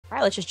All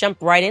right, let's just jump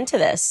right into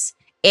this.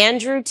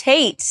 Andrew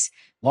Tate.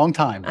 Long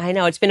time. I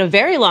know, it's been a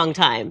very long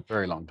time.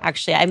 Very long time.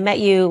 Actually, I met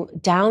you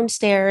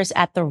downstairs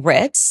at the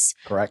Ritz.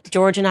 Correct.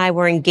 George and I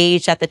were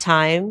engaged at the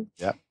time.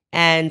 Yep.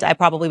 And I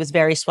probably was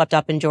very swept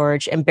up in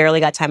George and barely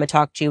got time to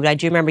talk to you. But I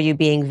do remember you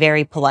being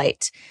very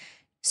polite.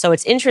 So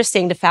it's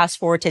interesting to fast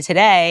forward to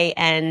today,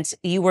 and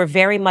you were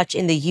very much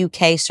in the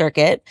UK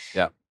circuit.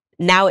 Yeah.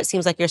 Now it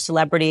seems like your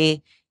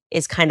celebrity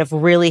is kind of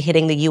really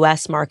hitting the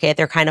US market.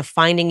 They're kind of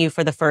finding you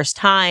for the first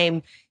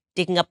time,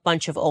 digging up a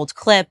bunch of old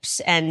clips,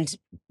 and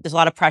there's a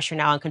lot of pressure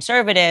now on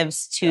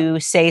conservatives to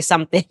say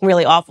something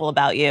really awful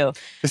about you.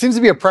 There seems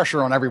to be a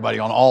pressure on everybody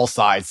on all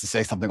sides to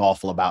say something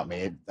awful about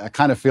me. I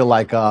kind of feel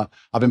like I've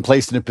been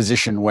placed in a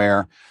position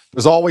where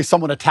there's always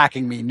someone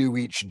attacking me new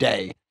each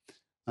day.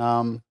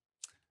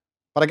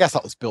 But I guess I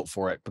was built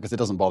for it because it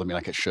doesn't bother me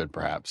like it should,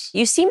 perhaps.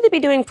 You seem to be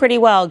doing pretty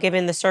well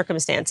given the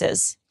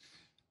circumstances.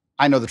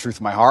 I know the truth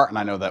in my heart, and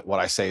I know that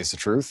what I say is the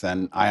truth,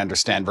 and I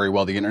understand very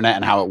well the internet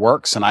and how it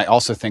works. And I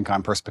also think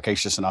I'm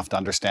perspicacious enough to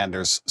understand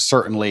there's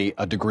certainly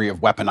a degree of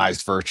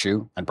weaponized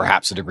virtue and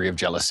perhaps a degree of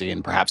jealousy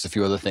and perhaps a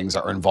few other things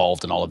that are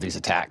involved in all of these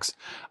attacks.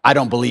 I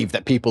don't believe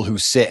that people who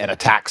sit and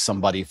attack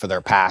somebody for their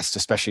past,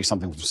 especially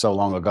something from so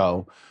long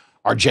ago,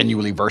 are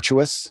genuinely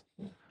virtuous.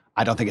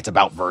 I don't think it's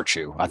about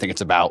virtue. I think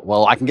it's about,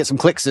 well, I can get some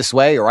clicks this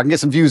way, or I can get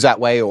some views that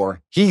way,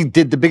 or he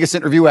did the biggest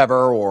interview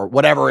ever, or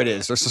whatever it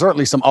is. There's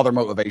certainly some other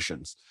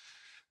motivations.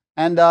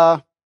 And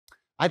I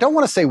don't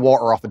want to say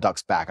water off a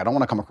duck's back. I don't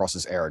want to come across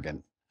as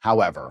arrogant.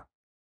 However,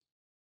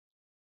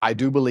 I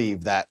do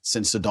believe that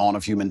since the dawn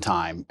of human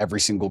time, every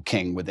single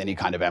king with any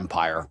kind of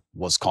empire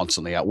was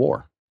constantly at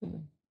war.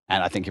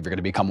 And I think if you're going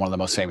to become one of the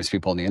most famous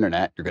people on the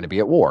internet, you're going to be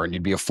at war. And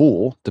you'd be a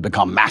fool to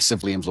become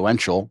massively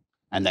influential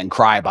and then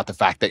cry about the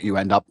fact that you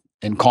end up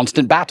in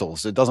constant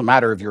battles. It doesn't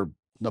matter if you're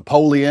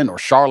Napoleon or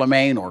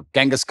Charlemagne or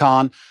Genghis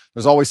Khan.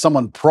 There's always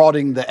someone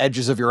prodding the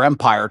edges of your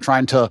empire,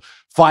 trying to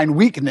find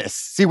weakness,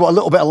 see what a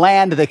little bit of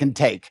land they can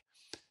take.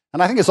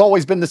 And I think it's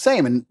always been the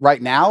same. And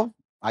right now,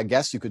 I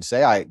guess you could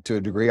say, to a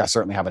degree, I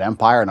certainly have an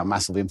empire and I'm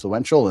massively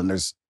influential. And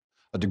there's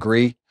a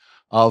degree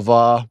of,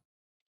 I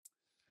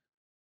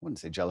wouldn't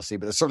say jealousy,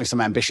 but there's certainly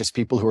some ambitious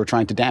people who are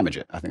trying to damage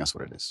it. I think that's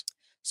what it is.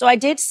 So I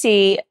did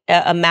see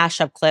a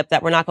mashup clip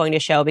that we're not going to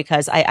show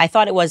because I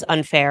thought it was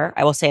unfair.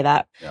 I will say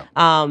that.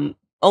 Yeah.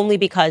 Only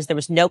because there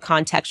was no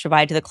context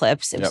provided to the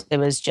clips. It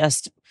was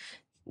just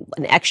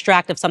an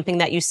extract of something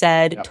that you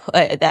said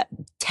that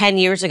 10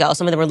 years ago.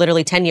 Some of them were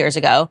literally 10 years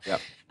ago.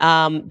 Yep.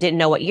 Didn't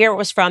know what year it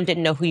was from,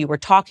 didn't know who you were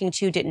talking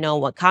to, didn't know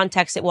what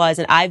context it was.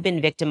 And I've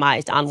been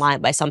victimized online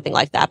by something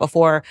like that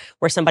before,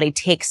 where somebody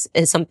takes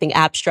something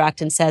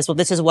abstract and says, well,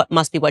 this is what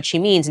must be what she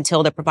means,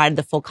 until they're provided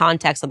the full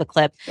context of the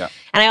clip. Yeah.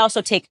 And I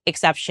also take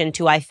exception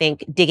to, I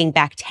think, digging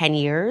back 10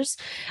 years.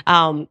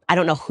 I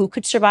don't know who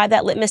could survive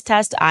that litmus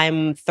test.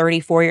 I'm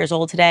 34 years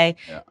old today.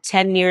 Yeah.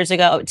 10 years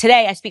ago.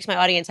 Today, I speak to my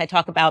audience. I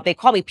talk about, they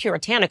call me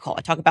puritanical.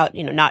 I talk about,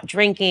 not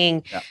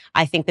drinking. Yeah.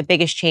 I think the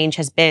biggest change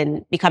has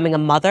been becoming a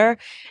mother.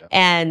 Yeah.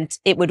 And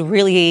it would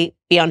really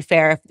be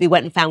unfair if we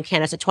went and found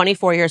Candace at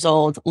 24 years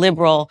old,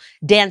 liberal,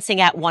 dancing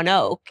at One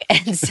Oak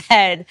and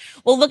said,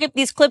 well, look at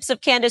these clips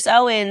of Candace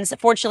Owens.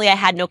 Fortunately, I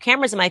had no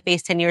cameras in my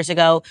face 10 years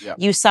ago. Yeah.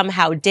 You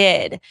somehow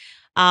did.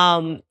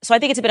 So I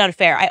think it's a bit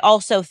unfair. I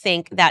also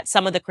think that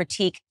some of the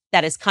critique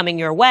that is coming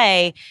your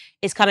way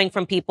is coming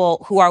from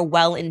people who are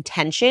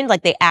well-intentioned,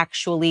 like they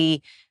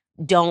actually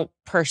don't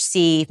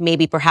perceive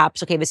maybe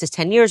perhaps, okay, this is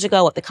 10 years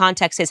ago, what the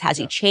context is, has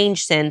he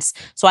changed since?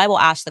 So I will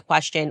ask the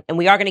question, and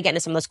we are going to get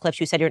into some of those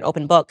clips. You said you're an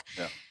open book.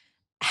 Yeah.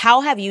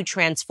 How have you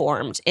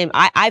transformed? And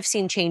I've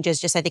seen changes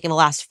just, I think, in the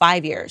last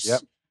 5 years.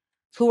 Yep.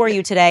 Who are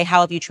you today?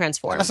 How have you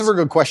transformed? That's a very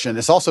good question.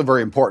 It's also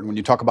very important when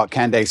you talk about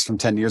Candace from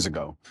 10 years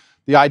ago.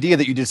 The idea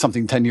that you did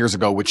something 10 years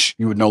ago, which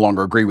you would no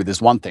longer agree with,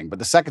 is one thing. But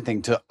the second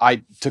thing, to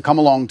come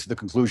along to the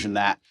conclusion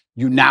that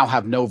you now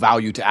have no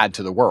value to add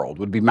to the world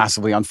would be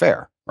massively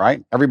unfair,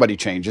 right? Everybody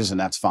changes, and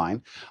that's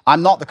fine.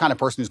 I'm not the kind of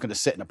person who's going to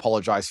sit and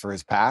apologize for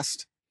his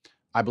past.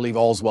 I believe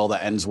all's well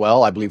that ends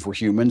well. I believe we're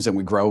humans and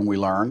we grow and we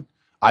learn.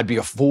 I'd be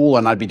a fool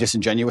and I'd be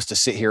disingenuous to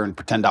sit here and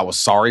pretend I was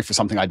sorry for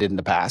something I did in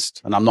the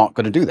past. And I'm not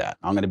going to do that.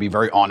 I'm going to be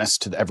very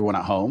honest to everyone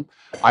at home.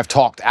 I've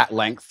talked at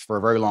length for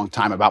a very long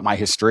time about my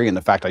history and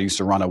the fact I used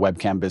to run a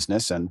webcam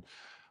business, and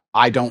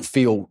I don't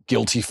feel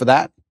guilty for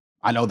that.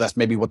 I know that's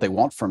maybe what they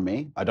want from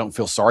me. I don't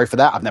feel sorry for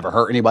that. I've never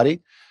hurt anybody.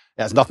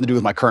 It has nothing to do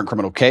with my current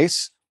criminal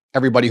case.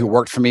 Everybody who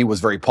worked for me was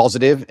very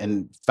positive.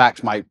 In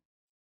fact, my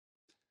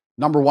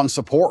 #1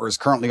 supporter is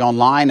currently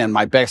online, and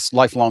my best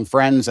lifelong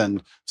friends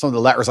and some of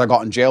the letters I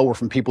got in jail were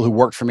from people who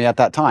worked for me at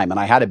that time. And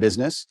I had a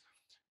business.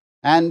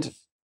 And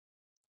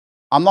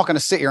I'm not going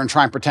to sit here and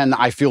try and pretend that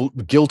I feel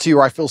guilty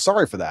or I feel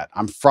sorry for that.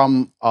 I'm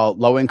from a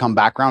low-income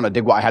background. I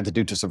did what I had to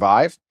do to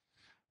survive.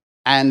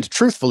 And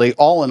truthfully,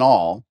 all in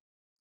all,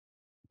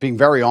 being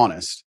very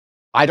honest,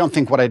 I don't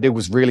think what I did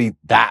was really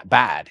that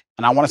bad.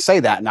 And I want to say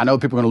that, and I know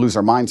people are going to lose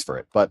their minds for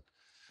it, but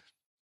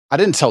I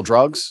didn't sell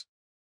drugs.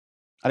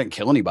 I didn't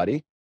kill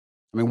anybody.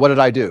 I mean, what did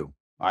I do?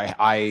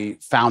 I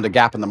found a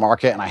gap in the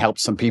market and I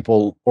helped some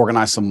people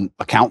organize some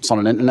accounts on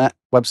an internet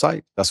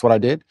website. That's what I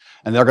did.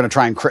 And they're going to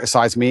try and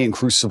criticize me and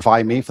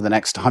crucify me for the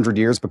next 100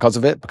 years because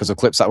of it, because of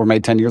clips that were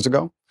made 10 years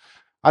ago.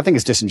 I think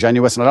it's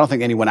disingenuous, and I don't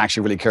think anyone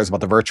actually really cares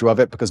about the virtue of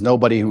it, because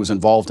nobody who was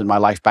involved in my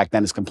life back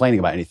then is complaining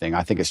about anything.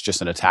 I think it's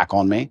just an attack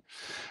on me.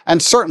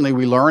 And certainly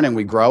we learn and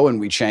we grow and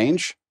we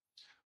change,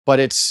 but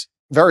it's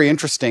very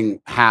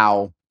interesting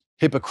how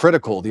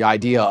hypocritical the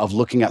idea of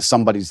looking at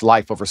somebody's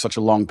life over such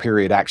a long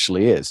period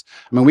actually is.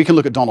 I mean, we can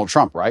look at Donald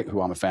Trump, right, who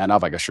I'm a fan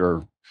of. I guess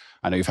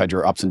I know you've had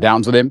your ups and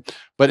downs with him,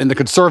 but in the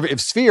conservative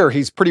sphere,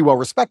 he's pretty well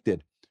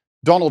respected.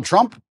 Donald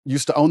Trump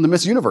used to own the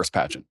Miss Universe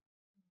pageant.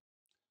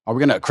 Are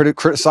we going to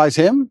criticize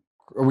him?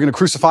 Are we going to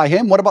crucify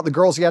him? What about the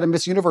girls he had in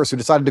Miss Universe who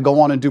decided to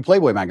go on and do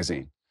Playboy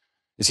magazine?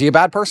 Is he a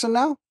bad person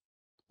now?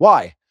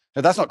 Why?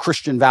 Now, that's not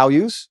Christian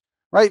values,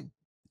 right?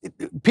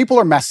 People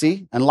are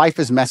messy and life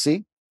is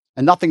messy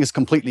and nothing is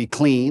completely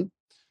clean.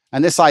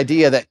 And this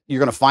idea that you're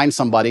going to find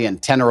somebody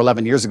and 10 or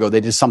 11 years ago,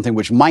 they did something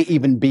which might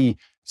even be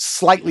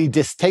slightly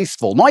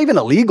distasteful, not even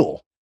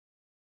illegal,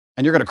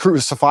 and you're going to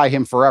crucify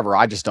him forever.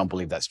 I just don't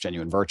believe that's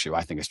genuine virtue.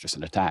 I think it's just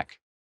an attack.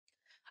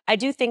 I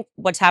do think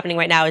what's happening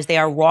right now is they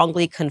are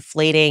wrongly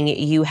conflating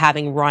you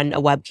having run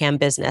a webcam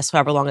business,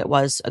 however long it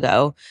was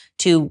ago,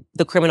 to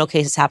the criminal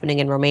cases happening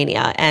in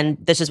Romania. And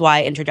this is why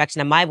I interjected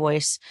in my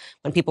voice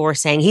when people were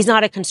saying, he's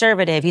not a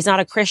conservative, he's not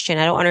a Christian.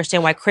 I don't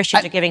understand why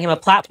Christians are giving him a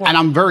platform. And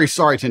I'm very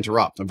sorry to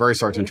interrupt. I'm very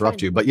sorry to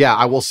interrupt you. But yeah,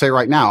 I will say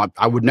right now,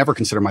 I would never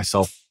consider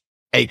myself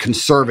a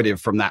conservative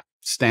from that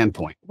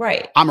standpoint.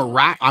 Right. I'm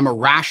a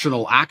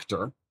rational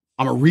actor.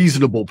 I'm a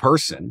reasonable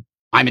person.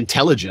 I'm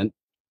intelligent.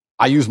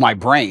 I use my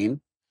brain.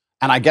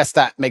 And I guess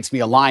that makes me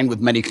align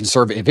with many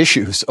conservative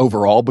issues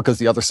overall, because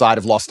the other side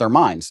have lost their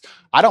minds.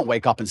 I don't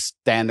wake up and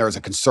stand there as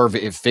a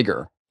conservative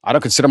figure. I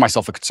don't consider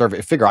myself a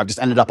conservative figure. I've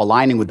just ended up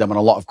aligning with them on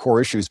a lot of core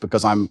issues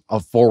because I'm a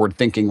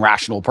forward-thinking,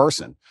 rational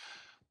person.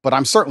 But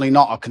I'm certainly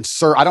not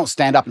I don't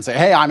stand up and say,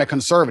 hey, I'm a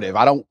conservative.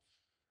 I'm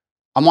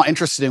not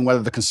interested in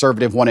whether the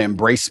conservative want to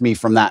embrace me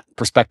from that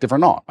perspective or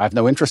not. I have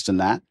no interest in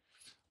that.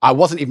 I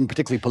wasn't even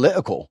particularly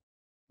political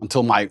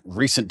until my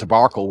recent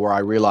debacle, where I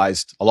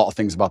realized a lot of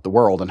things about the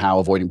world and how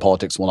avoiding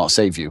politics will not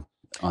save you,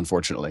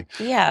 unfortunately.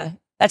 Yeah,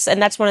 that's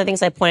one of the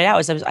things I pointed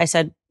out. I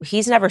said,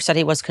 he's never said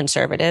he was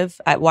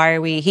conservative.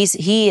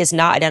 He is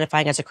not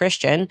identifying as a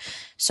Christian.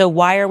 So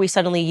why are we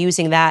suddenly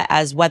using that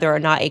as whether or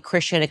not a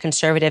Christian, a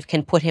conservative,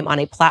 can put him on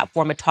a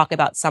platform and talk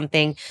about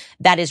something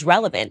that is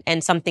relevant?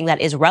 And something that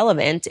is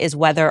relevant is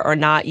whether or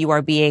not you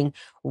are being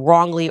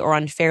wrongly or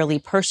unfairly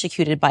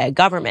persecuted by a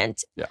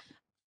government. Yeah.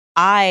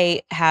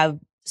 I have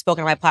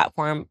spoken on my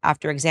platform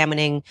after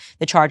examining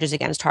the charges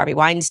against Harvey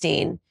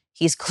Weinstein.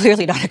 He's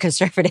clearly not a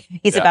conservative.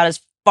 He's about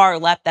as far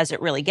left as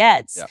it really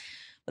gets. Yeah.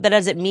 But that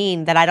doesn't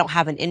mean that I don't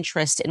have an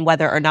interest in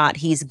whether or not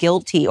he's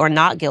guilty or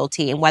not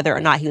guilty, and whether or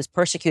not he was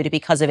persecuted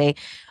because of a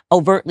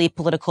overtly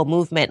political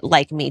movement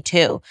like Me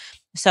Too.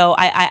 So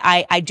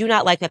I do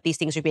not like that these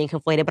things are being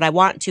conflated, but I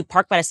want to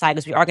park that aside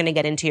because we are going to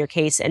get into your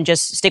case and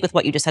just stick with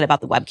what you just said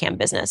about the webcam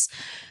business.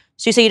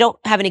 So you say you don't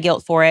have any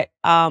guilt for it.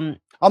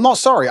 I'm not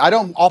sorry. I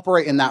don't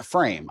operate in that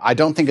frame. I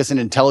don't think it's an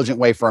intelligent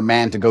way for a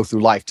man to go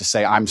through life to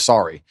say, I'm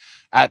sorry.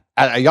 At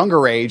a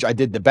younger age, I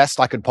did the best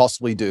I could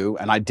possibly do,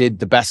 and I did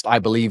the best I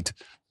believed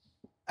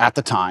at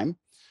the time.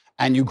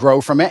 And you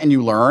grow from it and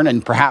you learn.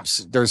 And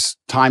perhaps there's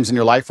times in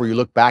your life where you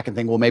look back and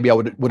think, well, maybe I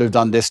would have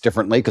done this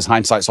differently, because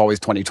hindsight's always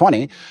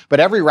 20/20. But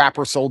every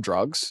rapper sold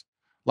drugs.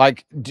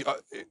 Like,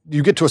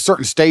 you get to a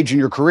certain stage in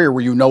your career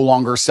where you no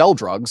longer sell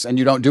drugs and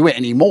you don't do it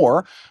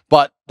anymore,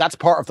 but that's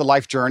part of the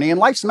life journey, and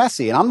life's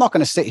messy. And I'm not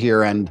going to sit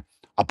here and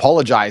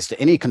apologize to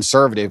any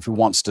conservative who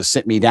wants to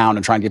sit me down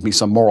and try and give me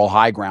some moral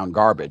high ground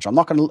garbage. I'm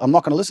not going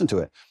to listen to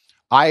it.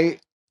 I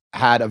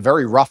had a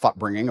very rough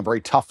upbringing, a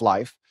very tough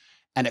life,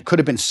 and it could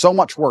have been so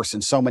much worse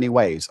in so many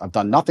ways. I've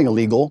done nothing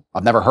illegal.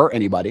 I've never hurt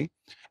anybody.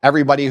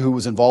 Everybody who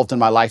was involved in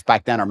my life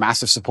back then are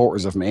massive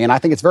supporters of me. And I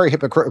think it's very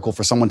hypocritical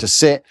for someone to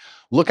sit,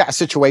 look at a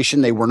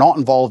situation they were not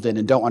involved in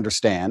and don't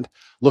understand,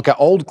 look at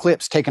old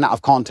clips taken out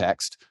of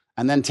context,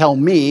 and then tell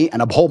me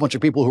and a whole bunch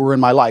of people who were in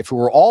my life who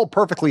were all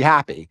perfectly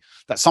happy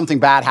that something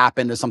bad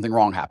happened and something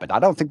wrong happened. I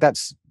don't think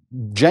that's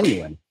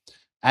genuine.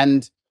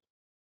 And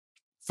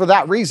for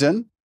that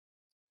reason,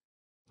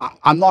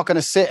 I'm not going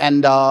to sit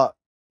and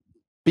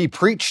be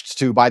preached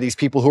to by these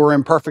people who are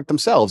imperfect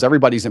themselves.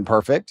 Everybody's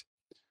imperfect.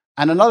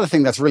 And another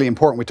thing that's really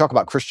important, we talk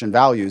about Christian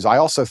values. I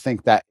also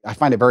think that I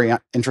find it very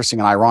interesting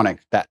and ironic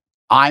that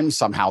I'm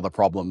somehow the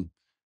problem,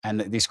 and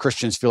that these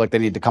Christians feel like they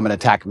need to come and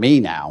attack me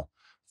now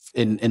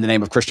in the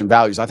name of Christian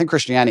values. I think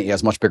Christianity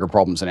has much bigger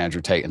problems than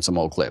Andrew Tate and some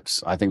old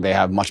clips. I think they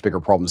have much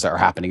bigger problems that are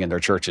happening in their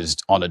churches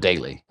on a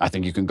daily. I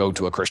think you can go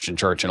to a Christian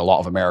church in a lot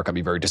of America and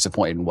be very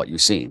disappointed in what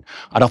you've seen.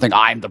 I don't think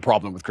I'm the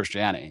problem with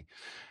Christianity.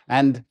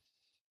 And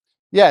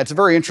yeah, it's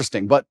very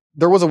interesting. But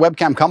there was a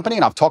webcam company,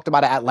 and I've talked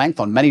about it at length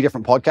on many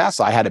different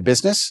podcasts. I had a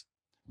business.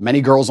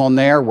 Many girls on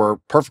there were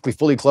perfectly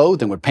fully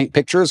clothed and would paint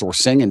pictures or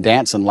sing and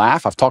dance and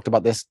laugh. I've talked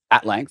about this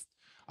at length.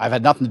 I've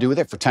had nothing to do with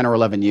it for 10 or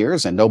 11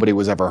 years, and nobody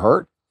was ever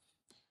hurt.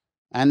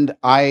 And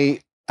I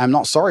am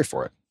not sorry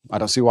for it. I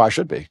don't see why I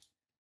should be.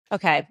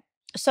 Okay.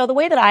 So the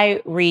way that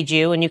I read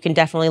you, and you can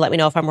definitely let me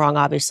know if I'm wrong,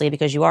 obviously,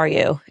 because you are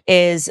you,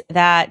 is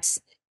that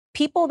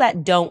people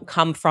that don't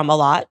come from a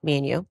lot, me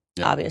and you,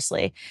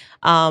 obviously,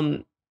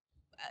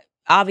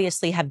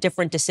 obviously have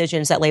different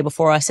decisions that lay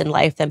before us in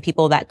life than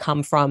people that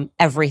come from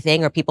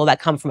everything, or people that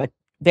come from a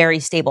very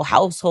stable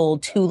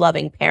household, two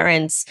loving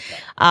parents.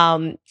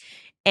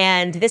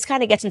 And this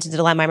kind of gets into the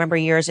dilemma. I remember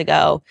years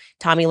ago,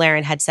 Tommy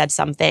Lahren had said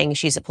something.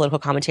 She's a political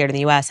commentator in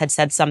the US, had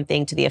said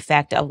something to the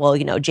effect of, well,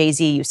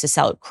 Jay-Z used to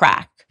sell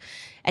crack.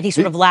 And he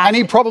sort of laughed. And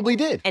he probably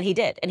did. And he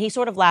did. And he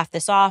sort of laughed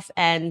this off.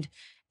 And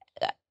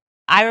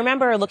I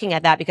remember looking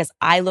at that because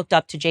I looked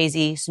up to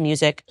Jay-Z's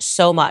music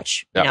so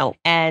much,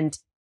 and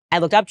I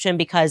looked up to him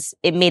because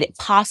it made it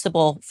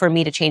possible for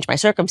me to change my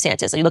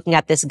circumstances. You're looking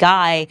at this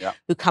guy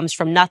who comes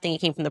from nothing. He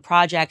came from the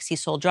projects. He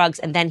sold drugs,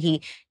 and then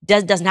he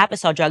doesn't have to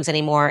sell drugs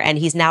anymore. And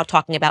he's now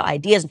talking about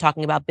ideas and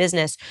talking about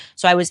business.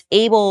 So I was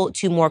able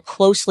to more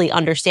closely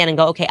understand and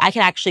go, okay, I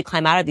can actually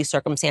climb out of these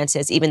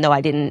circumstances, even though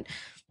I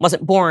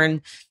wasn't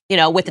born,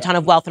 with a ton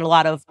of wealth and a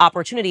lot of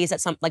opportunities that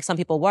some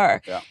people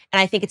were. And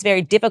I think it's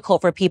very difficult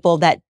for people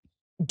that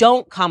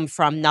don't come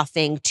from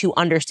nothing to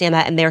understand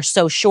that, and they're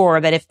so sure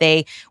that if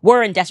they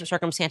were in desperate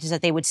circumstances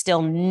that they would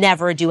still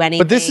never do anything.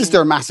 But this is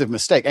their massive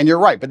mistake, and you're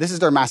right, but this is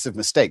their massive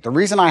mistake. The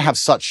reason I have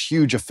such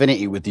huge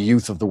affinity with the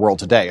youth of the world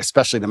today,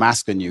 especially the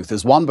masculine youth,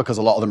 is one, because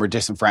a lot of them are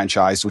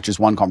disenfranchised, which is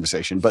one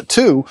conversation, but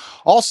two,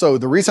 also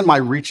the reason my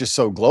reach is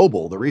so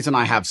global, the reason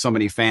I have so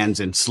many fans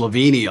in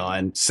Slovenia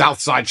and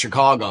Southside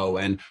Chicago,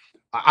 and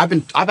I've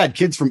had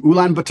kids from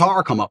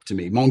Ulaanbaatar come up to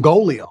me,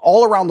 Mongolia,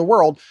 all around the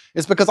world,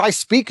 is because I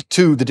speak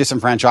to the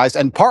disenfranchised,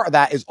 and part of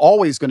that is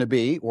always going to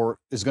be, or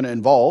is going to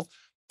involve,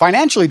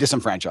 financially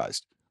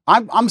disenfranchised.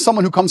 I'm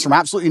someone who comes from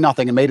absolutely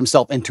nothing and made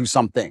himself into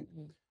something.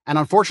 And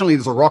unfortunately,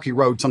 there's a rocky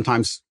road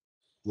sometimes,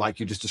 like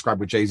you just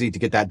described with Jay-Z, to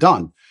get that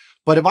done.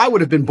 But if I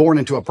would have been born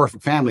into a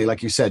perfect family,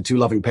 like you said, two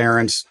loving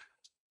parents,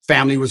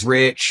 family was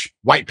rich,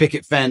 white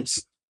picket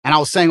fence, and I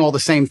was saying all the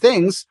same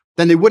things,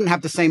 then they wouldn't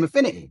have the same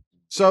affinity.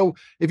 So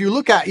if you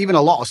look at even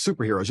a lot of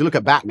superheroes, you look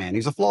at Batman,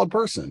 he's a flawed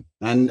person.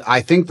 And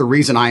I think the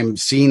reason I'm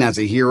seen as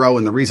a hero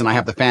and the reason I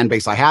have the fan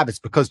base I have is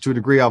because to a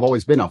degree, I've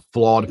always been a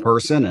flawed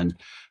person, and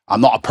I'm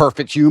not a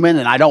perfect human,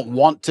 and I don't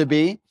want to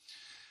be.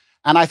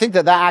 And I think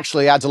that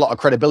actually adds a lot of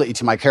credibility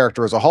to my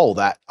character as a whole,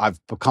 that I've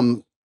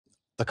become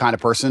the kind of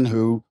person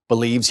who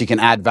believes he can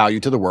add value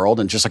to the world.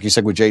 And just like you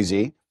said with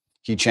Jay-Z,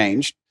 he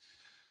changed.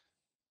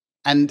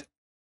 And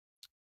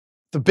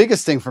the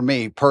biggest thing for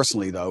me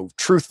personally, though,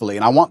 truthfully,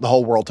 and I want the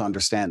whole world to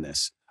understand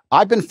this,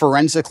 I've been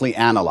forensically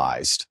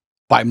analyzed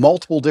by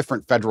multiple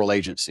different federal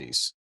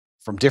agencies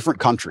from different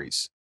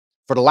countries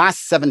for the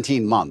last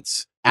 17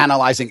 months,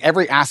 analyzing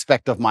every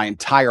aspect of my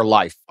entire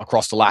life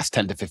across the last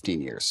 10 to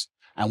 15 years.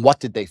 And what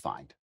did they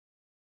find?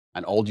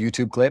 An old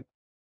YouTube clip?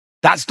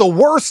 That's the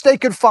worst they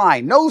could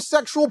find. No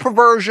sexual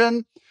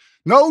perversion,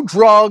 no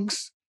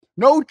drugs,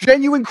 no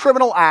genuine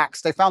criminal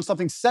acts. They found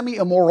something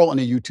semi-immoral in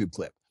a YouTube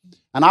clip.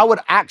 And I would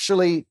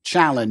actually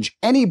challenge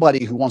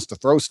anybody who wants to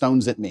throw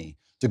stones at me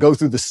to go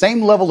through the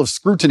same level of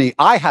scrutiny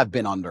I have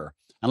been under.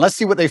 And let's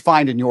see what they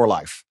find in your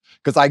life.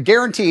 Because I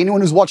guarantee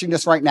anyone who's watching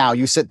this right now,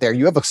 you sit there,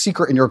 you have a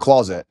secret in your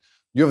closet.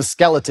 You have a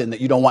skeleton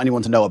that you don't want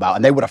anyone to know about,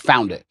 and they would have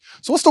found it.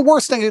 So what's the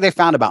worst thing that they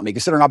found about me,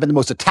 considering I've been the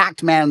most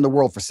attacked man in the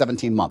world for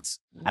 17 months?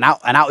 An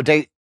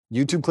out-of-date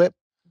YouTube clip?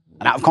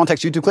 An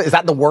out-of-context YouTube clip? Is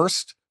that the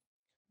worst?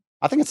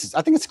 I think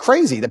it's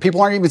crazy that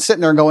people aren't even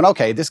sitting there and going,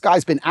 okay, this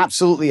guy's been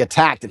absolutely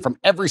attacked and from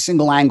every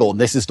single angle, and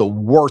this is the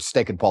worst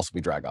they could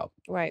possibly drag up.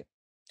 Right.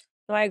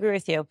 No, I agree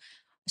with you.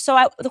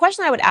 So the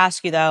question I would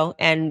ask you, though,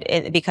 and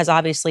because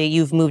obviously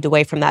you've moved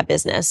away from that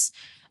business,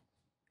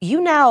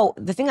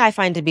 the thing I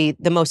find to be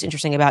the most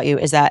interesting about you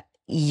is that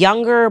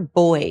younger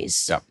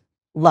boys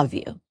love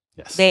you.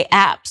 Yes. They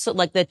absolutely,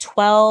 like the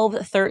 12,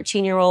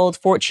 13-year-old,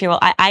 14-year-old.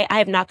 I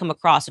have not come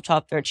across a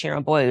 12,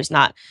 13-year-old boy who's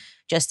not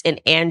just an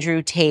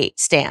Andrew Tate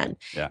stan.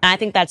 Yeah. And I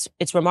think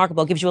it's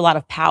remarkable. It gives you a lot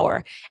of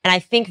power. And I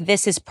think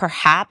this is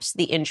perhaps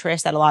the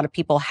interest that a lot of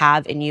people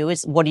have in you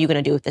is, what are you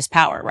going to do with this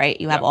power, right?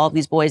 You have all of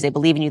these boys, they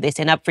believe in you, they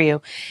stand up for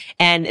you.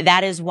 And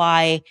that is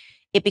why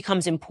it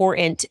becomes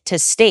important to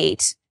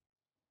state,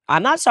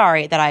 I'm not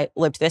sorry that I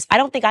lived this. I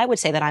don't think I would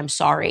say that I'm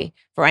sorry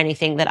for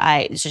anything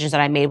decisions that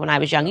I made when I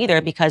was young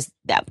either, because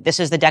this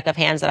is the deck of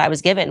hands that I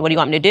was given. What do you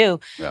want me to do?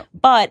 Yeah.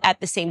 But at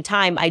the same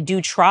time, I do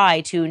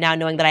try to, now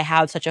knowing that I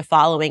have such a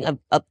following of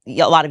a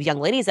lot of young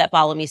ladies that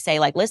follow me, say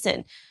like,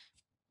 listen,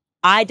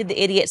 I did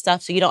the idiot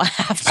stuff, so you don't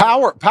have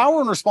to. Power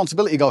and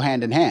responsibility go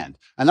hand in hand.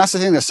 And that's the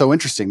thing that's so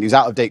interesting, these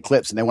out-of-date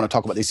clips, and they want to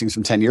talk about these things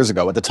from 10 years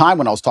ago. At the time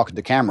when I was talking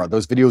to camera,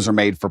 those videos were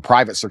made for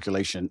private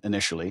circulation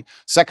initially.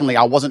 Secondly,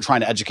 I wasn't trying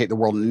to educate the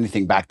world on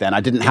anything back then.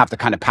 I didn't have the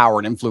kind of power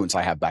and influence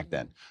I have back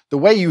then. The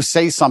way you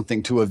say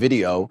something to a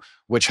video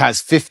which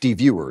has 50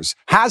 viewers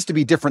has to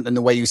be different than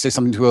the way you say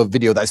something to a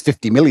video that has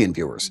 50 million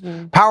viewers.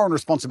 Mm-hmm. Power and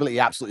responsibility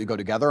absolutely go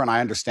together, and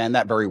I understand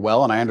that very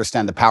well, and I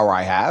understand the power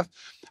I have.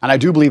 And I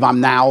do believe I'm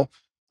now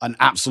an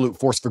absolute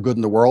force for good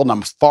in the world, and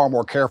I'm far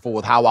more careful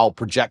with how I'll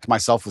project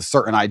myself with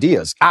certain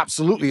ideas.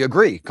 Absolutely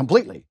agree,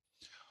 completely.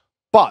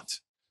 But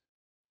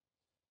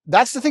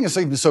that's the thing that's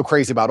even so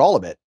crazy about all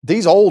of it.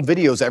 These old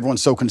videos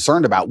everyone's so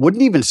concerned about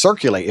wouldn't even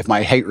circulate if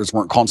my haters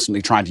weren't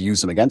constantly trying to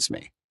use them against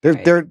me.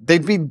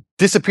 They'd be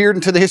disappeared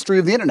into the history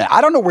of the internet.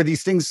 I don't know where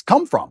these things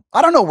come from.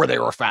 I don't know where they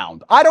were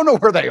found. I don't know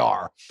where they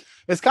are.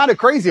 It's kind of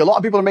crazy. A lot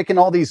of people are making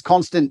all these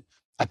constant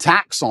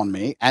attacks on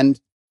me,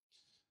 and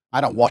I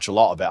don't watch a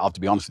lot of it. I'll have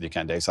to be honest with you,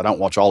 Candace. I don't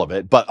watch all of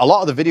it, but a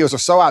lot of the videos are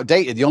so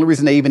outdated. The only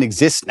reason they even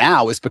exist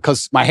now is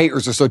because my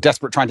haters are so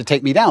desperate trying to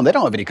take me down. They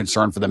don't have any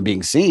concern for them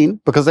being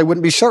seen because they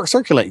wouldn't be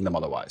circulating them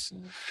otherwise.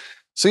 Mm-hmm.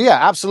 So yeah,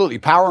 absolutely.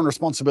 Power and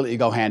responsibility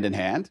go hand in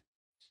hand.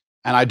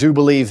 And I do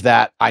believe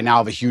that I now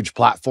have a huge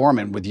platform,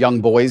 and with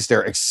young boys,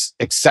 they're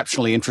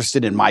exceptionally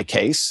interested in my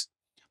case.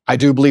 I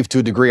do believe to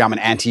a degree I'm an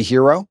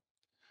anti-hero.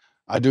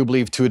 I do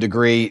believe to a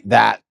degree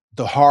that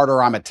the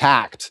harder I'm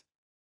attacked,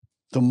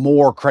 the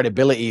more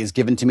credibility is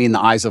given to me in the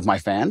eyes of my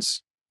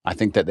fans. I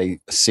think that they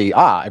see,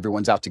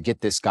 everyone's out to get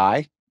this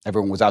guy.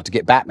 Everyone was out to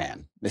get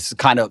Batman. This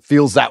kind of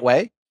feels that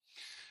way.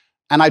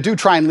 And I do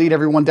try and lead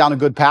everyone down a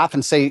good path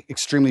and say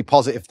extremely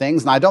positive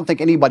things. And I don't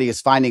think anybody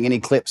is finding any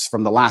clips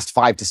from the last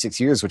 5 to 6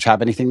 years which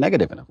have anything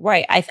negative in them.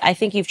 Right. I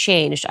think you've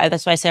changed.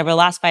 That's why I say over the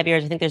last 5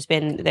 years, I think there's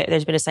been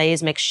a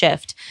seismic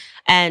shift.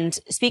 And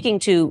speaking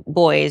to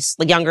boys,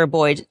 the younger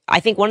boys, I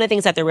think one of the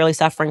things that they're really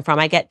suffering from,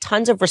 I get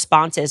tons of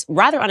responses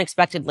rather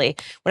unexpectedly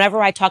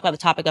whenever I talk about the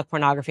topic of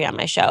pornography on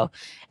my show.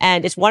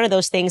 And it's one of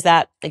those things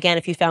that, again,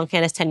 if you found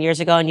Candace 10 years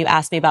ago and you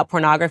asked me about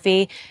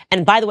pornography,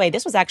 and by the way,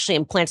 this was actually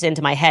implanted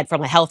into my head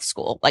from a health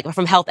school, like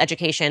from health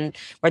education,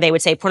 where they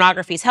would say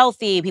pornography is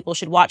healthy, people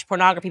should watch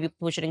pornography,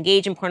 people should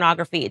engage in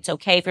pornography, it's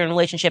okay if you're in a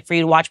relationship for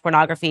you to watch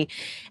pornography.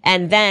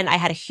 And then I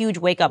had a huge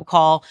wake-up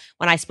call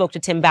when I spoke to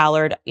Tim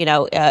Ballard,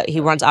 he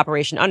runs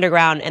Operation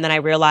Underground, and then I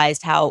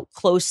realized how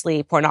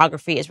closely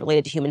pornography is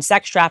related to human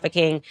sex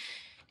trafficking.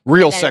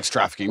 Real sex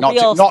trafficking, not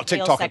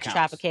TikTok sex accounts.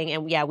 Trafficking.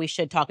 And yeah, we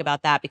should talk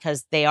about that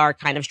because they are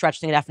kind of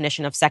stretching the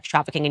definition of sex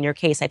trafficking. In your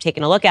case, I've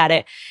taken a look at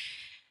it.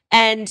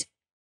 And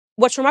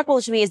what's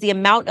remarkable to me is the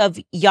amount of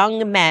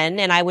young men,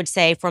 and I would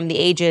say from the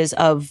ages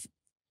of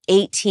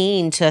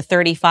 18 to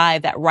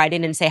 35 that write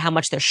in and say how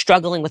much they're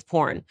struggling with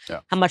porn,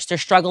 how much they're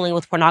struggling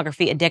with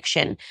pornography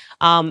addiction,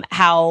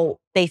 how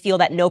they feel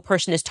that no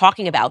person is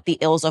talking about the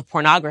ills of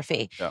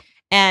pornography. Yeah.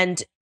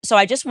 And so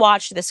I just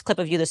watched this clip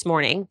of you this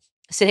morning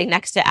sitting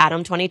next to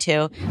Adam,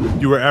 22.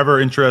 You were ever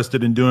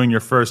interested in doing your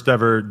first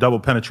ever double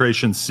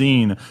penetration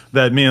scene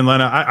that me and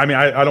Lena, I mean,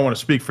 I don't want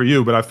to speak for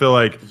you, but I feel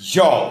like,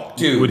 yo,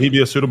 dude, would he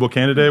be a suitable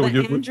candidate?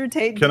 Andrew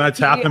Tate, can I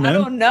tap him in? I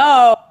don't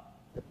know.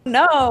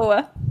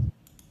 No.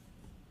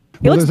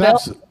 He looks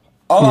built.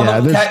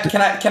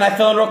 Can I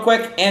fill in real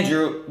quick,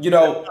 Andrew? You're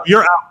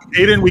out,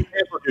 Aiden. We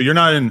canceled you.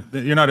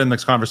 You're not in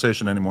this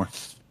conversation anymore.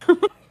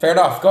 Fair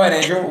enough. Go ahead,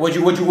 Andrew. Would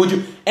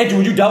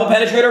you double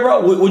penetrate her,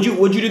 bro? Would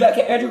you do that,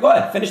 Andrew? Go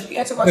ahead. Finish the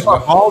answer. If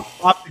all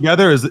pop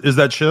together, is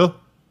that chill?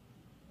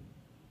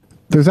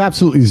 There's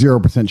absolutely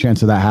 0%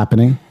 chance of that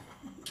happening.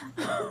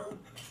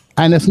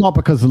 And it's not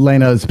because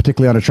Elena is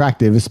particularly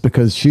unattractive. It's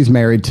because she's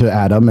married to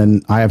Adam,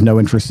 and I have no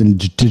interest in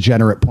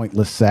degenerate,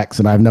 pointless sex,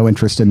 and I have no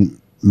interest in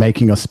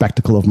making a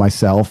spectacle of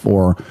myself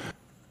or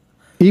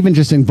even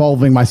just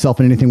involving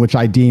myself in anything which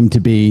I deem to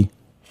be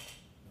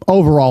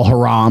overall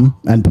haram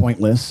and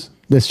pointless.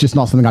 It's just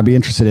not something I'd be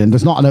interested in.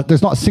 There's not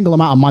a single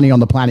amount of money on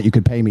the planet you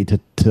could pay me to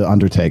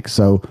undertake.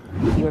 So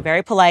you were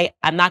very polite.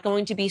 I'm not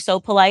going to be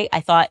so polite. I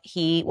thought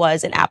he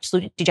was an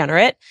absolute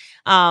degenerate.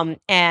 And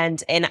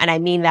I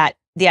mean that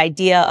the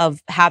idea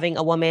of having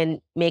a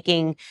woman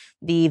making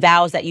the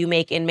vows that you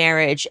make in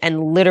marriage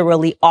and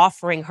literally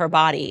offering her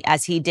body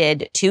as he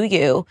did to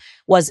you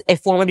was a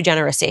form of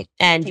degeneracy.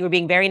 And you were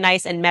being very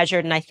nice and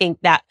measured. And I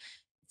think that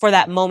for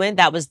that moment,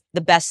 that was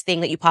the best thing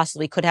that you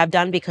possibly could have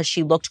done because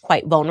she looked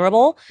quite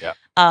vulnerable. Yeah.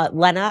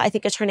 Lena, I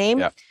think is her name.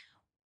 Yeah.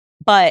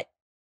 But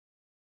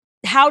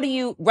how do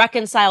you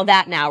reconcile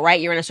that now,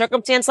 right? You're in a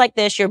circumstance like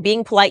this. You're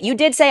being polite. You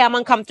did say I'm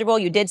uncomfortable.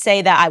 You did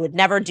say that I would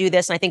never do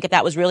this. And I think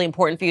that was really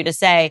important for you to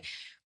say.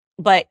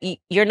 But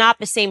you're not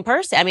the same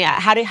person. I mean,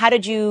 how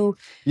did you?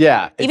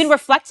 Yeah. Even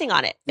reflecting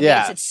on it.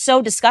 It's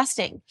so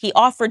disgusting. He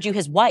offered you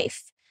his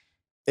wife.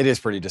 It is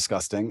pretty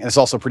disgusting. And it's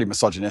also pretty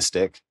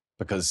misogynistic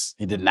because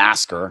he didn't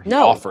ask her. He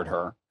No. offered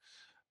her.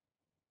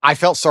 I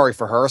felt sorry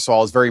for her. So I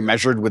was very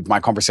measured with my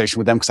conversation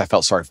with them because I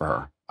felt sorry for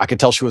her. I could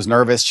tell she was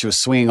nervous. She was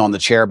swinging on the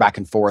chair back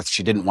and forth.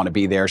 She didn't want to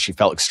be there. She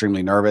felt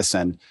extremely nervous.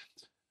 And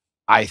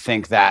I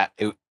think that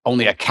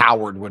only a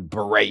coward would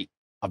berate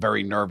a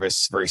very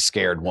nervous, very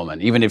scared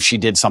woman, even if she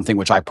did something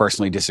which I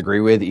personally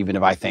disagree with, even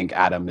if I think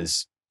Adam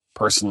is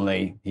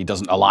personally, he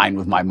doesn't align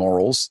with my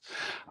morals,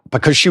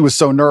 because she was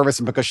so nervous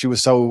and because she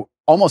was so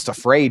almost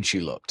afraid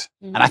she looked.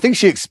 Mm-hmm. And I think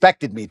she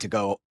expected me to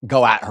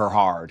go at her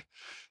hard.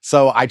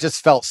 So I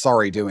just felt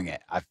sorry doing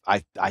it.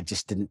 I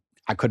just didn't,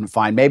 I couldn't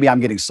find, maybe I'm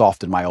getting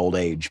soft in my old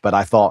age, but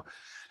I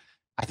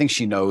think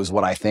she knows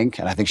what I think,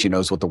 and I think she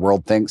knows what the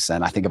world thinks.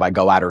 And I think if I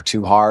go at her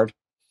too hard,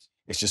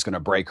 it's just going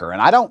to break her.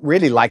 And I don't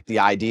really like the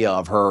idea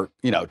of her,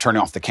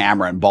 turning off the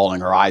camera and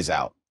bawling her eyes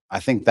out. I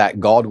think that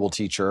God will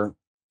teach her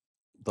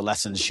the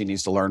lessons she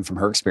needs to learn from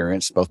her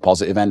experience, both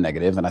positive and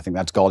negative. And I think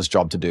that's God's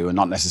job to do and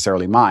not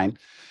necessarily mine.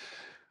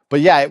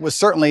 But yeah, it was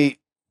certainly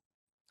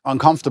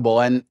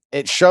uncomfortable, and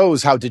it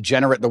shows how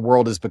degenerate the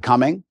world is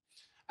becoming.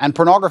 And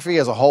pornography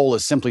as a whole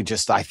is simply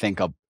just, I think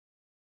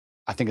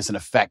it's an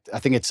effect. I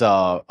think it's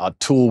a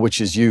tool which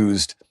is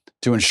used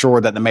to ensure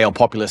that the male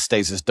populace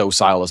stays as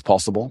docile as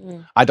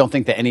possible. I don't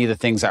think that any of the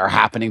things that are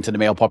happening to the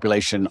male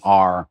population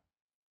are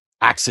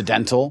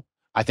accidental.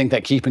 I think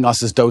that keeping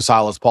us as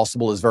docile as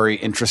possible is very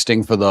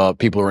interesting for the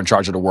people who are in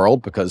charge of the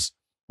world, because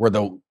we're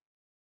the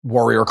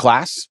warrior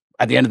class.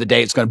 At the end of the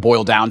day, it's going to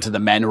boil down to the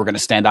men who are going to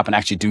stand up and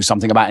actually do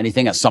something about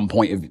anything at some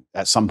point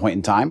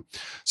in time.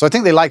 So I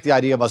think they like the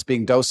idea of us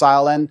being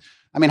docile. And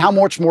I mean, how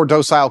much more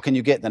docile can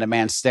you get than a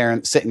man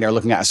sitting there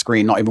looking at a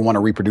screen, not even want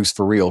to reproduce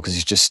for real because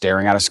he's just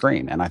staring at a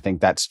screen? And I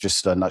think that's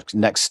just a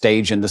next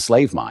stage in the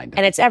slave mind.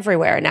 And it's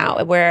everywhere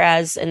now.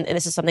 Whereas, and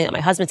this is something that my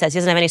husband says, he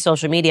doesn't have any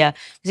social media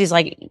because he's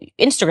like,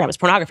 Instagram is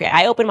pornography.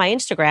 I open my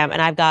Instagram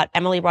and I've got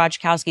Emily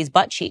Ratajkowski's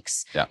butt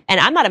cheeks. Yeah. And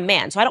I'm not a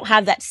man, so I don't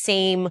have that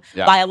same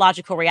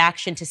biological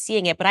reaction to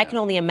seeing it. But I can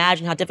only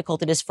imagine how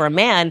difficult it is for a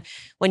man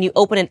when you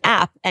open an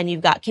app and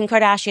you've got Kim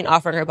Kardashian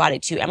offering her body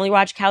to Emily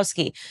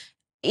Ratajkowski.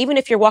 Even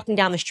if you're walking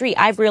down the street,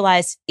 I've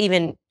realized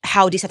even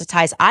how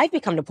desensitized I've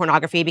become to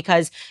pornography,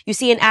 because you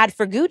see an ad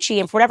for Gucci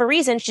and for whatever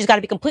reason, she's got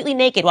to be completely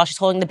naked while she's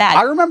holding the bag.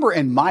 I remember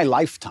in my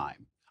lifetime,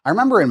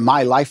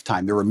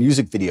 there were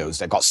music videos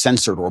that got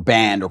censored or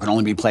banned or can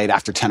only be played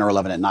after 10 or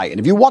 11 at night. And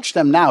if you watch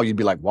them now, you'd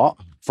be like, what?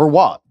 For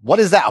what? What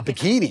is that? A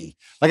bikini?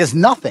 Like, it's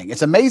nothing.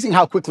 It's amazing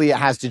how quickly it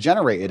has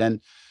degenerated.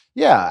 And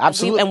yeah,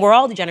 absolutely. And we're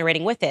all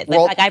degenerating with it.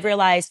 Like I've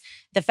realized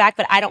the fact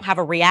that I don't have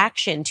a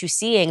reaction to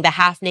seeing the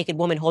half-naked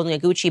woman holding a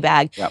Gucci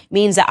bag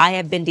means that I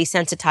have been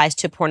desensitized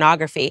to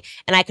pornography.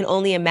 And I can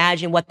only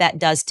imagine what that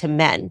does to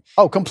men.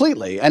 Oh,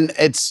 completely. And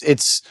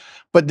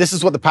but this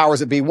is what the powers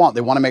that be want.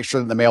 They want to make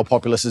sure that the male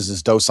populace is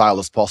as docile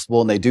as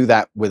possible. And they do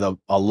that with a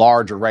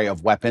large array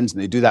of weapons.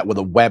 And they do that with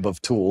a web of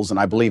tools. And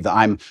I believe that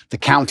I'm the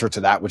counter to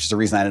that, which is the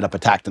reason I ended up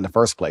attacked in the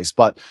first place.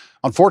 But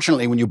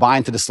unfortunately, when you buy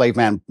into the slave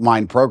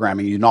mind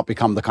programming, you do not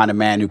become the kind of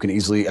man who can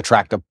easily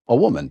attract a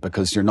woman,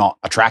 because you're not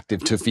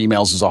attractive to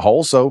females as a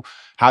whole. So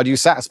how do you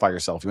satisfy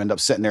yourself? You end up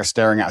sitting there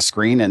staring at a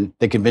screen, and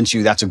they convince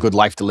you that's a good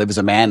life to live as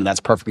a man, and that's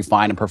perfectly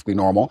fine and perfectly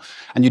normal.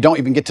 And you don't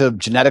even get to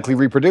genetically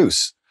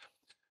reproduce.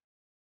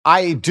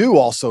 I do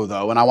also,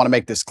 though, and I want to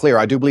make this clear,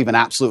 I do believe in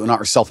absolute and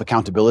utter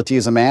self-accountability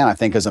as a man. I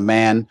think as a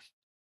man,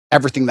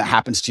 everything that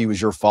happens to you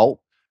is your fault.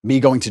 Me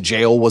going to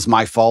jail was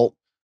my fault.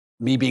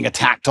 Me being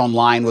attacked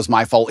online was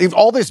my fault. If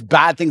all these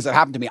bad things that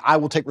happened to me, I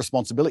will take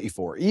responsibility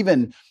for,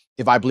 even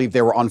if I believe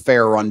they were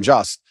unfair or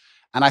unjust.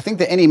 And I think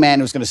that any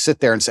man who's going to sit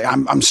there and say,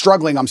 I'm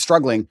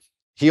struggling,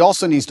 he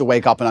also needs to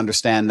wake up and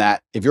understand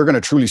that if you're going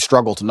to truly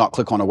struggle to not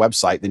click on a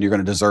website, then you're going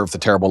to deserve the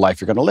terrible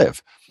life you're going to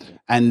live.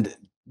 And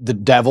the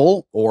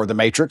devil or the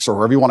matrix or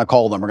whoever you want to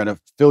call them are going to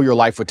fill your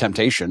life with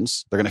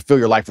temptations. They're going to fill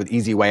your life with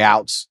easy way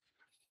outs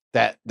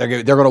that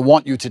they're going to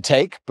want you to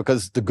take,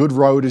 because the good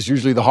road is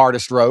usually the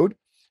hardest road.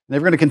 And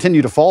if you're going to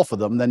continue to fall for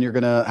them, then you're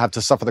going to have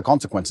to suffer the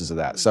consequences of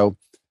that. So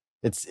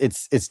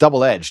it's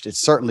double-edged. It's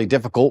certainly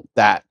difficult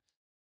that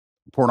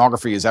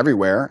pornography is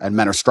everywhere and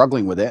men are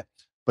struggling with it.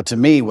 But to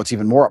me, what's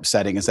even more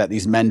upsetting is that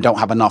these men don't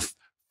have enough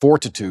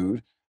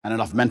fortitude and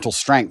enough mental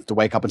strength to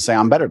wake up and say,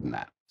 I'm better than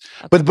that.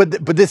 Okay.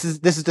 But this is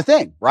the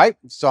thing, right?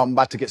 So I'm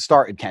about to get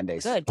started,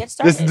 Candace. Good, get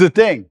started. This is the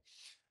thing.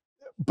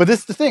 But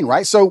this is the thing,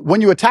 right? So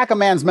when you attack a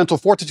man's mental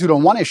fortitude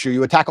on one issue,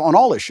 you attack it on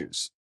all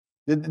issues.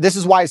 This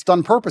is why it's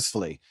done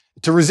purposefully.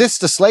 To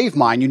resist a slave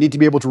mind, you need to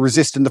be able to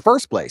resist in the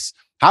first place.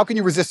 How can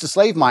you resist a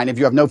slave mind if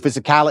you have no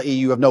physicality,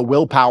 you have no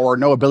willpower,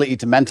 no ability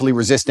to mentally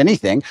resist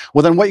anything?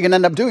 Well, then what you're going to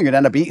end up doing, you're going to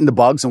end up eating the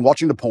bugs and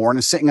watching the porn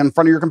and sitting in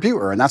front of your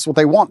computer. And that's what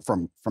they want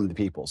from the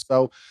people.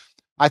 So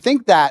I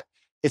think that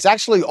it's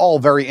actually all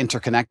very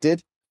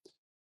interconnected.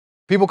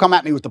 People come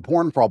at me with the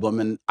porn problem,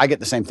 and I get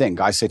the same thing.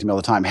 Guys say to me all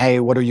the time, hey,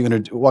 what are you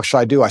going to do? What should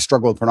I do? I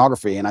struggle with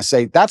pornography. And I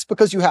say, that's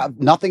because you have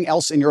nothing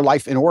else in your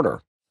life in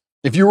order.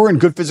 If you were in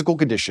good physical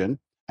condition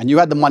and you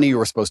had the money you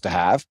were supposed to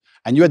have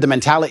and you had the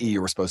mentality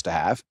you were supposed to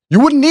have, you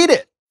wouldn't need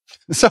it.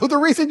 So the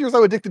reason you're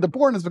so addicted to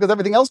porn is because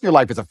everything else in your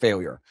life is a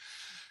failure.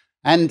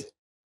 And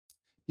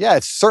yeah,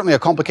 it's certainly a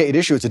complicated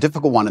issue. It's a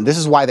difficult one. And this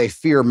is why they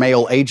fear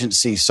male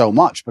agency so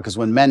much, because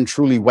when men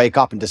truly wake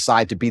up and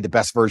decide to be the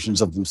best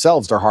versions of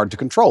themselves, they're hard to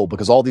control,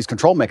 because all these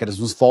control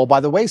mechanisms fall by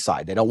the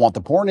wayside. They don't want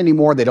the porn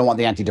anymore. They don't want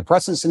the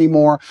antidepressants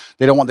anymore.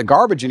 They don't want the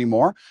garbage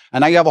anymore.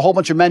 And now you have a whole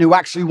bunch of men who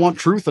actually want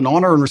truth and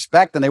honor and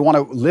respect, and they want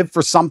to live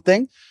for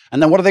something.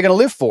 And then what are they going to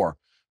live for?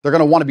 They're going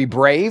to want to be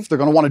brave. They're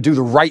going to want to do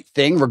the right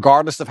thing,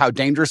 regardless of how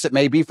dangerous it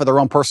may be for their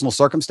own personal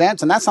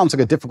circumstance. And that sounds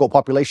like a difficult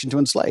population to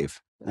enslave.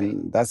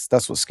 And that's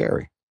what's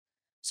scary.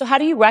 So how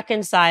do you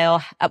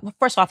reconcile,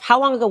 first off, how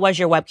long ago was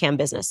your webcam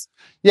business?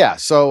 Yeah,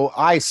 so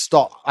I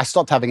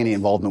stopped having any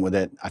involvement with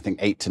it. I think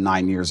 8 to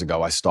 9 years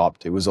ago I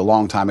stopped. It was a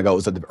long time ago. It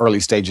was at the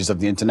early stages of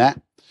the internet.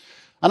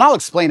 And I'll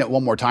explain it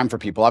one more time for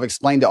people. I've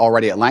explained it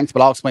already at length,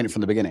 but I'll explain it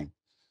from the beginning.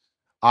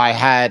 I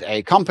had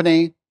a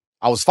company.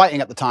 I was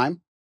fighting at the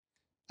time.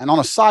 And on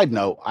a side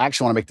note, I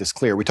actually want to make this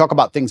clear. We talk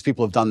about things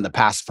people have done in the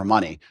past for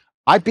money.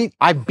 I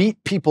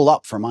beat people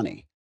up for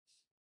money.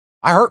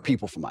 I hurt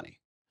people for money.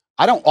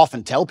 I don't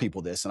often tell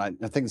people this, and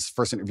I think it's the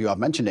first interview I've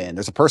mentioned it in.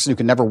 There's a person who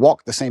can never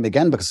walk the same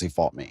again because he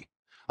fought me.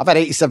 I've had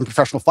 87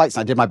 professional fights,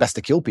 and I did my best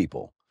to kill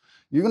people.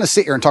 You're going to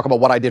sit here and talk about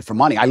what I did for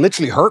money. I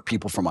literally hurt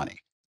people for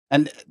money.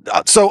 And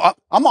so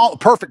I'm not a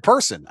perfect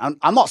person.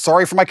 I'm not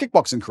sorry for my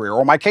kickboxing career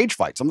or my cage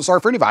fights. I'm not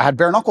sorry for any of it. I had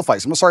bare knuckle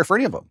fights. I'm not sorry for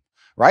any of them,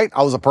 right?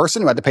 I was a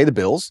person who had to pay the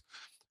bills.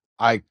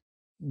 I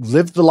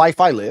lived the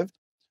life I lived.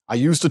 I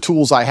used the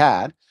tools I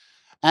had.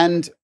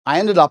 And I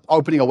ended up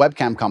opening a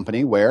webcam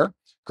company where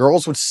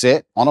girls would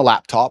sit on a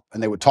laptop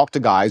and they would talk to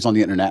guys on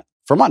the internet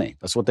for money.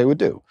 That's what they would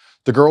do.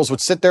 The girls would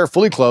sit there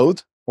fully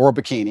clothed or a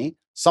bikini.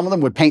 Some of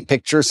them would paint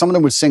pictures. Some of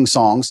them would sing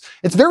songs.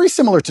 It's very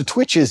similar to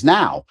Twitch is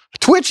now.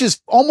 Twitch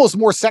is almost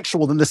more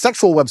sexual than the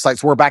sexual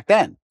websites were back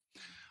then.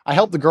 I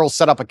helped the girls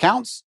set up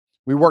accounts.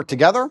 We worked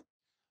together.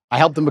 I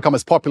helped them become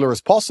as popular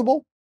as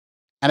possible.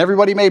 And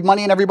everybody made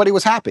money and everybody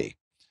was happy.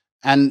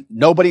 And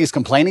nobody is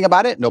complaining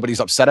about it. Nobody's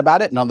upset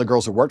about it. None of the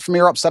girls who worked for me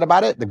are upset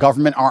about it. The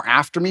government aren't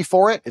after me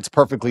for it. It's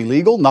perfectly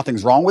legal.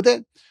 Nothing's wrong with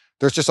it.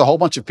 There's just a whole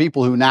bunch of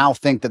people who now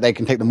think that they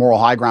can take the moral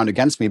high ground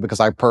against me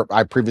because I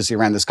previously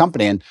ran this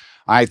company. And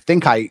I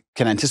think I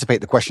can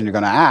anticipate the question you're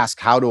going to ask.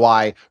 How do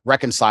I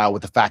reconcile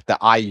with the fact that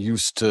I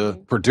used to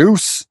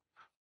produce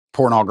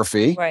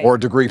pornography or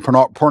degree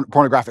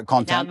pornographic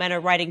content? Now men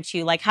are writing to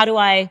you like, how do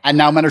I? And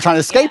now men are trying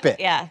to escape it.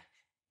 Yeah.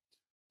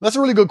 That's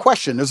a really good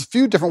question. There's a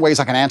few different ways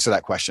I can answer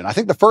that question. I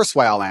think the first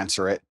way I'll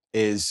answer it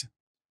is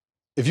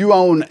if you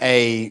own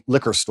a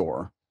liquor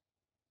store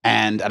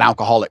and an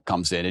alcoholic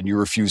comes in and you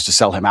refuse to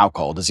sell him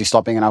alcohol, does he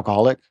stop being an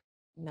alcoholic?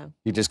 No.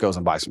 He just goes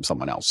and buys from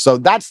someone else. So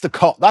that's the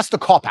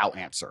cop-out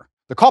answer.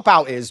 The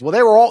cop-out is,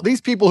 well, these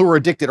people who are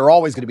addicted are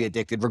always going to be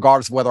addicted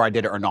regardless of whether I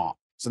did it or not.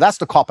 So that's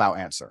the cop-out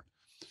answer.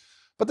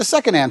 But the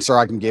second answer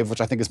I can give, which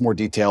I think is more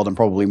detailed and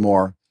probably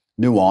more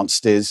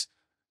nuanced, is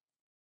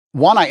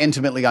one, I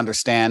intimately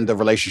understand the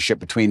relationship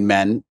between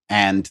men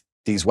and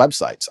these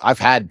websites. I've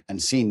had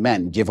and seen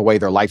men give away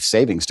their life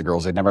savings to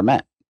girls they've never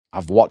met.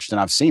 I've watched and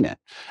I've seen it.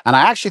 And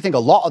I actually think a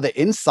lot of the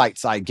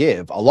insights I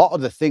give, a lot of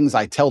the things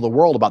I tell the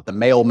world about the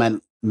male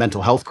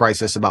mental health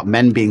crisis, about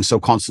men being so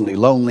constantly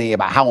lonely,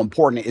 about how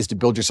important it is to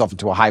build yourself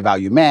into a high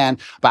value man,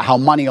 about how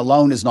money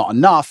alone is not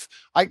enough.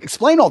 I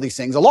explain all these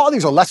things. A lot of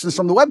these are lessons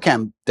from the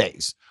webcam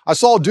days. I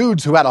saw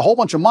dudes who had a whole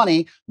bunch of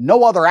money,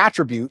 no other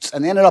attributes,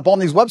 and they ended up on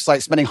these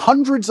websites spending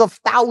hundreds of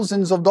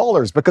thousands of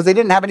dollars because they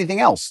didn't have anything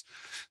else.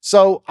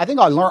 So I think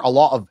I learned a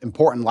lot of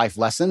important life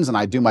lessons, and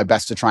I do my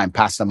best to try and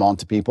pass them on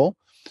to people.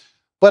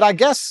 But I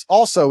guess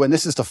also, and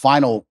this is the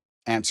final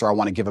answer I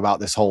want to give about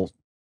this whole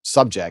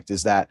subject,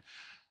 is that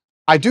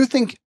I do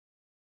think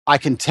I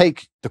can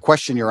take the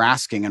question you're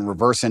asking and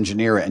reverse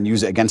engineer it and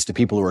use it against the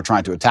people who are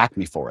trying to attack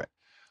me for it.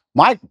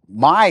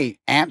 My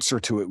answer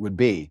to it would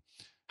be,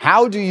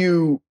 how do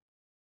you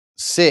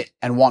sit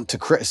and want to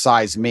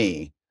criticize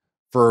me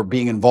for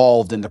being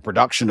involved in the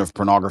production of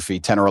pornography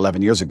 10 or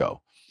 11 years ago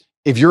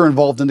if you're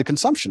involved in the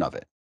consumption of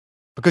it?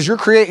 Because you're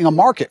creating a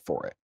market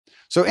for it.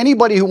 So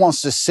anybody who wants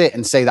to sit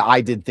and say that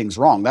I did things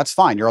wrong, that's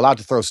fine. You're allowed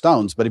to throw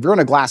stones. But if you're in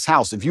a glass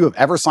house, if you have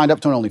ever signed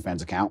up to an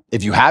OnlyFans account,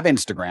 if you have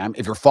Instagram,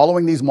 if you're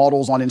following these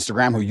models on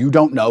Instagram who you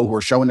don't know, who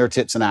are showing their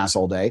tits and ass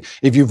all day,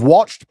 if you've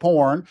watched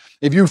porn,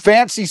 if you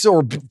fancy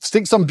or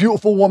think some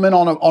beautiful woman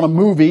on a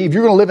movie, if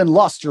you're going to live in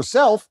lust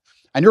yourself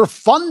and you're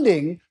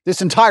funding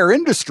this entire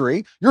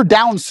industry, you're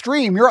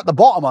downstream, you're at the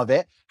bottom of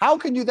it, how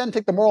can you then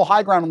take the moral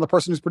high ground on the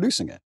person who's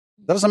producing it?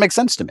 That doesn't make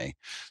sense to me.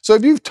 So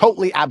if you've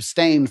totally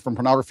abstained from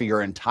pornography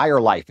your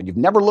entire life and you've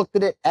never looked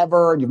at it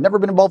ever, and you've never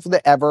been involved with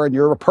it ever, and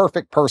you're a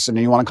perfect person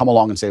and you want to come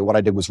along and say what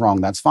I did was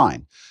wrong, that's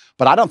fine.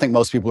 But I don't think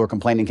most people who are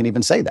complaining can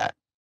even say that.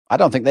 I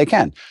don't think they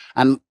can.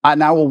 And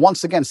I will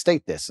once again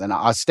state this, and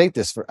I state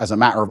this as a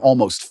matter of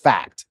almost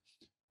fact.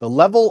 The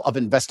level of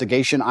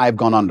investigation I've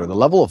gone under, the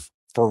level of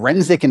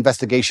forensic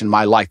investigation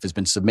my life has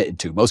been submitted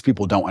to, most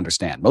people don't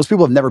understand. Most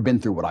people have never been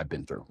through what I've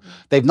been through.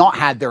 They've not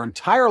had their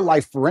entire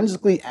life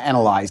forensically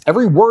analyzed,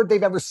 every word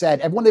they've ever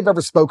said, everyone they've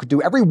ever spoken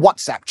to, every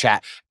WhatsApp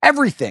chat,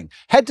 everything,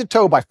 head to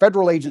toe by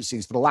federal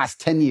agencies for the last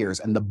 10 years.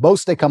 And the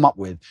most they come up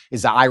with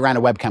is that I ran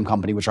a webcam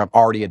company, which I've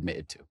already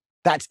admitted to.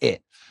 That's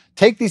it.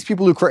 Take these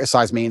people who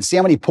criticize me and see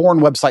how many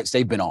porn websites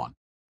they've been on.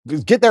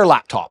 Get their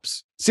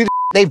laptops, see the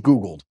they've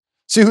Googled,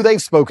 see who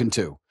they've spoken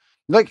to.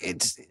 Like,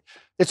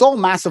 it's all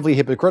massively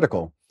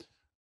hypocritical.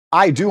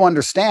 I do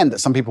understand that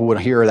some people would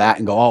hear that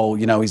and go, oh,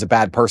 you know, he's a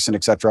bad person,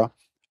 etc.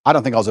 I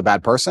don't think I was a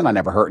bad person. I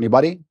never hurt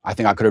anybody. I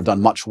think I could have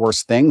done much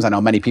worse things. I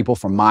know many people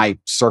from my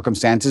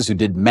circumstances who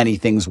did many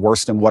things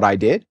worse than what I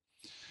did.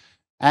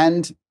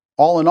 And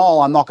all in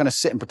all, I'm not going to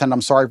sit and pretend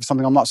I'm sorry for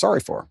something I'm not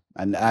sorry for.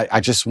 And I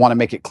just want to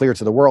make it clear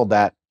to the world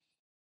that,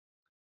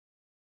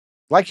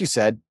 like you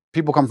said,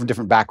 people come from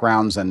different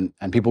backgrounds and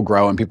people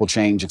grow and people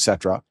change,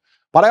 etc.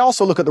 But I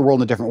also look at the world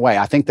in a different way.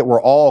 I think that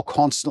we're all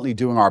constantly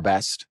doing our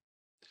best.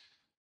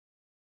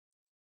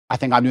 I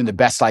think I'm doing the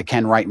best I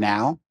can right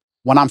now.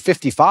 When I'm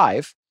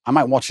 55, I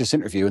might watch this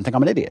interview and think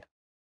I'm an idiot,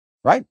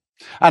 right?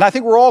 And I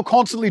think we're all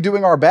constantly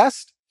doing our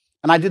best.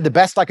 And I did the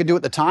best I could do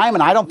at the time.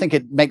 And I don't think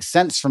it makes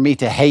sense for me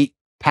to hate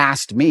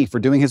past me for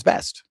doing his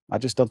best. I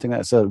just don't think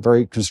that's a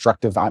very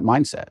constructive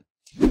mindset.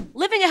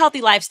 Living a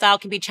healthy lifestyle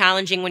can be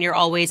challenging when you're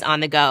always on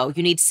the go.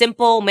 You need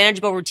simple,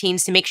 manageable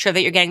routines to make sure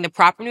that you're getting the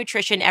proper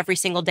nutrition every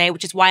single day,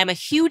 which is why I'm a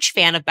huge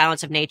fan of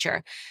Balance of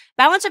Nature.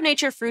 Balance of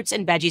Nature fruits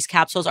and veggies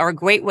capsules are a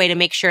great way to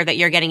make sure that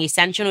you're getting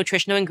essential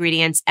nutritional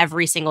ingredients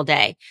every single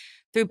day.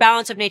 Through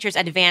Balance of Nature's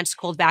advanced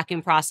cold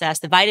vacuum process,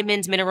 the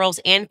vitamins, minerals,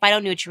 and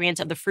phytonutrients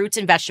of the fruits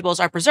and vegetables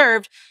are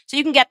preserved so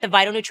you can get the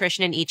vital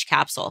nutrition in each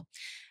capsule.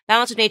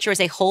 Balance of Nature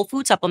is a whole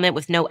food supplement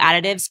with no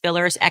additives,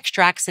 fillers,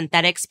 extracts,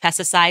 synthetics,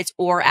 pesticides,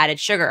 or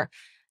added sugar.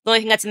 The only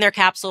thing that's in their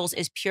capsules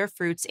is pure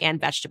fruits and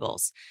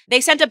vegetables.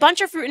 They sent a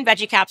bunch of fruit and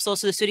veggie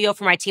capsules to the studio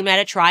for my team and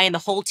I to try, and the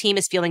whole team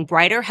is feeling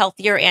brighter,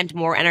 healthier, and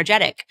more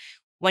energetic.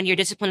 When you're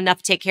disciplined enough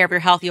to take care of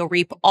your health, you'll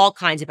reap all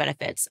kinds of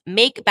benefits.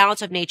 Make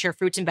Balance of Nature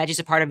fruits and veggies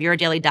a part of your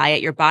daily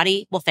diet. Your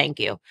body will thank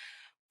you.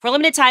 For a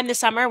limited time this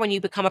summer, when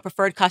you become a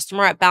preferred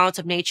customer at Balance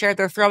of Nature,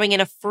 they're throwing in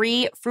a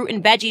free fruit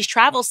and veggies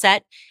travel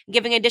set,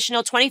 giving an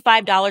additional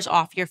 $25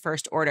 off your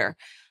first order.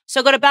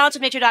 So go to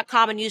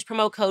balanceofnature.com and use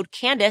promo code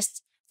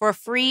Candace for a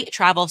free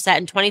travel set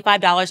and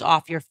 $25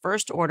 off your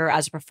first order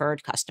as a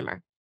preferred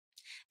customer.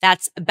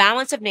 That's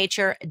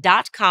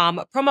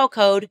balanceofnature.com, promo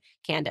code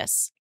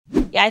Candace.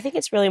 Yeah, I think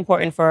it's really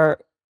important for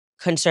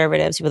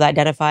conservatives, people that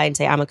identify and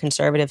say, I'm a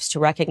conservative, to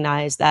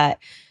recognize that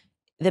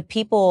the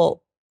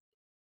people,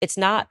 it's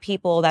not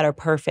people that are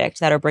perfect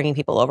that are bringing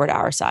people over to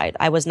our side.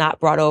 I was not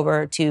brought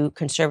over to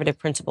conservative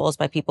principles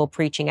by people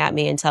preaching at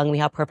me and telling me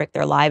how perfect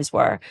their lives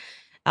were.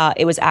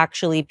 It was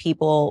actually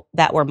people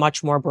that were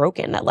much more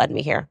broken that led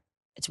me here.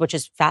 Which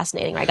is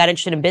fascinating. I got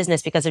interested in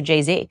business because of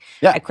Jay-Z.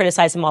 Yeah. I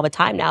criticize him all the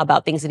time now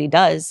about things that he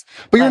does.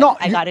 But you're not.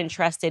 I got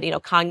interested, in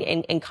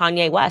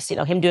Kanye West,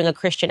 him doing a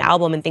Christian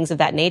album and things of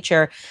that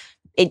nature.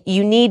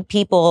 You need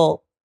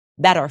people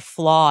that are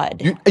flawed.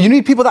 You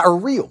need people that are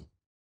real.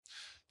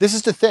 This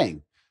is the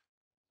thing.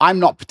 I'm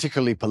not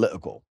particularly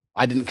political.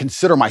 I didn't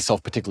consider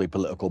myself particularly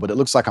political, but it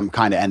looks like I'm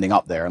kind of ending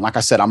up there. And like I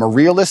said, I'm a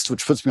realist,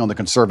 which puts me on the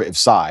conservative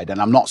side,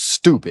 and I'm not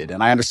stupid.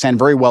 And I understand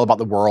very well about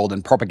the world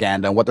and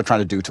propaganda and what they're trying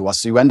to do to us.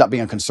 So you end up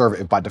being a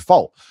conservative by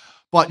default.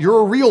 But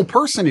you're a real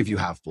person if you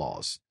have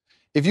flaws.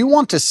 If you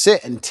want to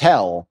sit and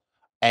tell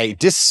a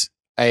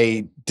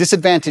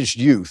disadvantaged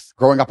youth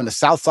growing up in the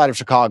south side of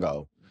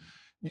Chicago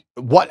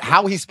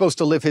how he's supposed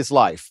to live his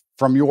life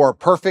from your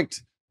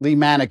perfectly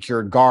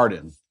manicured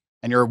garden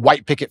and your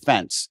white picket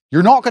fence,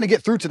 you're not going to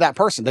get through to that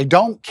person. They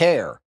don't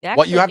care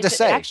what you have to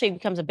say. It actually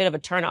becomes a bit of a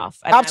turnoff.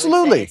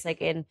 Absolutely. It's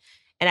like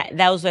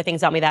those are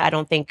things about me that I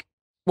don't think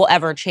will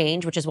ever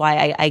change, which is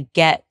why I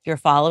get your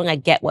following. I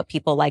get what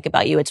people like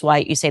about you. It's why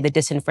you say the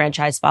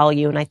disenfranchised follow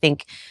you. And I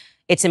think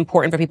it's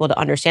important for people to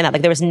understand that.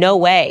 Like, there was no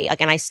way,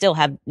 and I still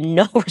have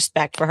no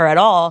respect for her at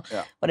all,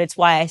 but it's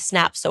why I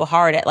snap so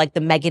hard at the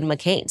Meghan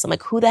McCains. I'm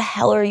like, who the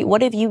hell are you?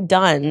 What have you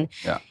done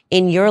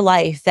in your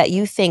life that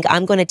you think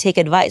I'm going to take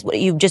advice? What,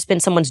 you've just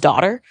been someone's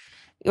daughter,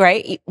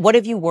 right? What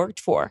have you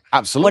worked for?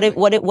 Absolutely.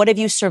 What have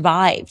you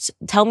survived?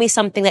 Tell me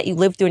something that you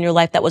lived through in your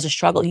life that was a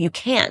struggle. You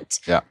can't.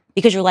 Yeah.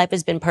 Because your life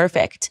has been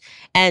perfect.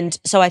 And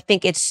so I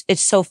think it's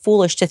so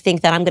foolish to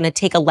think that I'm going to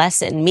take a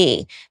lesson,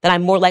 that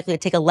I'm more likely to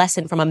take a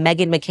lesson from a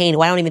Meghan McCain, who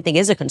I don't even think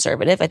is a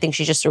conservative. I think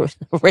she's just a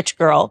rich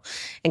girl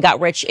and got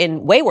rich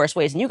in way worse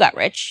ways than you got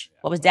rich.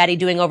 What was daddy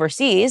doing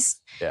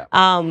overseas? Yeah.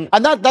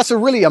 And that's a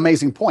really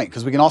amazing point,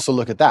 because we can also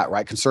look at that,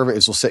 right?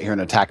 Conservatives will sit here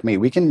and attack me.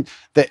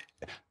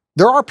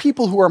 There are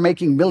people who are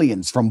making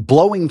millions from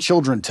blowing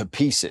children to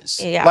pieces.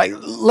 Yeah. Like,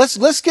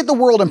 let's get the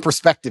world in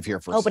perspective here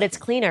for a second. But it's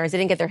cleaners. They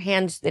didn't get their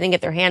hands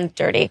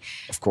dirty.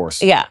 Of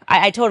course. Yeah,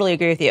 I totally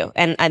agree with you.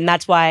 And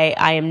that's why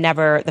I am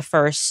never the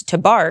first to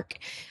bark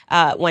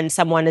when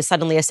someone is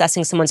suddenly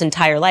assessing someone's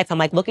entire life. I'm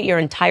like, look at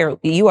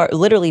you are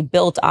literally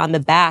built on the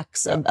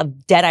backs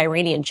of dead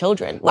Iranian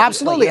children.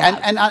 Absolutely.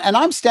 And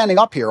I'm standing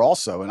up here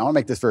also, and I want to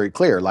make this very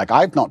clear. Like,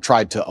 I've not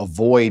tried to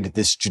avoid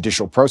this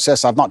judicial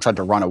process. I've not tried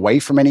to run away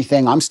from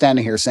anything. I'm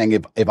standing here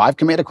saying, if I've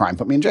committed a crime,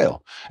 put me in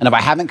jail. And if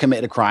I haven't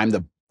committed a crime,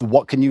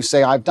 what can you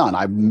say I've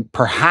done?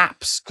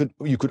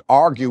 You could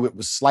argue it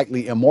was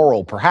slightly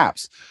immoral,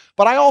 perhaps.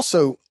 But I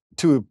also,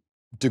 to a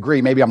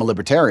degree, maybe I'm a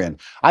libertarian.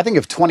 I think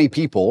if 20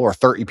 people or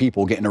 30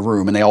 people get in a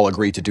room and they all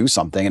agree to do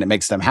something and it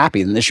makes them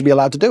happy, then they should be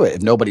allowed to do it.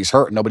 If nobody's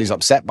hurt, nobody's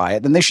upset by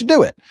it, then they should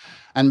do it.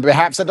 And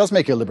perhaps that does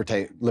make you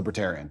a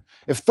libertarian.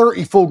 If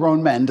 30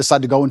 full-grown men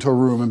decide to go into a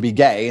room and be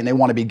gay, and they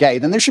want to be gay,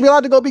 then they should be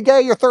allowed to go be gay.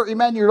 You're 30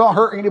 men, you're not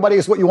hurting anybody,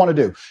 it's what you want to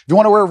do. If you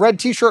want to wear red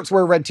t-shirts,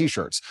 wear red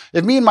t-shirts.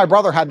 If me and my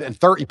brother had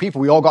 30 people,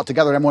 we all got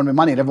together and everyone made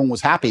money and everyone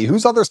was happy,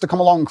 who's others to come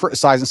along and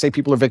criticize and say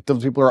people are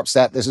victims, people are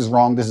upset, this is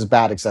wrong, this is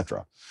bad,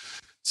 etc.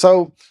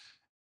 So,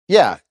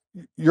 yeah,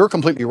 you're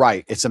completely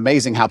right. It's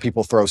amazing how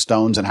people throw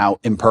stones and how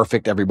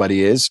imperfect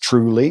everybody is,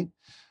 truly.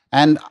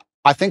 And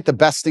I think the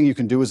best thing you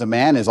can do as a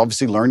man is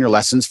obviously learn your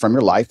lessons from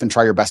your life and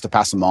try your best to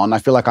pass them on. I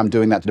feel like I'm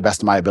doing that to the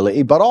best of my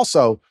ability, but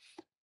also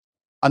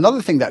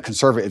another thing that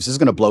conservatives is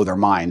going to blow their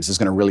minds, is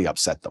going to really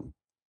upset them.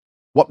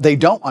 What they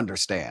don't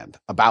understand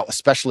about,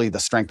 especially the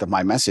strength of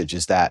my message,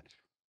 is that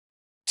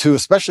to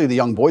especially the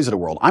young boys of the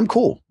world, I'm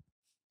cool.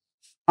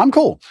 I'm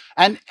cool.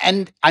 And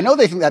I know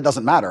they think that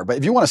doesn't matter, but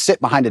if you want to sit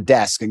behind a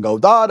desk and go,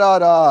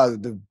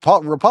 the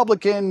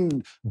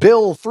Republican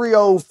Bill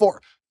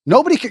 304,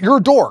 you're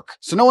a dork.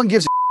 So no one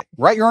gives a shit,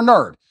 right? You're a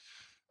nerd.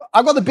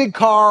 I've got the big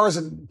cars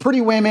and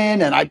pretty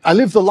women, and I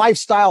live the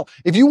lifestyle.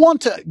 If you want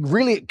to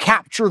really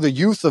capture the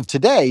youth of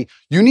today,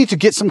 you need to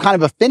get some kind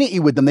of affinity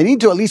with them. They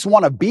need to at least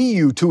want to be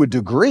you to a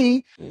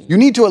degree. You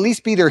need to at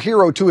least be their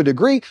hero to a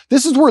degree.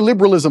 This is where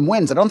liberalism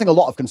wins. I don't think a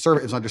lot of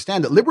conservatives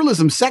understand that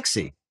liberalism's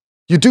sexy.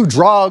 You do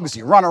drugs,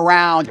 you run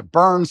around, you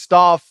burn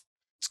stuff.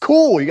 It's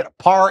cool. You get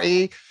a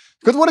party.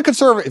 Because what do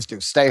conservatives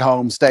do? Stay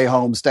home, stay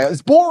home, stay home.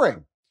 It's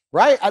boring,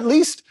 right? At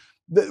least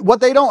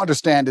what they don't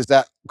understand is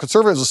that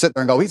conservatives will sit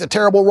there and go, he's a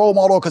terrible role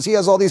model because he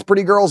has all these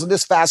pretty girls in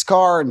this fast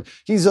car and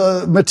he's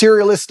a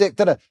materialistic.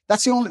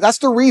 That's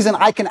the reason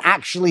I can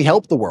actually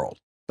help the world.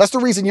 That's the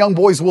reason young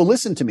boys will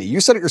listen to me.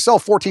 You said it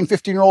yourself, 14,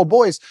 15-year-old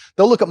boys,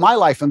 they'll look at my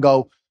life and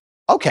go,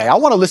 okay, I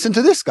want to listen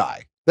to this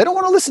guy. They don't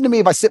want to listen to me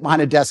if I sit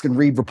behind a desk and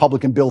read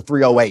Republican Bill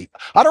 308.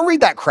 I don't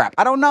read that crap.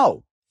 I don't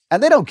know.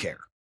 And they don't care.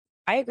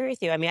 I agree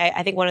with you. I mean,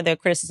 I think one of the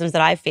criticisms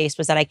that I faced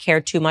was that I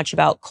cared too much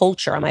about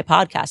culture on my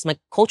podcast. I'm like,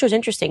 culture is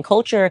interesting.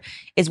 Culture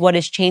is what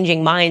is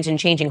changing minds and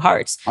changing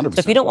hearts. 100%. So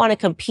if you don't want to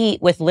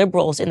compete with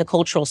liberals in the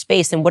cultural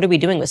space, then what are we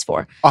doing this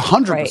for?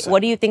 100%. Right?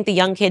 What do you think the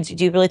young kids,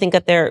 do you really think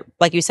that they're,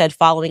 like you said,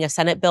 following a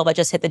Senate bill that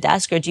just hit the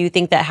desk? Or do you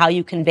think that how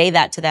you convey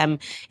that to them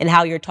and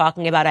how you're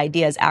talking about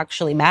ideas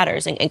actually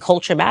matters and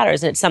culture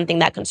matters? And it's something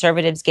that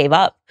conservatives gave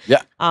up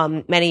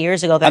many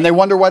years ago. And they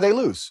wonder why they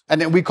lose. And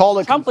then we call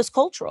it... Trump was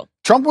cultural.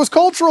 Trump was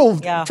cultural.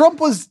 Yeah. Trump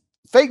was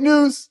fake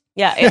news.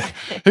 Yeah.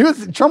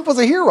 Trump was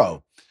a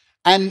hero.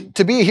 And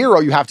to be a hero,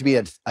 you have to be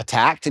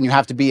attacked and you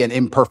have to be an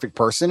imperfect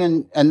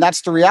person. And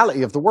that's the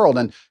reality of the world.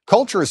 And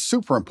culture is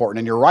super important.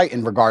 And you're right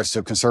in regards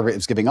to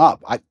conservatives giving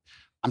up.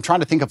 I'm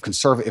trying to think of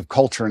conservative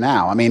culture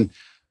now. I mean,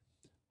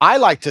 I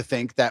like to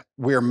think that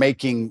we're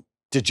making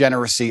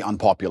degeneracy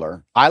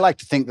unpopular. I like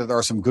to think that there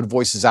are some good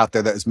voices out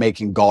there that is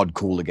making God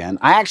cool again.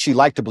 I actually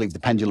like to believe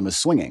the pendulum is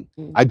swinging.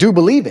 I do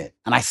believe it.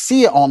 And I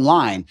see it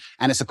online.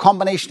 And it's a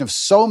combination of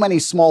so many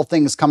small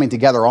things coming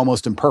together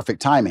almost in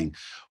perfect timing.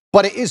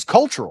 But it is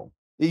cultural.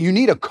 You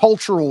need a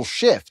cultural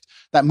shift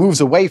that moves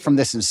away from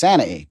this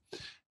insanity.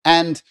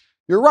 And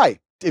you're right.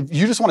 If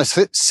you just want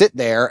to sit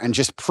there and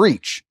just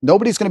preach,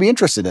 nobody's going to be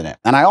interested in it.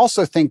 And I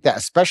also think that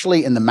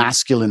especially in the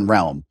masculine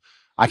realm,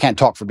 I can't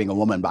talk for being a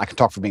woman, but I can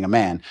talk for being a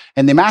man.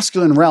 In the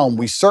masculine realm,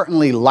 we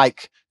certainly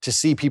like to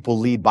see people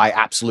lead by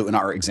absolute and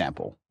utter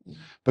example.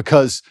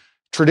 Because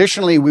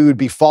traditionally, we would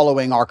be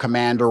following our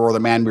commander or the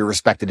man we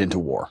respected into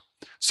war.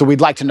 So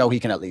we'd like to know he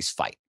can at least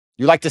fight.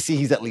 You like to see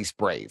he's at least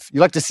brave.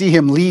 You like to see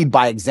him lead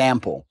by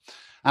example.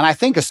 And I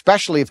think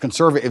especially if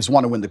conservatives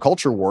want to win the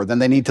culture war, then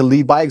they need to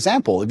lead by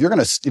example. If you're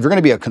going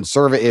to be a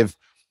conservative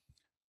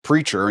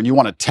preacher and you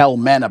want to tell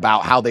men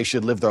about how they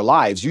should live their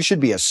lives, you should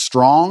be as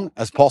strong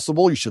as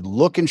possible. You should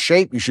look in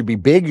shape. You should be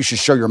big. You should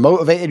show you're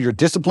motivated, you're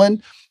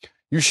disciplined.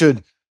 You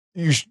should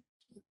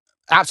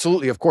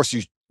absolutely, of course,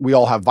 we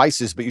all have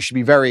vices, but you should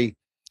be very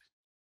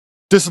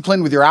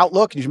disciplined with your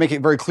outlook. You should make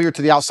it very clear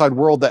to the outside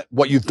world that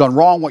what you've done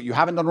wrong, what you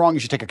haven't done wrong, you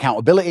should take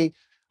accountability.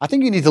 I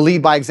think you need to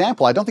lead by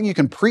example. I don't think you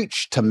can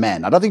preach to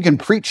men. I don't think you can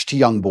preach to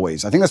young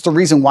boys. I think that's the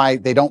reason why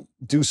they don't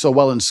do so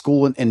well in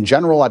school in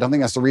general. I don't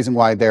think that's the reason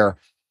why they're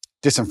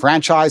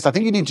disenfranchised. I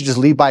think you need to just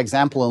lead by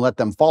example and let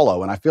them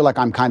follow. And I feel like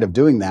I'm kind of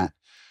doing that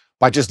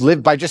by just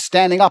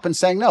standing up and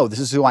saying, no, this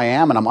is who I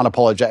am and I'm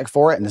unapologetic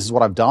for it. And this is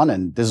what I've done.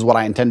 And this is what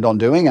I intend on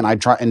doing. And I'm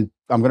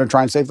going to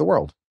try and save the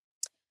world.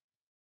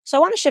 So I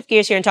want to shift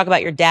gears here and talk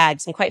about your dad,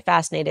 because I'm quite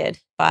fascinated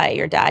by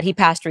your dad. He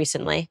passed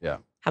recently. Yeah.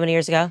 How many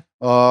years ago?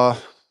 9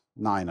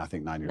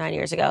 years. 9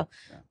 years ago.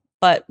 Yeah.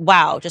 But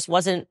wow, just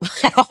wasn't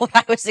what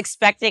I was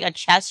expecting. A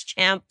chess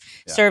champ,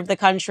 served the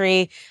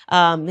country.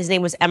 His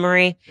name was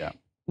Emery. Yeah.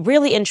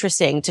 Really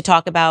interesting to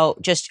talk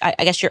about just,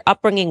 I guess, your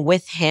upbringing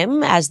with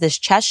him as this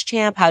chess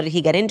champ. How did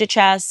he get into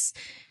chess?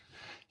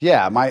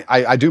 Yeah,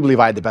 I do believe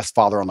I had the best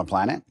father on the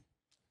planet.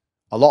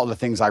 A lot of the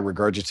things I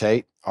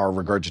regurgitate are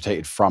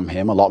regurgitated from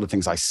him. A lot of the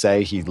things I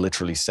say, he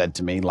literally said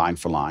to me line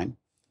for line.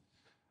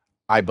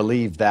 I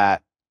believe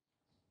that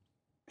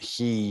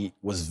he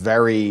was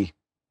very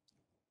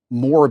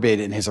morbid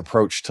in his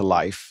approach to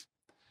life,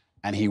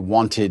 and he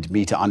wanted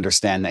me to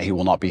understand that he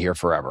will not be here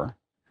forever.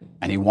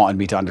 And he wanted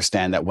me to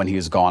understand that when he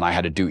is gone, I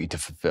had a duty to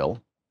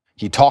fulfill.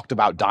 He talked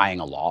about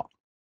dying a lot,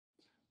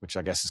 which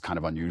I guess is kind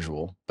of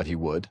unusual, but he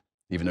would,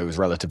 even though he was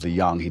relatively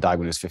young. He died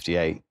when he was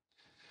 58.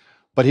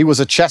 But he was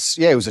a chess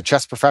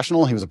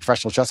professional. He was a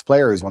professional chess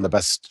player. He was one of the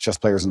best chess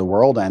players in the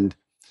world. And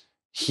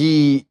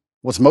he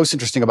what's most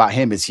interesting about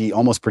him is he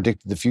almost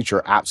predicted the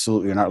future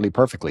absolutely and utterly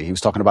perfectly. He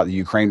was talking about the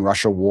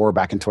Ukraine-Russia war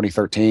back in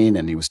 2013,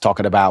 and he was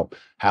talking about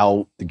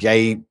how the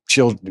gay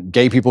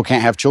people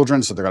can't have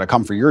children, so they're going to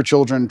come for your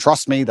children.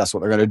 Trust me, that's what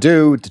they're going to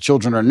do. The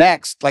children are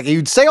next. Like,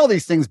 he'd say all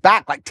these things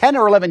back like 10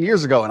 or 11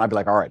 years ago, and I'd be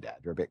like, all right, Dad,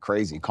 you're a bit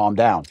crazy. Calm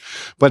down.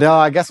 But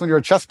I guess when you're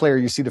a chess player,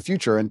 you see the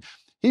future. And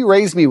he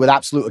raised me with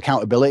absolute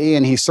accountability,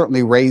 and he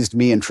certainly raised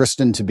me and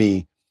Tristan to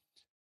be.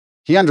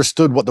 He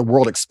understood what the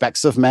world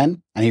expects of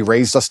men, and he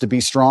raised us to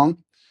be strong.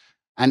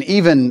 And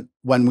even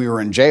when we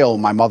were in jail,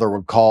 my mother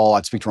would call,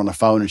 I'd speak to her on the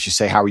phone, and she'd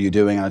say, how are you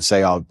doing? And I'd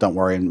say, oh, don't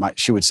worry. And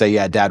she would say,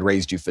 yeah, Dad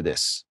raised you for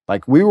this.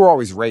 Like, we were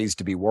always raised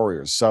to be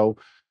warriors. So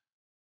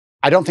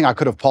I don't think I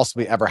could have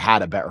possibly ever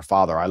had a better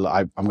father.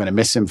 I'm going to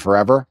miss him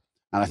forever.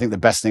 And I think the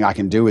best thing I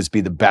can do is be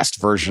the best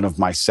version of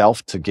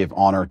myself to give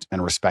honor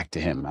and respect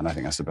to him. And I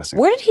think that's the best thing.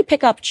 Where did he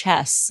pick up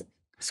chess?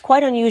 It's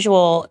quite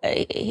unusual.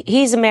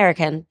 He's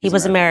American. He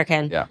was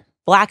American. Yeah.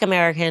 Black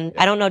American.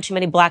 Yeah. I don't know too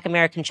many Black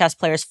American chess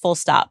players, full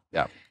stop.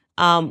 Yeah.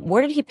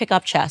 Where did he pick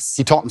up chess?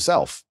 He taught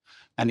himself.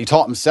 And he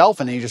taught himself,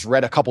 and he just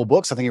read a couple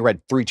books. I think he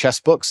read 3 chess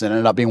books and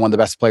ended up being one of the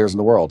best players in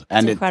the world.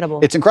 And it's incredible.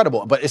 It's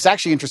incredible. But it's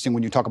actually interesting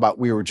when you talk about,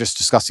 we were just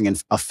discussing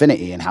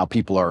affinity and how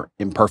people are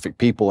imperfect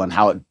people and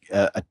how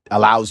it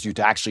allows you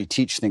to actually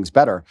teach things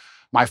better.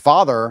 My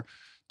father,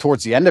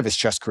 towards the end of his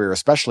chess career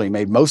especially,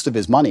 made most of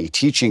his money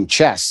teaching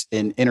chess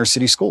in inner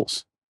city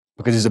schools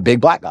because he's a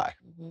big Black guy.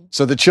 Mm-hmm.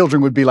 So the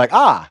children would be like,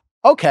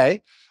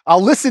 okay,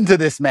 I'll listen to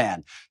this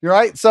man. You're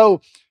right.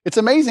 So it's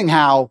amazing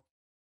how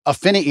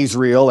affinity is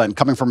real, and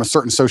coming from a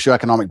certain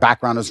socioeconomic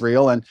background is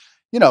real. And,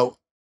 you know,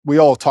 we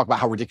all talk about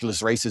how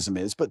ridiculous racism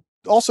is, but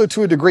also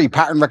to a degree,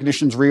 pattern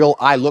recognition is real.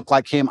 I look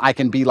like him. I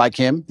can be like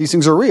him. These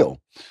things are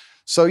real.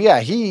 So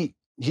yeah, he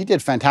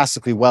did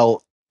fantastically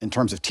well in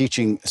terms of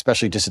teaching,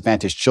 especially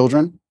disadvantaged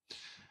children.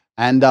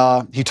 And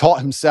he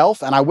taught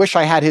himself, and I wish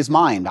I had his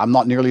mind. I'm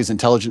not nearly as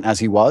intelligent as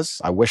he was.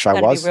 I wish I was.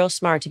 You gotta be real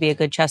smart to be a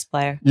good chess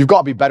player. You've got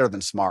to be better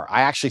than smart.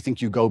 I actually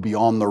think you go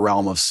beyond the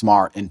realm of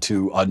smart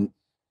into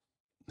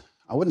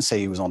I wouldn't say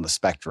he was on the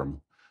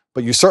spectrum,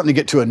 but you certainly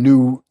get to a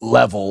new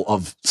level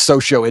of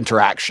socio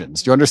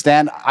interactions. Do you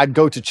understand? I'd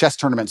go to chess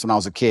tournaments when I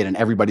was a kid, and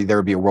everybody there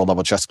would be a world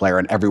level chess player,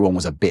 and everyone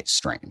was a bit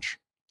strange,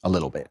 a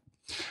little bit.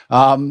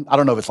 I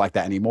don't know if it's like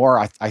that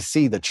anymore. I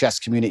see the chess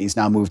communities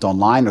now moved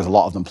online. There's a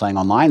lot of them playing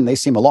online, and they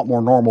seem a lot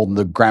more normal than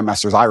the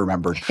grandmasters I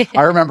remembered.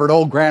 I remembered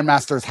old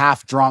grandmasters,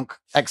 half drunk,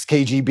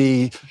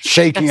 ex-KGB,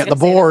 shaking at the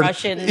board.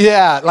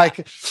 Yeah, like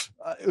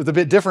it was a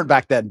bit different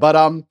back then. But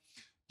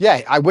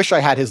yeah, I wish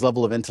I had his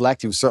level of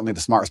intellect. He was certainly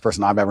the smartest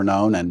person I've ever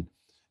known. And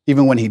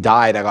even when he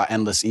died, I got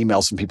endless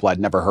emails from people I'd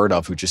never heard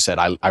of who just said,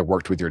 I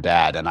worked with your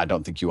dad, and I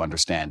don't think you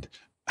understand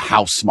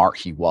how smart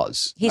he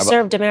was. He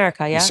served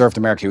America, yeah? He served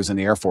America. He was in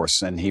the Air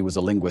Force, and he was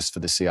a linguist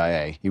for the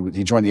CIA.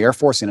 He joined the Air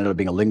Force. He ended up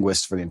being a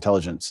linguist for the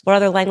intelligence. What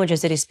other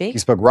languages did he speak? He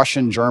spoke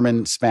Russian,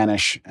 German,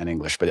 Spanish, and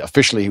English. But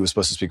officially, he was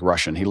supposed to speak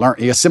Russian.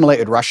 He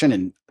assimilated Russian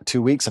in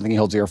 2 weeks. I think he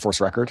holds the Air Force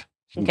record.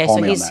 Okay,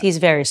 so he's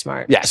very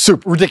smart. Yeah,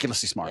 super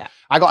ridiculously smart. Yeah.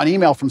 I got an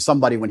email from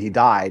somebody when he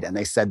died, and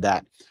they said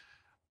that,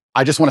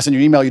 I just want to send you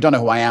an email. You don't know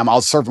who I am. I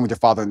was serving with your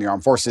father in the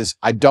armed forces.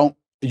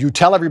 You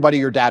tell everybody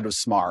your dad was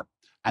smart,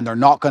 and they're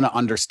not going to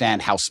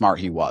understand how smart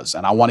he was.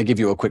 And I want to give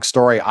you a quick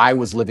story. I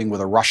was living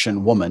with a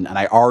Russian woman, and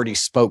I already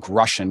spoke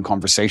Russian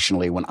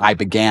conversationally when I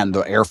began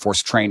the Air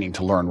Force training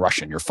to learn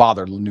Russian. Your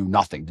father knew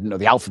nothing, didn't know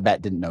the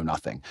alphabet, didn't know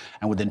nothing.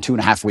 And within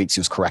 2.5 weeks,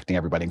 he was correcting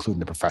everybody, including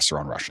the professor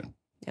on Russian.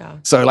 Yeah.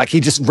 So like he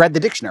just read the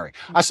dictionary.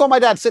 I saw my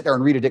dad sit there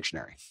and read a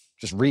dictionary,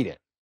 just read it.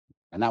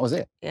 And that was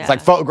it. Yeah. It's like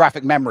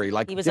photographic memory.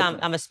 Like he was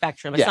on a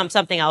spectrum. Yeah.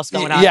 Something else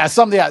going on. Yeah,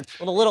 something else.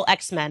 Little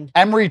X-Men.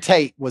 Emery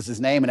Tate was his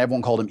name, and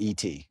everyone called him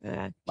E.T.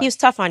 Yeah. He was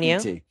tough on you.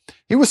 E.T.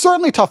 He was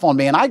certainly tough on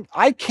me, and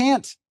I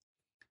can't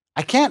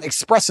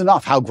express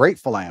enough how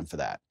grateful I am for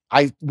that.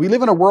 We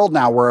live in a world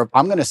now where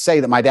I'm going to say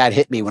that my dad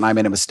hit me when I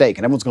made a mistake,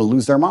 and everyone's going to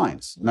lose their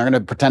minds. And they're going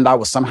to pretend I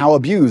was somehow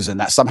abused and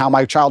that somehow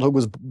my childhood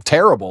was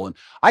terrible. And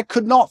I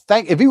could not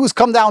if he was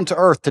come down to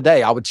earth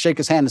today, I would shake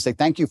his hand and say,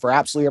 thank you for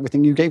absolutely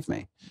everything you gave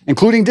me,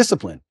 including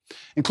discipline,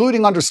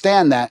 including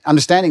understanding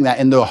that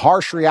in the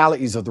harsh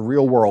realities of the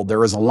real world,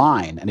 there is a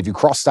line. And if you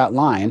cross that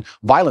line,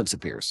 violence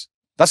appears.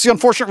 That's the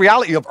unfortunate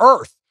reality of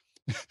earth.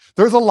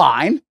 There's a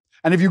line.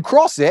 And if you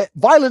cross it,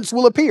 violence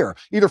will appear,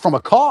 either from a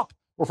cop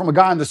or from a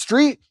guy on the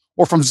street,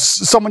 or from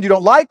someone you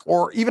don't like,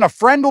 or even a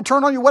friend will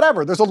turn on you,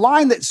 whatever. There's a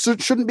line that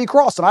shouldn't be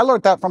crossed. And I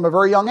learned that from a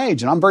very young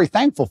age, and I'm very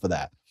thankful for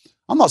that.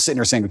 I'm not sitting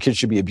here saying a kid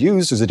should be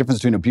abused. There's a difference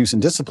between abuse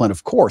and discipline,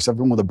 of course.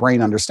 Everyone with a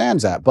brain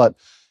understands that. But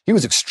he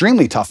was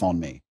extremely tough on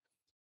me.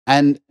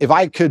 And if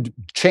I could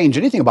change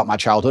anything about my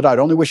childhood, I'd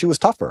only wish he was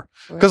tougher.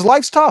 Because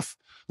life's tough.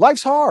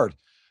 Life's hard.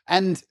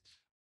 And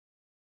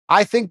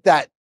I think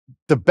that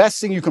the best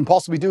thing you can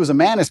possibly do as a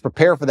man is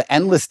prepare for the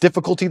endless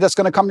difficulty that's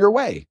going to come your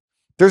way.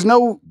 There's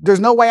no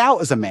way out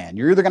as a man.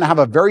 You're either going to have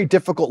a very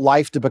difficult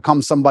life to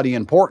become somebody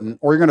important,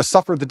 or you're going to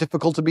suffer the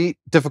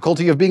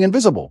difficulty of being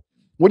invisible.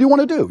 What do you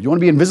want to do? You want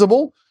to be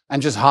invisible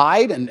and just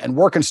hide and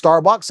work in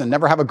Starbucks and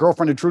never have a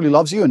girlfriend who truly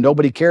loves you and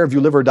nobody care if you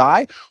live or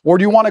die? Or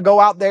do you want to go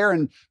out there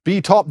and be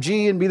top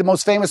G and be the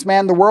most famous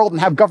man in the world and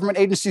have government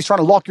agencies trying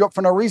to lock you up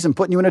for no reason,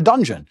 putting you in a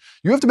dungeon?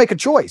 You have to make a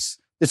choice.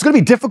 It's going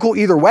to be difficult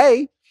either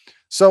way.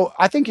 So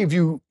I think if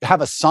you have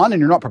a son and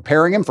you're not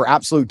preparing him for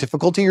absolute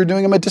difficulty, you're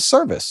doing him a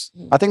disservice.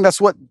 I think that's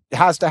what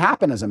has to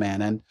happen as a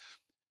man. And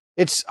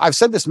I've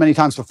said this many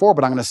times before,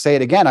 but I'm going to say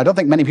it again. I don't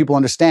think many people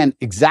understand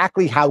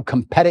exactly how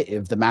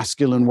competitive the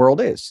masculine world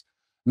is.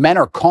 Men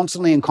are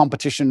constantly in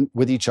competition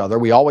with each other.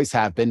 We always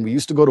have been. We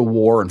used to go to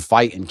war and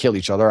fight and kill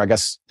each other. I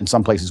guess in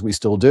some places we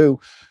still do.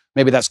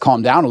 Maybe that's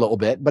calmed down a little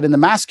bit. But in the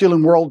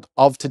masculine world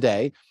of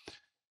today,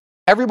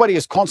 everybody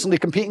is constantly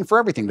competing for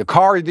everything. The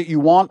car that you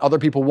want, other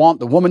people want.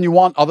 The woman you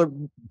want, other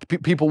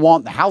people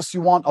want. The house you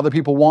want, other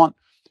people want.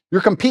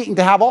 You're competing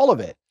to have all of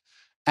it.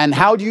 And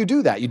how do you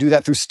do that? You do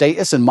that through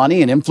status and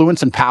money and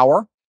influence and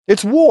power.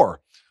 It's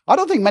war. I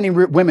don't think many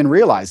women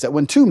realize that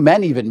when two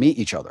men even meet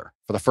each other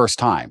for the first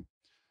time,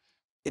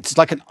 it's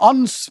like an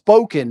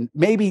unspoken,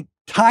 maybe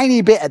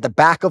tiny bit at the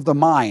back of the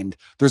mind.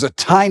 There's a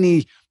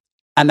tiny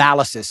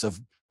analysis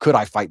of, could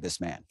I fight this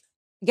man?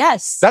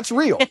 Yes. That's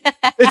real.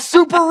 It's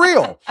super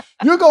real.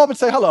 You go up and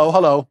say,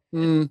 hello.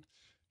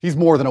 He's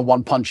more than a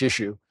one-punch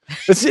issue.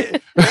 It's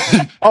it.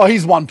 Oh,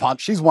 he's one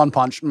punch. He's one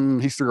punch.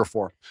 He's 3 or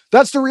 4.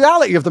 That's the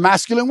reality of the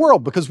masculine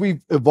world because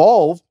we've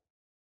evolved,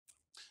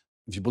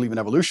 if you believe in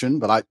evolution,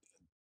 but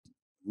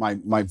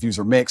my views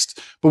are mixed,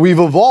 but we've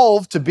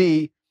evolved to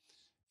be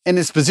in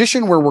this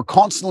position where we're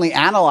constantly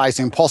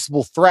analyzing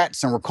possible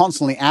threats and we're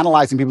constantly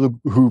analyzing people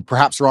who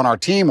perhaps are on our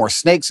team or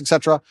snakes,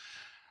 etc.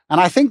 And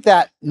I think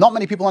that not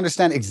many people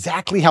understand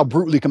exactly how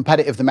brutally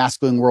competitive the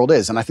masculine world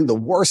is. And I think the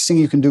worst thing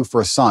you can do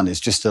for a son is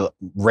just to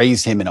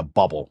raise him in a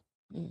bubble.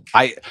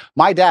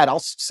 My dad, I'll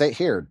say it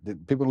here,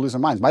 people lose their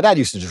minds. My dad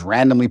used to just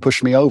randomly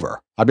push me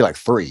over. I'd be like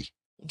 3.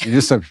 He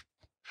just said,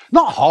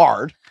 not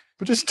hard,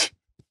 but just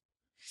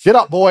get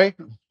up, boy.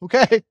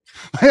 Okay.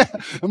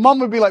 And mom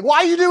would be like, why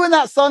are you doing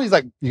that, son? He's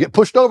like, you get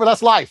pushed over.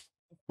 That's life.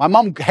 My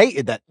mom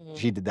hated that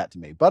he did that to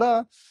me.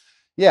 But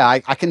yeah,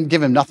 I can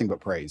give him nothing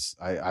but praise.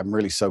 I'm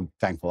really so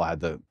thankful I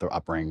had the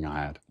upbringing I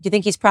had. Do you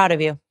think he's proud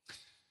of you?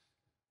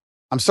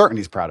 I'm certain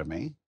he's proud of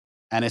me.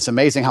 And it's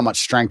amazing how much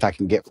strength I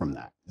can get from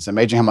that. It's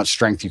amazing how much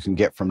strength you can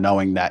get from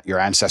knowing that your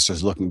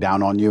ancestors are looking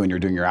down on you and you're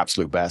doing your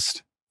absolute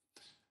best.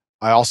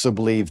 I also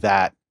believe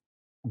that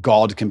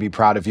God can be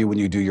proud of you when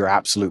you do your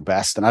absolute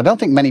best. And I don't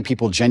think many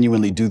people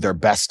genuinely do their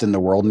best in the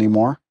world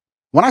anymore.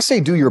 When I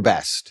say do your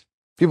best,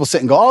 people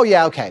sit and go, oh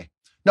yeah, okay.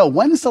 No,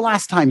 when's the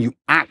last time you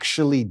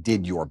actually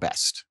did your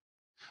best?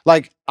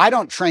 Like, I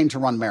don't train to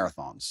run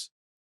marathons,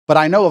 but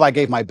I know if I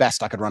gave my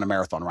best, I could run a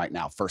marathon right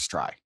now, first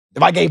try.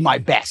 If I gave my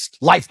best,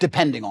 life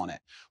depending on it.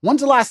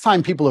 When's the last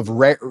time people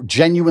have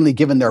genuinely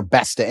given their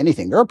best to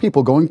anything? There are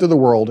people going through the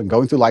world and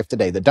going through life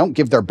today that don't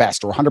give their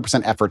best or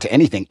 100% effort to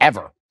anything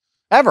ever.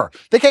 Ever.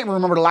 They can't even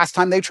remember the last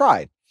time they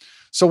tried.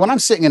 So when I'm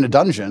sitting in a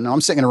dungeon, I'm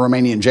sitting in a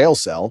Romanian jail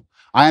cell,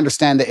 I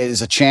understand that it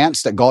is a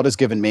chance that God has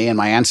given me and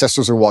my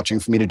ancestors are watching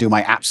for me to do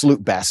my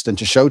absolute best and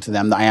to show to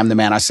them that I am the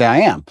man I say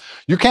I am.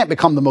 You can't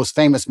become the most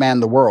famous man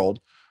in the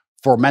world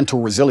for mental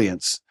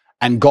resilience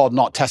and God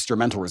not test your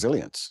mental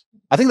resilience.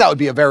 I think that would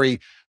be a very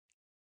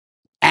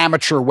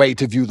amateur way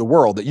to view the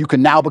world, that you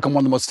can now become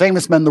one of the most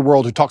famous men in the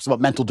world who talks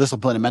about mental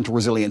discipline and mental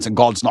resilience and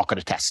God's not going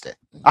to test it.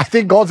 I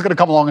think God's going to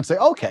come along and say,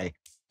 okay,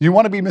 you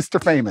want to be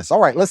Mr. Famous. All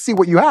right, let's see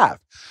what you have.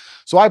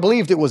 So I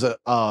believed it was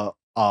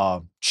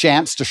a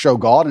chance to show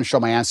God and show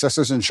my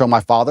ancestors and show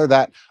my father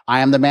that I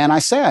am the man I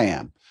say I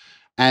am.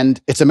 And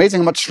it's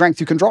amazing how much strength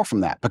you can draw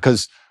from that,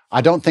 because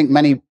I don't think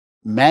many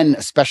men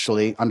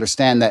especially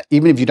understand that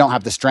even if you don't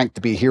have the strength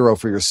to be a hero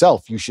for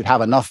yourself, you should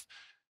have enough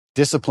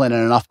discipline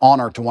and enough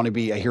honor to want to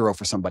be a hero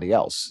for somebody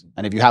else.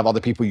 And if you have other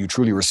people you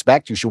truly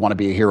respect, you should want to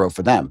be a hero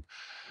for them.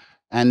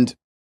 And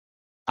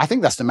I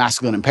think that's the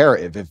masculine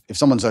imperative. If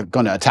someone's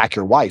going to attack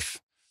your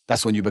wife,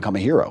 that's when you become a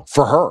hero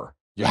for her.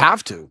 You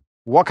have to.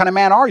 What kind of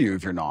man are you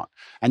if you're not?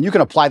 And you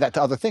can apply that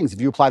to other things.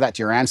 If you apply that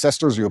to your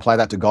ancestors, or you apply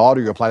that to God,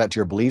 or you apply that to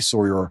your beliefs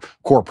or your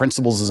core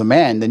principles as a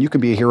man, then you can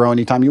be a hero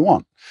anytime you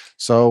want.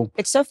 So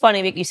it's so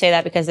funny that you say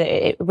that, because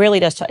it really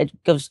does.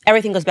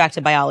 Everything goes back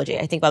to biology.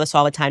 I think about this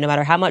all the time. No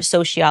matter how much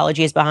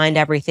sociology is behind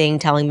everything,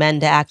 telling men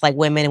to act like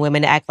women and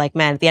women to act like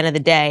men, at the end of the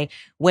day,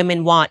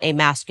 women want a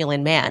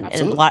masculine man.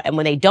 And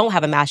when they don't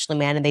have a masculine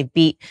man and they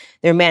beat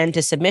their man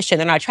into submission,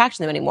 they're not attracted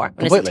to them anymore. When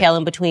Completely. it's a tail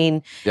in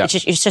between, Yeah.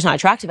 it's just not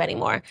attractive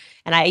anymore.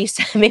 And I used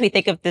to maybe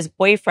think of this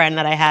boyfriend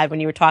that I had when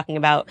you were talking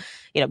about,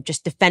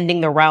 just defending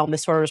the realm,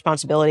 this sort of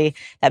responsibility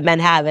that men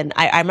have. And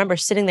I remember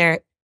sitting there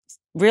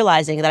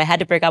realizing that I had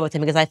to break up with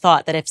him, because I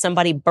thought that if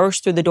somebody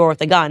burst through the door with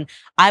a gun,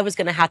 I was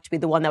going to have to be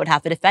the one that would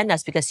have to defend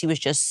us, because he was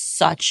just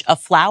such a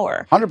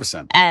flower.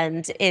 100%.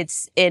 And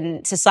it's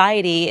in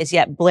society is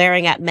yet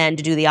blaring at men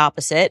to do the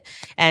opposite.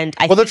 And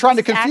they're trying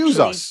to confuse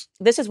us.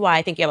 This is why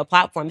I think you have a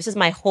platform. This is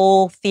my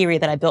whole theory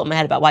that I built in my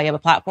head about why you have a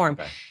platform,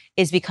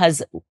 is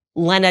because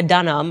Lena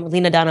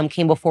Dunham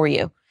came before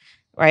you,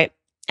 right?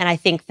 And I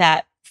think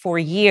that for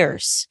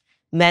years,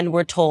 men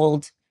were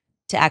told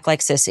to act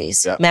like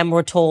sissies. Yep. Men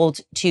were told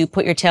to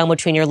put your tail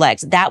between your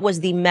legs. That was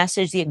the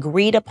message, the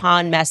agreed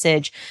upon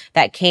message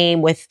that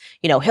came with,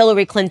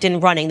 Hillary Clinton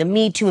running, the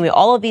Me Too movement,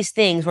 all of these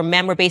things where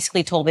men were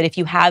basically told that if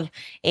you have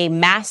a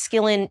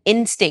masculine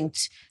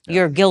instinct,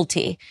 you're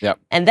guilty. Yep.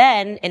 And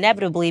then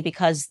inevitably,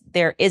 because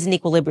there is an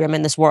equilibrium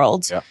in this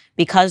world,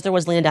 because there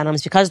was Lena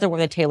Dunham's, because there were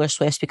the Taylor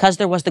Swifts, because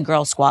there was the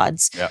girl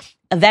squads,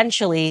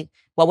 eventually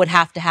what would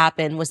have to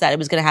happen was that it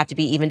was going to have to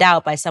be evened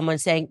out by someone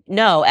saying,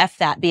 no, F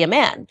that, be a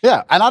man.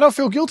 Yeah. And I don't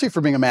feel guilty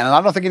for being a man, and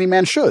I don't think any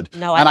man should.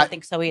 No, I don't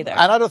think so either.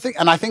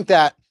 And I think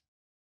that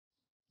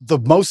the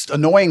most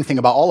annoying thing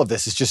about all of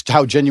this is just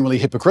how genuinely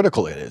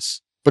hypocritical it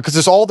is. Because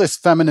there's all this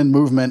feminine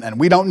movement and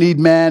we don't need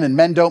men and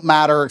men don't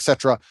matter,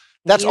 etc.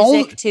 That's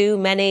Music too,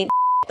 men ain't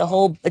the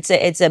whole, it's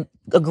a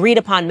agreed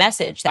upon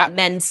message that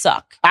men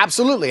suck.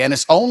 Absolutely. And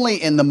it's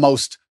only in the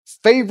most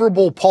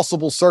favorable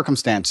possible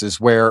circumstances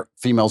where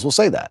females will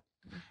say that.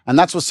 And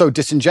that's what's so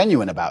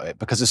disingenuous about it,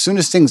 because as soon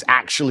as things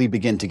actually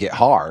begin to get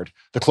hard,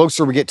 the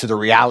closer we get to the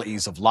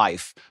realities of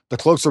life, the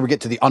closer we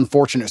get to the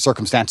unfortunate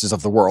circumstances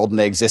of the world, and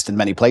they exist in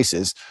many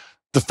places,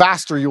 the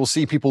faster you will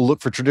see people look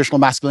for traditional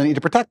masculinity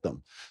to protect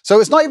them. So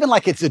it's not even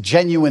like it's a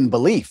genuine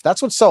belief.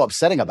 That's what's so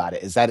upsetting about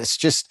it, is that it's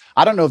just,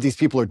 I don't know if these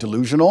people are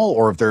delusional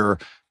or if they're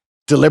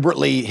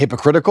deliberately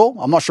hypocritical.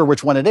 I'm not sure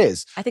which one it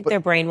is. I think they're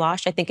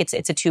brainwashed. I think it's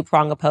a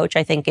two-pronged approach.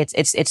 I think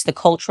it's the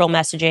cultural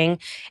messaging,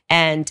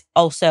 and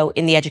also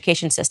in the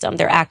education system,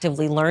 they're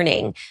actively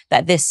learning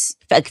that this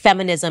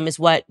feminism is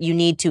what you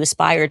need to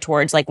aspire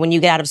towards. Like when you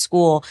get out of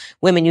school,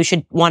 women, you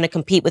should want to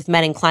compete with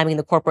men in climbing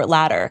the corporate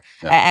ladder.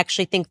 I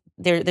actually think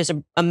there's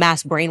a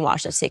mass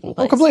brainwash that's taking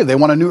place. Oh, completely. They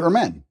want to neuter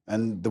men.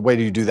 And the way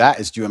you do that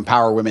is to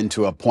empower women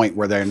to a point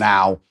where they're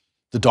now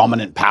the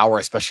dominant power,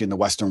 especially in the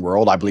Western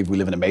world. I believe we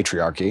live in a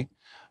matriarchy.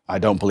 I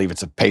don't believe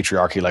it's a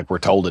patriarchy like we're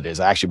told it is.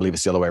 I actually believe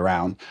it's the other way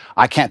around.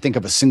 I can't think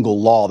of a single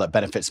law that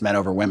benefits men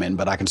over women,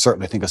 but I can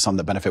certainly think of some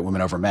that benefit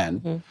women over men.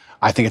 Mm-hmm.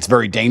 I think it's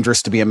very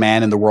dangerous to be a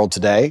man in the world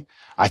today.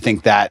 I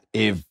think that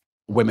if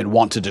women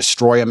want to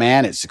destroy a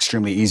man, it's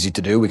extremely easy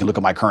to do. We can look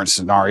at my current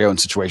scenario and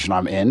situation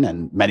I'm in,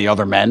 and many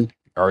other men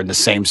are in the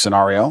same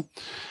scenario.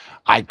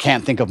 I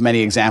can't think of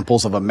many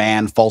examples of a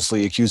man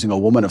falsely accusing a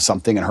woman of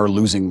something and her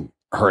losing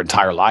her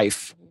entire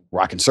life,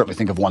 where I can certainly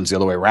think of ones the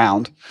other way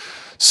around.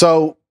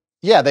 So,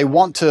 yeah, they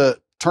want to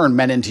turn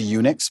men into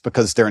eunuchs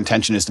because their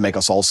intention is to make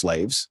us all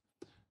slaves.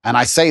 And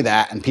I say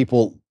that, and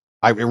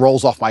it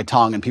rolls off my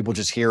tongue, and people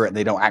just hear it and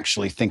they don't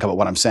actually think about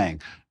what I'm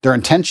saying. Their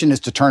intention is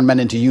to turn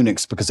men into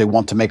eunuchs because they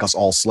want to make us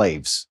all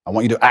slaves. I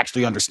want you to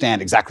actually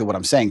understand exactly what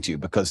I'm saying to you,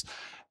 because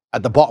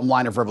at the bottom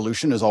line of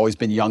revolution has always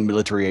been young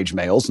military-age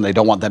males, and they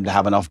don't want them to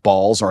have enough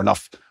balls or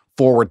enough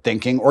forward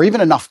thinking or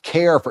even enough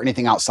care for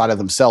anything outside of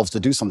themselves to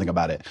do something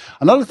about it.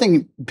 Another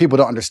thing people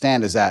don't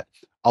understand is that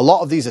a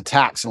lot of these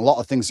attacks and a lot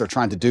of things they're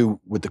trying to do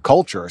with the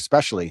culture,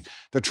 especially,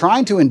 they're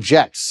trying to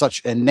inject such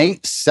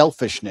innate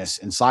selfishness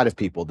inside of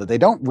people that they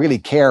don't really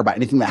care about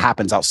anything that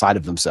happens outside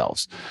of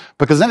themselves.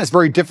 Because then it's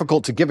very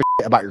difficult to give a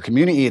shit about your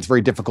community. It's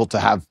very difficult to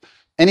have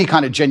any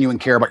kind of genuine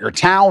care about your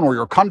town or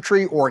your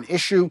country or an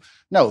issue.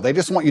 No, they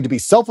just want you to be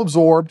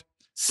self-absorbed,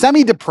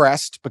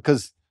 semi-depressed,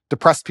 because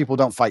depressed people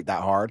don't fight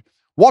that hard,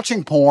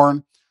 watching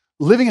porn,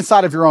 living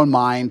inside of your own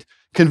mind,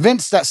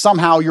 convinced that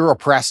somehow you're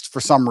oppressed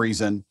for some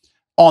reason,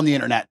 on the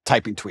internet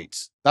typing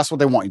tweets. That's what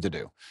they want you to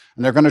do.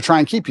 And they're going to try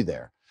and keep you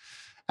there.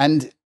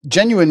 And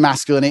genuine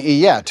masculinity,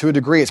 yeah, to a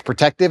degree it's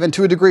protective, and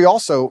to a degree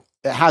also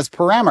it has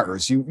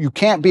parameters. You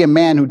can't be a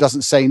man who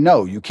doesn't say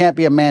no. You can't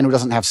be a man who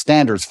doesn't have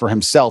standards for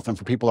himself and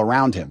for people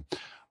around him.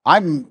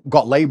 I'm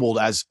got labeled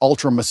as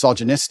ultra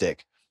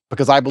misogynistic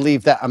because I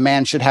believe that a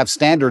man should have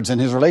standards in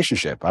his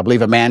relationship. I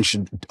believe a man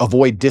should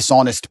avoid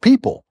dishonest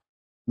people,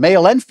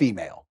 male and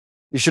female.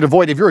 You should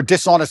avoid, if you're a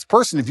dishonest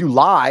person, if you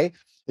lie,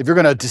 if you're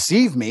going to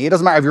deceive me, it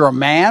doesn't matter if you're a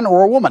man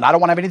or a woman. I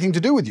don't want to have anything to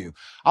do with you.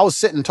 I was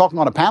sitting talking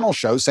on a panel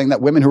show saying that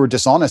women who are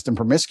dishonest and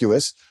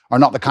promiscuous are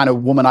not the kind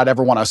of woman I'd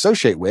ever want to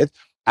associate with.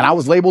 And I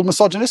was labeled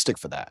misogynistic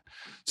for that.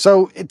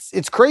 So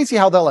it's crazy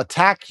how they'll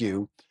attack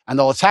you, and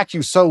they'll attack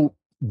you so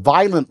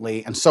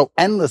violently and so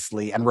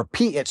endlessly and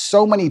repeat it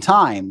so many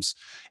times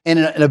in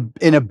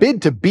a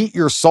bid to beat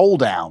your soul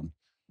down.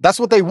 That's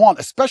what they want,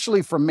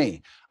 especially from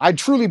me. I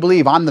truly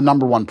believe I'm the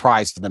number one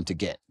prize for them to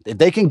get. If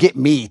they can get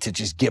me to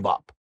just give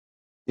up.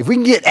 If we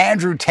can get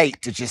Andrew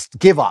Tate to just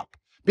give up.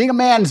 Being a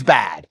man's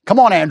bad. Come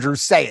on, Andrew,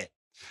 say it.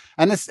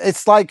 And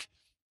it's like,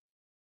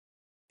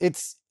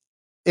 it's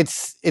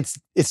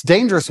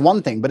dangerous,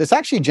 one thing, but it's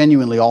actually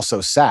genuinely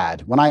also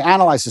sad. When I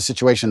analyze the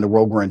situation in the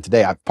world we're in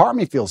today, part of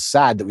me feels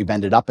sad that we've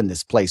ended up in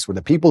this place where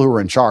the people who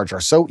are in charge are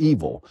so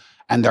evil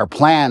and their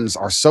plans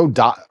are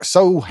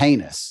so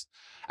heinous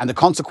and the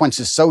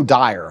consequences so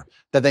dire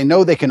that they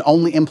know they can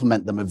only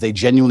implement them if they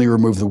genuinely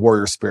remove the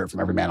warrior spirit from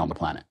every man on the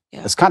planet.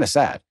 Yeah. It's kind of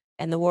sad.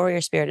 And the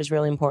warrior spirit is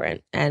really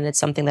important. And it's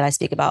something that I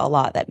speak about a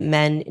lot, that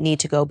men need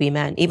to go be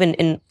men. Even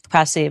in the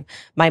capacity of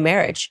my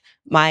marriage,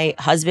 my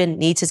husband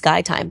needs his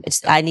guy time.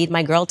 I need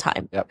my girl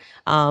time. Yep.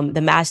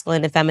 The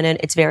masculine and feminine,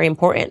 it's very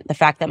important. The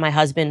fact that my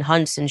husband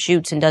hunts and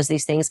shoots and does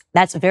these things,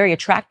 that's very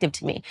attractive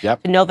to me.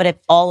 Yep. To know that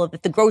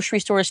if the grocery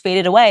store is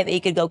faded away, that he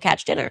could go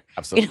catch dinner.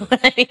 Absolutely. You know what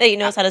I mean? That he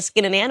knows how to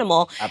skin an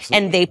animal.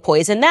 Absolutely. And they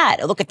poison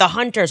that. Look at the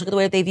hunters. Look at the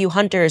way they view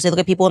hunters. They look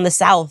at people in the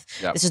South.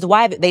 Yep. This is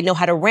why they know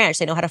how to ranch.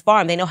 They know how to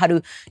farm. They know how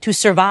to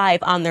survive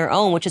on their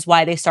own, which is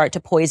why they start to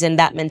poison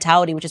that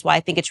mentality, which is why I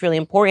think it's really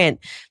important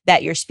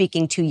that you're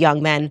speaking to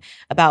young men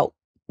about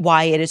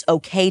why it is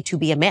okay to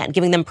be a man,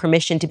 giving them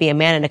permission to be a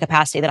man in a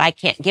capacity that I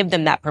can't give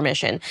them that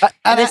permission.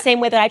 In the same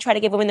way that I try to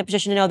give women the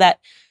position to know that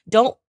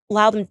don't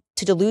allow them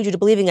to delude you to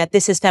believing that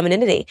this is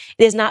femininity.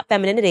 It is not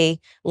femininity,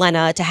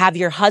 Lena, to have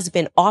your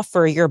husband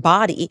offer your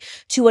body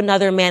to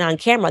another man on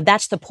camera.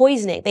 That's the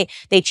poisoning.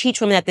 They teach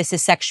women that this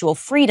is sexual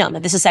freedom,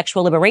 that this is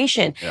sexual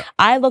liberation. Yeah.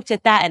 I looked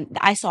at that and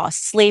I saw a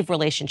slave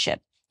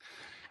relationship.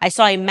 I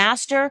saw a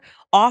master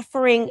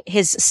offering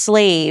his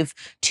slave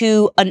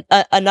to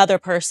another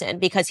person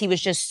because he was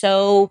just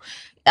so,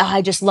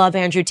 I just love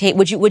Andrew Tate.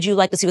 Would you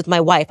like to see with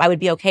my wife? I would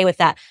be okay with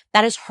that.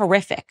 That is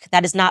horrific.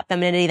 That is not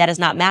femininity. That is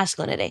not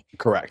masculinity.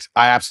 Correct.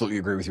 I absolutely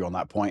agree with you on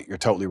that point. You're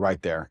totally right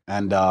there.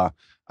 And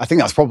I think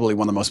that's probably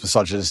one of the most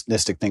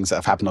misogynistic things that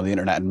have happened on the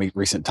internet in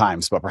recent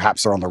times, but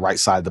perhaps they're on the right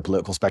side of the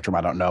political spectrum. I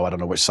don't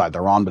know which side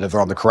they're on, but if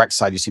they're on the correct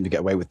side, you seem to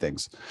get away with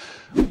things.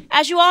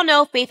 As you all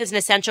know, faith is an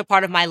essential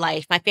part of my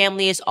life. My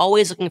family is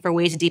always looking for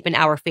ways to deepen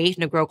our faith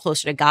and to grow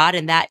closer to God,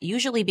 and that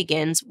usually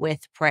begins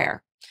with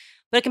prayer.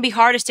 But it can be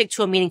hard to stick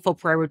to a meaningful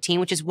prayer routine,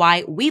 which is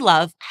why we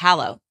love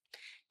Hallow.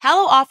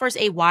 Hallow offers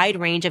a wide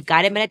range of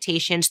guided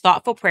meditations,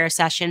 thoughtful prayer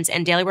sessions,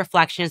 and daily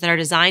reflections that are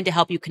designed to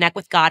help you connect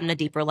with God on a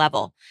deeper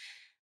level.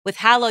 With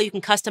Hallow, you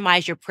can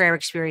customize your prayer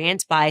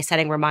experience by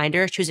setting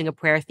reminders, choosing a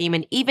prayer theme,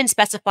 and even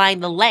specifying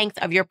the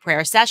length of your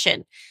prayer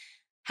session.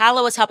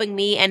 Hallow is helping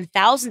me and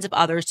thousands of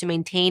others to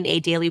maintain a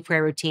daily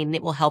prayer routine, and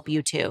it will help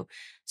you too.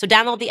 So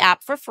download the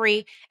app for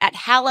free at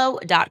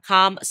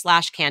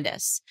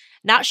hallow.com/Candace.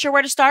 Not sure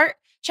where to start?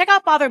 Check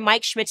out Father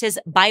Mike Schmitz's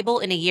Bible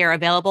in a Year,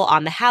 available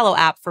on the Hallow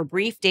app for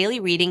brief daily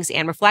readings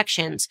and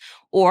reflections.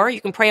 Or you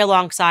can pray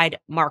alongside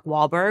Mark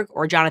Wahlberg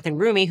or Jonathan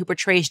Rumi, who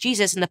portrays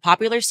Jesus in the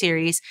popular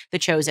series The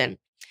Chosen.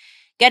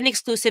 Get an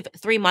exclusive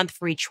 3-month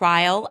free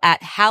trial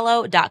at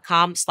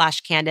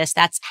hallow.com/Candace.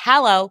 That's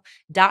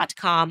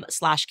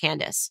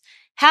hallow.com/Candace.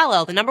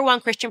 Hallow, the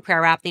 #1 Christian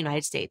prayer app in the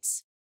United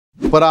States.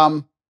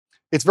 But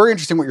it's very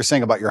interesting what you're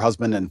saying about your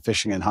husband and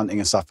fishing and hunting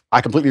and stuff.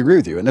 I completely agree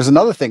with you. And there's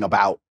another thing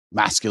about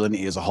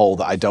masculinity as a whole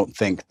that I don't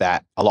think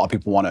that a lot of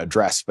people want to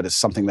address, but it's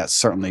something that's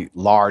certainly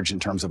large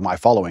in terms of my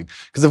following.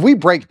 Because if we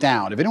break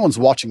down, if anyone's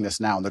watching this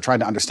now and they're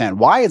trying to understand,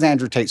 why is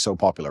Andrew Tate so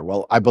popular?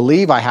 Well, I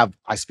believe I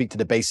speak to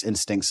the base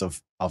instincts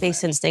of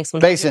Base instincts.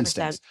 100%. Base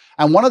instincts.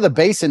 And one of the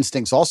base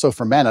instincts also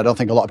for men, I don't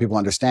think a lot of people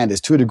understand,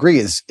 is to a degree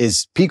is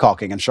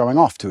peacocking and showing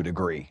off to a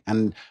degree.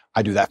 And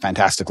I do that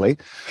fantastically.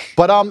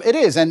 But it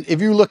is. And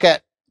if you look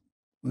at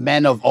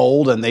men of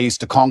old, and they used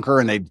to conquer,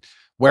 and they'd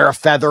wear a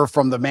feather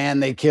from the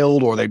man they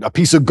killed, or a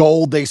piece of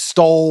gold they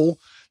stole.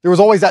 There was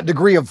always that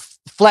degree of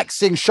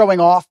flexing, showing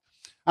off.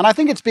 And I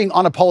think it's being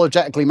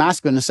unapologetically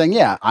masculine and saying,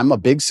 yeah, I'm a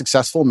big,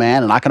 successful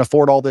man, and I can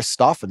afford all this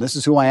stuff, and this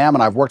is who I am,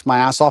 and I've worked my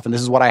ass off, and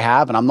this is what I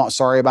have, and I'm not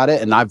sorry about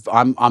it, and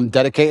I'm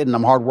dedicated, and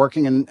I'm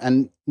hardworking,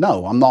 and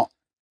no, I'm not.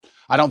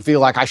 I don't feel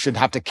like I should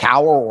have to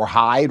cower or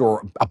hide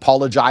or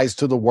apologize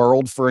to the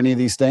world for any of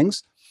these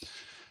things.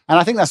 And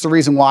I think that's the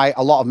reason why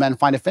a lot of men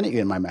find affinity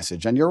in my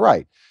message. And you're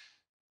right.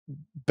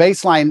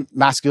 Baseline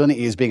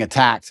masculinity is being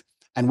attacked,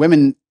 and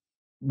women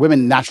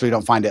naturally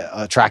don't find it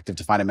attractive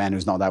to find a man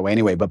who's not that way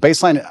anyway. But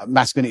baseline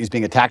masculinity is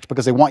being attacked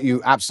because they want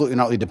you absolutely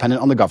not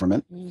dependent on the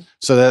government,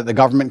 so that the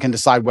government can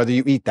decide whether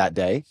you eat that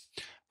day.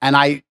 And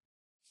I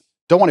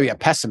don't want to be a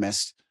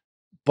pessimist,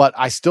 but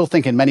I still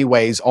think in many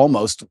ways,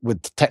 almost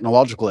with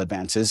technological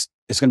advances,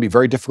 it's going to be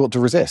very difficult to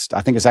resist.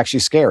 I think it's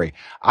actually scary.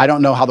 I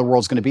don't know how the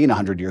world's going to be in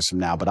 100 years from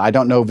now, but I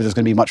don't know if there's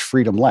going to be much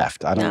freedom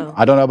left. I don't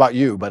know about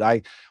you,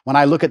 but when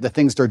I look at the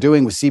things they're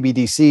doing with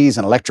CBDCs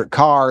and electric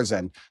cars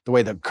and the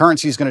way the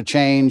currency is going to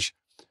change,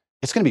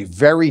 it's going to be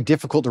very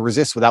difficult to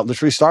resist without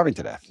literally starving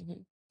to death.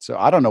 So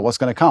I don't know what's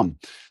going to come.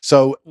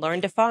 So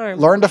learn to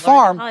farm. Learn to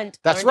farm. Hunt,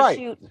 that's learn right.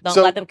 To shoot.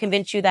 Don't let them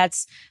convince you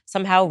that's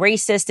somehow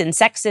racist and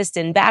sexist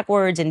and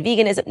backwards and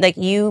veganism. Like,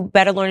 you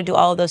better learn to do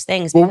all of those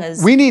things,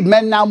 because we need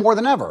men now more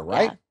than ever,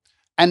 right? Yeah.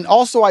 And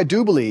also I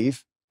do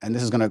believe, and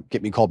this is going to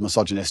get me called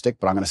misogynistic,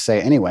 but I'm going to say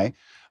it anyway,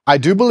 I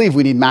do believe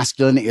we need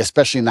masculinity,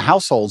 especially in the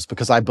households,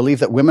 because I believe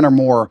that women are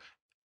more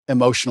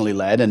emotionally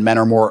led and men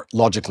are more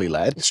logically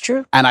led. It's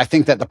true. And I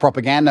think that the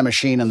propaganda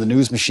machine and the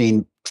news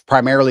machine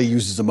primarily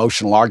uses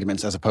emotional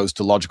arguments as opposed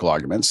to logical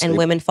arguments. And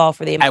women fall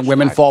for the emotional arguments. And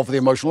women fall for the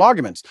emotional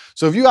arguments.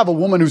 So if you have a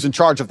woman who's in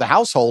charge of the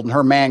household and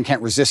her man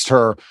can't resist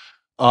her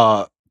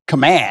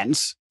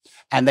commands,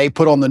 and they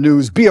put on the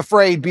news, be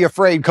afraid,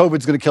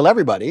 COVID's going to kill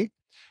everybody.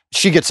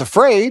 She gets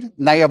afraid.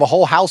 Now you have a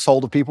whole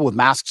household of people with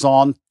masks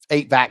on,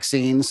 8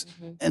 vaccines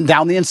and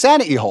down the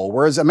insanity hole.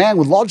 Whereas a man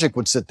with logic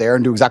would sit there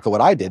and do exactly what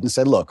I did and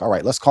say, look, all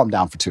right, let's calm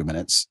down for 2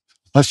 minutes.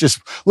 Let's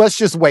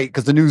just wait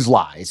because the news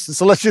lies.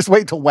 So let's just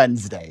wait till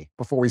Wednesday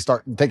before we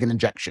start taking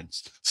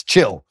injections. Let's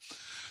chill.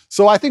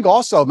 So I think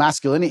also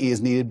masculinity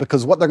is needed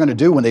because what they're going to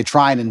do when they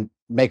try and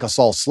make us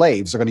all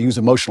slaves, they're going to use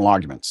emotional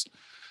arguments.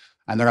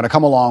 And they're going to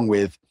come along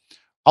with,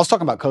 I was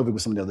talking about COVID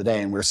with someone the other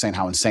day and we were saying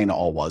how insane it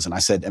all was. And I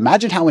said,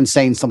 imagine how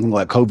insane something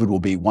like COVID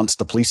will be once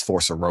the police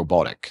force are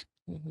robotic.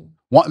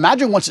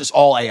 Imagine once it's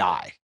all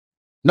AI,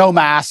 no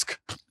mask,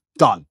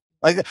 done.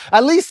 Like,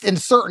 at least in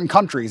certain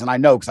countries, and I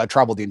know because I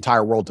traveled the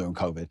entire world during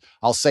COVID,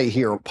 I'll say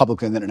here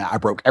publicly on the internet, I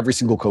broke every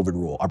single COVID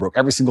rule. I broke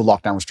every single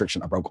lockdown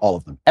restriction. I broke all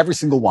of them. Every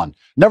single one.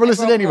 Never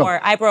listened to any of them.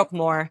 I broke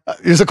more.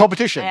 It's a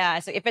competition. Yeah,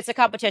 so if it's a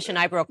competition,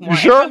 I broke more. You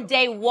sure? And from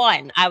day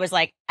one, I was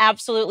like,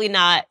 absolutely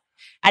not.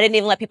 I didn't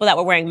even let people that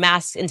were wearing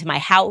masks into my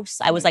house.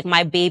 I was like,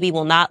 my baby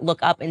will not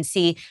look up and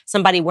see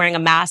somebody wearing a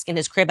mask in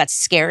his crib. That's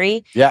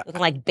scary. Yeah. Looking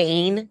like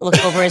Bane,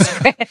 looking over his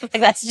crib. Like,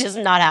 that's just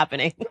not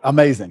happening.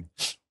 Amazing.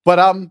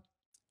 But,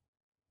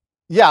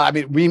 yeah, I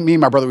mean, me and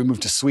my brother, we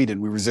moved to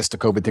Sweden. We resist the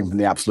COVID thing from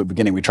the absolute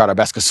beginning. We tried our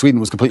best because Sweden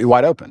was completely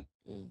wide open.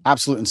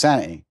 Absolute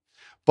insanity.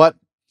 But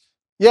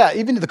yeah,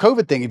 even the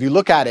COVID thing, if you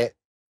look at it,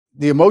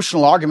 the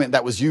emotional argument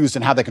that was used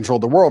and how they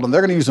controlled the world, and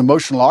they're going to use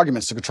emotional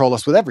arguments to control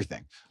us with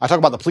everything. I talk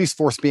about the police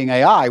force being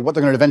AI. What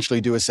they're going to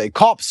eventually do is say,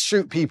 cops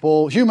shoot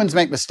people, humans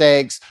make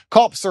mistakes,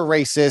 cops are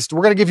racist.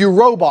 We're going to give you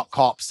robot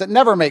cops that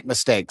never make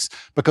mistakes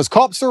because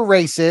cops are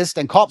racist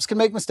and cops can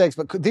make mistakes,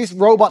 but these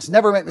robots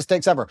never make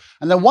mistakes ever.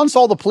 And then once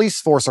all the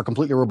police force are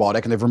completely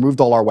robotic and they've removed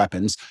all our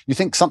weapons, you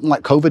think something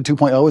like COVID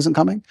 2.0 isn't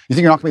coming? You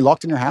think you're not going to be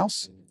locked in your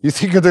house? You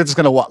think they're just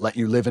going to let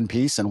you live in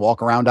peace and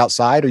walk around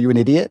outside? Are you an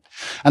idiot?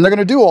 And they're going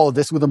to do all of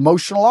this with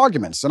emotional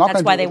arguments. They're not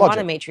That's going to why do they it with want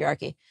a logic.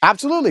 matriarchy.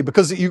 Absolutely,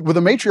 because with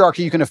a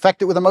matriarchy, you can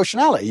affect it with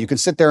emotionality. You can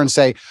sit there and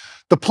say,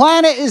 the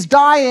planet is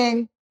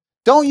dying.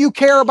 Don't you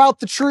care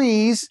about the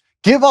trees?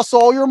 Give us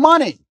all your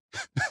money.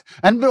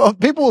 And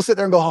people will sit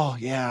there and go, oh,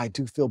 yeah, I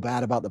do feel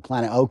bad about the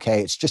planet.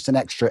 Okay, it's just an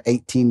extra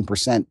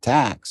 18%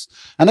 tax.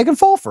 And they can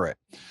fall for it.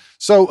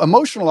 So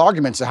emotional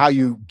arguments are how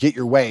you get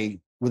your way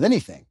with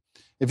anything.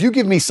 If you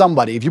give me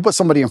somebody, if you put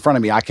somebody in front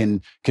of me, I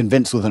can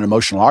convince with an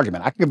emotional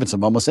argument. I can convince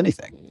them almost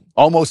anything.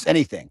 Almost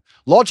anything.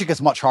 Logic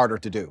is much harder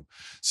to do.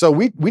 So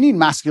we need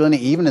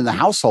masculinity even in the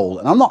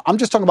household. And I'm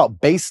just talking about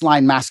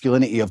baseline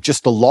masculinity of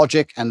just the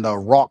logic and the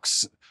rock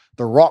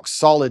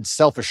solid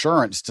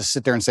self-assurance to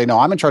sit there and say, no,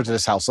 I'm in charge of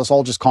this house. Let's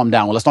all just calm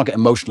down. Well, let's not get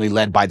emotionally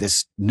led by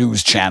this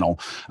news channel.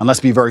 And let's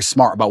be very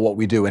smart about what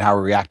we do and how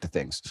we react to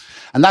things.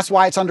 And that's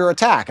why it's under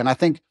attack. And I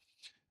think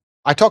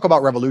I talk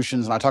about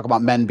revolutions and I talk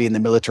about men being the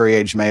military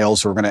age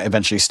males who are going to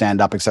eventually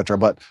stand up, etc.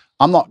 But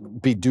I'm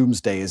not be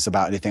doomsday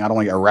about anything. I don't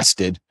want to get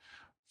arrested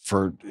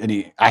for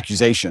any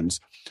accusations.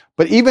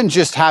 But even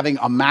just having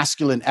a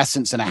masculine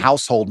essence in a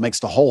household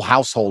makes the whole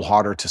household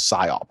harder to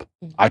psyop.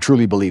 I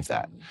truly believe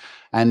that.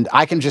 And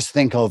I can just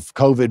think of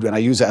COVID, and I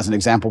use it as an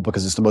example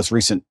because it's the most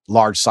recent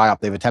large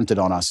psyop they've attempted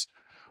on us,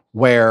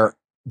 where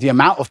the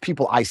amount of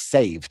people I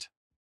saved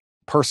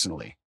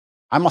personally,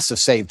 I must have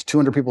saved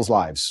 200 people's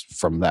lives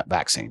from that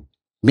vaccine.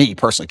 Me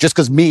personally, just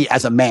because me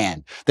as a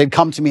man, they'd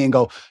come to me and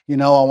go, you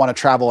know, I want to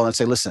travel. And I'd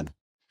say, listen,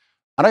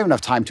 I don't even have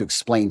time to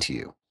explain to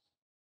you,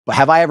 but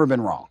have I ever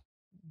been wrong?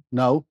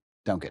 No,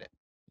 don't get it.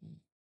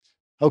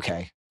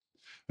 Okay.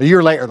 A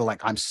year later, they're like,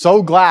 I'm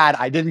so glad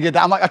I didn't get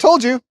that. I'm like, I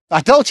told you.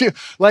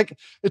 Like,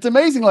 it's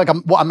amazing, like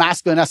what a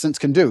masculine essence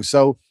can do.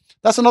 So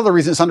that's another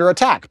reason it's under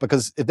attack,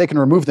 because if they can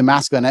remove the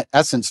masculine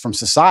essence from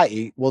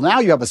society, well, now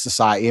you have a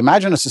society.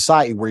 Imagine a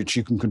society where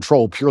you can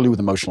control purely with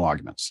emotional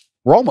arguments.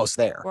 We're almost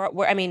there.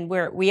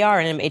 We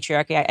are in a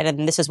matriarchy,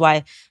 and this is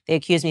why they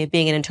accuse me of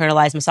being an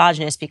internalized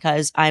misogynist,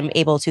 because I'm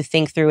able to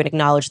think through and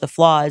acknowledge the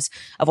flaws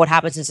of what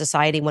happens in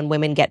society when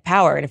women get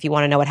power. And if you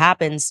want to know what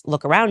happens,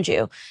 look around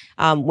you.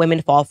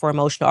 Women fall for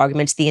emotional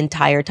arguments the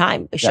entire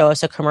time. Show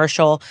us a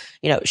commercial,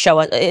 show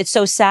us. It's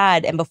so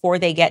sad. And before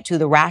they get to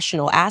the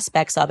rational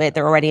aspects of it,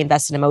 they're already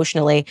invested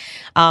emotionally.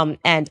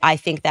 And I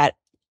think that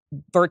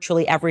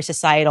virtually every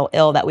societal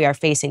ill that we are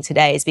facing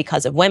today is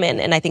because of women.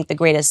 And I think the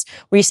greatest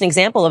recent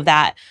example of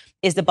that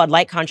is the Bud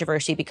Light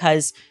controversy,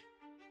 because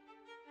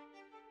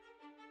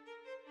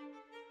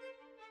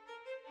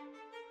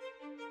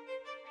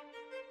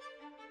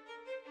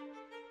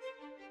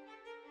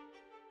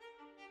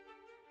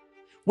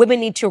women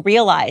need to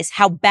realize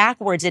how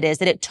backwards it is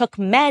that it took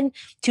men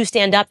to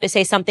stand up to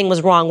say something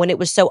was wrong when it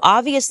was so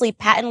obviously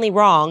patently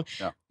wrong.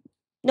 Yeah.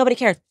 Nobody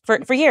cared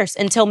for years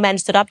until men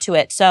stood up to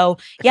it. So,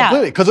 yeah.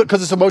 Completely,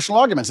 because it's emotional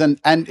arguments. And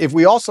if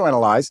we also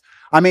analyze,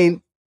 I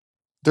mean,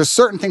 there's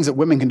certain things that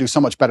women can do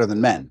so much better than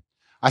men.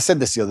 I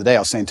said this the other day. I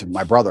was saying to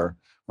my brother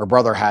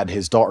had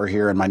his daughter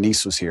here and my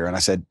niece was here. And I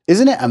said,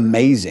 isn't it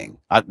amazing?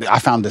 I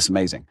found this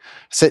amazing.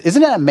 I said,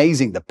 isn't it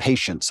amazing the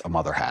patience a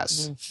mother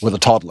has with a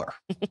toddler?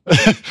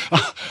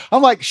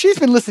 I'm like, she's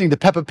been listening to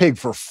Peppa Pig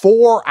for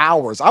 4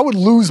 hours. I would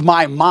lose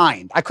my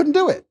mind. I couldn't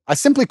do it. I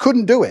simply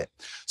couldn't do it.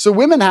 So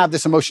women have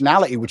this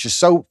emotionality, which is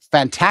so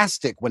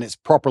fantastic when it's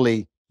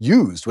properly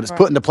used, when it's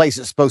put in the place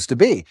it's supposed to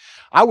be.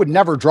 I would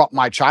never drop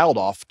my child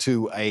off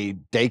to a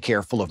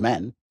daycare full of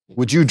men.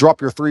 Would you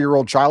drop your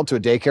 3-year-old child to a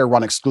daycare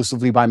run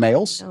exclusively by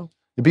males? No.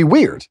 It'd be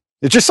weird.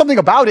 It's just something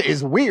about it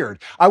is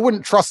weird. I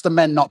wouldn't trust the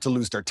men not to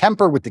lose their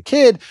temper with the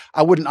kid.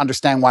 I wouldn't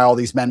understand why all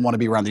these men want to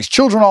be around these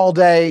children all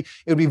day.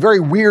 It would be a very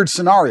weird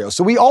scenario.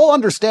 So we all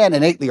understand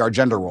innately our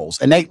gender roles,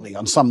 innately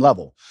on some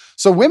level.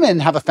 So women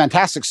have a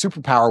fantastic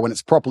superpower when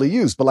it's properly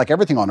used. But like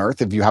everything on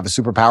earth, if you have a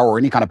superpower or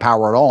any kind of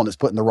power at all and it's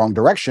put in the wrong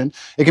direction,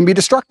 it can be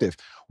destructive.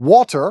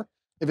 Water,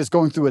 if it's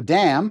going through a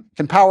dam,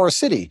 can power a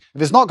city.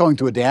 If it's not going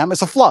through a dam,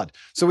 it's a flood.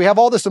 So we have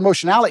all this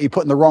emotionality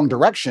put in the wrong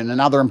direction, and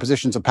now they're in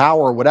positions of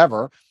power or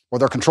whatever, or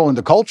they're controlling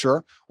the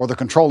culture, or they're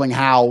controlling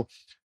how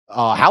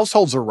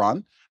households are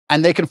run,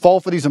 and they can fall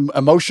for these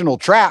emotional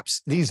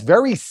traps, these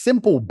very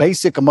simple,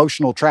 basic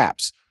emotional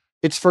traps.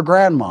 It's for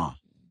grandma.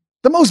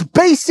 The most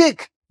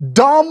basic,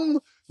 dumb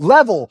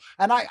level.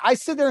 And I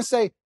sit there and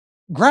say,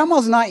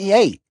 grandma's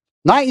 98.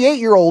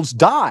 98-year-olds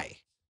die.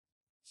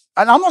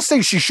 And I'm not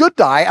saying she should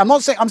die. I'm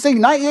saying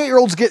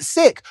 98-year-olds get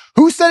sick.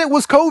 Who said it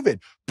was COVID?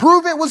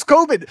 Prove it was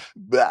COVID.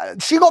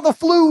 She got the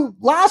flu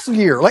last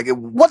year. Like,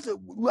 what?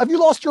 Have you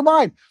lost your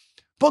mind?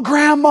 But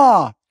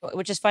grandma.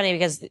 Which is funny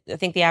because I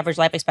think the average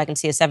life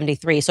expectancy is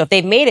 73. So if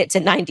they've made it to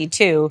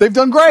 92, they've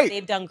done great.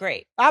 They've done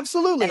great.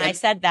 Absolutely. And I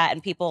said that,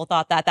 and people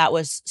thought that that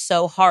was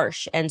so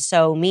harsh and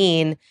so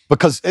mean.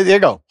 Because there you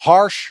go.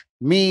 Harsh,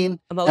 mean,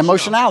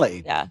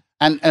 emotionality. Yeah.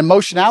 And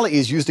emotionality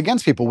is used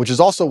against people, which is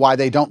also why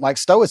they don't like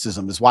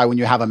stoicism. Is why when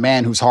you have a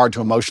man who's hard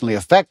to emotionally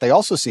affect, they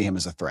also see him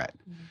as a threat.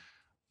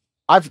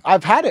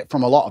 I've had it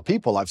from a lot of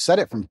people. I've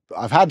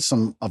had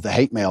some of the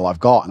hate mail I've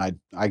got, and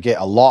I get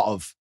a lot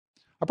of,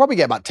 I probably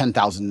get about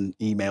 10,000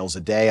 emails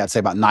a day. I'd say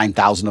about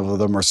 9,000 of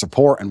them are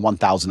support and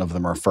 1,000 of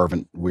them are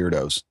fervent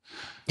weirdos.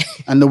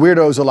 And the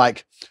weirdos are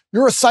like,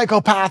 you're a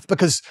psychopath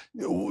because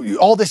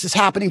all this is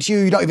happening to you.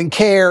 You don't even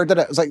care.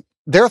 It's like,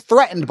 they're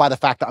threatened by the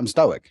fact that I'm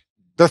stoic.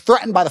 They're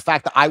threatened by the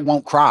fact that I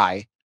won't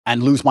cry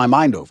and lose my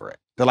mind over it.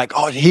 They're like,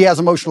 oh, he has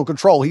emotional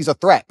control. He's a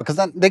threat, because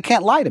then they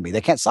can't lie to me.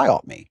 They can't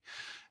psyop me.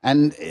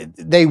 And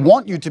they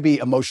want you to be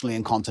emotionally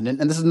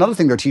incontinent. And this is another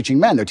thing they're teaching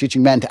men. They're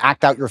teaching men to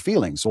act out your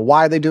feelings. Well,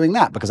 why are they doing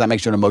that? Because that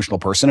makes you an emotional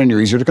person and you're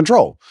easier to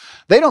control.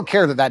 They don't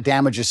care that that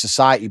damages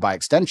society by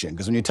extension.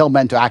 Because when you tell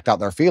men to act out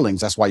their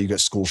feelings, that's why you get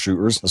school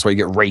shooters. That's why you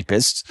get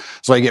rapists.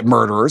 That's why you get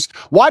murderers.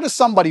 Why does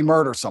somebody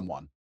murder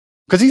someone?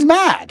 Because he's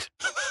mad.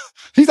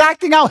 He's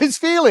acting out his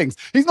feelings.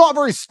 He's not a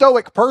very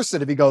stoic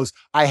person if he goes,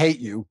 I hate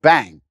you,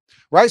 bang.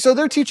 Right? So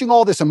they're teaching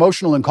all this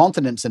emotional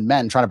incontinence in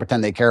men, trying to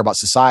pretend they care about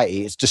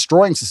society. It's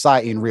destroying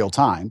society in real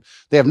time.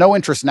 They have no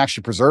interest in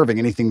actually preserving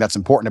anything that's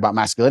important about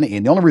masculinity.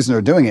 And the only reason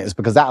they're doing it is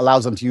because that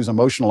allows them to use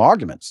emotional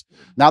arguments.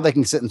 Now they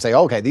can sit and say,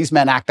 okay, these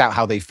men act out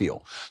how they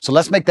feel. So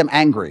let's make them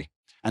angry,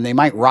 and they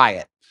might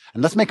riot.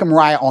 And let's make them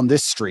riot on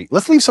this street.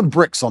 Let's leave some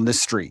bricks on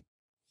this street.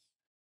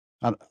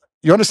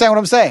 You understand what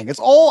I'm saying? It's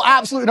all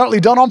absolutely utterly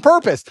done on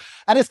purpose.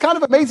 And it's kind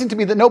of amazing to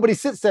me that nobody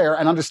sits there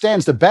and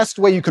understands the best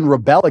way you can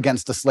rebel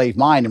against the slave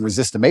mind and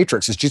resist the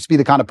matrix is just to be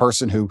the kind of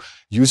person who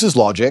uses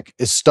logic,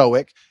 is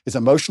stoic, is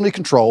emotionally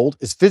controlled,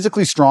 is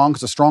physically strong,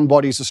 because a strong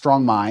body is a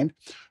strong mind,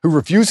 who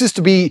refuses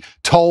to be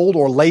told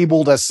or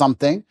labeled as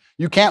something.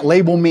 You can't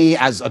label me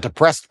as a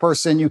depressed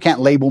person. You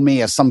can't label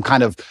me as some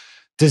kind of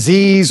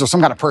disease or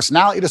some kind of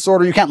personality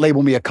disorder. You can't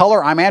label me a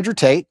color. I'm Andrew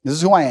Tate. This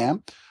is who I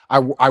am.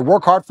 I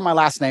work hard for my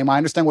last name. I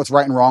understand what's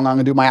right and wrong. I'm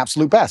going to do my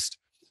absolute best.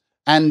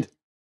 And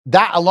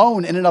that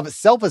alone in and of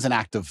itself is an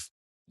act of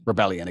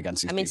rebellion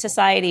against these people.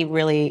 Society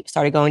really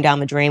started going down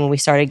the drain when we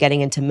started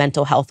getting into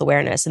mental health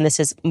awareness. And this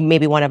is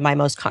maybe one of my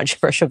most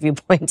controversial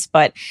viewpoints,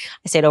 but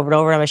I say it over and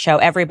over on the show.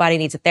 Everybody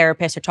needs a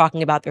therapist. They're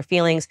talking about their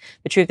feelings.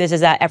 The truth is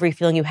that every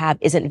feeling you have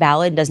isn't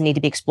valid, doesn't need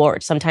to be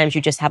explored. Sometimes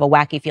you just have a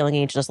wacky feeling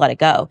and you just let it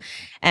go.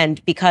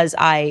 And because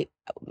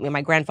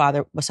my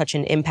grandfather was such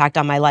an impact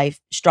on my life,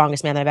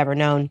 strongest man that I've ever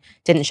known,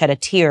 didn't shed a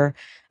tear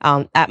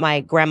at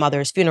my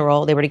grandmother's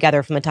funeral. They were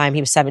together from the time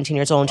he was 17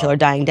 years old until her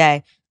dying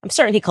day. I'm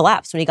certain he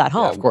collapsed when he got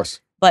home. Yeah, of course.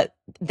 But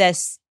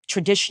this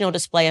traditional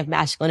display of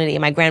masculinity,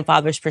 in my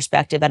grandfather's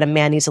perspective, that a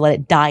man needs to let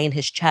it die in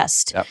his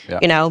chest,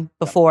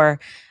 before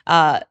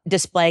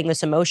displaying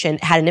this emotion,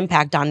 had an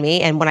impact on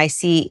me. And when I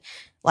see,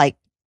 like,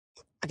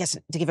 I guess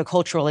to give a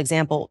cultural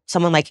example,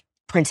 someone like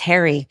Prince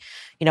Harry,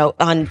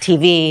 on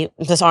TV,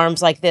 with his arms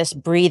like this,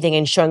 breathing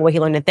and showing what he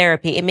learned in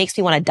therapy, it makes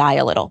me want to die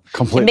a little.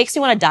 Completely. It makes me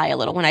want to die a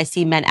little when I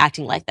see men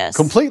acting like this.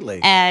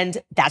 Completely.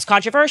 And that's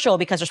controversial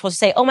because they're supposed to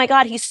say, oh my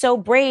God, he's so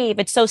brave.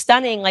 It's so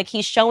stunning. Like,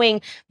 he's showing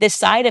this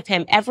side of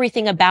him.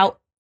 Everything about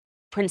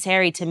Prince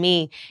Harry, to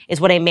me, is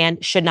what a man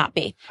should not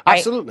be. Right?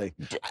 Absolutely.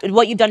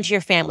 What you've done to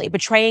your family,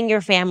 betraying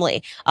your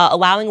family,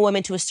 allowing a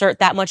woman to assert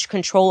that much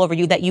control over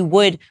you that you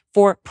would,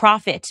 for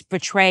profit,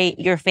 betray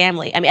your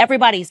family. I mean,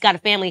 everybody's got a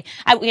family.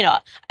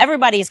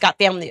 Everybody's got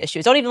family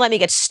issues. Don't even let me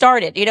get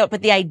started.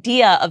 But the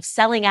idea of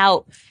selling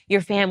out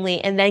your family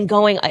and then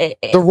going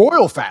the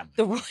royal family,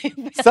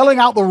 selling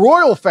out the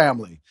royal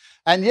family.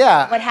 And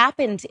yeah, What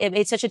happened?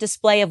 It's such a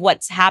display of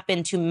what's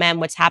happened to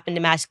men, what's happened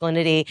to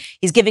masculinity.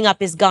 He's giving up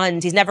his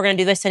guns. He's never going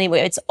to do this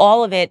anyway. It's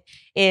all of it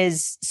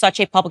is such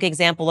a public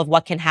example of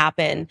what can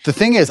happen. the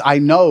thing is, I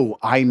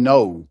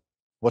know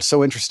what's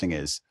so interesting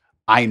is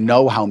I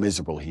know how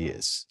miserable he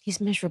is.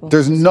 He's miserable.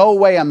 There's no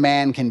way a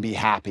man can be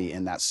happy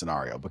in that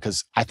scenario,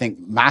 because I think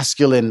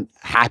masculine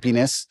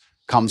happiness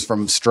comes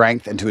from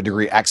strength and to a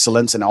degree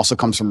excellence, and also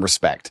comes from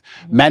respect.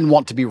 Men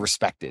want to be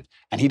respected,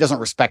 and he doesn't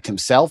respect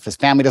himself. His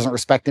family doesn't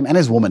respect him, and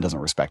his woman doesn't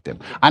respect him.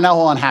 I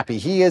know how unhappy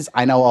he is.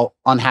 I know how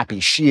unhappy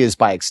she is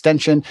by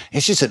extension.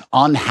 It's just an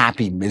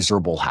unhappy,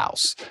 miserable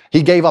house.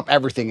 He gave up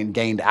everything and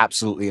gained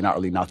absolutely and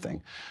utterly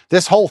nothing.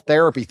 This whole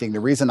therapy thing, the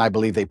reason I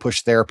believe they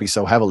push therapy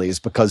so heavily is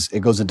because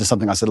it goes into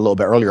something I said a little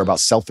bit earlier about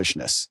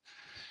selfishness.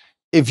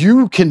 If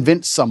you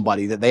convince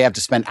somebody that they have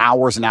to spend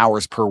hours and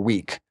hours per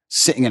week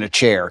sitting in a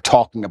chair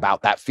talking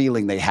about that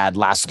feeling they had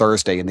last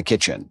Thursday in the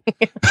kitchen.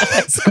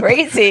 That's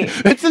crazy.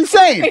 It's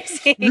insane.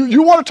 Crazy.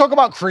 You want to talk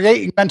about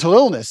creating mental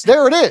illness.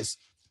 There it is.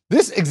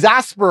 This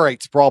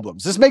exasperates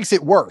problems. This makes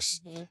it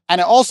worse.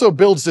 And it also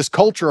builds this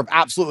culture of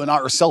absolute and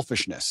utter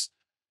selfishness.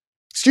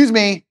 Excuse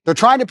me, they're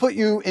trying to put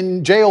you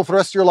in jail for the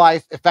rest of your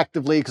life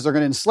effectively because they're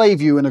going to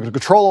enslave you and they're going to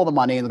control all the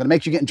money and they're going to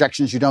make you get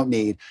injections you don't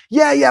need.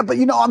 Yeah, but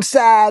you know, I'm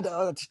sad.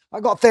 I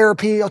got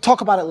therapy. I'll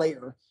talk about it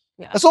later.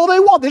 Yeah. That's all they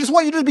want. They just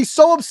want you to be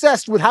so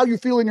obsessed with how you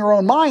feel in your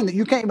own mind that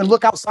you can't even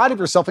look outside of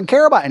yourself and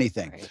care about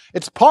anything. Right.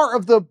 It's part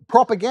of the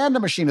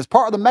propaganda machine. It's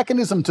part of the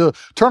mechanism to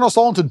turn us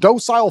all into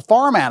docile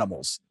farm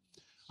animals.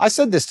 I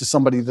said this to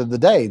somebody the other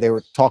day. They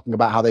were talking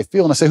about how they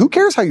feel. And I said, who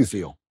cares how you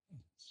feel?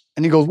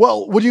 And he goes,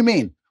 well, what do you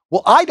mean?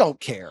 Well, I don't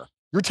care.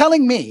 You're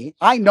telling me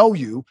I know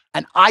you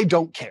and I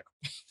don't care.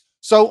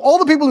 So all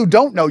the people who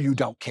don't know you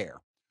don't care.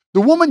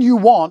 The woman you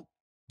want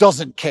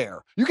doesn't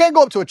care. You can't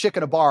go up to a chick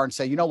at a bar and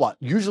say, you know what?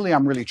 Usually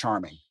I'm really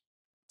charming.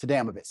 Today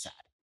I'm a bit sad.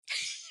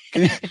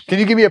 Can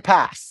you give me a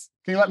pass?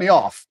 Can you let me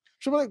off?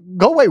 She'll be like,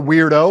 go away,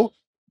 weirdo.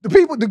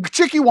 The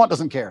chick you want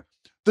doesn't care.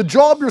 The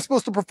job you're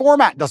supposed to perform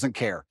at doesn't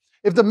care.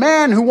 If the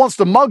man who wants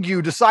to mug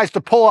you decides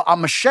to pull out a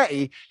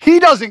machete, he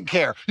doesn't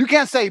care. You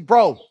can't say,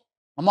 bro,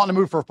 I'm not in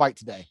the mood for a fight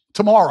today.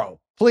 Tomorrow,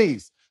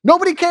 please.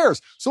 Nobody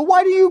cares. So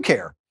why do you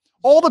care?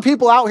 All the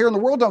people out here in the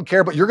world don't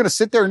care, but you're going to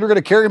sit there and you're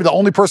going to care to be the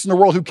only person in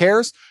the world who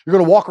cares. You're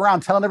going to walk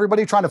around telling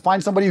everybody, trying to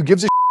find somebody who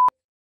gives a shit.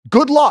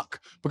 Good luck.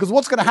 Because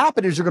what's going to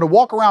happen is you're going to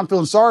walk around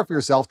feeling sorry for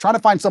yourself, trying to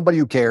find somebody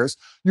who cares.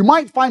 You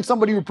might find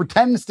somebody who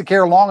pretends to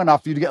care long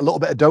enough for you to get a little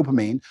bit of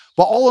dopamine.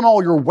 But all in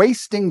all, you're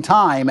wasting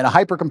time in a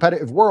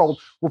hyper-competitive world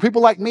where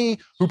people like me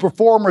who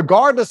perform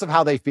regardless of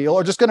how they feel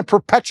are just going to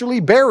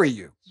perpetually bury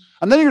you.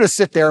 And then you're going to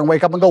sit there and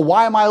wake up and go,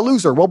 why am I a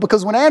loser? Well,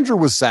 because when Andrew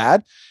was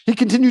sad, he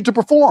continued to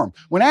perform.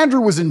 When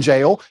Andrew was in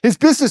jail, his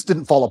business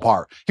didn't fall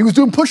apart. He was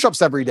doing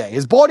push-ups every day.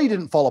 His body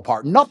didn't fall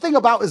apart. Nothing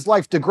about his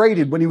life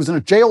degraded when he was in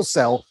a jail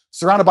cell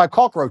surrounded by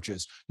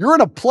cockroaches. You're in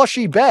a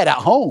plushy bed at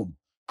home,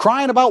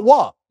 crying about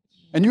what?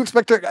 And you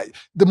expect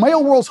the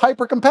male world's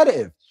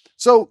hyper-competitive.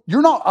 So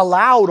you're not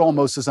allowed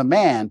almost as a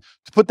man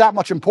to put that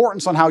much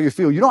importance on how you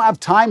feel. You don't have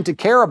time to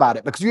care about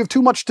it because you have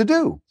too much to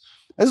do.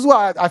 This is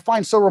what I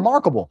find so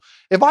remarkable.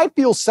 If I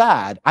feel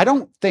sad, I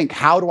don't think,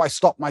 how do I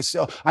stop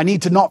myself? I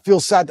need to not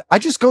feel sad. I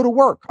just go to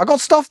work. I got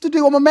stuff to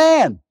do. I'm a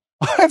man.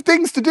 I have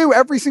things to do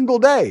every single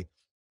day.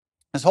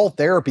 This whole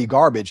therapy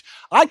garbage,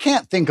 I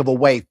can't think of a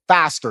way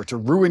faster to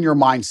ruin your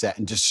mindset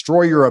and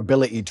destroy your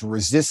ability to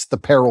resist the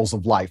perils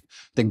of life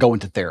than go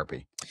into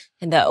therapy.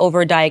 And the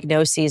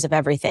overdiagnoses of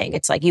everything.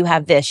 It's like, you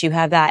have this, you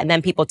have that. And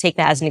then people take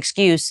that as an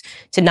excuse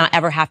to not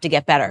ever have to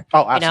get better.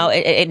 Oh,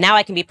 absolutely. You know, now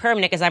I can be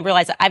permanent because I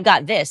realize I've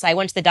got this. I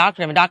went to the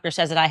doctor and the doctor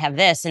says that I have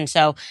this. And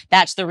so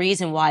that's the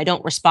reason why I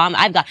don't respond.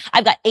 I've got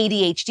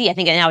ADHD. I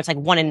think now it's like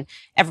 1 in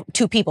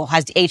 2 people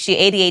has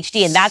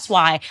ADHD. And that's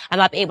why I'm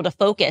not able to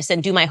focus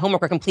and do my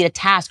homework or complete a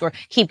task or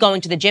keep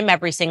going to the gym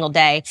every single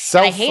day.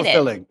 I hate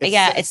it.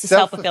 It's a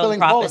self-fulfilling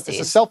prophecy.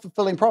 It's a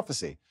self-fulfilling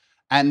prophecy.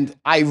 And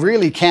I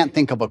really can't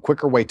think of a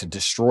quicker way to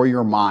destroy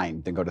your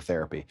mind than go to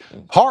therapy.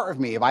 Part of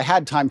me, if I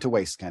had time to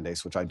waste,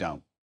 Candace, which I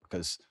don't,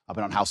 because I've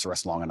been on house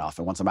arrest long enough,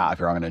 and once I'm out of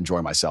here, I'm going to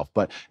enjoy myself.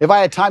 But if I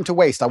had time to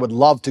waste, I would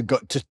love to go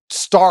to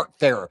start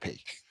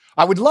therapy.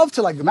 I would love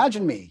to, like,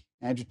 imagine me,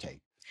 Andrew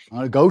Tate. I'm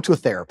going to go to a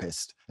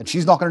therapist, and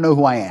she's not going to know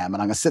who I am, and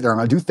I'm going to sit there, I'm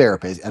going to do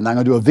therapy, and I'm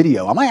going to do a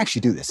video. I might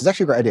actually do this. It's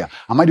actually a great idea.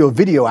 I might do a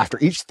video after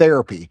each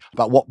therapy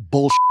about what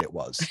bullshit it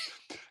was.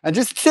 And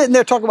just sitting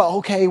there talking about,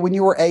 okay, when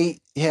you were 8,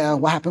 yeah,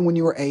 what happened when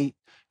you were 8?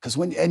 Because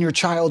when in your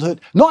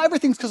childhood, not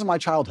everything's because of my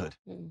childhood.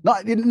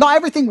 Not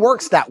everything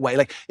works that way.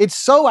 Like, it's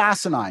so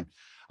asinine.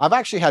 I've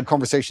actually had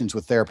conversations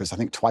with therapists, I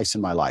think twice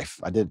in my life.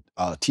 I did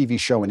a TV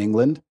show in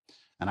England,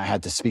 and I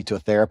had to speak to a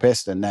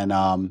therapist. And then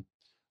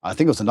I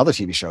think it was another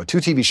TV show, 2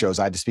 TV shows,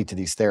 I had to speak to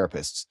these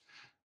therapists.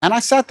 And I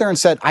sat there and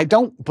said, I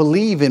don't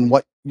believe in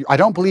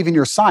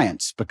your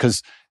science,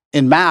 because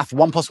in math,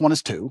 1 + 1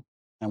 is 2.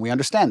 And we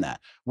understand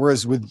that.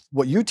 Whereas with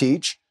what you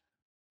teach,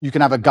 you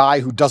can have a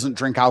guy who doesn't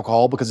drink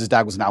alcohol because his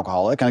dad was an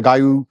alcoholic, and a guy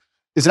who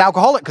is an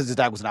alcoholic because his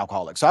dad was an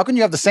alcoholic. So how can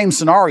you have the same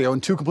scenario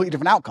and 2 completely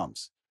different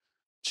outcomes?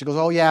 She goes,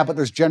 oh yeah, but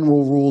there's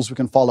general rules we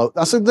can follow.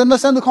 I said, then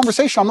let's end the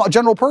conversation. I'm not a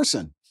general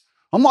person.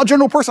 I'm not a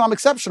general person. I'm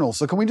exceptional.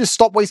 So can we just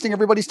stop wasting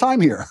everybody's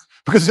time here?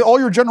 Because all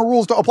your general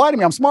rules don't apply to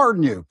me. I'm smarter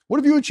than you. What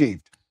have you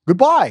achieved?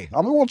 Goodbye.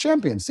 I'm a world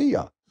champion. See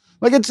ya.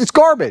 Like it's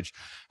garbage.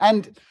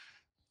 And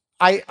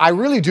I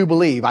really do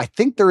believe, I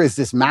think there is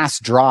this mass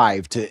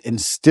drive to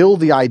instill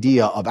the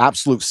idea of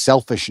absolute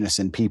selfishness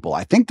in people.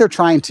 I think they're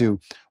trying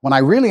to, when I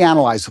really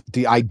analyze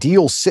the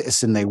ideal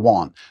citizen they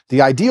want,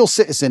 the ideal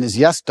citizen is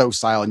yes,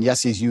 docile, and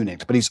yes, he's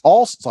eunuch, but he's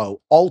also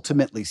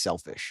ultimately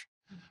selfish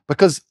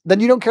because then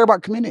you don't care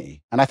about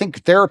community. And I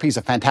think therapy is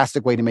a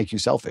fantastic way to make you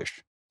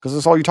selfish. Because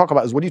that's all you talk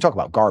about is what do you talk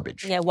about?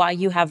 Garbage. Yeah, why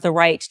you have the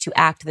right to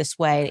act this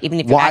way, even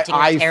if you're acting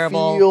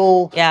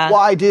terrible.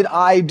 Why did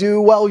I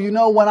do? Well, you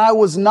know, when I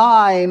was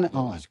 9,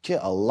 get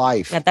a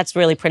life. Yeah, that's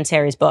really Prince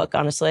Harry's book,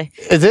 honestly.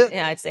 Is it?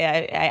 Yeah,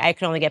 I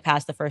could only get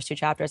past the first 2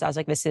 chapters. I was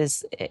like,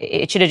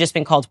 it should have just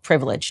been called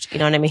Privileged. You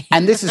know what I mean?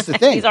 And this is the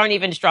thing. These aren't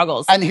even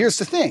struggles. And here's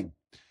the thing.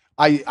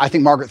 I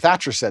think Margaret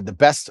Thatcher said the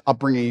best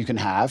upbringing you can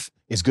have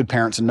is good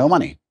parents and no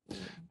money.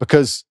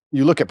 Because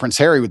you look at Prince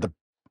Harry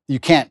you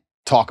can't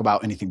talk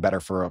about anything better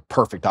for a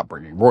perfect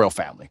upbringing. Royal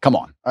family. Come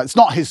on. It's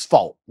not his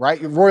fault,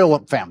 right? Royal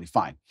family,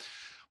 fine.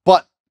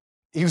 But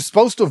he was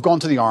supposed to have gone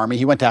to the army.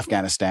 He went to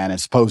Afghanistan and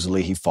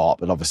supposedly he fought,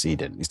 but obviously he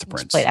didn't. He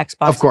played Xbox.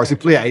 Of course, he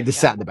just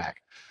sat in the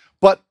back.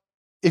 But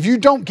if you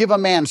don't give a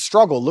man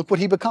struggle, look what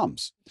he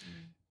becomes.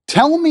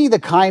 Tell me the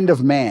kind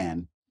of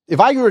man, if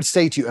I were to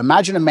say to you,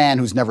 imagine a man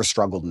who's never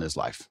struggled in his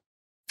life.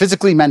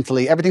 Physically,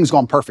 mentally, everything's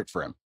gone perfect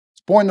for him.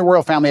 He's born in the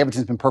royal family,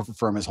 everything's been perfect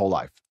for him his whole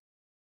life.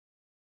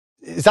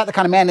 Is that the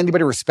kind of man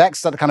anybody respects?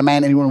 Is that the kind of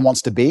man anyone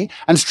wants to be?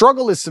 And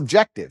struggle is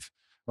subjective,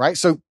 right?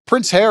 So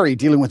Prince Harry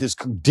dealing with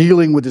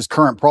his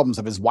current problems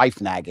of his wife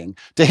nagging,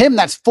 to him,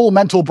 that's full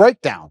mental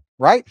breakdown,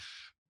 right?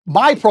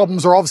 My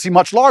problems are obviously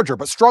much larger,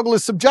 but struggle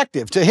is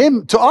subjective.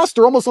 To us,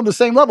 they're almost on the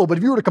same level. But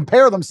if you were to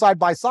compare them side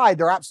by side,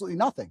 they're absolutely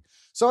nothing.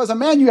 So as a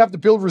man, you have to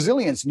build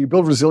resilience, and you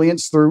build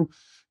resilience through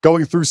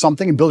going through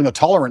something and building a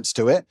tolerance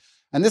to it.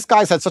 And this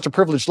guy's had such a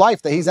privileged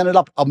life that he's ended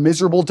up a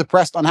miserable,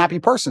 depressed, unhappy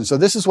person. So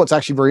this is what's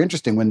actually very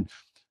interesting. When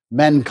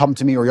men come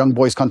to me or young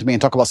boys come to me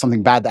and talk about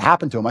something bad that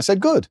happened to them, I said,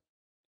 good.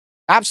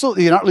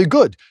 Absolutely, not really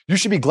good. You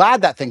should be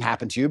glad that thing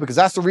happened to you because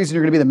that's the reason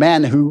you're going to be the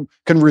man who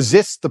can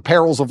resist the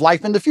perils of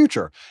life in the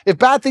future. If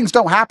bad things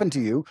don't happen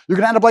to you, you're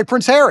going to end up like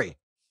Prince Harry.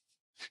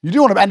 You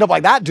do want to end up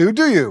like that dude,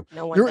 do you?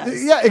 No one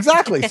does. Yeah,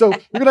 exactly. So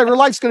your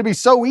life's going to be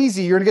so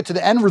easy. You're going to get to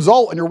the end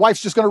result and your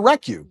wife's just going to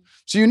wreck you.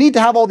 So you need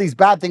to have all these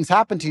bad things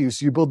happen to you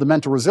so you build the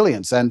mental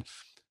resilience. And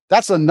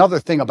that's another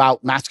thing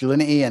about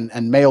masculinity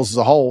and males as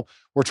a whole.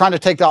 We're trying to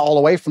take that all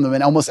away from them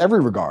in almost every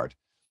regard.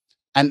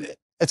 And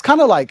it's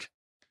kind of like,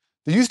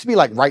 there used to be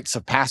like rites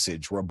of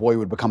passage where a boy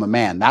would become a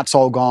man. That's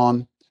all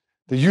gone.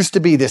 There used to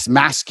be this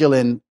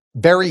masculine,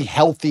 very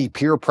healthy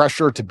peer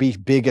pressure to be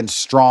big and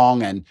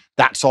strong, and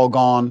that's all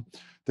gone.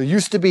 There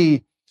used to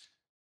be,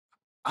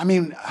 I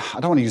mean,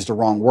 I don't want to use the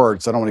wrong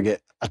words. I don't want to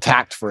get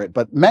attacked for it,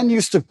 but men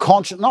used to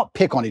not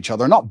pick on each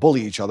other, not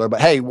bully each other, but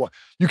hey,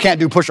 you can't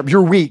do push-ups,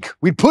 you're weak.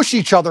 We'd push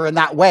each other in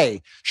that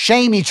way,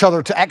 shame each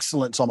other to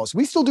excellence almost.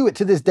 We still do it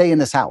to this day in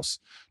this house.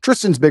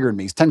 Tristan's bigger than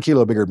me. He's 10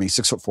 kilo bigger than me,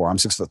 6'4". I'm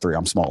 6'3".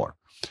 I'm smaller.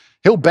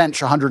 He'll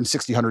bench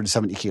 160,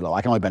 170 kilo.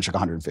 I can only bench like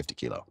 150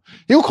 kilo.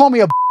 He'll call me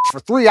a for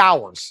 3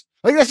 hours.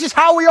 Like, that's just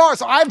how we are.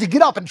 So I have to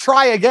get up and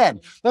try again.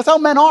 That's how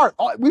men are.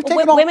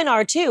 Women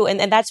are too.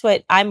 And that's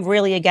what I'm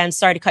really against.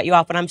 Sorry to cut you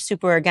off, but I'm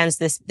super against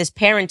this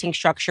parenting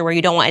structure where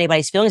you don't want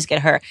anybody's feelings to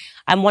get hurt.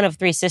 I'm one of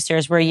 3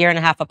 sisters. We're a year and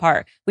a half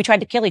apart. We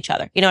tried to kill each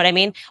other. You know what I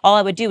mean? All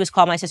I would do is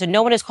call my sister.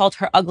 No one has called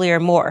her ugly or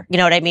more. You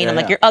know what I mean? I'm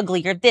like, you're ugly,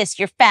 you're this,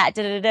 you're fat,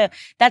 da, da, da, da.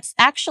 That's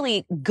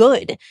actually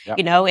good. Yep.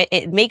 You know,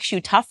 it makes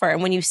you tougher.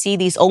 And when you see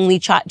these only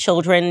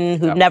children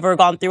who've never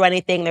gone through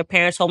anything, their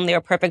parents told them they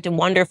were perfect and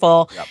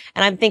wonderful. Yep.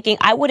 And I'm thinking,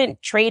 I wouldn't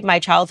trade my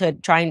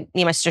childhood me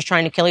and my sisters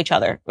trying to kill each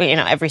other, you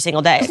know, every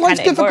single day. Life's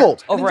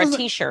difficult. Over a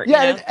t-shirt.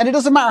 Yeah, you know? and it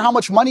doesn't matter how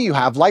much money you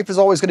have. Life is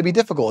always going to be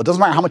difficult. It doesn't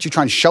matter how much you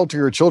try and shelter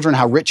your children,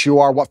 how rich you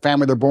are, what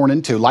family they're born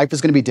into. Life is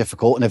going to be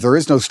difficult. And if there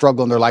is no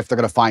struggle in their life, they're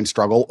going to find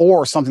struggle,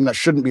 or something that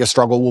shouldn't be a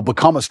struggle will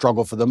become a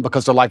struggle for them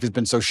because their life has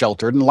been so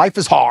sheltered, and life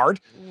is hard.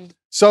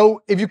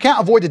 So if you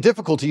can't avoid the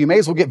difficulty, you may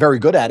as well get very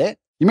good at it.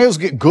 You may as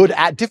well get good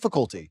at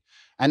difficulty.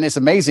 And it's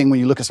amazing when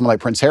you look at someone like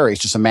Prince Harry. He's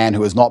just a man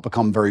who has not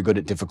become very good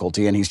at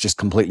difficulty, and he's just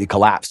completely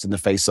collapsed in the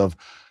face of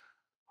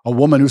a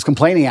woman who's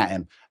complaining at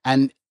him.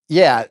 And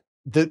yeah,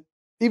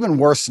 even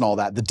worse than all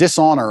that, the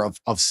dishonor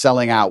of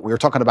selling out. We were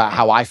talking about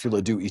how I feel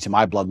a duty to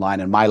my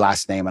bloodline and my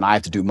last name, and I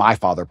have to do my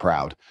father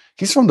proud.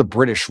 He's from the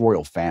British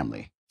royal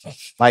family.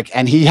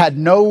 And he had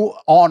no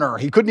honor.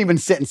 He couldn't even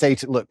sit and say,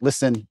 look,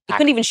 listen. He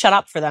couldn't even shut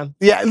up for them.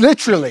 Yeah,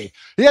 literally.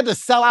 He had to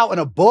sell out in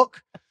a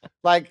book.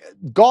 Like,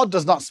 God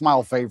does not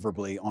smile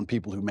favorably on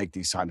people who make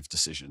these kind of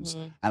decisions.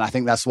 And I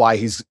think that's why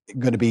he's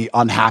going to be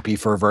unhappy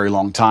for a very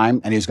long time.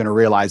 And he's going to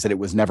realize that it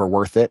was never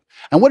worth it.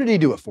 And what did he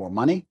do it for?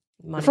 Money?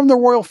 You're from the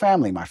royal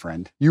family, my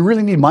friend. You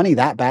really need money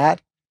that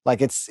bad?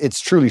 Like, it's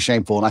truly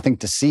shameful. And I think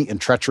deceit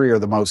and treachery are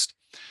the most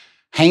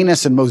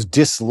heinous and most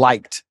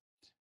disliked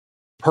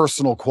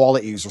personal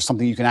qualities or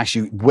something you can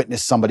actually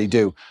witness somebody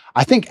do.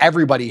 I think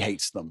everybody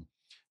hates them.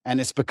 And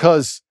it's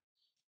because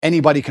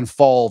anybody can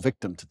fall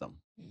victim to them.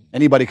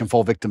 Anybody can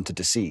fall victim to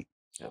deceit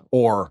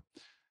or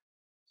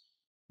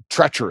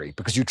treachery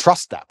because you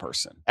trust that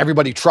person.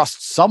 Everybody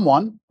trusts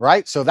someone,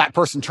 right? So if that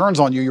person turns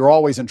on you, you're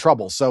always in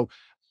trouble. So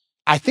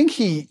I think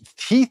he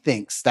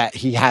thinks that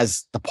he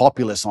has the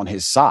populace on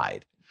his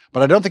side.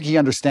 But I don't think he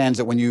understands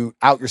that when you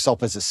out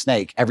yourself as a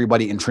snake,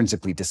 everybody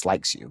intrinsically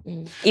dislikes you.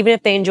 Even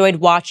if they enjoyed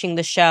watching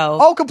the show.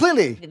 Oh,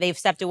 completely. They've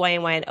stepped away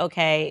and went,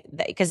 okay,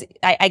 because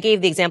I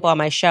gave the example on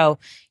my show.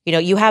 You know,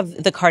 you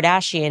have the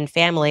Kardashian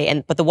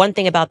family, but the one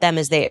thing about them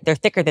is they're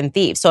thicker than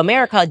thieves. So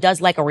America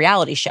does like a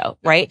reality show,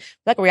 right?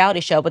 Like a reality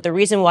show. But the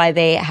reason why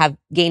they have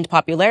gained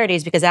popularity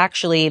is because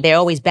actually they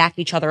always back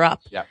each other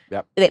up.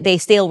 They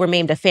still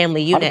remained a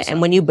family unit. 100%.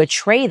 And when you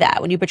betray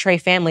that, when you betray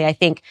family, I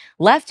think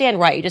left and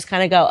right, you just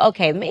kind of go,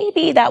 okay,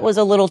 maybe that was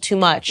a little too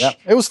much. Yeah.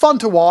 It was fun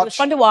to watch. It was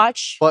fun to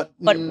watch, but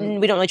we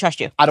don't really trust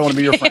you. I don't want to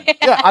be your friend.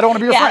 Yeah, I don't want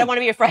to be your friend. I don't want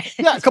to be your friend.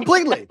 Yeah,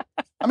 completely.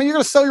 I mean, you're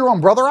going to sell your own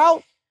brother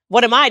out?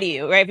 What am I to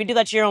you, right? If you do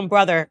that to your own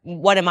brother,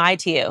 what am I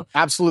to you?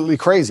 Absolutely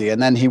crazy.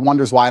 And then he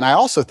wonders why. And I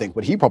also think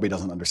what he probably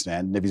doesn't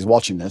understand, and if he's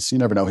watching this, you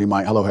never know, he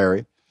might. Hello,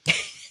 Harry.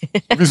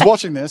 If he's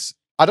watching this,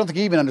 I don't think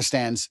he even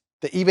understands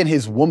that even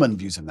his woman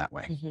views him that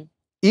way. Mm-hmm.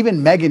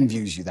 Even Meghan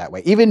views you that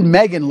way. Even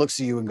Meghan looks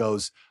at you and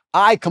goes,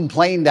 I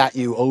complained at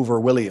you over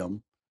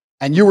William,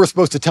 and you were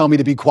supposed to tell me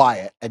to be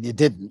quiet, and you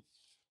didn't.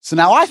 So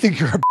now I think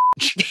you're a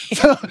bitch.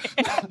 So,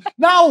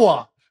 now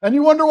what? And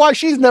you wonder why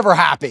she's never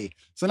happy.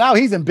 So now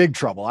he's in big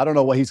trouble. I don't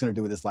know what he's going to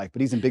do with his life,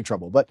 but he's in big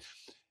trouble. But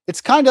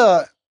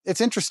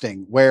it's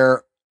interesting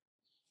where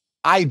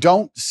I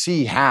don't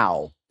see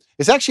how.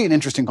 It's actually an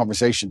interesting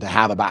conversation to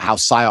have about how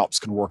psyops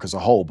can work as a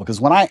whole.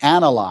 Because when I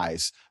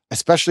analyze,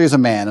 especially as a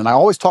man, and I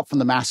always talk from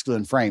the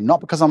masculine frame,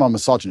 not because I'm a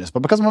misogynist,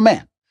 but because I'm a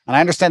man. And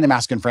I understand the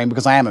masculine frame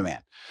because I am a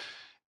man.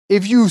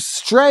 If you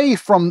stray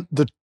from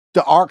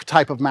the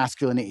archetype of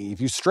masculinity,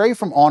 if you stray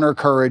from honor,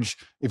 courage,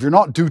 if you're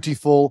not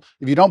dutiful,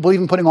 if you don't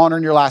believe in putting honor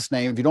in your last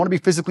name, if you don't want to be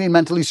physically and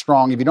mentally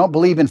strong, if you don't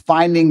believe in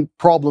finding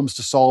problems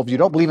to solve, you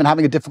don't believe in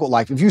having a difficult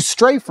life, if you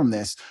stray from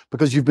this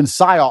because you've been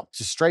psyoped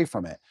to stray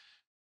from it,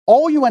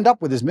 all you end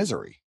up with is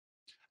misery.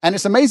 And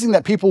it's amazing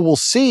that people will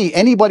see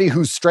anybody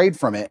who's strayed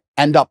from it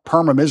end up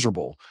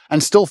perma-miserable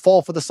and still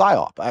fall for the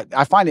psyop.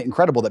 I find it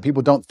incredible that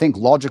people don't think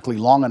logically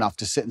long enough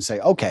to sit and say,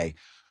 okay,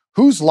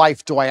 whose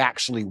life do I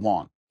actually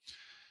want?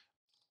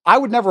 I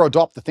would never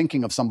adopt the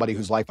thinking of somebody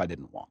whose life I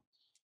didn't want.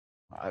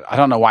 I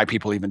don't know why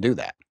people even do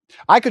that.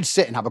 I could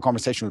sit and have a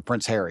conversation with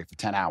Prince Harry for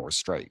 10 hours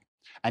straight,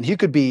 and he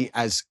could be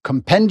as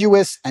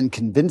compendious and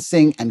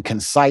convincing and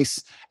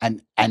concise,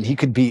 and he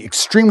could be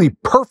extremely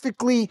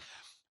perfectly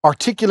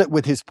articulate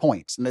with his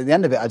points. And at the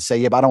end of it, I'd say,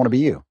 yeah, but I don't want to be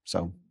you.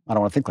 So I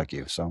don't want to think like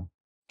you. So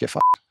get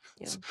fucked.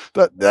 Yeah.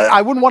 But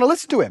I wouldn't want to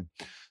listen to him.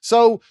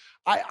 So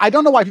I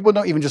don't know why people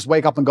don't even just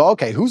wake up and go,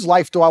 okay, whose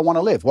life do I want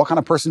to live? What kind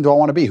of person do I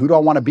want to be? Who do I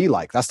want to be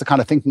like? That's the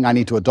kind of thinking I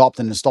need to adopt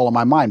and install in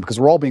my mind, because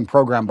we're all being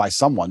programmed by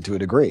someone to a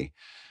degree.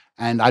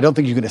 And I don't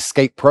think you can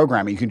escape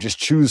programming. You can just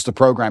choose the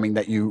programming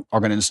that you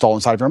are going to install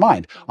inside of your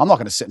mind. I'm not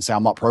going to sit and say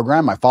I'm not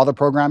programmed. My father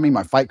programmed me.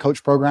 My fight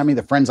coach programmed me.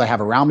 The friends I have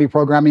around me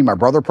program me. My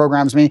brother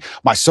programs me.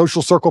 My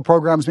social circle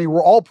programs me.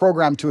 We're all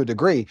programmed to a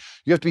degree.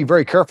 You have to be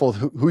very careful of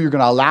who you're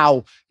going to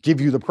allow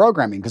give you the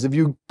programming. Because if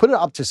you put it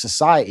up to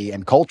society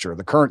and culture,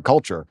 the current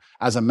culture,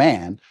 as a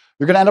man,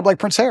 you're going to end up like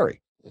Prince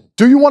Harry.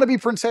 Do you want to be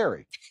Prince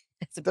Harry?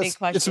 It's a big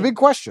question. It's a big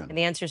question. And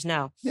the answer is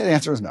no. Yeah, the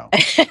answer is no.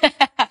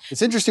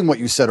 It's interesting what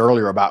you said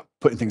earlier about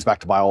putting things back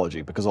to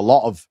biology, because a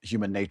lot of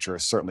human nature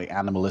is certainly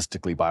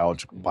animalistically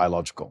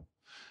biological.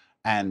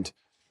 And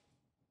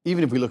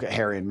even if we look at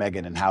Harry and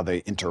Meghan and how they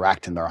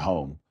interact in their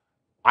home,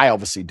 I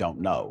obviously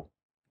don't know,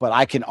 but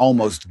I can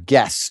almost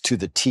guess to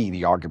the T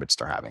the arguments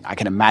they're having. I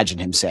can imagine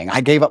him saying,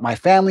 I gave up my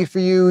family for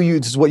you.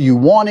 This is what you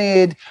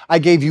wanted. I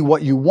gave you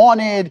what you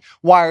wanted.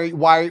 Why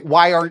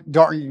aren't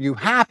you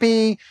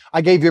happy?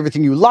 I gave you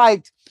everything you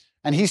liked.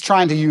 And he's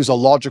trying to use a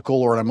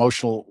logical or an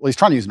emotional, well, he's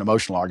trying to use an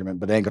emotional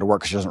argument, but it ain't going to work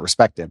because she doesn't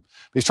respect him.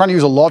 But he's trying to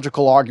use a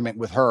logical argument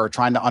with her,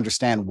 trying to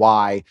understand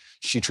why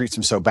she treats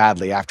him so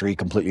badly after he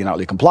completely and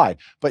utterly complied.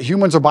 But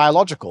humans are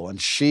biological,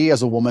 and she,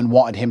 as a woman,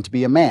 wanted him to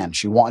be a man.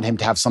 She wanted him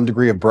to have some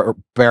degree of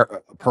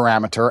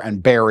parameter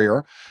and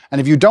barrier. And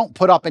if you don't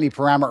put up any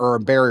parameter or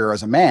barrier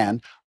as a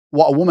man,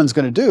 what a woman's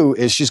going to do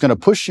is she's going to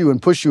push you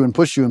and push you and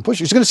push you and push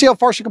you. She's going to see how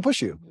far she can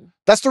push you.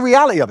 That's the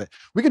reality of it.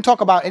 We can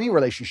talk about any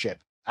relationship,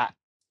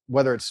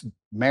 whether it's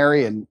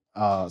Harry and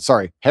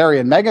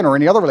Meghan or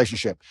any other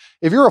relationship.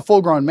 If you're a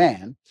full-grown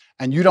man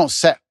and you don't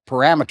set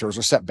parameters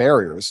or set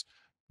barriers,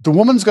 the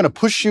woman's going to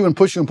push you and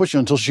push you and push you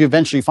until she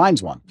eventually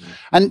finds one.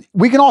 And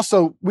we can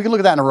look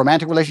at that in a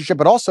romantic relationship,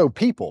 but also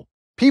people.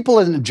 People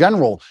in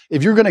general,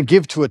 if you're going to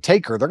give to a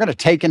taker, they're going to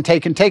take and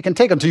take and take and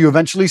take until you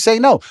eventually say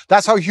no.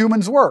 That's how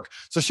humans work.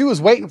 So she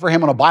was waiting for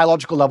him on a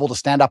biological level to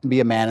stand up and be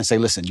a man and say,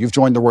 listen, you've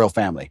joined the royal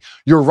family.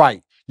 You're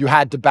right. You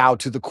had to bow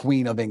to the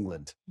Queen of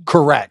England.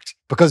 Correct.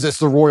 Because it's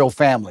the royal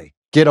family.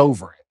 Get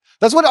over it.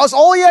 That's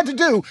all he had to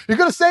do. He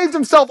could have saved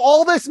himself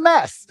all this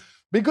mess.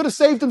 He could have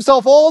saved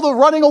himself all the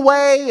running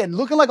away and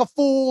looking like a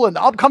fool and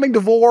upcoming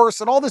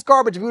divorce and all this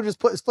garbage if he would just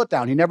put his foot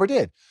down. He never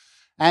did.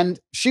 And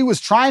she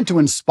was trying to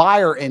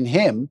inspire in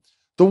him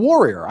the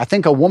warrior. I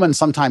think a woman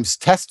sometimes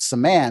tests a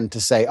man to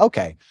say,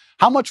 okay,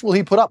 how much will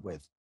he put up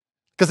with?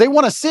 Because they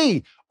want to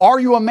see, are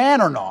you a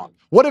man or not?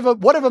 What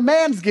if a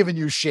man's giving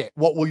you shit?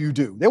 What will you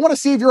do? They want to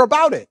see if you're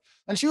about it.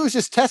 And she was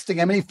just testing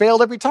him, and he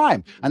failed every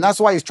time. And that's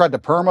why he's tried to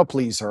perma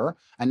please her.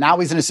 And now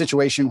he's in a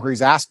situation where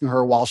he's asking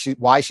her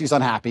why she's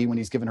unhappy when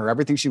he's given her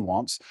everything she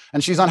wants.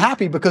 And she's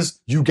unhappy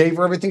because you gave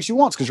her everything she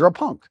wants because you're a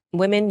punk.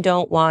 Women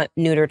don't want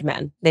neutered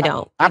men. They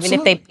don't.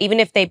 Absolutely. Even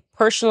if they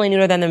personally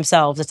neuter them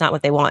themselves, it's not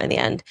what they want in the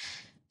end.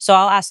 So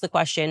I'll ask the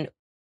question,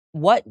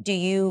 what do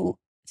you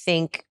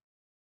think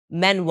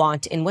men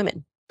want in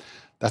women?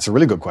 That's a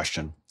really good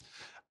question.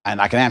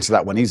 And I can answer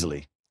that one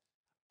easily.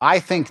 I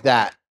think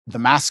that the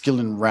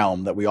masculine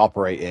realm that we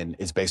operate in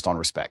is based on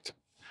respect.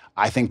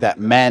 I think that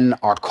men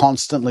are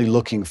constantly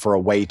looking for a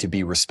way to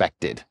be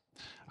respected.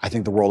 I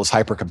think the world is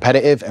hyper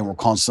competitive and we're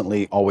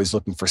constantly always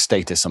looking for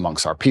status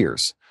amongst our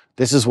peers.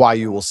 This is why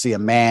you will see a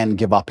man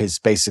give up his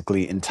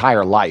basically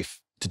entire life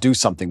to do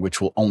something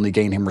which will only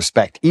gain him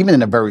respect, even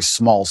in a very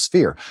small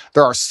sphere.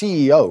 There are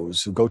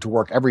CEOs who go to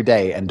work every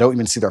day and don't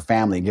even see their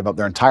family and give up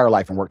their entire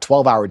life and work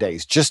 12-hour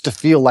days just to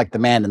feel like the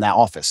man in that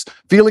office.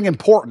 Feeling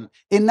important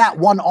in that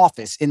one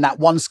office, in that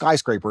one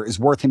skyscraper is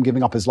worth him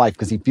giving up his life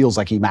because he feels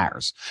like he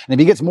matters. And if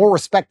he gets more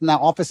respect in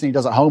that office than he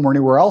does at home or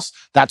anywhere else,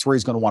 that's where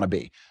he's going to want to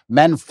be.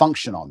 Men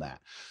function on that.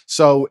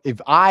 So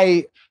if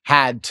I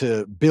had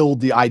to build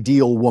the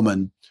ideal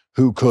woman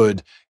who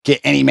could get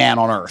any man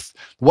on earth,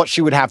 what she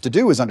would have to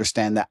do is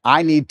understand that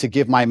I need to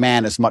give my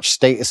man as much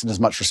status and as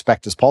much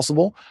respect as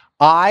possible.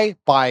 I,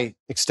 by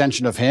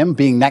extension of him,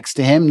 being next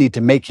to him, need to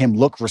make him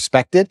look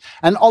respected.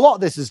 And a lot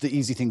of this is the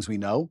easy things we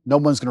know. No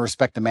one's going to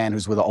respect a man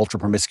who's with an ultra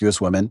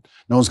promiscuous woman.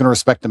 No one's going to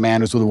respect a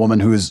man who's with a woman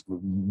who is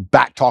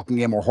back talking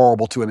him or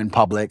horrible to him in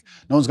public.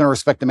 No one's going to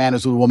respect a man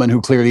who's with a woman who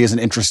clearly isn't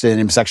interested in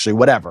him sexually,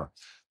 whatever.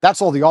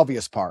 That's all the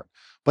obvious part.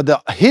 But the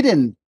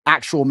hidden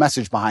actual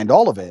message behind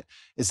all of it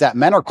is that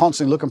men are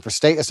constantly looking for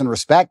status and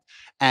respect.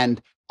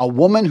 And a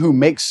woman who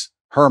makes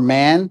her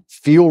man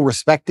feel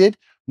respected,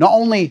 not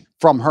only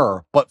from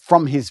her, but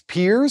from his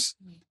peers,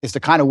 is the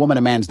kind of woman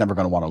a man's never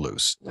going to want to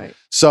lose. Right.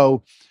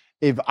 So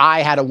if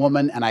I had a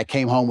woman and I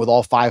came home with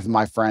all 5 of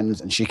my friends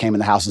and she came in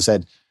the house and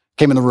said,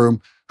 came in the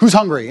room, who's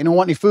hungry? Anyone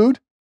want any food?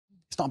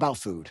 It's not about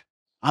food.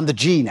 I'm the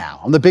G now.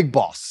 I'm the big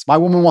boss. My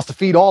woman wants to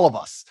feed all of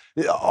us.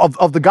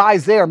 Of the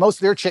guys there, most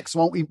of their chicks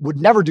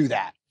would never do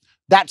that.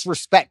 That's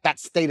respect.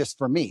 That's status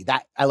for me.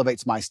 That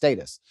elevates my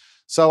status.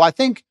 So I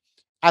think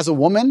as a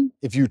woman,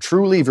 if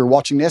you're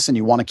watching this and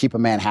you want to keep a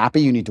man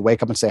happy, you need to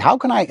wake up and say, how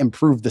can I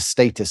improve the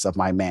status of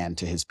my man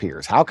to his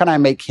peers? How can I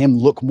make him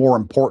look more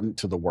important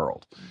to the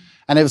world?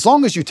 And as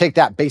long as you take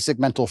that basic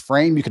mental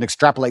frame, you can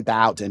extrapolate that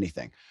out to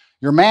anything.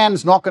 Your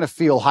man's not going to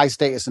feel high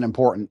status and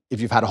important if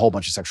you've had a whole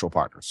bunch of sexual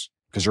partners,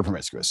 because you're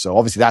promiscuous. So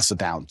obviously that's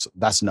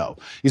no.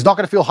 He's not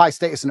going to feel high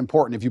status and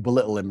important if you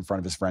belittle him in front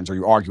of his friends or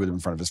you argue with him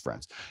in front of his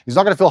friends. He's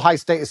not going to feel high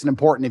status and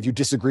important if you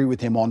disagree with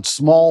him on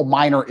small,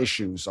 minor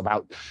issues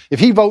about,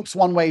 if he votes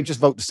one way, just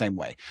vote the same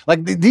way.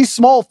 Like these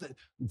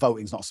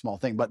voting's not a small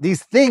thing, but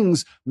these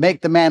things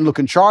make the man look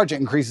in charge.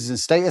 It increases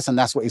his status, and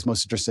that's what he's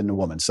most interested in a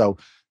woman. So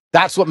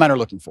that's what men are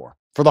looking for.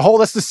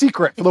 That's the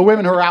secret for the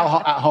women who are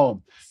out at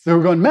home. They're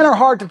going, men are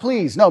hard to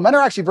please. No, men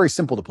are actually very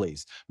simple to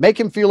please. Make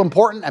him feel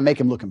important and make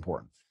him look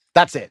important.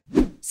 That's it.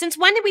 Since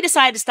when did we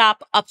decide to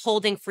stop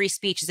upholding free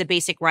speech as a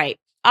basic right?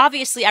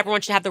 Obviously, everyone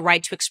should have the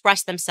right to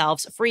express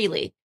themselves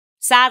freely.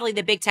 Sadly,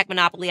 the big tech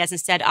monopoly has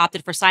instead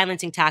opted for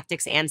silencing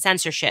tactics and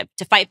censorship.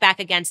 To fight back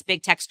against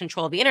big tech's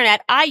control of the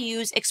internet, I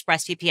use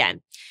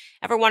ExpressVPN.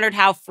 Ever wondered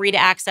how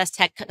free-to-access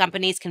tech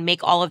companies can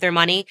make all of their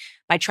money?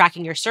 By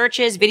tracking your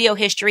searches, video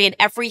history, and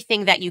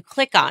everything that you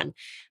click on.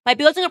 By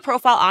building a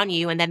profile on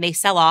you, and then they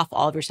sell off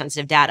all of your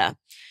sensitive data.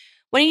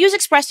 When you use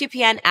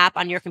ExpressVPN app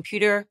on your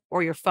computer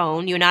or your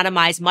phone, you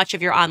anonymize much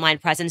of your online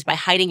presence by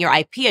hiding your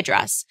IP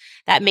address.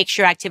 That makes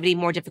your activity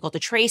more difficult to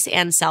trace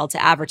and sell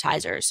to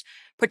advertisers.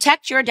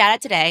 Protect your data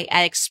today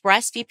at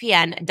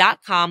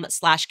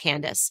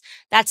expressvpn.com/Candace.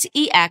 That's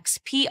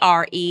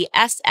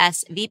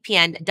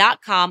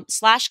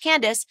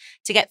expressvpn.com/Candace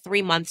to get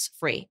 3 months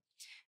free.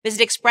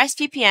 Visit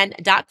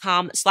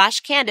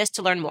expressvpn.com/Candace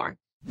to learn more.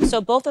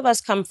 So both of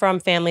us come from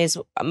families.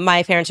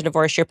 My parents are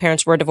divorced. Your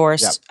parents were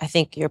divorced. Yep. I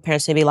think your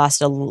parents maybe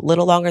lasted a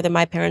little longer than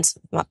my parents.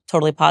 I'm not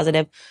totally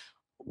positive.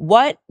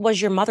 What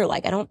was your mother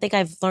like? I don't think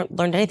I've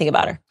learned anything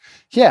about her.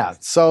 Yeah.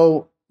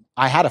 So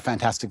I had a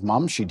fantastic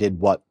mom. She did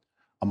what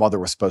a mother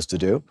was supposed to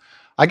do.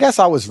 I guess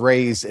I was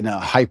raised in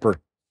a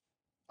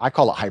I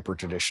call it hyper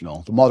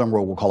traditional. The modern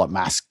world will call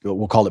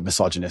it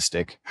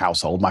misogynistic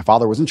household. My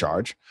father was in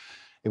charge.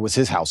 It was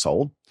his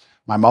household.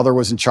 My mother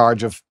was in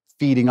charge of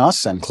feeding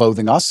us and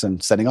clothing us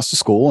and sending us to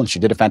school, and she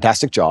did a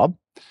fantastic job.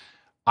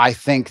 I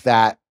think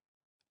that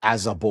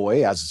as a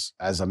boy, as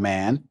a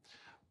man,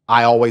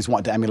 I always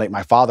wanted to emulate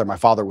my father. My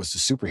father was the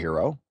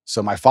superhero.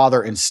 So my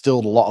father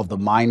instilled a lot of the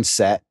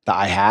mindset that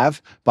I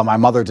have, but my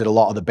mother did a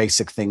lot of the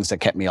basic things that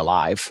kept me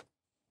alive.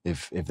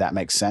 if that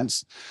makes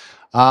sense.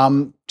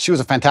 She was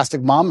a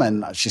fantastic mom,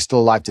 and she's still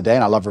alive today,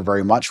 and I love her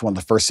very much. One of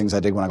the first things I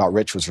did when I got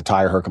rich was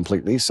retire her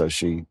completely. So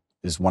she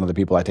is one of the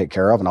people I take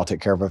care of, and I'll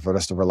take care of her for the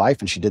rest of her life.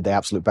 And she did the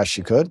absolute best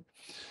she could.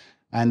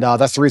 And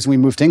that's the reason we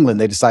moved to England.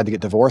 They decided to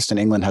get divorced, and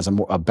England has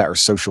a better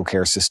social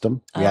care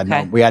system.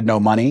 We had no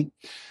money.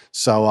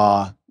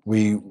 So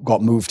we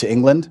got moved to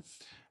England.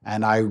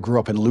 And I grew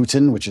up in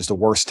Luton, which is the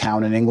worst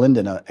town in England,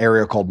 in an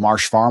area called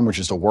Marsh Farm, which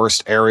is the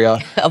worst area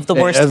of the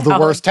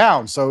worst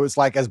town. So it's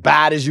like as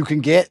bad as you can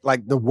get,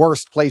 like the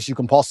worst place you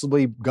can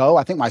possibly go.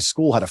 I think my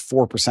school had a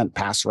 4%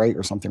 pass rate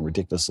or something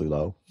ridiculously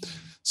low.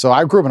 So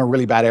I grew up in a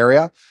really bad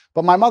area.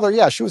 But my mother,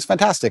 yeah, she was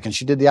fantastic, and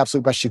she did the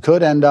absolute best she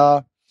could.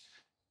 And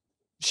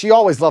she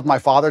always loved my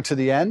father to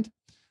the end.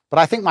 But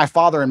I think my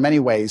father, in many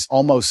ways,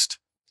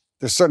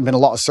 there's certainly been a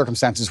lot of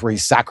circumstances where he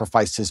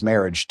sacrificed his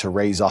marriage to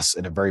raise us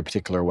in a very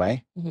particular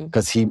way.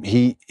 Because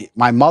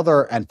my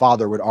mother and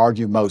father would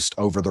argue most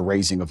over the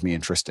raising of me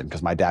and Tristan,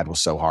 because my dad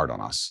was so hard on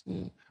us.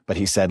 But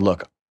he said,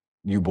 look,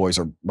 you boys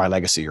are my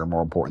legacy. You're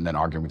more important than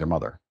arguing with your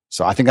mother.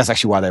 So I think that's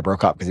actually why they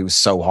broke up, because he was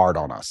so hard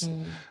on us.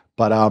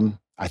 But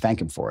I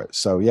thank him for it.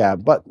 So yeah,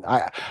 but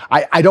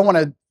I don't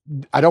want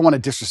to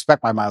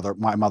disrespect my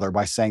mother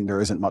by saying there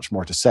isn't much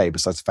more to say,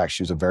 besides the fact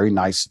she was a very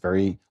nice,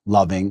 very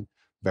loving,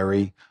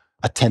 very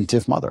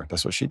attentive mother.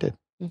 That's what she did.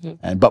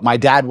 But my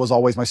dad was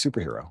always my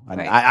superhero.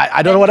 And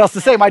I don't know what else to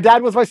say. My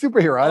dad was my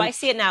superhero. Oh, I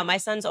see it now. My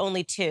son's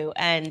only 2,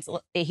 and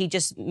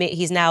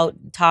he's now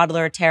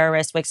toddler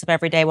terrorist, wakes up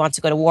every day, wants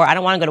to go to war. I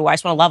don't want to go to war. I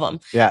just want to love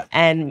him. Yeah.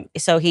 And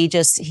so he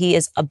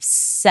is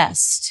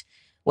obsessed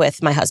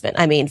with my husband.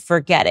 I mean,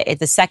 forget it.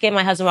 The second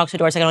my husband walks through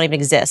the door, it's like I don't even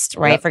exist,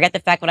 right? Yep. Forget the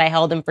fact that I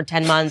held him for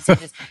 10 months. I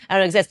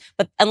don't exist.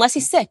 But unless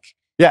he's sick.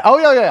 Yeah. Oh,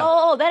 yeah.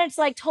 Oh, then it's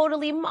like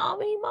totally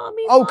mommy.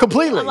 Oh,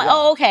 completely. I'm like,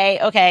 oh,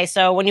 okay.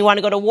 So when you want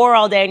to go to war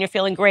all day and you're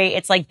feeling great,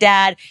 it's like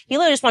dad, he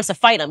literally just wants to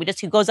fight him.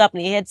 He goes up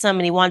and he hits him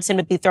and he wants him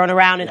to be thrown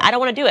around. And I don't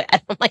want to do it.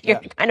 I'm like, you're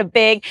kind of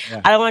big.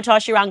 I don't want to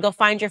toss you around. Go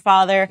find your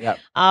father.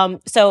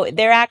 So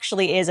there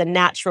actually is a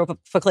natural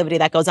proclivity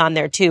that goes on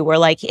there too, where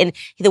like in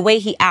the way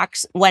he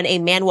acts when a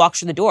man walks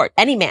through the door,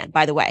 any man,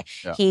 by the way,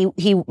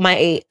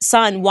 my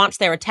son wants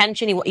their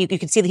attention. You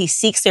can see that he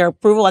seeks their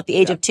approval at the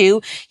age of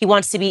 2.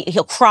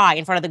 He'll cry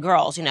in front of the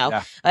girls,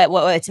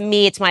 it's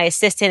me, it's my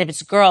assistant. If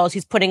it's girls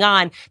he's putting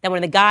on, then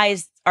when the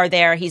guys are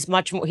there, he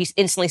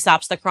instantly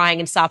stops the crying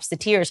and stops the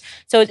tears.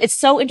 So it's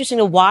so interesting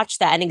to watch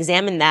that and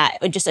examine that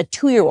in just a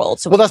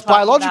 2-year-old. So well, that's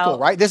biological,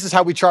 right? This is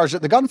how we charge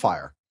at the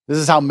gunfire. This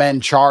is how men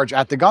charge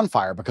at the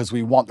gunfire, because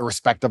we want the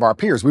respect of our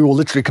peers. We will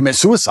literally commit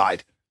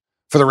suicide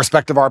for the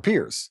respect of our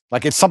peers.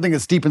 Like it's something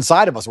that's deep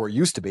inside of us, or it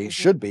used to be, it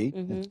should be.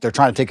 They're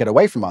trying to take it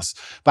away from us.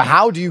 But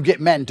how do you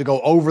get men to go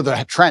over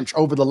the trench,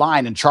 over the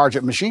line and charge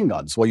at machine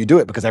guns? Well, you do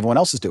it because everyone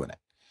else is doing it.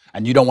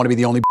 And you don't want to be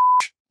the only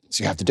bitch,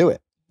 so you have to do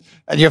it.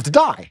 And you have to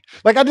die.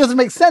 Like that doesn't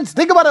make sense.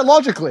 Think about it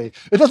logically.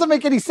 It doesn't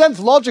make any sense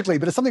logically,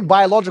 but it's something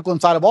biological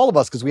inside of all of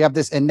us, because we have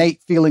this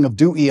innate feeling of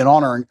duty and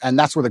honor, and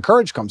that's where the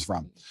courage comes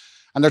from.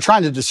 And they're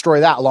trying to destroy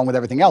that along with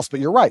everything else.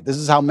 But you're right. This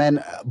is how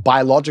men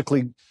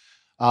biologically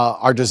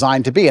are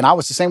designed to be. And I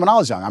was the same when I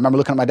was young. I remember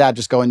looking at my dad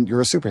just going, you're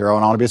a superhero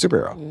and I want to be a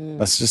superhero.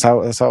 That's just how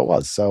it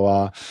was.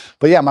 So,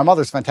 but yeah, my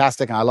mother's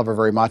fantastic and I love her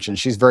very much. And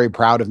she's very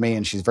proud of me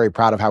and she's very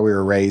proud of how we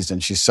were raised.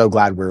 And she's so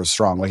glad we were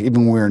strong. Like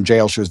even when we were in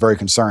jail, she was very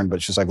concerned,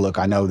 but she's like, look,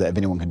 I know that if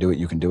anyone can do it,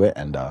 you can do it.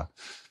 And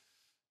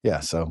yeah,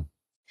 so.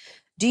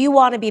 Do you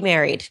want to be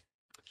married?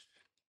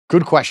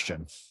 Good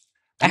question.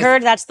 I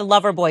heard that's the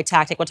lover boy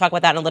tactic. We'll talk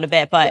about that in a little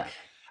bit, but. Yeah.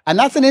 And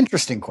that's an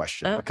interesting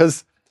question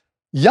because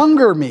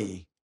younger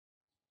me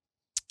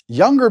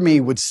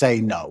would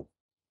say no,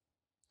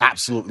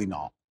 absolutely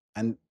not.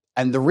 And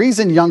the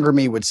reason younger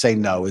me would say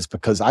no is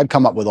because I'd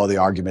come up with all the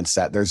arguments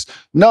that there's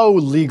no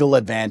legal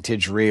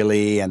advantage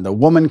really, and the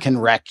woman can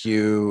wreck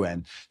you,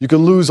 and you can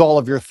lose all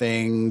of your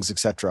things,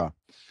 etc.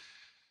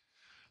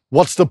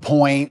 What's the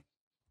point?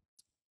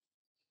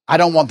 I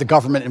don't want the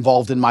government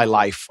involved in my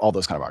life, all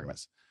those kind of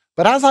arguments.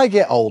 But as I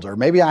get older,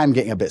 maybe I'm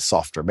getting a bit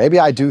softer. Maybe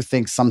I do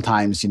think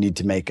sometimes you need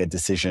to make a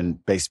decision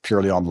based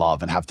purely on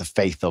love and have the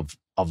faith of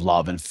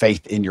love and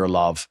faith in your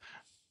love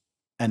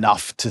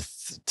enough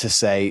to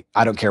say,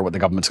 I don't care what the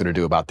government's going to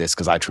do about this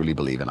because I truly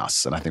believe in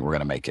us and I think we're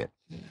going to make it.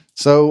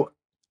 So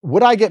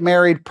would I get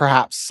married?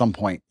 Perhaps some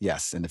point,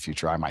 yes, in the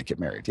future I might get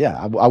married.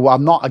 Yeah,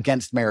 I'm not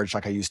against marriage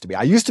like I used to be.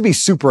 I used to be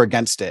super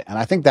against it. And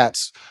I think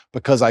that's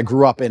because I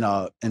grew up in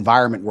an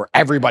environment where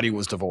everybody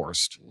was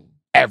divorced.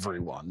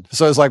 Everyone.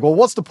 So it's like, well,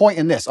 what's the point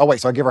in this? Oh,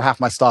 wait, so I give her half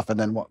my stuff and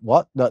then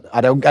what? No,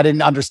 I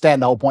didn't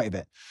understand the whole point of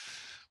it.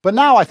 But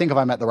now I think if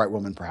I met the right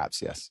woman,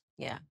 perhaps, yes.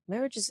 Yeah,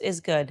 marriage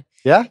is good.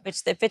 Yeah?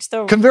 If it's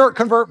the...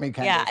 Convert me,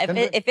 Candace.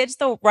 Yeah, if it's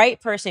the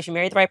right person, if you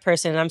marry the right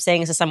person, and I'm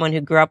saying this as someone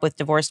who grew up with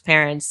divorced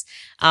parents,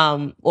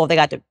 well, they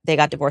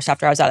got divorced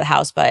after I was out of the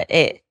house, but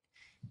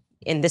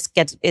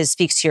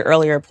speaks to your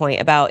earlier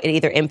point about it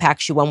either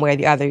impacts you one way or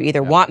the other. You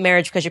either want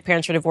marriage because your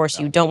parents were divorced,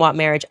 you don't want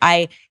marriage.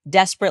 I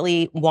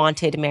desperately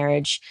wanted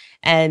marriage,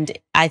 and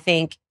I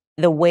think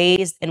the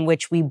ways in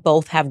which we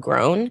both have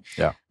grown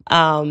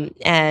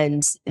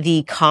and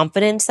the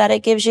confidence that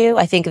it gives you.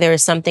 I think there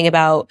is something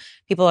about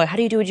people are, how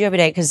do you do what you do every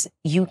day? Because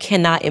you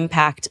cannot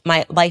impact.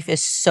 My life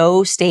is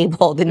so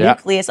stable. The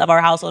nucleus of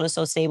our household is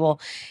so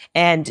stable.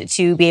 And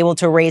to be able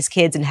to raise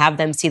kids and have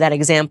them see that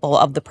example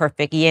of the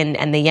perfect yin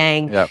and the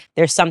yang,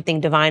 there's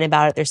something divine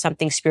about it. There's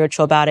something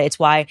spiritual about it. It's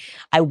why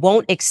I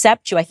won't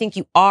accept you. I think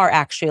you are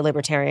actually a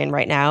libertarian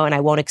right now, and I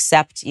won't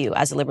accept you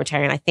as a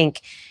libertarian. I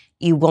think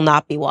you will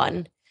not be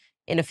one.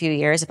 In a few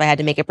years, if I had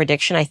to make a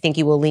prediction, I think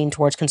you will lean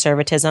towards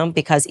conservatism,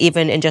 because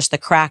even in just the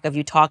crack of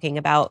you talking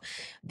about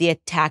the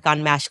attack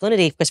on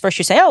masculinity, because first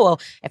you say, oh,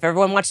 well, if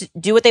everyone wants to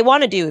do what they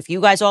want to do, if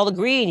you guys all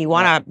agree and you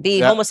want to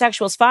be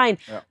homosexuals, fine.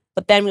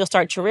 But then we'll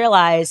start to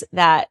realize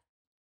that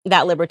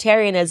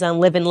libertarianism,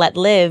 live and let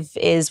live,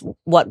 is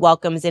what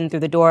welcomes in through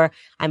the door.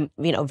 I'm,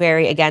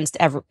 very against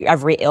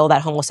every ill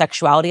that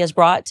homosexuality has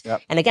brought.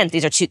 And again,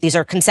 these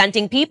are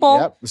consenting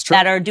people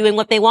that are doing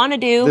what they want to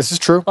do. This is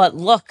true. But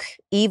look,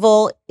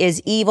 evil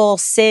is evil,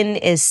 sin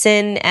is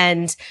sin,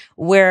 and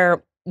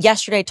we're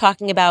yesterday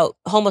talking about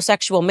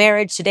homosexual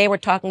marriage. Today we're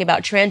talking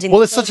about transing.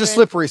 Well, it's such a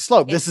slippery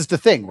slope. This is the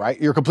thing, right?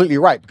 You're completely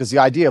right, because the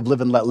idea of live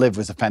and let live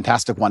was a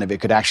fantastic one if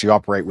it could actually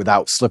operate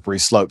without slippery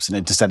slopes and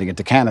it descending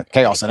into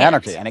chaos and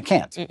anarchy, and it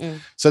can't.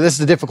 So this is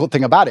the difficult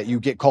thing about it. You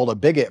get called a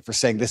bigot for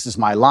saying, this is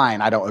my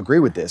line, I don't agree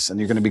with this, and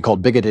you're going to be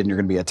called bigoted and you're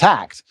going to be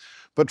attacked.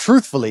 But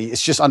truthfully,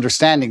 it's just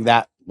understanding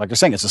that, like you're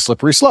saying, it's a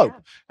slippery slope.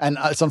 And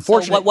it's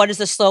unfortunate. So what is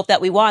the slope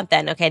that we want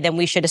then? Okay, then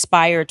we should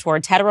aspire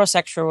towards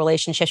heterosexual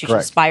relationships. We should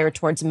aspire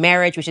towards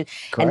marriage. We should,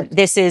 and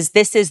this is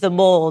the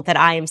mold that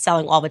I am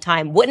selling all the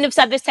time. Wouldn't have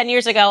said this 10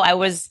 years ago. I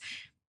was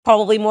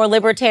probably more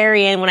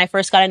libertarian when I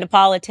first got into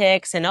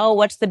politics. And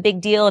what's the big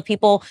deal if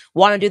people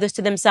want to do this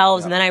to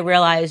themselves? And then I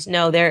realized,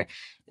 no, there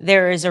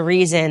is a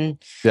reason.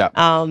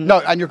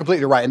 No, and you're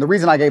completely right. And the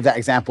reason I gave that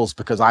example is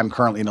because I'm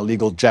currently in a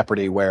legal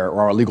jeopardy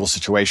or a legal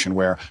situation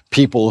where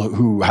people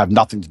who have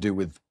nothing to do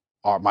with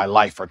my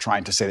life are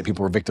trying to say that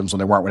people were victims when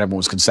they weren't, when everyone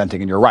was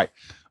consenting. And you're right.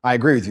 I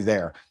agree with you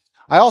there.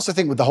 I also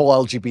think with the whole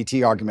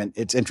LGBT argument,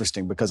 it's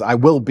interesting because I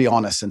will be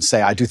honest and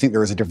say I do think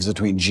there is a difference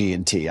between G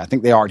and T. I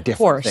think they are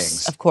different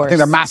things. Of course. I think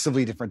they're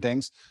massively different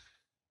things.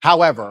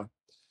 However,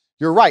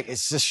 you're right.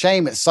 It's a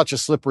shame it's such a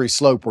slippery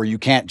slope where you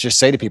can't just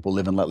say to people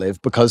live and let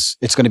live, because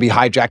it's going to be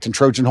hijacked and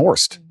Trojan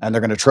horsed. And they're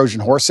going to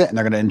Trojan horse it, and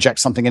they're going to inject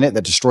something in it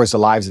that destroys the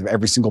lives of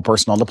every single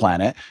person on the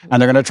planet. And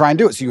they're going to try and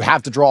do it. So you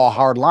have to draw a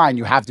hard line.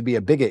 You have to be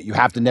a bigot. You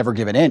have to never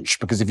give an inch,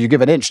 because if you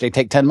give an inch, they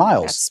take 10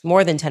 miles. That's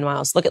more than 10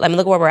 miles. Look at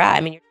where we're at. I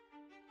mean,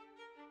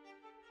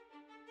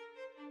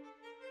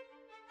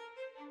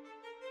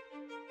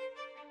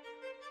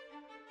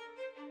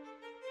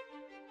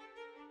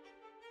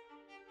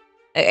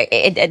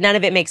 none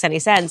of it makes any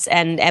sense,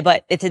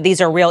 but these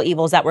are real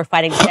evils that we're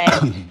fighting today.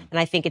 And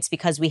I think it's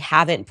because we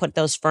haven't put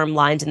those firm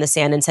lines in the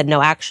sand and said,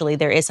 no, actually,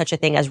 there is such a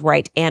thing as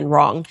right and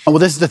wrong. Well,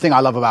 this is the thing I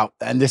love about,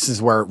 and this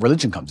is where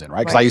religion comes in, right?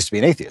 Because I used to be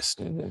an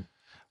atheist.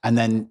 And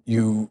then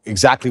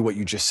exactly what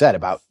you just said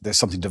about there's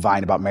something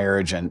divine about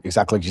marriage, and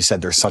exactly like you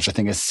said, there's such a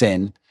thing as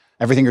sin.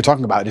 Everything you're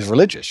talking about is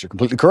religious. You're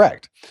completely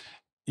correct.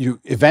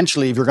 You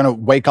eventually, if you're going to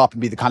wake up and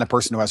be the kind of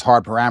person who has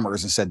hard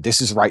parameters and said,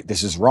 this is right,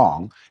 this is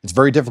wrong, it's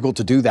very difficult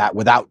to do that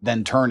without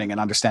then turning and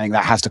understanding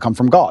that has to come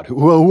from God.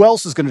 Who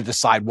else is going to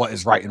decide what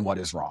is right and what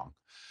is wrong?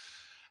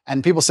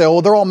 And people say,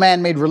 oh, they're all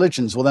man-made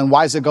religions. Well, then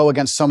why does it go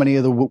against so many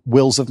of the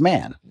wills of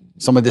man?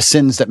 Some of the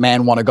sins that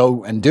man want to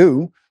go and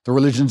do, the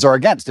religions are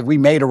against. If we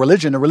made a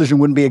religion, the religion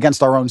wouldn't be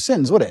against our own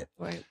sins, would it?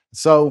 Right.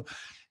 So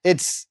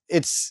it's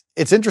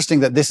interesting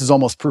that this is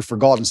almost proof for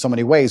God in so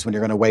many ways, when you're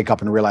going to wake up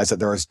and realize that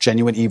there is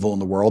genuine evil in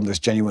the world and there's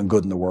genuine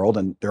good in the world,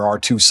 and there are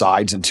two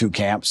sides and two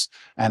camps.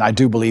 And I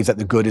do believe that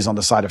the good is on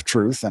the side of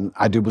truth, and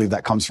I do believe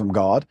that comes from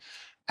God.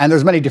 And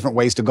there's many different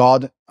ways to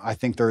God. I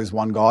think there is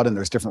one God, and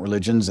there's different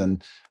religions,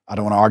 and I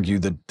don't want to argue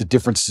the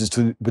differences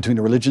between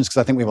the religions, because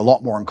I think we have a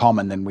lot more in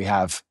common than we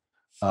have,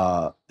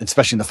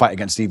 especially in the fight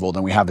against evil,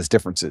 than we have as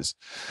differences.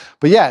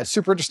 But yeah, it's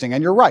super interesting.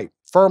 And you're right.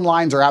 Firm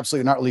lines are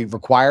absolutely not really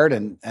required.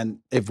 And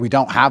if we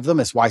don't have them,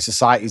 it's why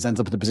society ends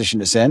up in the position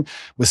it's in,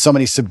 with so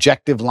many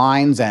subjective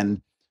lines and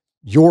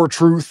your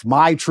truth,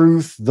 my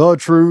truth, the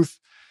truth.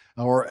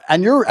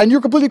 And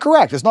you're completely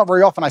correct. It's not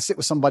very often I sit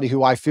with somebody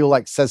who I feel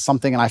like says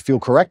something and I feel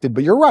corrected,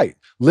 but you're right.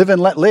 Live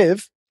and let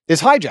live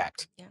is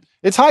hijacked. Yeah.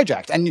 It's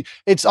hijacked. And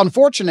it's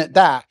unfortunate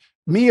that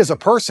me as a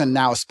person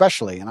now,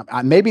 especially,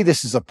 and maybe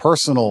this is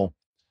more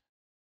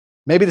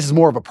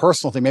of a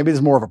personal thing. Maybe this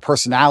is more of a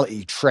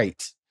personality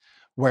trait,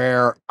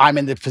 where I'm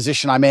in the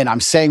position I'm in.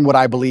 I'm saying what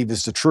I believe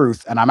is the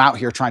truth, and I'm out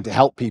here trying to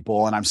help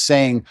people, and I'm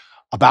saying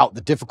about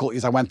the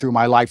difficulties I went through in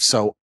my life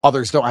so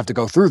others don't have to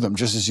go through them,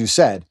 just as you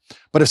said.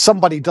 But if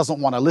somebody doesn't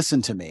want to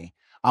listen to me,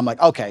 I'm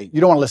like, okay, you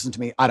don't want to listen to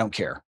me. I don't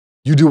care.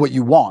 You do what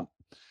you want.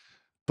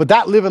 But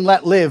that live and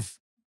let live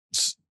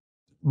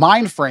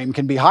mind frame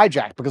can be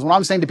hijacked, because when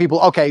I'm saying to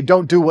people, okay,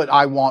 don't do what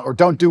I want, or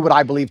don't do what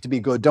I believe to be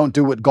good, don't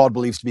do what God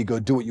believes to be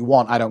good, do what you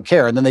want, I don't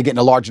care. And then they get in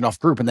a large enough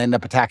group and they end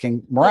up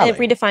attacking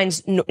morality. It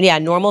redefines,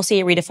 normalcy.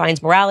 It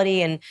redefines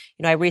morality. And,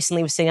 I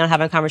recently was sitting down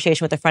having a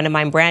conversation with a friend of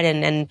mine,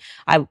 Brandon,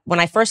 and when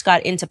I first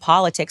got into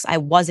politics, I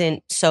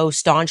wasn't so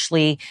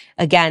staunchly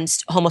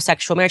against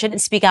homosexual marriage. I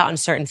didn't speak out on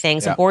certain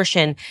things,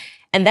 abortion.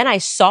 And then I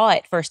saw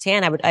it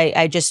firsthand.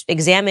 I just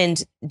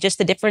examined just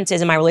the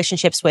differences in my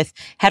relationships with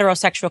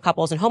heterosexual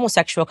couples and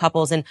homosexual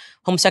couples. And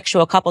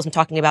homosexual couples, I'm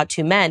talking about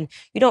two men.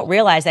 You don't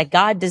realize that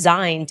God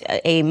designed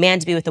a man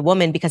to be with a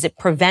woman because it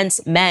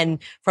prevents men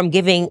from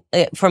giving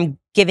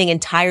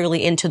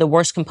entirely into the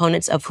worst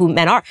components of who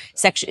men are.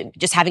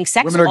 Just having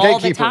sex all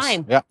the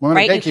time. Yeah,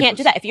 right? You can't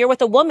do that. If you're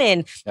with a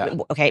woman,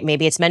 okay,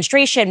 maybe it's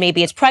menstruation,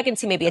 maybe it's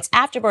pregnancy, maybe it's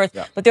afterbirth,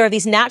 but there are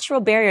these natural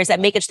barriers that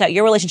make it so that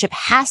your relationship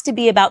has to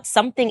be about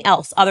something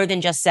else other than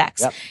just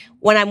sex.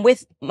 When I'm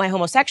with my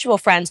homosexual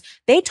friends,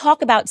 they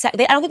talk about sex.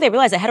 I don't think they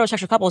realize that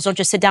heterosexual couples don't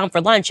just sit down for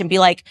lunch and be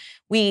like,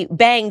 we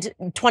banged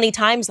 20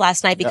 times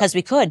last night because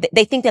we could.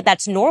 They think that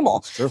that's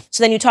normal. So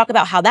then you talk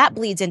about how that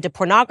bleeds into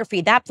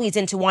pornography, that bleeds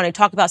into wanting to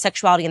talk about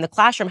sexuality in the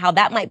classroom, how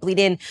that might bleed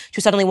in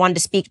to suddenly wanting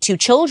to speak to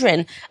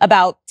children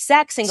about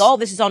sex and go, oh,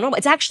 this is all normal.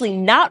 It's actually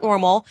not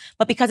normal,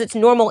 but because it's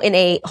normal in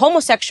a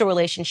homosexual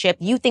relationship,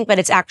 you think that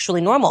it's actually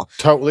normal.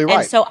 Totally right.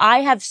 And so I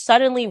have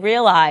suddenly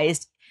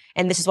realized,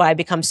 and this is why I've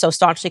become so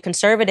staunchly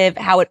conservative,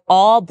 how it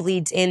all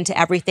bleeds into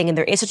everything. And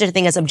there is such a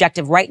thing as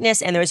objective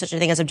rightness, and there is such a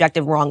thing as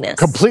objective wrongness.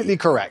 Completely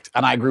correct.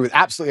 And I agree with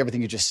absolutely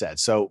everything you just said.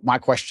 So my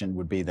question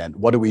would be then,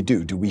 what do we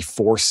do? Do we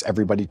force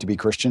everybody to be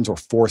Christians, or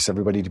force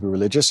everybody to be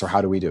religious, or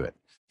how do we do it?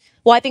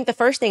 Well, I think the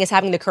first thing is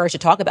having the courage to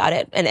talk about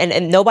it.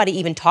 And nobody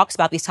even talks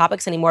about these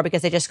topics anymore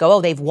because they just go, oh,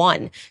 they've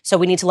won. So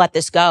we need to let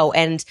this go.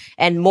 And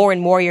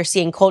more you're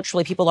seeing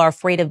culturally, people are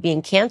afraid of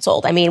being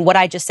canceled. I mean, what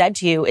I just said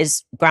to you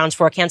is grounds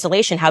for a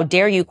cancellation. How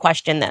dare you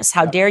question this?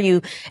 How dare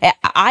you?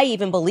 I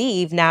even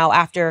believe now,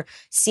 after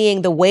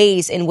seeing the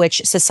ways in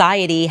which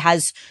society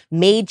has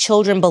made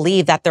children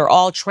believe that they're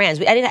all trans.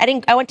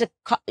 I went to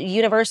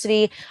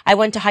university. I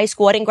went to high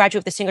school. I didn't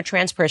graduate with a single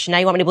trans person. Now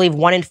you want me to believe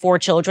 1 in 4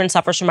 children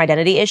suffers from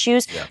identity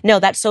issues? No,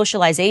 that's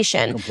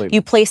socialization. Completely.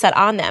 You place that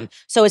on them.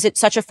 So is it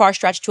such a far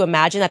stretch to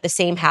imagine that the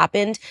same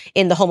happened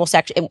in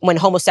the when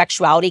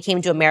homosexuality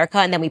came to America,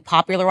 and then we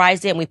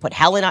popularized it and we put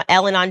Ellen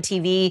on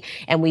TV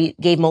and we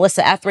gave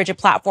Melissa Etheridge a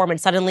platform,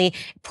 and suddenly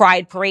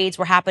pride parades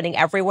were happening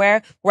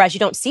everywhere. Whereas you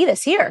don't see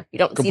this here. You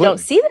don't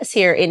see this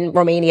here in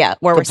Romania,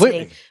 where we're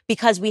sitting,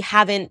 because we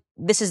haven't.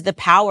 This is the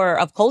power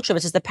of culture.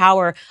 This is the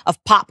power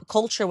of pop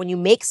culture. When you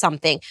make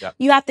something,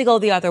 you have to go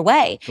the other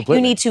way.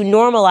 You need to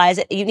normalize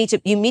it. You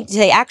need to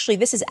say, actually,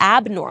 this is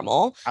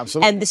abnormal.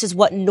 Absolutely. And this is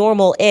what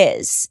normal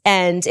is.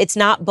 And it's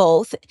not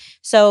both.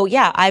 So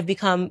yeah, I've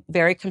become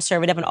very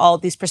conservative in all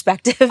of these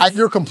perspectives.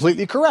 You're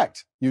completely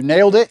correct. You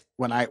nailed it.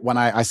 When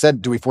I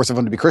said, do we force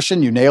everyone to be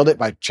Christian? You nailed it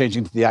by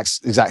changing to the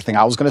exact thing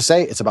I was going to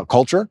say. It's about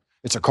culture.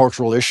 It's a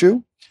cultural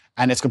issue.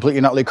 And it's completely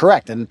and utterly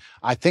correct. And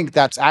I think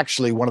that's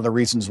actually one of the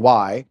reasons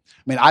why.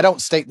 I mean, I don't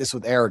state this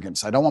with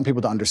arrogance. I don't want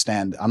people to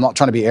understand. I'm not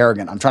trying to be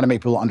arrogant. I'm trying to make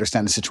people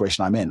understand the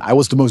situation I'm in. I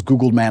was the most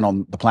Googled man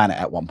on the planet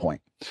at one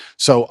point.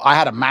 So I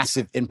had a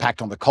massive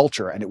impact on the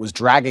culture, and it was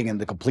dragging in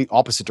the complete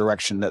opposite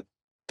direction that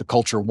the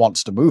culture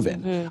wants to move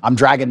in. I'm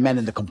dragging men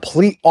in the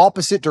complete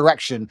opposite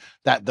direction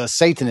that the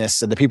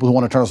Satanists and the people who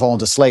want to turn us all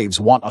into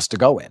slaves want us to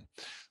go in.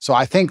 So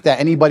I think that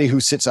anybody who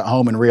sits at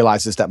home and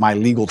realizes that my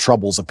legal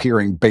troubles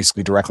appearing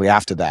basically directly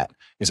after that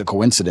is a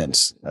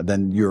coincidence,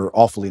 then you're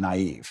awfully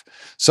naive.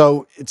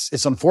 So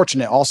it's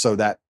unfortunate also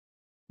that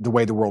the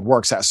way the world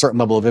works, at a certain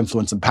level of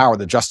influence and power,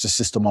 the justice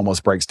system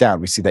almost breaks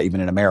down. We see that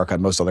even in America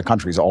and most other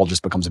countries. It all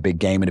just becomes a big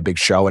game and a big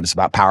show, and it's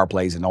about power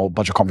plays and a whole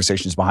bunch of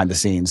conversations behind the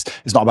scenes.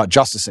 It's not about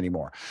justice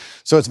anymore.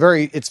 So it's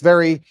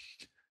very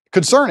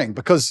concerning,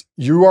 because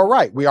you are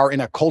right. We are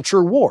in a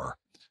culture war.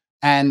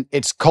 And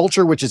it's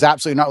culture which is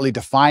absolutely not really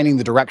defining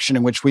the direction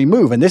in which we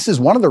move. And this is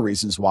one of the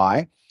reasons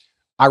why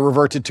I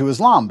reverted to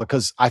Islam,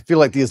 because I feel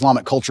like the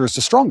Islamic culture is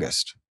the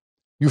strongest.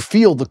 You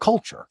feel the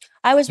culture.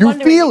 I was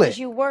wondering, because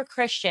you were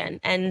Christian,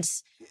 and,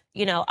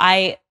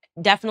 I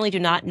definitely do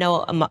not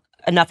know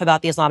enough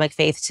about the Islamic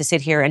faith to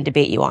sit here and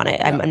debate you on it.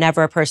 I'm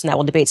never a person that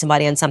will debate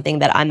somebody on something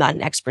that I'm not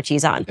an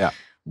expertise on.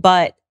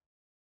 But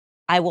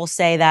I will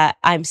say that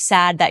I'm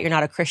sad that you're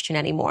not a Christian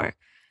anymore,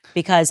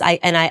 because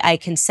I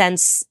can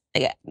sense,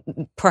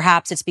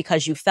 perhaps it's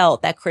because you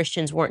felt that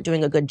Christians weren't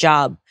doing a good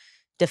job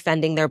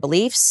defending their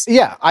beliefs.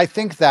 Yeah, I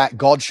think that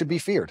God should be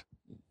feared.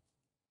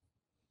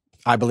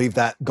 I believe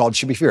that God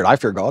should be feared. I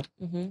fear God.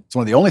 It's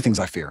one of the only things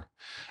I fear.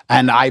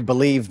 And I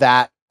believe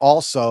that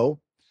also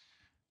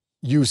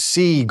you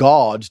see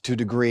God to a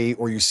degree,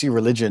 or you see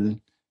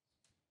religion,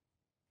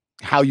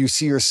 how you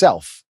see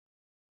yourself.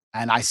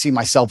 And I see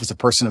myself as a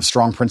person of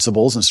strong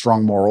principles and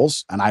strong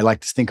morals. And I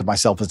like to think of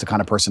myself as the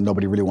kind of person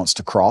nobody really wants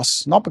to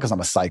cross. Not because I'm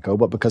a psycho,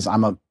 but because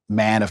I'm a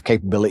man of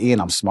capability,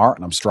 and I'm smart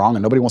and I'm strong,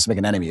 and nobody wants to make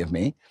an enemy of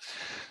me.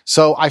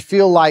 So I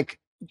feel like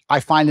I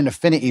find an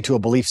affinity to a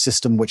belief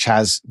system which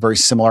has very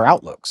similar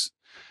outlooks.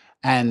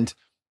 And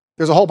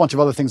there's a whole bunch of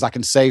other things I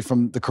can say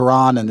from the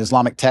Quran and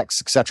Islamic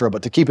texts, etc.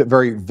 But to keep it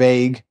very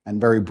vague and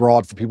very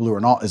broad for people who are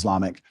not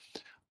Islamic,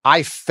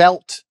 I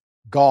felt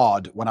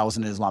God when I was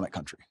in an Islamic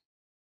country.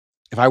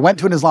 If I went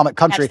to an Islamic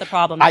country, That's the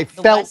problem. I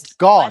The felt West-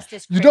 God. West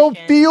is You don't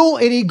Christian. feel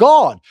any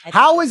God. I think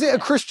How that's is it a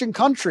it. Christian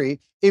country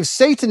if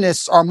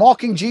Satanists are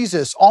mocking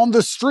Jesus on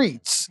the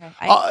streets?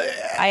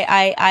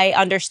 I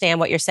understand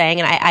what you're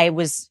saying, and I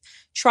was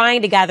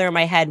trying to gather in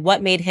my head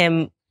what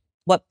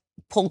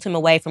pulled him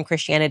away from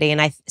Christianity, and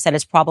I said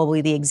it's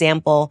probably the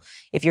example.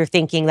 If you're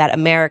thinking that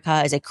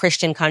America is a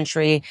Christian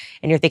country,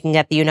 and you're thinking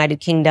that the United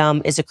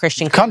Kingdom is a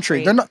Christian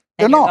country, They're not.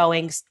 They're and you're not.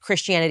 going,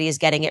 Christianity is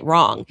getting it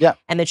wrong. Yeah.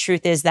 And the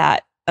truth is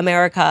that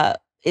America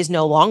is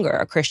no longer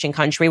a Christian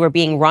country. We're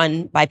being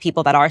run by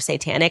people that are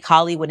satanic.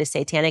 Hollywood is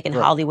satanic, and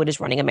Right. Hollywood is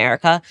running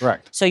America.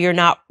 Correct. So you're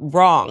not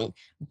wrong.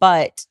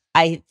 But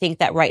I think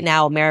that right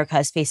now America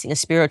is facing a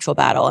spiritual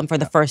battle. And for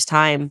the first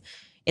time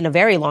in a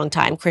very long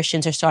time,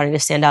 Christians are starting to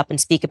stand up and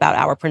speak about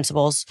our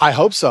principles. I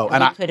hope so.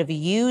 And we could have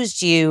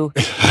used you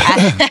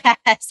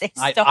as a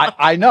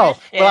I know,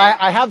 Yeah. but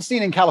I have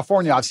seen in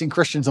California, I've seen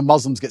Christians and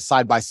Muslims get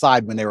side by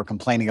side when they were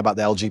complaining about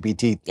the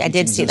LGBT I did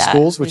teachings see in that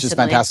schools, which is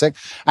recently. fantastic.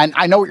 And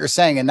I know what you're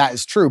saying, and that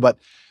is true, but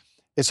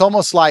it's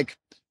almost like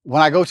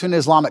when I go to an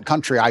Islamic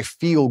country, I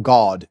feel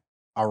God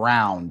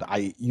around.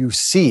 You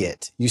see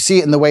it. You see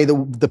it in the way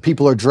the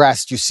people are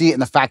dressed. You see it in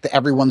the fact that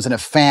everyone's in a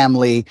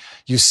family.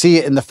 You see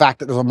it in the fact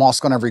that there's a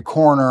mosque on every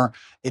corner.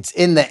 It's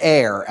in the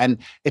air. And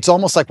it's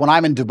almost like when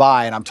I'm in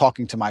Dubai and I'm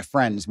talking to my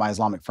friends, my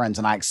Islamic friends,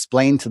 and I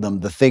explain to them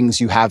the things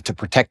you have to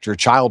protect your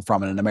child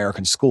from in an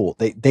American school.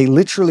 They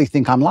literally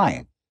think I'm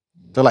lying.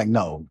 They're like,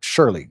 no,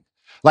 surely.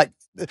 Like,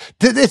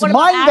 it's What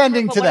about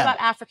mind-bending to What them.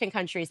 about African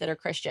countries that are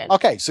Christian?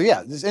 Okay, so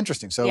yeah, this is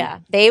interesting. So Yeah,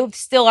 they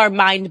still are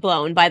mind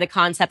blown by the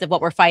concept of what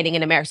we're fighting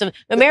in America. So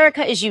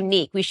America is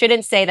unique. We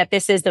shouldn't say that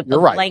this is the You're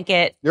right.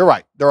 blanket. You're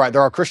right. They're right.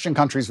 There are Christian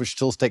countries which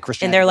still take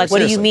Christianity. And they're like, what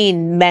very do you seriously.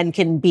 mean men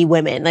can be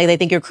women? Like, they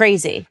think you're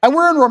crazy. And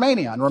we're in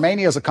Romania, and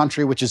Romania is a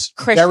country which is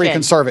very Christian.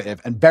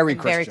 conservative and very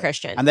And very Christian.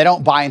 Christian. And they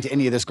don't buy into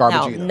any of this garbage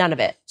No, either. none of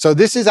it. So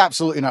this is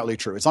absolutely not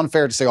true. It's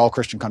unfair to say all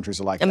Christian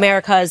countries are like that.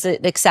 America is an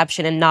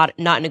exception and not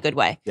in a good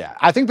way. Yeah,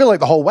 I think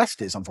like the whole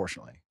West is,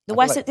 unfortunately. The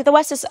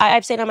West is.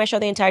 I've said on my show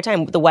the entire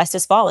time. The West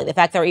is falling. The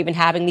fact that we're even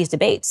having these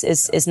debates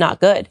is not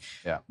good.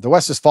 Yeah, the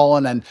West has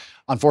fallen, and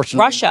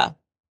unfortunately, Russia,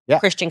 Yeah.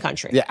 Christian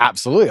country. Yeah,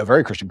 absolutely, a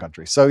very Christian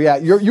country. So yeah,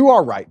 you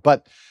are right,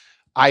 but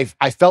I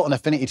felt an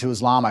affinity to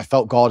Islam. I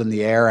felt God in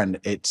the air, and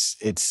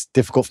it's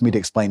difficult for me to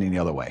explain any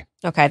other way.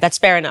 Okay, that's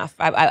fair enough.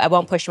 I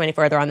won't push you any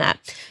further on that.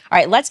 All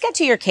right, let's get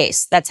to your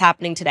case that's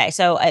happening today.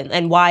 So,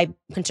 and why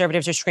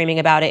conservatives are screaming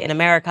about it in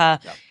America,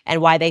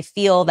 and why they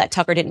feel that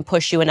Tucker didn't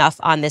push you enough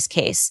on this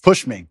case.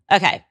 Push me.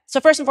 Okay,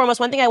 so first and foremost,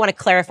 one thing I want to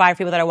clarify for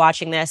people that are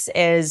watching this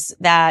is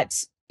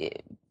that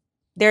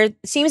there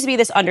seems to be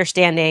this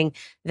understanding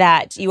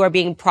that you are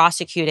being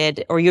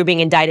prosecuted, or you're being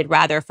indicted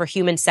rather, for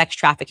human sex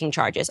trafficking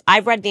charges.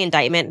 I've read the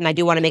indictment, and I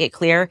do want to make it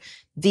clear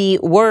the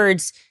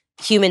words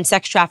human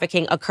sex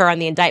trafficking occur on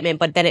the indictment,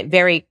 but then it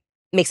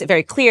makes it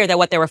very clear that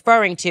what they're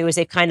referring to is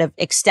they've kind of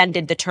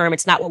extended the term.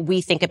 It's not what we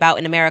think about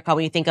in America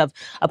when you think of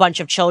a bunch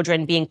of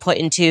children being put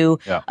into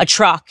a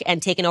truck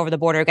and taken over the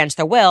border against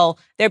their will.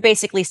 They're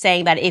basically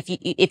saying that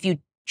if you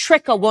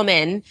trick a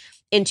woman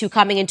into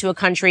coming into a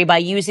country by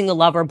using the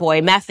lover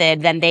boy method,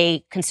 then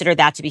they consider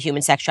that to be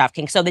human sex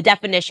trafficking. So the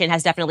definition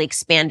has definitely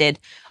expanded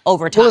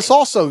over time. Well, it's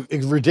also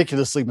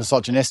ridiculously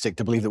misogynistic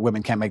to believe that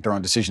women can't make their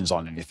own decisions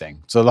on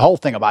anything. So the whole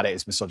thing about it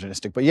is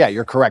misogynistic. But yeah,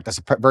 you're correct. That's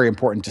a very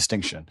important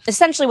distinction.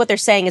 Essentially what they're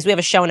saying is we have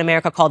a show in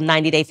America called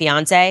 90 Day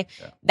Fiancé.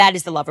 That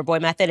is the lover boy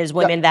method, is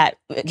women that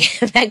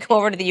go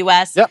over to the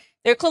U.S.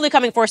 They're clearly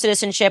coming for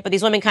citizenship, but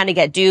these women kind of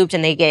get duped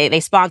and they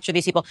sponsor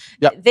these people.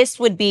 This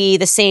would be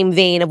the same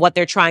vein of what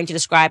they're trying to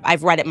describe.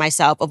 I've read it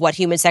myself, of what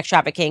human sex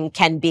trafficking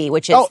can be,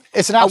 which is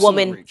it's an a absolute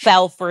woman reach.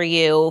 fell for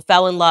you,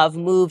 fell in love,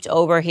 moved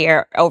over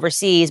here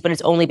overseas, but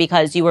it's only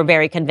because you were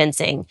very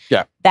convincing.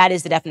 Yeah. That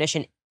is the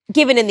definition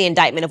given in the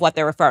indictment of what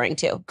they're referring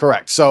to.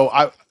 Correct. So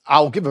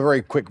I'll give a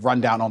very quick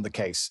rundown on the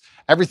case.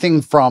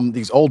 Everything from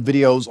these old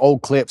videos,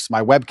 old clips,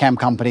 my webcam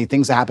company,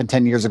 things that happened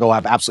 10 years ago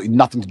have absolutely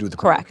nothing to do with the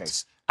criminal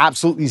case.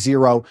 Absolutely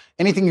zero.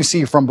 Anything you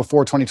see from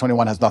before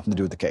 2021 has nothing to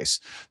do with the case.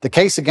 The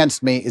case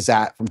against me is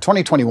that from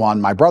 2021,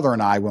 my brother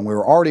and I, when we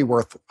were already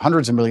worth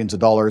hundreds of millions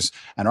of dollars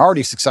and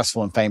already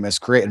successful and famous,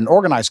 created an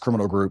organized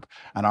criminal group.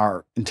 And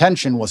our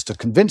intention was to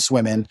convince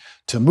women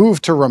to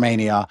move to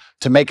Romania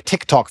to make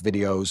TikTok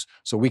videos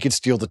so we could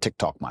steal the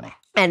TikTok money.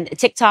 And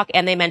TikTok,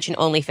 and they mention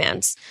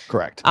OnlyFans.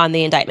 Correct. On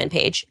the indictment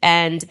page.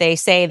 And they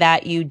say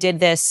that you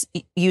did this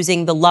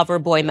using the lover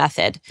boy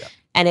method.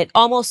 And it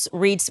almost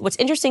reads, what's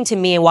interesting to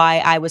me and why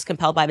I was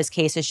compelled by this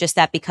case is just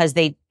that because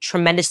they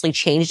tremendously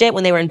changed it.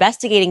 When they were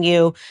investigating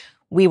you,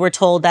 we were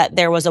told that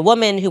there was a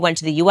woman who went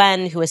to the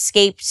UN who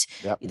escaped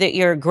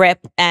your grip,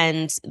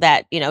 and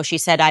that, you know, she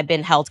said, I've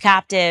been held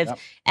captive.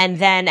 And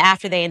then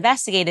after they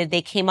investigated,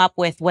 they came up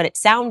with what it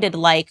sounded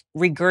like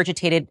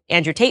regurgitated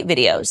Andrew Tate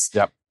videos.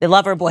 The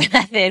lover boy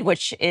method,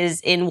 which is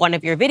in one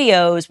of your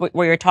videos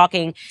where you're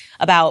talking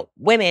about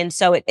women.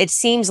 So it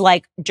seems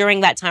like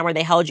during that time where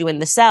they held you in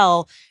the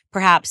cell,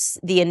 perhaps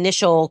the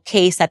initial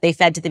case that they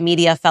fed to the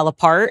media fell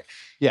apart.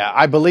 Yeah,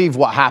 I believe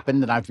what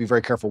happened, and I have to be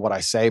very careful what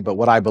I say, but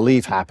what I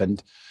believe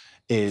happened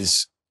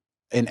is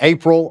in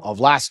April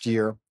of last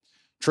year,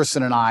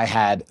 Tristan and I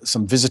had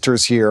some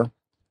visitors here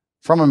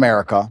from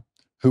America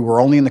who were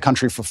only in the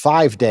country for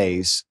 5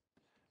 days,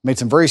 made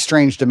some very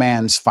strange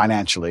demands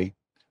financially.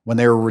 When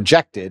they were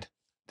rejected,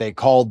 they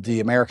called the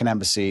American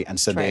embassy and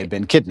said they had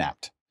been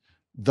kidnapped.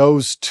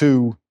 Those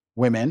two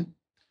women,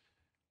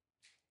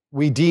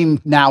 we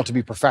deem now to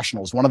be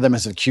professionals. One of them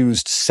has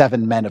accused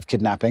 7 men of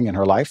kidnapping in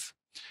her life.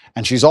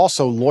 And she's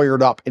also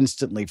lawyered up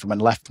instantly from a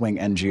left-wing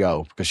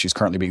NGO because she's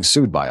currently being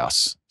sued by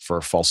us for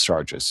false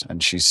charges.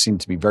 And she seemed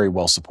to be very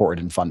well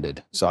supported and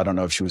funded. So I don't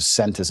know if she was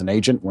sent as an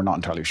agent. We're not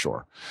entirely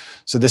sure.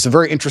 So there's a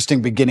very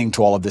interesting beginning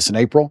to all of this in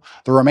April.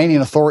 The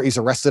Romanian authorities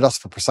arrested us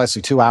for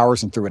precisely 2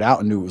 hours and threw it out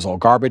and knew it was all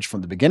garbage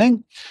from the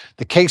beginning.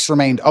 The case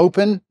remained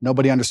open.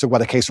 Nobody understood why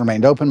the case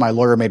remained open. My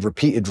lawyer made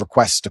repeated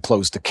requests to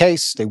close the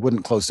case. They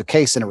wouldn't close the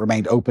case, and it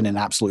remained open and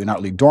absolutely and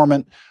utterly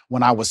dormant.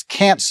 When I was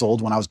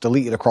canceled, when I was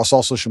deleted across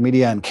all social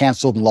media and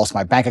canceled and lost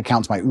my bank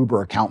accounts, my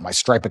Uber account, my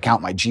Stripe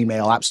account, my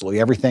Gmail, absolutely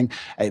everything.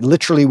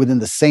 Literally within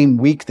the same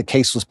week, the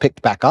case was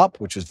picked back up,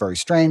 which was very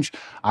strange.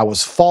 I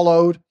was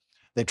followed.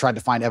 They tried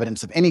to find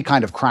evidence of any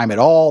kind of crime at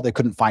all. They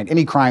couldn't find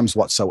any crimes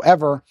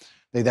whatsoever.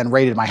 They then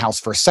raided my house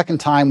for a second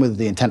time with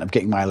the intent of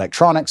getting my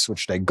electronics,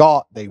 which they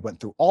got. They went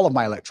through all of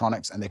my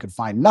electronics and they could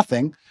find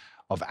nothing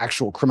of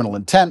actual criminal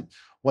intent.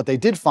 What they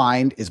did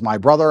find is my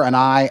brother and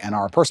I and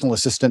our personal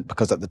assistant,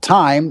 because at the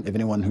time, if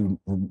anyone who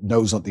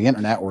knows on the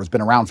internet or has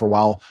been around for a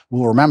while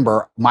will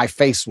remember, my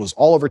face was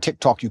all over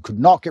TikTok. You could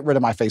not get rid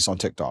of my face on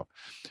TikTok.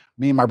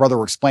 Me and my brother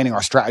were explaining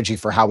our strategy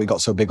for how we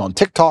got so big on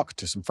TikTok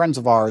to some friends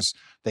of ours.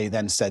 They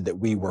then said that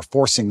we were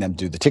forcing them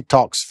to do the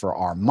TikToks for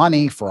our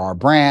money, for our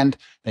brand.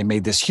 They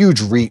made this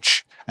huge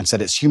reach and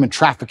said it's human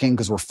trafficking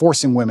because we're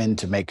forcing women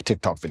to make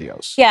TikTok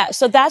videos. Yeah,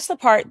 so that's the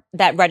part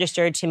that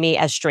registered to me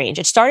as strange.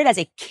 It started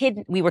as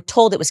we were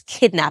told it was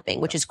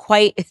kidnapping, which is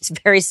it's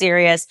very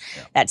serious,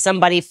 that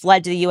somebody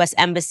fled to the U.S.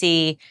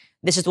 embassy.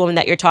 This is the woman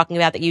that you're talking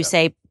about that you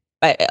say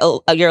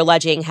you're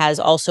alleging has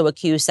also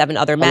accused 7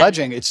 other men.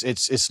 Alleging,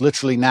 it's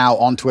literally now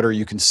on Twitter.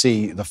 You can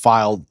see the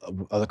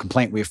the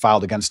complaint we have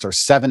filed against her.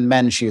 7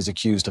 men she is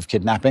accused of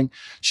kidnapping.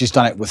 She's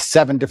done it with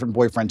 7 different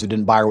boyfriends who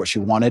didn't buy her what she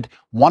wanted.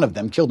 One of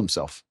them killed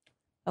himself.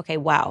 Okay,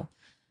 wow.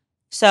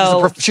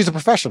 So she's a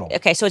professional.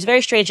 Okay, so it's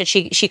very strange that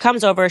she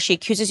comes over, she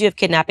accuses you of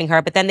kidnapping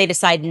her, but then they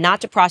decide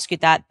not to prosecute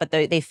that, but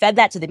they fed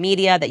that to the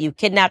media that you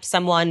kidnapped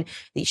someone,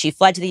 that she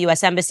fled to the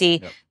U.S.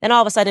 embassy. Then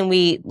all of a sudden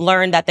we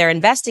learn that they're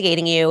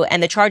investigating you,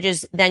 and the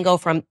charges then go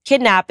from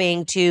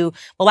kidnapping to,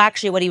 well,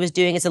 actually what he was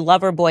doing is a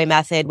lover boy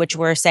method, which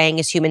we're saying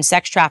is human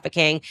sex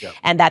trafficking,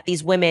 and that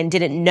these women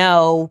didn't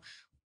know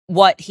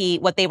what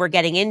they were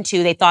getting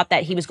into. They thought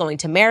that he was going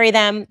to marry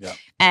them.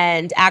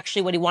 And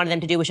actually what he wanted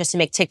them to do was just to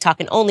make TikTok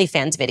and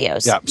OnlyFans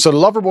videos. Yeah. So the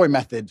lover boy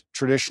method,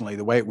 traditionally,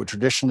 the way it would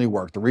traditionally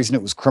work, the reason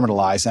it was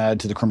criminalized and added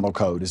to the criminal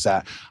code is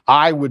that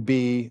I would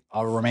be a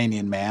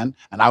Romanian man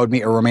and I would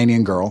meet a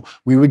Romanian girl.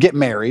 We would get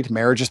married.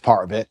 Marriage is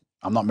part of it.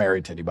 I'm not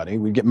married to anybody.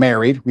 We'd get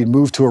married. We'd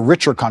move to a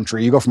richer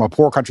country. You go from a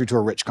poor country to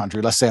a rich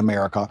country, let's say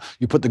America.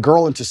 You put the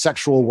girl into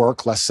sexual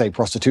work, let's say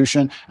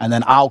prostitution, and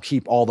then I'll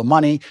keep all the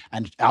money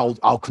and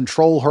I'll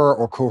control her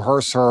or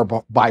coerce her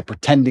by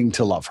pretending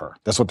to love her.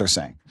 That's what they're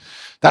saying.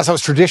 That's how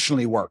it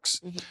traditionally works.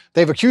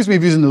 They've accused me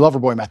of using the lover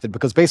boy method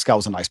because basically I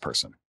was a nice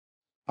person.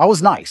 I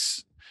was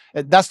nice.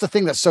 That's the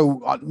thing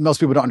that most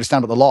people don't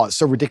understand about the law. It's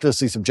so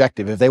ridiculously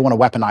subjective. If they want to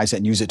weaponize it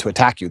and use it to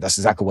attack you, that's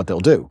exactly what they'll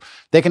do.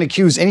 They can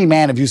accuse any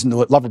man of using the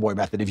lover boy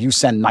method if you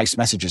send nice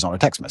messages on a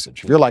text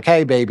message. If you're like,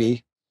 hey,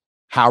 baby,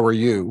 how are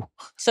you?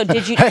 So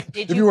did you, hey,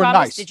 did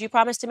you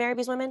promise to marry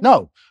these women?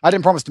 No, I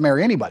didn't promise to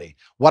marry anybody.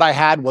 What I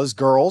had was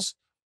girls.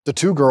 The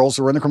 2 girls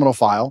who were in the criminal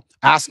file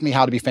asked me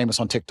how to be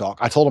famous on TikTok.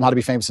 I told them how to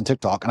be famous on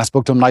TikTok, and I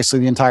spoke to them nicely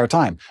the entire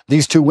time.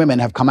 These 2 women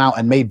have come out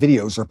and made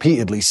videos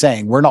repeatedly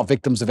saying we're not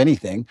victims of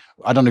anything.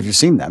 I don't know if you've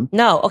seen them.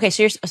 No. Okay,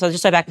 so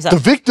just to back this up. The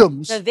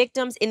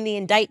victims in the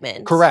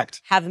indictment.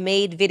 Correct. Have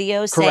made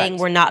videos saying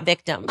we're not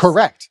victims.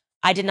 Correct.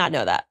 I did not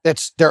know that.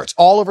 It's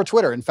all over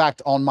Twitter. In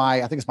fact, on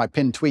I think it's my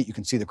pinned tweet, you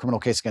can see the criminal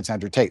case against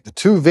Andrew Tate. The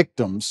 2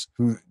 victims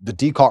who the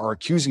DCAR are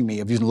accusing me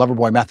of using the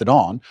loverboy method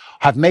on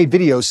have made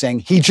videos saying,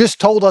 he just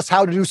told us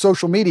how to do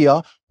social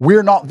media.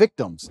 We're not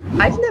victims.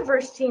 I've never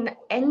seen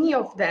any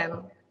of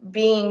them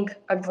being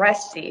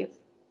aggressive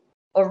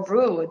or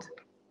rude.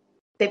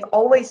 They've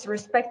always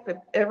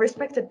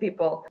respected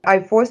people.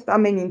 Ai fost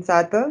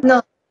amenințată?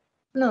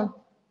 Nu.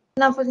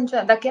 N-am fost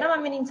niciodată. Dacă eram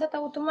amenințată,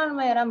 automat nu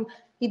mai eram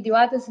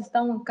idiotă să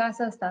stau în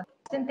casa asta.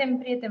 Suntem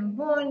prieteni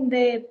buni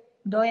de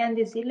 2 ani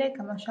de zile,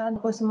 cam așa,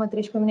 poți să mă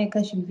treci pe mine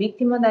ca și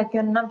victimă dacă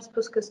eu n-am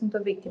spus că sunt o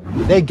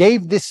victimă. They gave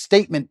this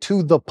statement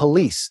to the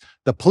police.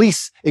 The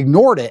police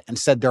ignored it and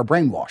said they're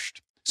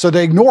brainwashed. So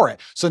they ignore it.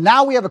 So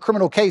now we have a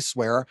criminal case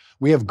where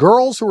we have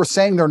girls who are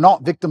saying they're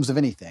not victims of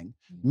anything.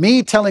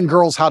 Me telling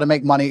girls how to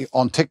make money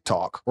on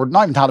TikTok, or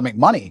not even how to make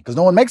money, because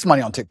no one makes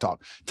money on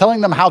TikTok,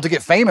 telling them how to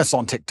get famous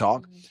on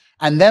TikTok,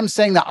 and them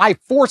saying that I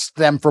forced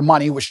them for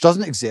money, which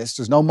doesn't exist.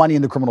 There's no money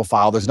in the criminal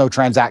file. There's no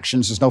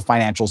transactions. There's no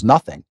financials,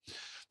 nothing.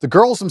 The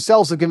girls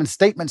themselves have given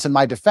statements in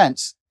my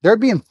defense. They're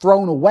being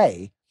thrown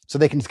away so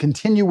they can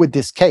continue with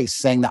this case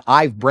saying that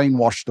I've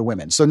brainwashed the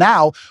women. So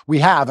now we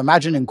have,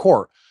 imagine in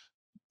court,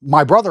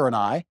 my brother and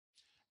I,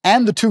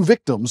 and the two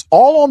victims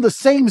all on the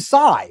same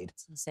side,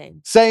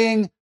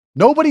 saying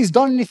nobody's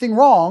done anything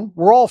wrong.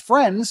 We're all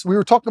friends. We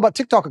were talking about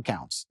TikTok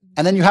accounts.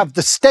 And then you have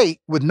the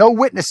state with no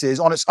witnesses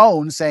on its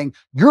own saying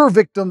you're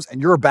victims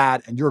and you're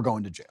bad and you're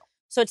going to jail.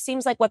 So it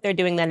seems like what they're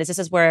doing then is this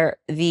is where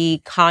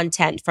the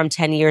content from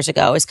 10 years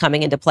ago is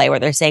coming into play, where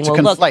they're saying,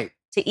 well, look,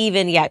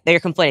 they're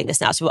conflating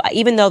this now. So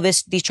even though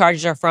these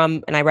charges are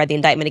from, and I read the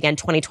indictment again,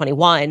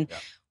 2021,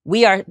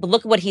 but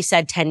look at what he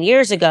said 10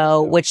 years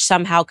ago, which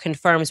somehow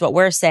confirms what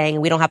we're saying.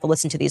 We don't have to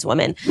listen to these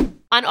women.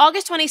 On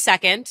August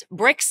 22nd,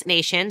 BRICS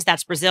nations,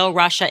 that's Brazil,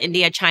 Russia,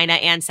 India, China,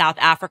 and South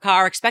Africa,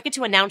 are expected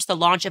to announce the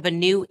launch of a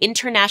new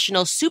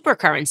international super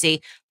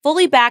currency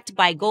fully backed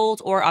by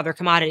gold or other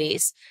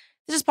commodities.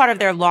 This is part of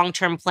their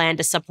long-term plan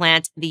to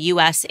supplant the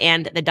U.S.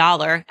 and the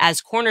dollar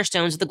as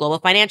cornerstones of the global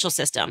financial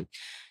system.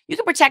 You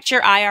can protect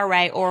your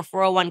IRA or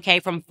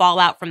 401k from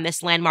fallout from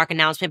this landmark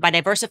announcement by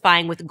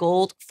diversifying with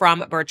gold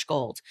from Birch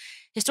Gold.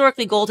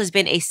 Historically, gold has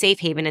been a safe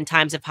haven in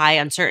times of high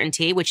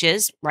uncertainty, which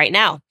is right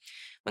now.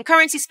 When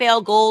currencies fail,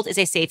 gold is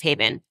a safe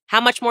haven.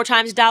 How much more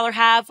time does dollar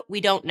have?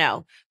 We don't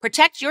know.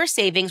 Protect your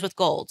savings with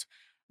gold.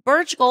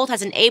 Birch Gold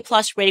has an A+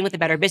 rating with the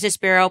Better Business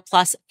Bureau,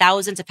 plus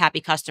thousands of happy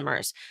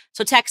customers.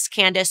 So text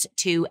Candace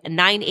to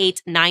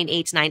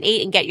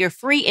 989898 and get your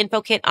free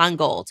info kit on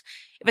gold.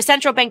 If a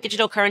central bank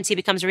digital currency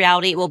becomes a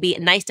reality, it will be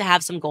nice to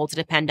have some gold to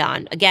depend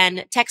on.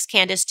 Again, text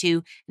Candace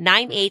to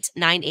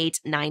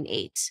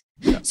 989898.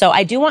 So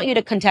I do want you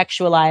to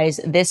contextualize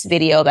this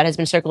video that has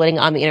been circulating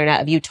on the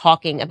internet of you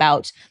talking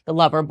about the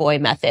lover boy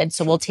method.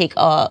 So we'll take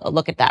a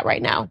look at that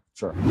right now.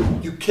 Sure.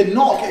 You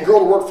cannot get a girl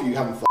to work for you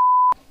having fun.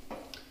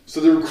 So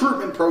the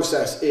recruitment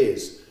process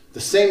is the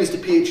same as the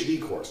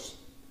PhD course.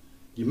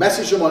 You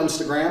message them on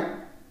Instagram.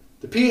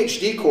 The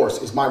PhD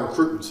course is my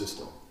recruitment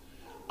system.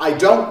 I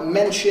don't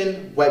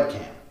mention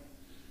webcam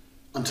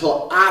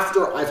until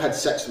after I've had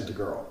sex with the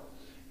girl.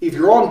 If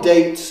you're on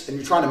dates and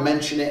you're trying to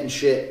mention it and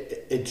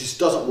shit, it just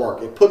doesn't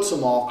work. It puts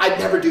them off. I'd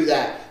never do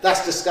that.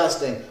 That's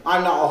disgusting.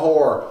 I'm not a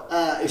whore.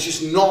 It's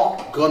just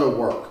not gonna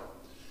work.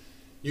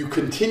 You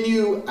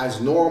continue as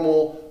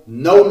normal,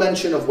 no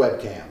mention of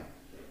webcam.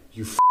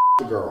 You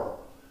the girl.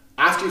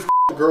 After you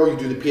the girl, you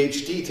do the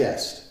PhD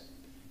test.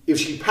 If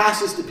she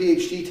passes the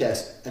PhD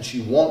test and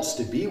she wants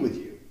to be with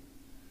you,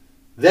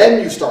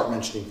 then you start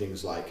mentioning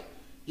things like,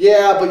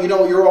 yeah, but you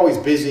know, you're always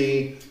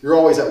busy. You're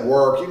always at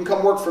work. You can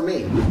come work for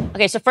me.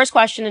 Okay, so first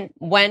question,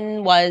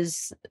 when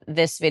was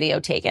this video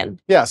taken?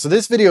 Yeah, so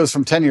this video is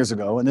from 10 years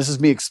ago, and this is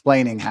me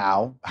explaining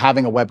how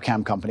having a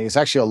webcam company, it's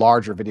actually a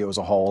larger video as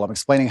a whole. I'm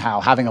explaining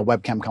how having a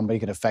webcam company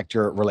can affect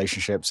your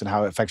relationships and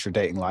how it affects your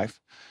dating life.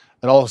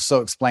 It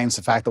also explains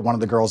the fact that one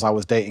of the girls I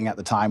was dating at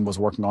the time was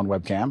working on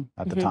webcam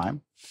at the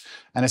time.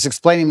 And it's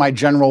explaining my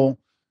general,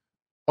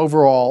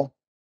 overall,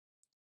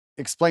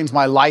 explains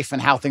my life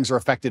and how things are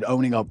affected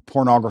owning a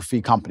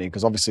pornography company,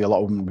 because obviously a lot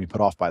of women will be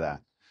put off by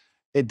that.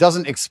 It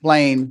doesn't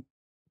explain,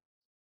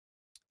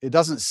 it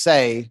doesn't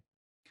say,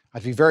 I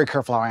have to be very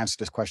careful how I answer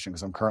this question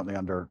because I'm currently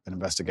under an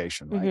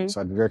investigation, right? So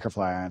I'd be very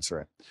careful how I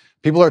answer it.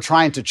 People are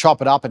trying to chop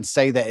it up and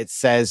say that it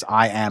says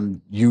I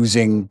am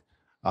using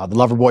the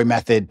lover boy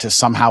method to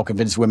somehow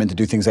convince women to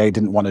do things they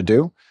didn't want to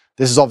do.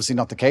 This is obviously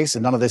not the case,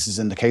 and none of this is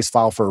in the case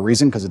file for a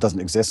reason because it doesn't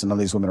exist and none of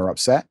these women are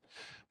upset.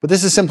 But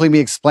this is simply me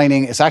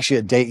explaining, it's actually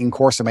a dating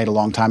course I made a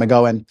long time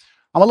ago, and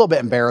I'm a little bit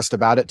embarrassed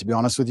about it, to be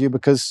honest with you,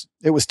 because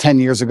it was 10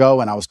 years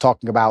ago and I was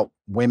talking about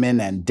women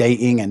and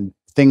dating and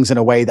things in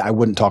a way that I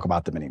wouldn't talk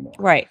about them anymore.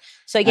 Right.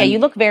 So yeah, you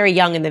look very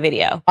young in the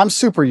video. I'm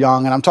super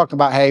young and I'm talking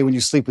about, hey, when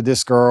you sleep with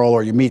this girl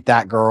or you meet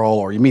that girl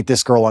or you meet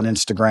this girl on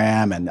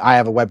Instagram and I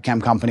have a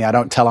webcam company. I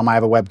don't tell them I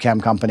have a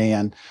webcam company.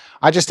 And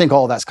I just think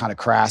all that's kind of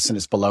crass and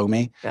it's below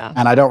me. Yeah.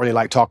 And I don't really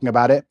like talking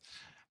about it.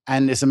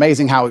 And it's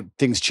amazing how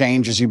things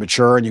change as you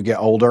mature and you get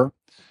older.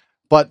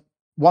 But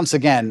once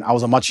again, I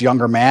was a much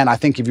younger man. I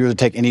think if you were to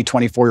take any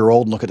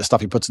 24-year-old and look at the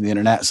stuff he puts on the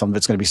internet, some of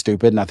it's going to be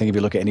stupid. And I think if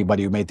you look at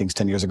anybody who made things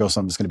 10 years ago,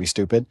 some of it's going to be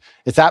stupid.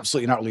 It's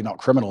absolutely not really not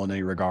criminal in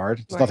any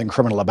regard. There's nothing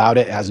criminal about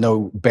it. It has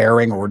no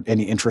bearing or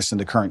any interest in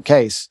the current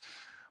case.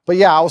 But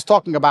yeah, I was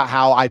talking about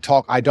how I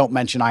don't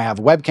mention I have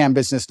a webcam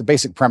business. The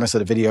basic premise of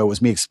the video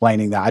was me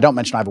explaining that I don't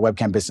mention I have a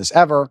webcam business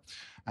ever.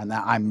 And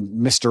that I'm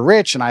Mr.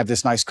 Rich and I have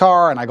this nice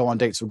car and I go on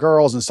dates with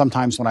girls. And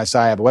sometimes when I say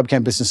I have a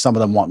webcam business, some of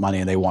them want money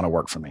and they want to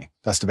work for me.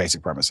 That's the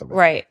basic premise of it.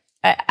 Right.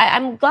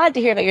 I'm glad to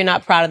hear that you're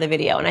not proud of the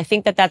video. And I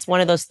think that that's one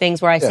of those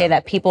things where I say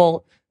that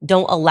people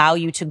don't allow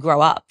you to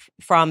grow up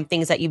from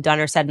things that you've done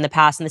or said in the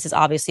past. And this is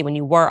obviously when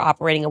you were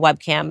operating a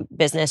webcam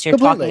business. You're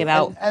talking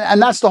about.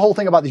 And that's the whole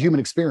thing about the human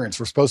experience.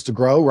 We're supposed to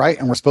grow, right?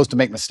 And we're supposed to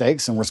make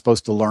mistakes, and we're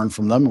supposed to learn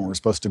from them, and we're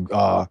supposed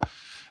to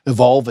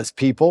evolve as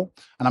people.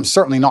 And I'm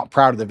certainly not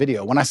proud of the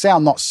video. When I say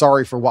I'm not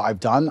sorry for what I've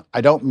done,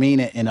 I don't mean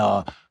it in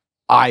a,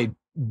 I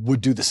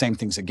would do the same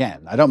things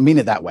again. I don't mean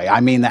it that way. I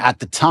mean that at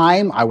the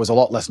time I was a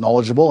lot less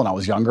knowledgeable and I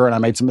was younger and I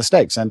made some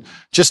mistakes. And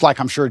just like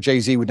I'm sure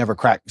Jay-Z would never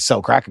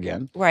sell crack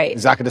again. Right.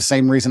 Exactly the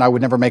same reason I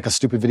would never make a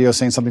stupid video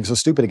saying something so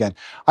stupid again.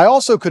 I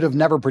also could have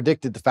never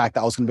predicted the fact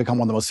that I was going to become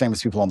one of the most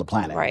famous people on the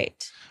planet.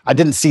 Right. I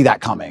didn't see that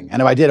coming.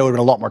 And if I did, I would have been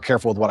a lot more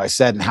careful with what I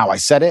said and how I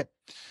said it.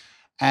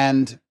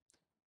 And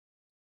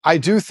I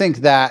do think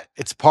that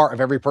it's part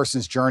of every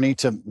person's journey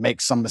to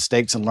make some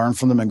mistakes and learn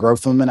from them and grow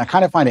from them. And I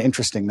kind of find it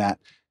interesting that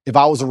if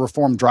I was a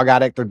reformed drug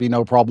addict, there'd be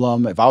no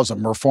problem. If I was a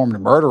reformed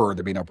murderer,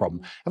 there'd be no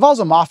problem. If I was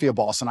a mafia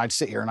boss and I'd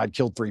sit here and I'd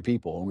killed 3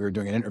 people and we were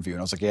doing an interview and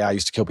I was like, yeah, I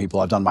used to kill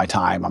people. I've done my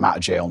time. I'm out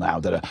of jail now.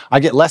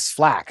 I get less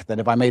flack than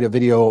if I made a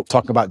video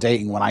talking about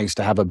dating when I used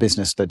to have a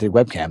business that did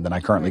webcam than I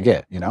currently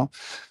get, you know?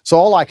 So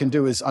all I can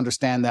do is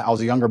understand that I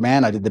was a younger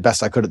man. I did the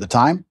best I could at the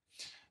time.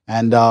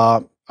 And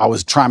I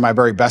was trying my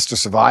very best to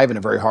survive in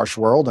a very harsh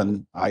world.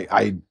 And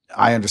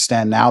I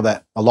understand now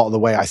that a lot of the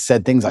way I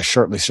said things, I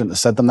certainly shouldn't have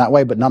said them that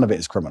way, but none of it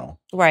is criminal.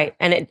 Right.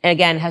 And it,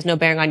 again, has no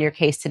bearing on your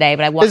case today,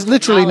 but I want There's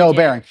literally no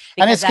bearing.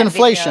 And it's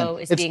conflation. Video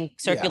is being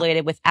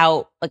circulated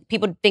without, like,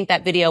 people think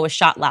that video was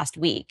shot last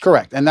week.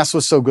 Correct. And that's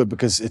what's so good,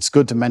 because it's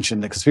good to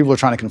mention that, because people are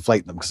trying to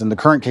conflate them. Because in the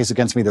current case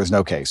against me, there's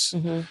no case.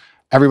 Mm-hmm.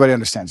 Everybody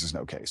understands there's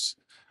no case.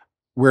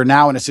 We're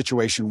now in a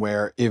situation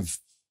where if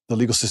the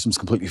legal system's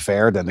completely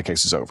fair, then the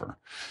case is over.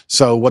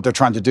 So what they're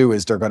trying to do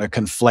is they're going to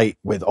conflate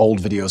with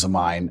old videos of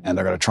mine, and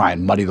they're going to try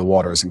and muddy the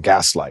waters and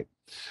gaslight.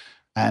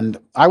 And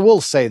I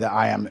will say that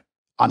I am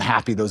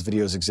unhappy those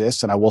videos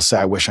exist, and I will say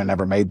I wish I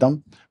never made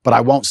them, but I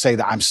won't say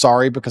that I'm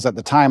sorry, because at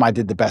the time I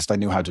did the best I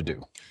knew how to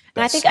do.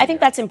 And I think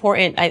that's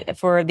important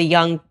for the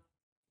young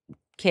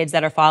kids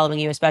that are following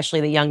you, especially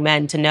the young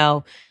men, to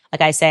know. Like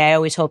I say, I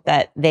always hope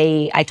that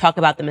I talk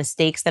about the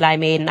mistakes that I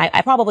made, and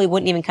I probably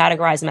wouldn't even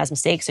categorize them as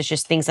mistakes. It's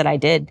just things that I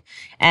did.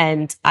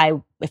 And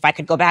if I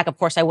could go back, of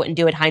course I wouldn't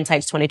do it.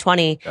 Hindsight's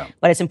 2020,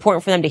 but it's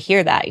important for them to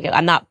hear that. You know,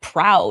 I'm not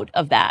proud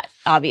of that.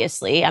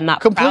 Obviously, I'm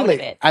not proud of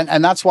it.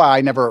 And that's why I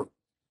never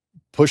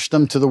push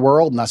them to the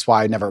world. And that's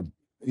why I never,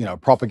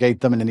 propagate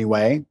them in any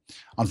way.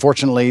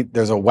 Unfortunately,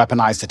 there's a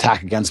weaponized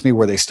attack against me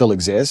where they still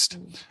exist.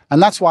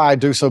 And that's why I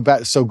do so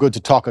good to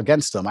talk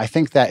against them. I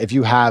think that if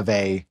you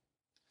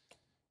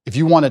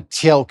want to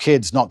tell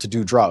kids not to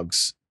do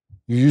drugs,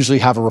 you usually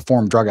have a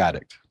reformed drug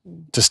addict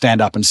to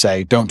stand up and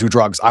say, don't do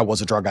drugs. I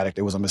was a drug addict.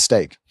 It was a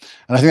mistake.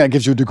 And I think that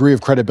gives you a degree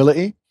of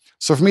credibility.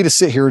 So for me to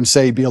sit here and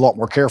say, be a lot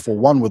more careful,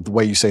 one, with the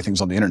way you say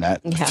things on the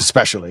internet,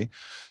 especially.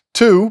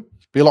 2,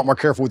 be a lot more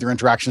careful with your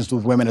interactions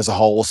with women as a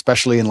whole,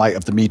 especially in light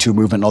of the Me Too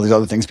movement and all these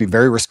other things. Be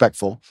very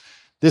respectful.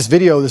 This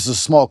is a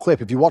small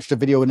clip. If you watch the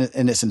video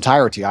in its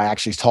entirety, I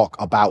actually talk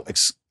about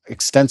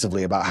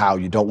extensively about how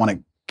you don't want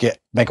to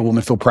make a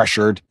woman feel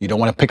pressured. You don't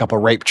want to pick up a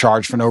rape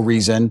charge for no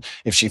reason.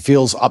 If she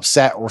feels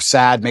upset or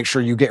sad, make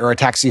sure you get her a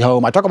taxi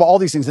home. I talk about all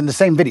these things in the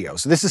same video.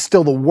 So this is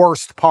still the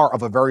worst part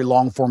of a very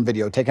long form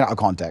video taken out of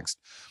context.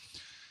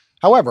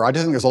 However, I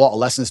just think there's a lot of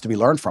lessons to be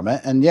learned from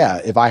it. And yeah,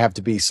 if I have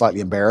to be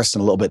slightly embarrassed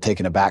and a little bit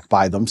taken aback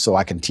by them so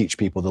I can teach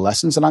people the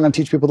lessons, and I'm going to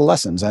teach people the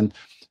lessons. And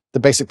the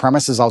basic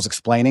premise is I was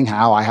explaining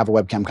how I have a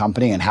webcam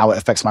company and how it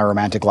affects my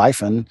romantic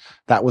life. And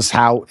that was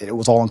how it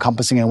was all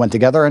encompassing and went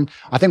together. And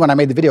I think when I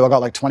made the video, I got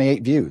like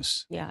 28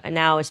 views. Yeah. And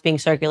now it's being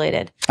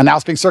circulated. And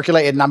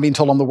I'm being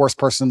told I'm the worst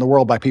person in the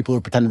world by people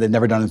who pretended they've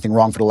never done anything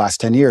wrong for the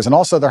last 10 years. And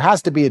also there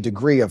has to be a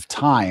degree of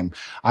time.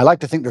 I like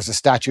to think there's a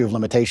statute of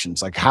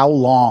limitations. Like, how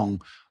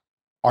long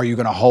are you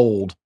going to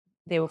hold?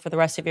 They will for the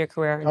rest of your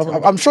career.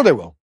 I'm sure they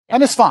will.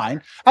 And it's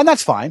fine. And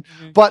that's fine.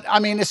 Mm-hmm. But I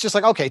mean, it's just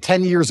like, okay,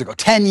 10 years ago,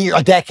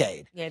 a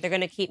decade. Yeah, they're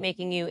going to keep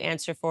making you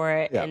answer for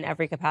it in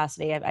every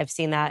capacity. I've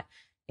seen that.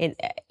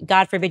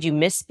 God forbid you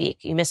misspeak,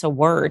 you miss a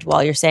word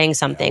while you're saying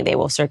something, they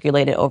will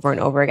circulate it over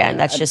and over again.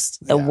 That's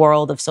just the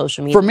world of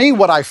social media. For me,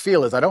 what I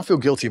feel is I don't feel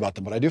guilty about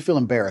them, but I do feel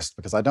embarrassed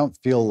because I don't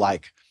feel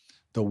like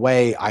the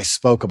way I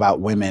spoke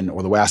about women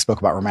or the way I spoke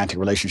about romantic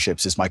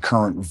relationships is my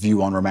current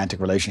view on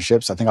romantic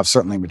relationships. I think I've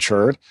certainly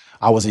matured.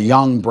 I was a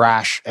young,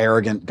 brash,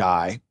 arrogant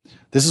guy.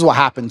 This is what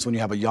happens when you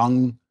have a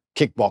young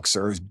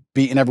kickboxer who's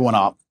beating everyone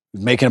up,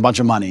 who's making a bunch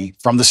of money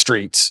from the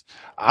streets.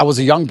 I was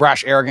a young,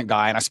 brash, arrogant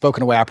guy, and I spoke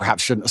in a way I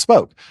perhaps shouldn't have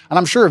spoke. And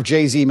I'm sure if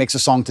Jay-Z makes a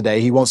song today,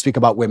 he won't speak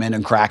about women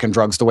and crack and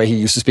drugs the way he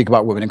used to speak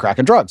about women and crack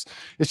and drugs.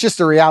 It's just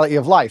the reality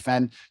of life.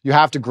 And you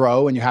have to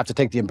grow, and you have to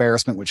take the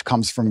embarrassment which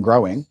comes from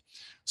growing.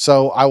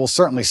 So I will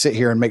certainly sit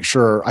here and make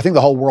sure, I think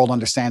the whole world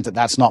understands that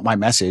that's not my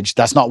message.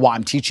 That's not what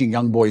I'm teaching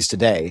young boys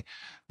today.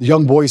 The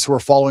young boys who are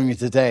following me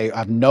today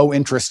have no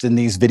interest in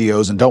these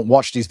videos and don't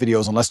watch these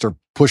videos unless they're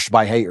pushed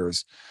by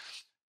haters.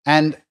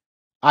 And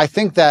I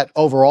think that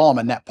overall, I'm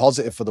a net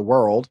positive for the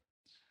world.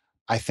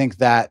 I think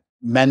that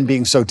men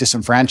being so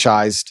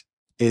disenfranchised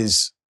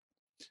is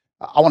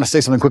I want to say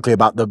something quickly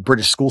about the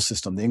British school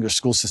system. The English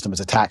school system has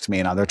attacked me,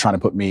 and now they're trying to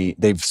put me,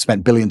 they've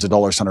spent billions of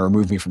dollars trying to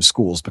remove me from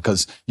schools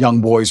because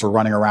young boys were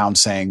running around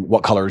saying,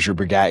 what color is your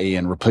Bugatti,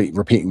 and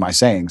repeating my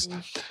sayings.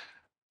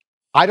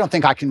 I don't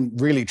think I can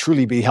really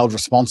truly be held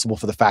responsible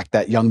for the fact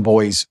that young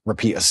boys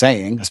repeat a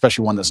saying,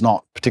 especially one that's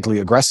not particularly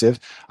aggressive.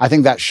 I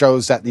think that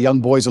shows that the young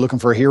boys are looking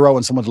for a hero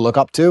and someone to look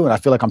up to, and I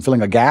feel like I'm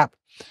filling a gap.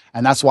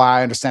 And that's why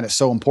I understand it's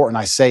so important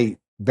I say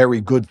very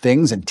good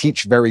things and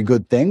teach very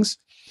good things.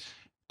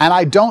 And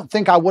I don't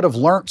think I would have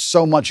learned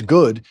so much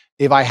good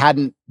if I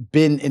hadn't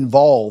been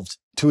involved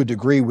to a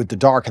degree with the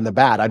dark and the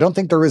bad. I don't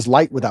think there is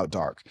light without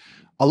dark.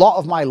 A lot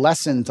of my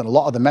lessons and a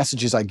lot of the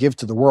messages I give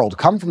to the world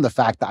come from the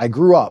fact that I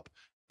grew up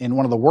in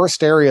one of the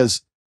worst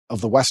areas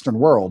of the Western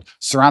world,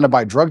 surrounded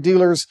by drug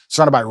dealers,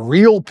 surrounded by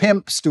real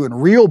pimps doing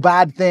real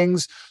bad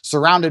things,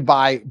 surrounded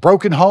by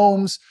broken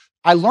homes.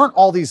 I learned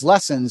all these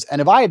lessons,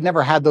 and if I had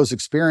never had those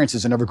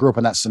experiences and never grew up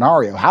in that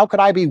scenario, how could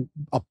I be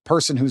a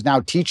person who's now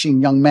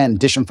teaching young men,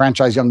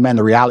 disenfranchised young men,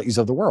 the realities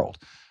of the world?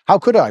 How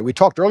could I? We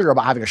talked earlier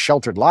about having a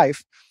sheltered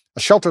life. A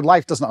sheltered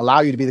life doesn't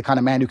allow you to be the kind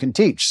of man who can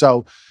teach.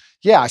 So,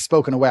 yeah, I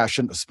spoke in a way I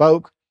shouldn't have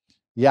spoke.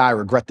 Yeah, I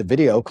regret the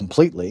video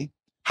completely.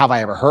 Have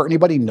I ever hurt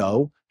anybody?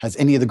 No. Has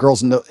any of the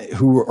girls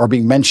who are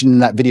being mentioned in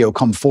that video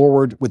come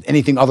forward with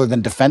anything other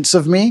than defense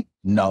of me?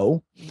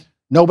 No.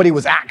 Nobody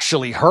was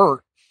actually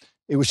hurt.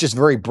 It was just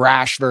very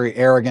brash, very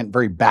arrogant,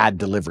 very bad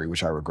delivery,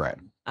 which I regret.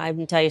 I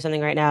can tell you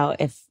something right now.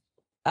 If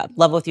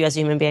love with you as a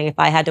human being, if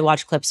I had to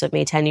watch clips of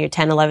me 10,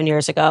 11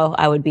 years ago,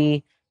 I would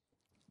be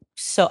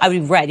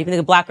red. Even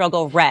the black girl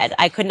go red.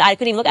 I couldn't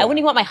even look. I wouldn't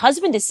even want my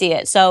husband to see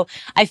it. So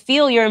I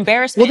feel your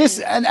embarrassment. Well,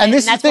 and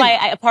that's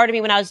why a part of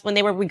me, when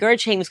they were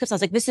regurgitating these clips, I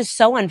was like, this is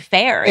so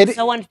unfair. It's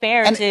so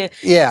unfair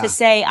to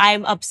say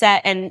I'm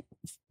upset. And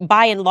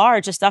by and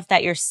large, the stuff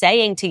that you're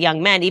saying to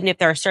young men, even if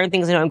there are certain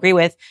things I don't agree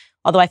with,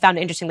 although I found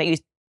it interesting that you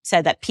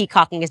said that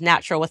peacocking is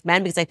natural with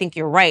men, because I think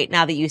you're right.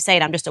 Now that you say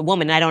it, I'm just a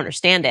woman and I don't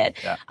understand it.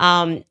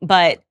 Yeah.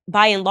 But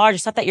by and large, the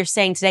stuff that you're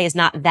saying today is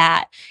not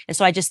that. And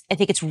so I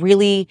think it's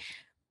really,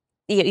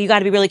 you got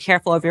to be really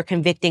careful if you're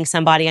convicting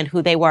somebody on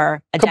who they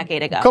were a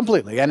decade ago.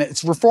 Completely. And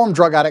it's reformed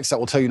drug addicts that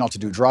will tell you not to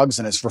do drugs,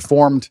 and it's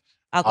reformed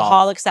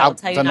alcoholics that will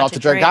tell you not to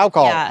drink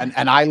alcohol. Yeah.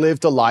 And I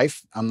lived a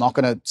life. I'm not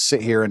going to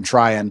sit here and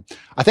try and,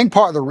 I think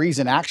part of the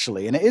reason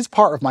actually, and it is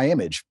part of my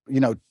image,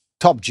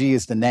 Top G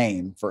is the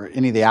name for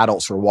any of the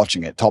adults who are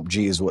watching it. Top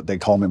G is what they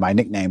call me, my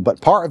nickname. But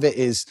part of it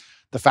is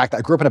the fact that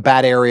I grew up in a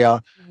bad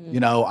area.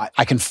 Mm-hmm.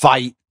 I can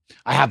fight.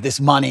 I have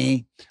this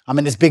money. I'm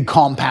in this big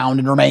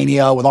compound in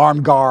Romania with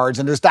armed guards.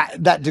 And there's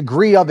that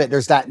degree of it.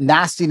 There's that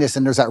nastiness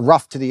and there's that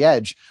rough to the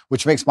edge,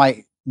 which makes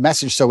my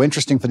message so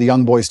interesting for the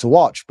young boys to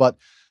watch. But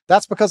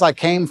that's because I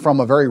came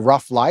from a very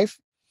rough life.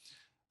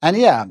 And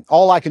yeah,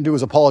 all I can do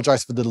is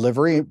apologize for the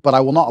delivery, but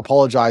I will not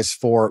apologize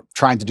for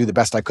trying to do the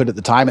best I could at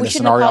the time in the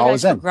scenario I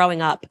was in.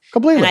 Growing up.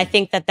 Completely. And I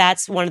think that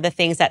that's one of the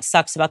things that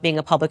sucks about being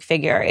a public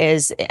figure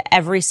is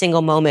every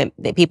single moment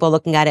that people are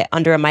looking at it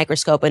under a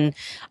microscope. And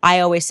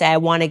I always say, I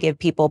want to give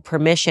people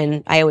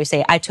permission. I always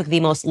say I took the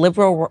most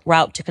liberal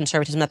route to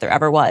conservatism that there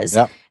ever was.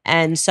 Yep.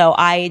 And so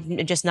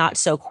I'm just not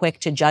so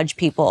quick to judge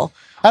people.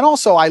 And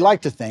also I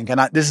like to think,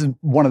 and this is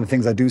one of the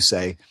things I do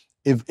say,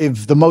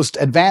 if the most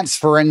advanced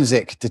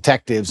forensic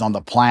detectives on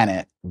the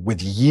planet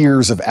with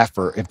years of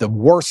effort, if the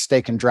worst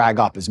they can drag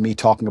up is me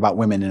talking about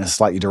women in a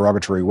slightly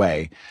derogatory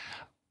way,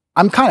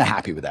 I'm kind of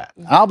happy with that.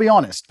 And I'll be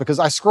honest, because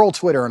I scroll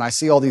Twitter and I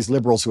see all these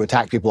liberals who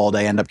attack people all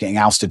day end up getting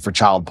ousted for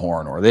child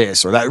porn or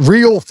this or that,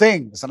 real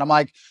things. And I'm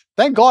like,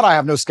 thank God I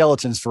have no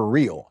skeletons for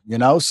real,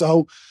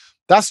 So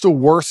that's the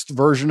worst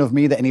version of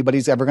me that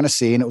anybody's ever going to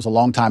see. And it was a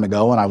long time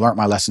ago and I learned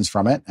my lessons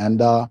from it.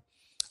 And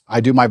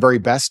I do my very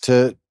best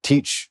to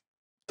teach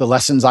the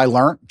lessons I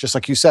learned, just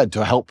like you said,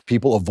 to help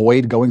people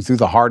avoid going through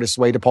the hardest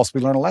way to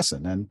possibly learn a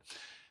lesson. And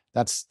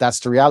that's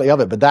the reality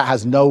of it. But that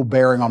has no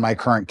bearing on my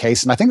current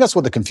case. And I think that's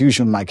what the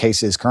confusion in my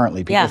case is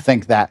currently. People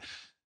think that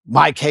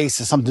my case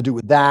has something to do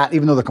with that,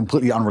 even though they're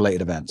completely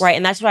unrelated events. Right.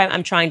 And that's why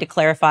I'm trying to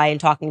clarify and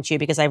talking to you,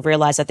 because I've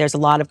realized that there's a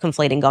lot of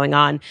conflating going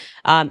on.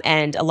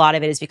 And a lot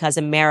of it is because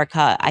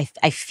America,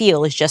 I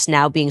feel, is just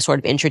now being sort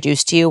of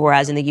introduced to you,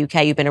 whereas in the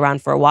UK, you've been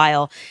around for a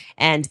while.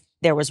 And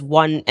there was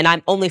one, and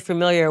I'm only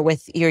familiar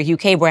with your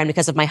UK brand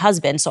because of my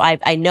husband. So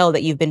I know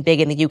that you've been big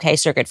in the UK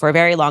circuit for a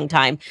very long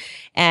time.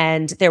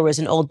 And there was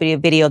an old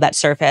video that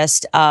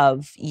surfaced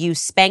of you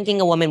spanking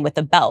a woman with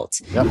a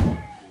belt. Yep.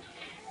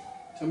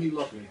 Tell me you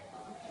love me.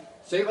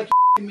 Say it like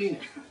you mean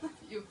it.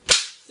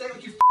 Say it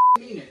like you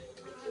mean it.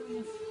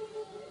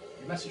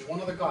 You message one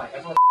other guy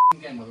ever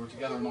again, whether we're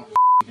together or not,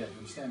 you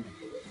understand me?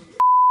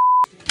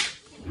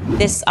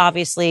 This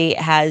obviously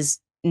has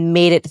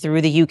made it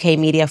through the UK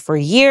media for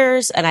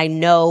years. And I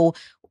know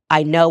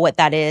what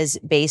that is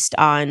based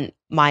on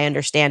my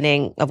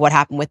understanding of what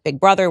happened with Big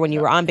Brother when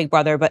you were on Big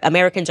Brother. But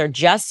Americans are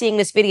just seeing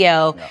this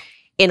video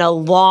in a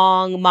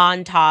long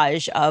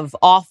montage of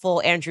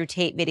awful Andrew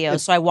Tate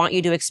videos. So I want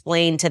you to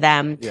explain to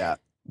them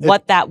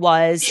what that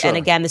was. Sure. And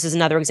again, this is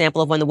another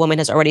example of when the woman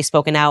has already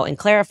spoken out and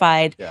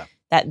clarified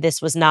that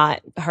this was not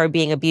her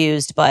being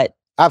abused, but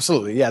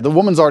Absolutely. Yeah. The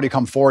woman's already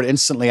come forward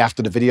instantly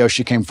after the video.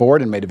 She came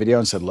forward and made a video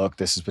and said, look,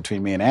 this is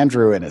between me and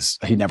Andrew, and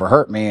he never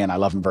hurt me, and I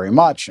love him very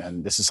much.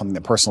 And this is something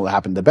that personal that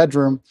happened in the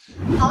bedroom.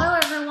 Hello,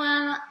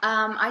 everyone.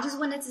 I just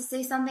wanted to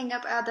say something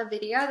about the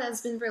video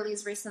that's been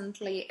released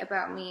recently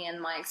about me and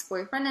my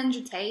ex-boyfriend,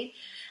 Andrew Tate.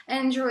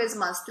 Andrew is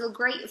my still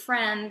great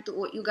friend.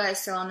 What you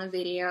guys saw in the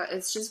video,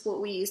 it's just what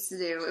we used to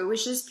do. It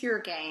was just pure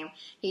game.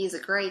 He's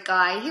a great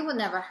guy. He would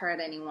never hurt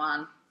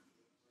anyone.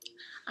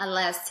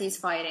 Unless he's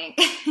fighting.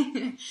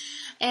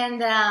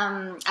 And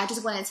I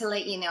just wanted to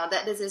let you know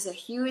that this is a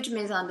huge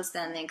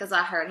misunderstanding, because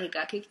I heard he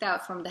got kicked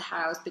out from the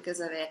house because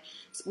of it,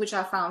 which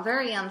I found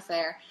very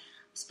unfair.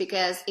 It's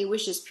because it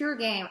was just pure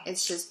game.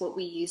 It's just what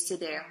we used to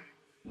do.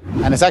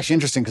 And it's actually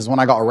interesting because when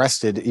I got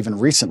arrested, even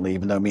recently,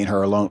 even though me and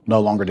her are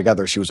no longer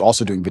together, she was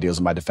also doing videos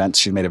in my defense.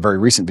 She made a very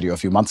recent video a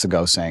few months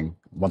ago saying,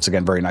 once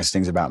again, very nice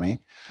things about me.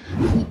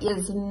 He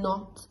is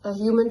not a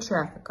human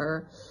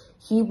trafficker.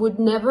 He would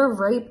never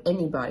rape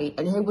anybody,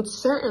 and he would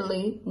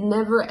certainly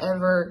never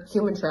ever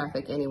human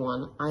traffic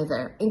anyone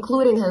either,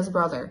 including his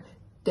brother.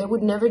 They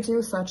would never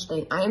do such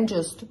thing. I am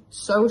just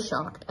so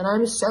shocked, and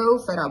I'm so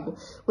fed up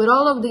with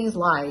all of these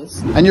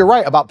lies. And you're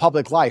right about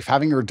public life.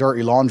 Having your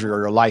dirty laundry or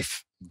your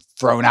life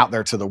thrown out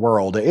there to the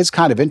world is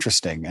kind of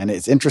interesting. And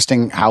it's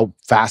interesting how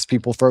fast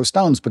people throw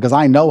stones, because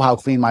I know how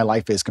clean my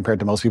life is compared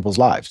to most people's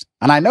lives.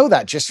 And I know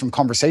that just from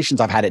conversations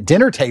I've had at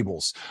dinner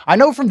tables. I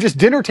know from just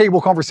dinner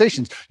table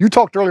conversations. You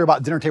talked earlier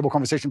about dinner table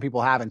conversation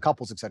people have in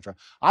couples, etc.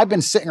 I've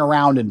been sitting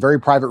around in very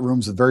private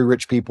rooms with very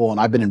rich people, and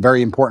I've been in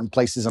very important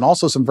places and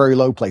also some very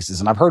low places.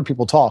 And I've heard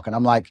people talk, and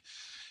I'm like,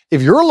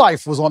 if your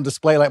life was on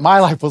display like my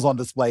life was on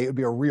display, it would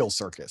be a real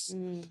circus.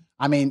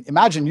 I mean,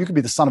 imagine you could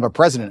be the son of a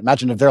president.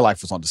 Imagine if their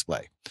life was on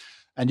display.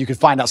 And you could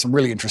find out some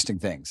really interesting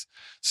things.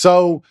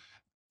 So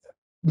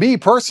me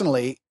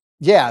personally,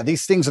 yeah,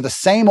 these things are the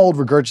same old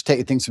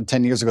regurgitated things from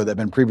 10 years ago that have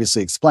been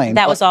previously explained.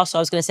 That was also,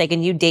 I was going to say,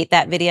 can you date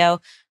that video?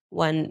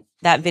 When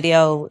that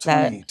video,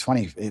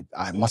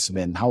 I must have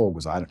been, how old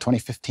was I?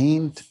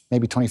 2015,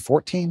 maybe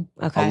 2014?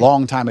 Okay. A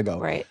long time ago.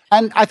 Right.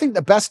 And I think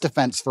the best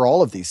defense for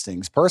all of these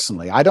things,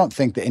 personally, I don't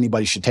think that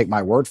anybody should take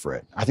my word for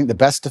it. I think the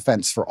best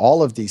defense for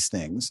all of these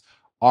things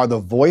are the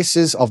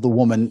voices of the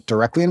woman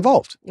directly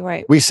involved.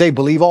 Right. We say,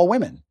 believe all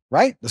women,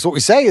 right? That's what we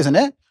say, isn't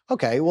it?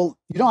 Okay, well,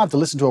 you don't have to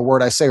listen to a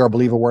word I say or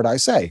believe a word I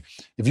say.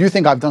 If you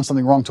think I've done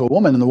something wrong to a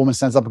woman and the woman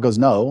stands up and goes,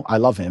 no, I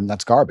love him,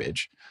 that's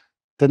garbage,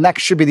 then that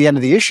should be the end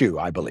of the issue,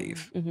 I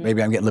believe.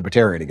 Maybe I'm getting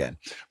libertarian again.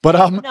 But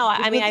no,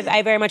 I mean,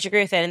 I very much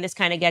agree with it. And this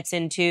kind of gets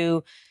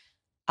into,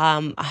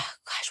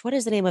 gosh, what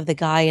is the name of the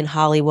guy in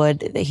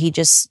Hollywood that he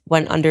just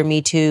went under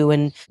Me Too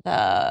and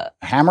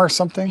Hammer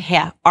something?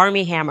 Yeah,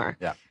 Army Hammer.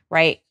 Yeah.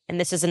 Right. And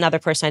this is another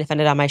person I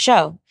defended on my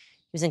show.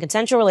 He was in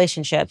consensual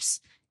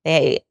relationships.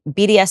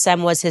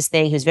 BDSM was his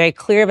thing. He was very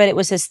clear that it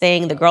was his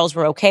thing. The girls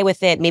were okay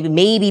with it.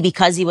 Maybe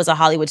because he was a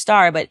Hollywood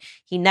star, but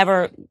he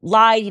never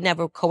lied. He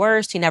never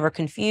coerced. He never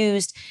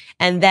confused.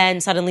 And then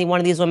suddenly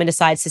one of these women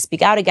decides to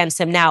speak out against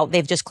him. Now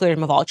they've just cleared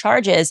him of all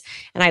charges.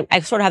 And I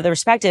sort of have the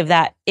perspective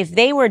that if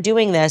they were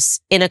doing this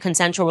in a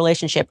consensual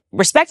relationship,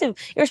 irrespective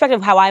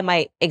of how I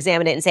might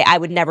examine it and say, I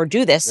would never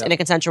do this in a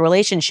consensual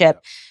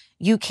relationship,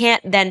 you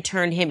can't then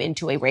turn him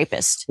into a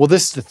rapist. Well,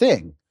 this is the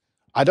thing.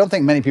 I don't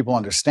think many people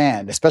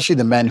understand, especially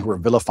the men who are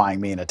vilifying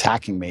me and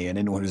attacking me and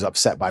anyone who's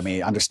upset by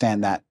me,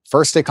 understand that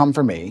first they come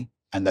for me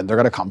and then they're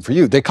going to come for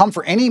you. They come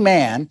for any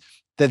man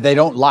that they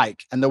don't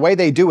like. And the way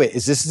they do it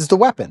is this is the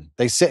weapon.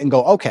 They sit and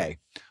go, okay,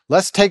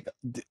 let's take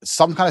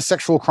some kind of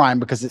sexual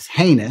crime because it's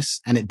heinous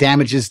and it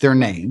damages their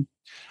name.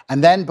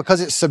 And then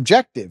because it's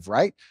subjective,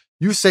 right?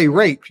 You say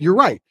rape, you're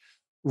right.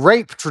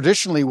 Rape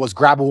traditionally was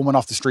grab a woman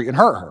off the street and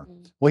hurt her.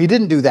 Well, he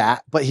didn't do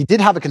that, but he did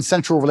have a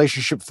consensual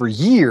relationship for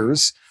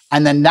years.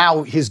 And then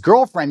now his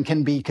girlfriend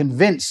can be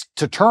convinced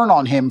to turn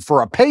on him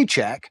for a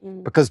paycheck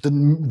because the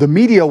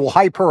media will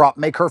hype her up,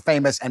 make her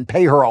famous, and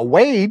pay her a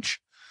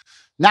wage.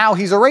 Now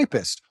he's a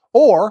rapist.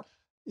 Or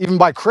even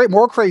by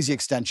more crazy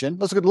extension,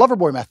 let's look at the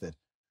Loverboy method.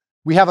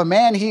 We have a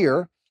man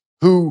here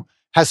who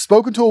has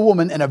spoken to a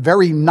woman in a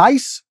very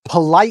nice,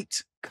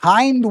 polite,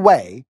 kind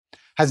way,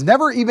 has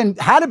never even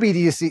had a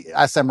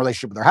BDSM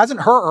relationship with her, hasn't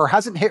hurt her,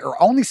 hasn't hit her,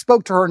 only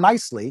spoke to her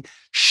nicely.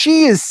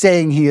 She is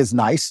saying he is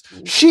nice.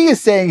 She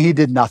is saying he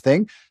did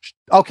nothing.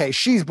 Okay,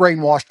 she's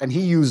brainwashed and he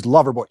used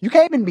Loverboy. You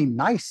can't even be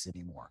nice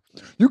anymore.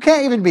 You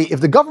can't even be,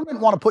 if the government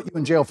want to put you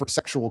in jail for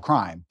sexual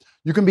crime,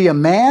 you can be a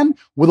man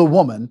with a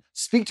woman,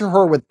 speak to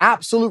her with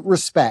absolute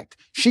respect.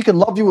 She can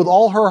love you with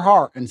all her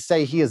heart and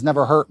say he has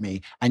never hurt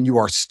me, and you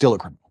are still a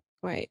criminal.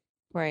 Right.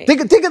 Right.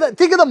 Think of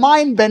the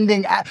mind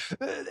bending.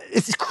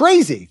 It's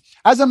crazy.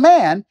 As a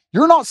man,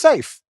 you're not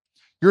safe.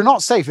 You're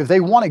not safe. If they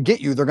want to get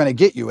you, they're going to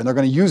get you, and they're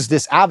going to use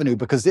this avenue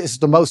because this is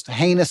the most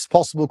heinous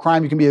possible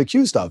crime you can be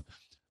accused of.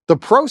 The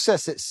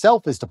process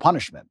itself is the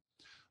punishment.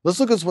 Let's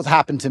look at what's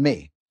happened to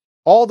me.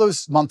 All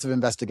those months of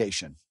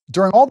investigation.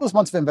 During all those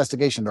months of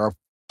investigation, there are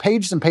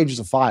pages and pages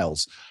of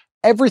files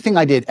everything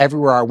I did,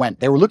 everywhere I went,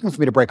 they were looking for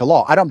me to break a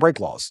law. I don't break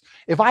laws.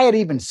 If I had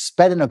even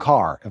sped in a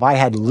car, if I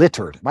had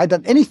littered, if I had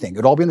done anything, it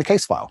would all be in the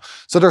case file.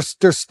 So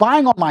they're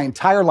spying on my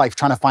entire life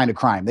trying to find a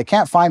crime. They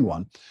can't find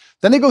one.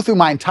 Then they go through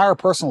my entire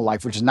personal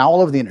life, which is now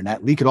all over the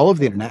internet, leak it all over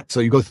the internet.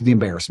 So you go through the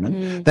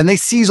embarrassment. Then they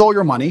seize all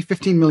your money.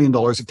 $15 million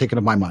have taken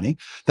of my money.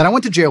 Then I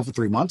went to jail for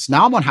 3 months.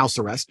 Now I'm on house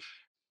arrest.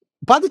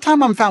 By the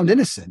time I'm found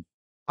innocent,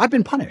 I've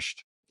been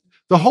punished.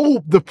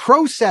 The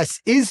process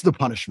is the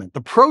punishment.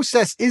 The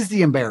process is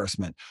the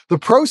embarrassment. The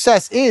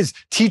process is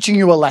teaching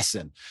you a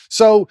lesson.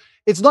 So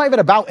it's not even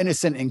about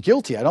innocent and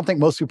guilty. I don't think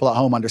most people at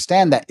home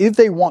understand that if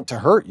they want to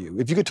hurt you,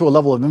 if you get to a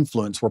level of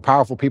influence where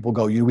powerful people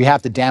go, we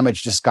have to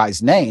damage this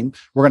guy's name,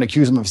 we're going to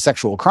accuse him of a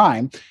sexual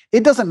crime.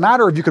 It doesn't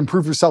matter if you can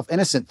prove yourself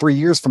innocent 3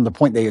 years from the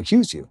point they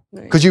accuse you,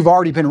 because you've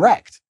already been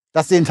wrecked.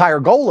 That's the entire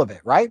goal of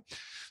it, right?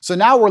 So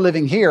now we're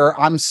living here.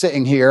 I'm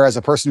sitting here as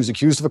a person who's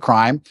accused of a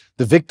crime.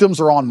 The victims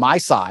are on my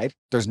side.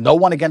 There's no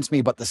one against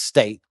me but the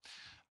state.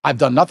 I've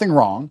done nothing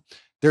wrong.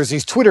 There's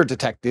these Twitter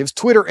detectives,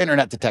 Twitter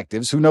internet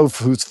detectives who know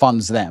who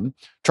funds them,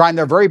 trying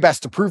their very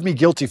best to prove me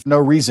guilty for no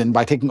reason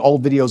by taking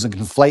old videos and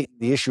conflating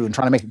the issue and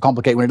trying to make it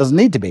complicated when it doesn't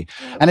need to be.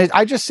 And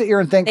I just sit here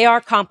and think— they are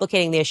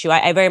complicating the issue.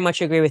 I very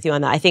much agree with you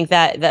on that. I think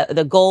that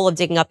the goal of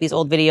digging up these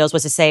old videos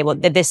was to say, well,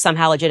 that this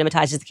somehow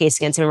legitimizes the case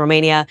against him in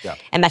Romania. Yeah.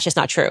 And that's just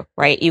not true,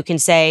 right? You can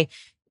say—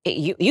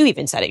 you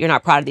even said it. You're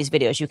not proud of these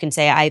videos. You can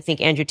say, I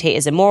think Andrew Tate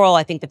is immoral.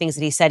 I think the things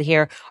that he said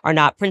here are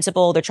not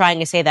principled. They're trying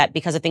to say that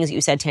because of things that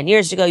you said 10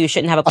 years ago, you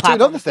shouldn't have a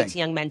platform to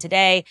young men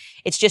today.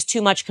 It's just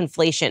too much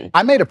conflation.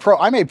 I made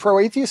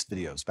pro-atheist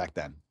videos back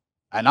then,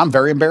 and I'm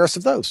very embarrassed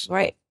of those.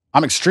 Right.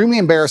 I'm extremely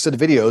embarrassed of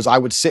the videos. I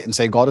would sit and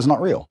say, God is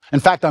not real. In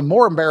fact, I'm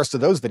more embarrassed of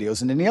those videos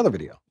than any other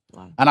video.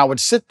 Wow. And I would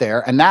sit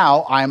there, and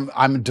now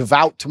I'm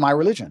devout to my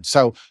religion.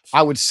 So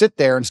I would sit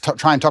there and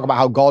try and talk about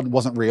how God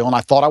wasn't real, and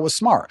I thought I was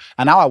smart.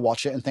 And now I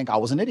watch it and think I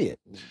was an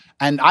idiot.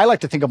 And I like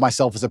to think of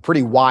myself as a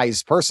pretty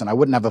wise person. I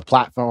wouldn't have a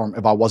platform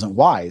if I wasn't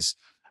wise.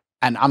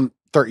 And I'm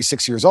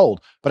 36 years old.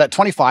 But at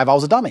 25, I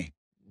was a dummy.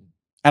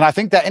 And I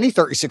think that any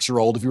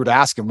 36-year-old, if you were to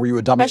ask him, were you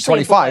a dummy at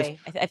 25?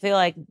 I feel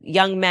like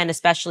young men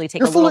especially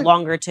take a little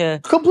longer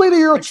to completely.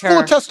 You're full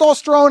of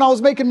testosterone. I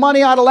was making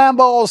money. I had a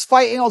Lambo. I was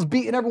fighting. I was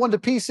beating everyone to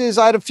pieces.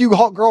 I had a few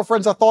hot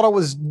girlfriends. I thought I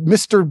was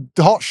Mr.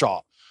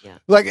 Hotshot. Yeah.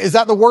 Like, is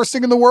that the worst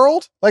thing in the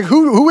world? Like,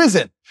 who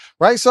isn't?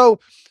 Right?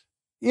 So,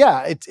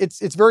 yeah,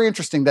 it's very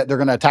interesting that they're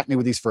going to attack me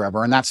with these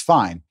forever, and that's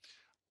fine.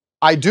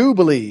 I do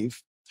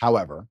believe,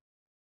 however,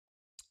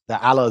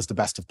 that Allah is the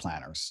best of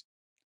planners.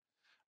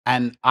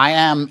 And I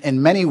am,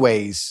 in many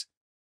ways,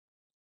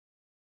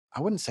 I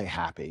wouldn't say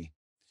happy,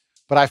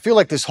 but I feel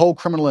like this whole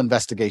criminal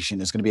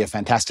investigation is going to be a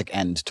fantastic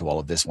end to all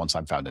of this once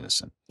I'm found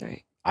innocent.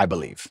 Right. I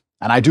believe.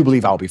 And I do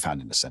believe I'll be found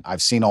innocent.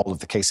 I've seen all of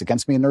the case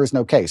against me, and there is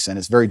no case. And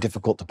it's very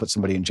difficult to put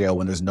somebody in jail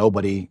when there's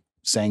nobody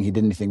saying he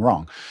did anything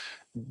wrong.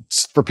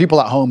 For people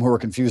at home who are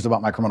confused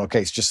about my criminal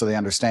case, just so they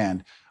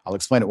understand, I'll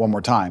explain it one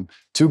more time.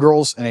 2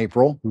 girls in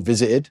April who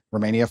visited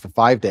Romania for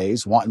 5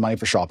 days, wanted money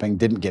for shopping,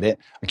 didn't get it,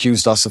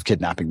 accused us of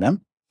kidnapping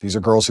them. These are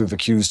girls who have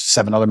accused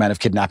 7 other men of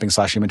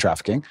kidnapping/human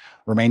trafficking.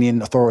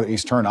 Romanian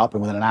authorities turn up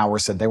and within an hour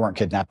said they weren't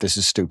kidnapped, this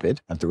is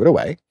stupid, and threw it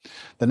away.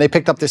 Then they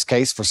picked up this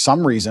case for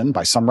some reason,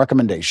 by some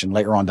recommendation,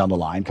 later on down the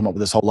line, come up with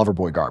this whole lover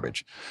boy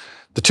garbage.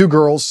 The 2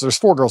 girls, there's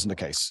 4 girls in the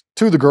case.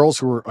 2 of the girls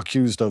who were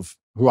accused of,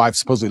 who I've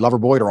supposedly lover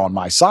boyed, are on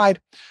my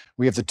side.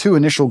 We have the 2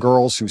 initial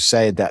girls who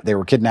said that they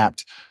were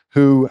kidnapped,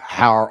 who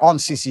are on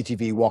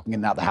CCTV walking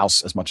in and out the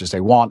house as much as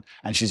they want,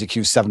 and she's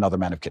accused 7 other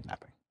men of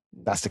kidnapping.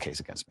 That's the case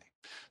against me.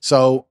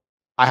 So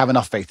I have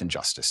enough faith in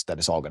justice that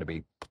it's all going to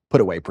be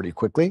put away pretty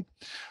quickly.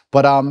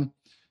 But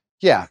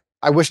yeah,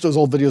 I wish those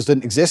old videos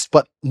didn't exist,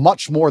 but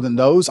much more than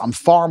those, I'm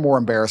far more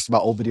embarrassed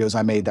about old videos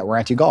I made that were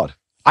anti-God.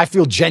 I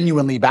feel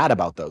genuinely bad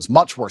about those,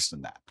 much worse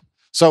than that.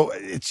 So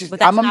it's just— but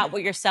that's not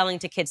what you're selling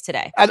to kids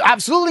today.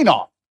 Absolutely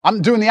not.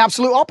 I'm doing the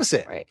absolute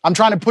opposite. Right. I'm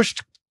trying to push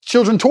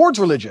children towards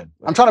religion.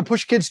 Right. I'm trying to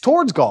push kids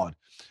towards God.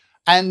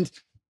 And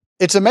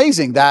it's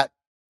amazing that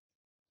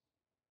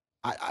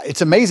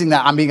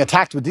I'm being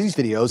attacked with these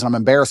videos and I'm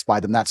embarrassed by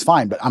them. That's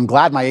fine. But I'm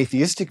glad my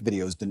atheistic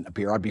videos didn't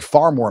appear. I'd be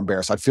far more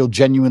embarrassed. I'd feel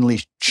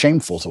genuinely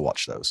shameful to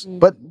watch those.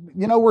 But,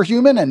 you know, we're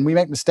human and we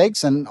make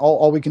mistakes, and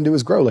all we can do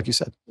is grow, like you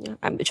said. Yeah.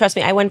 Trust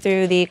me, I went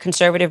through the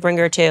conservative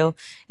ringer too.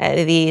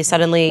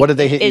 Suddenly— what did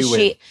they hit you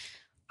with?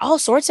 All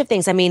sorts of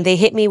things. I mean, they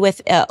hit me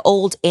with an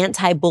old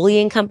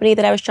anti-bullying company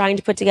that I was trying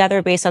to put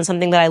together based on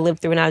something that I lived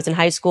through when I was in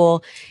high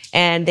school.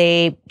 And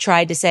they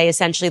tried to say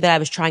essentially that I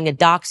was trying to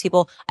dox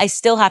people. I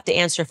still have to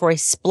answer for a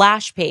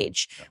splash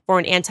page for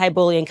an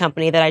anti-bullying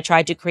company that I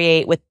tried to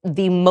create with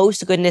the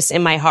most goodness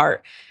in my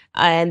heart.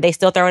 And they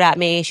still throw it at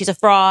me. She's a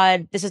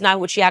fraud. This is not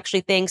what she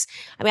actually thinks.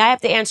 I mean, I have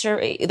to answer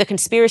the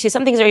conspiracy.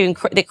 Some things are even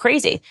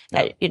crazy.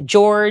 That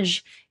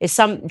George's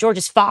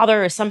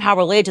father is somehow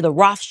related to the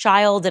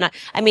Rothschilds. And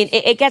I mean,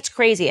 it gets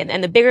crazy.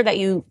 And the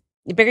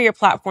bigger your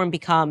platform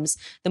becomes,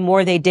 the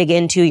more they dig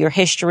into your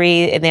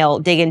history, and they'll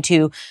dig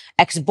into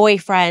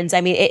ex-boyfriends. I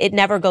mean, it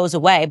never goes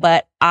away.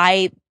 But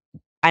I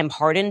I'm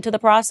hardened to the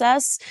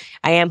process.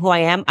 I am who I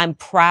am. I'm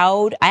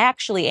proud. I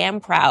actually am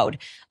proud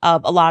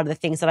of a lot of the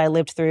things that I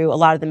lived through, a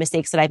lot of the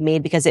mistakes that I've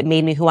made, because it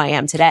made me who I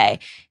am today.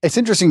 It's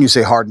interesting you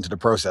say hardened to the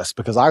process,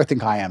 because I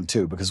think I am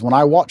too. Because when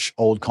I watch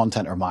old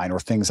content of mine or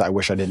things I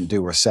wish I didn't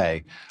do or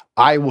say,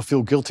 I will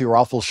feel guilty or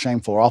I'll feel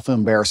shameful or I'll feel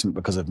embarrassment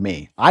because of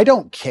me. I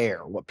don't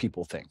care what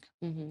people think.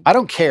 I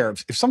don't care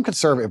if some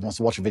conservative wants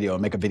to watch a video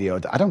and make a video.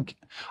 I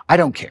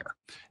don't care.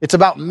 It's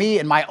about me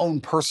and my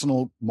own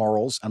personal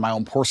morals and my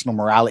own personal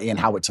morality and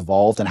how it's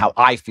evolved and how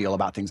I feel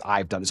about things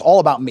I've done. It's all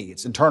about me.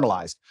 It's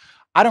internalized.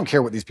 I don't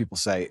care what these people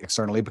say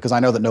externally, because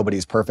I know that nobody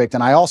is perfect.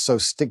 And I also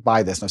stick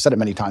by this, and I've said it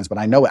many times, but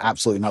I know it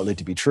absolutely not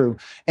to be true.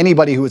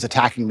 Anybody who is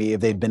attacking me,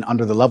 if they'd been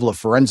under the level of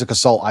forensic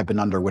assault I've been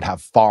under, would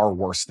have far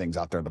worse things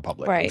out there in the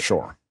public, I'm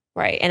sure.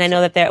 Right. And I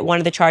know that one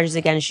of the charges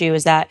against you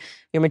is that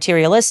you're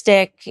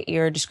materialistic.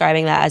 You're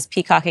describing that as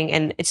peacocking.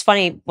 And it's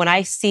funny, when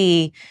I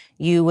see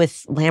you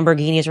with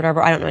Lamborghinis or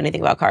whatever, I don't know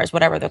anything about cars,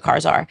 whatever the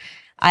cars are,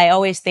 I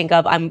always think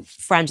of, I'm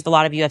friends with a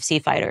lot of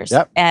UFC fighters.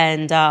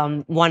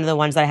 And one of the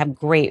ones that I have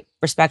great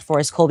respect for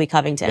is Colby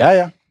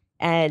Covington.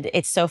 And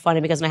it's so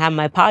funny because when I have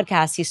my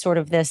podcast, he's sort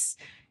of this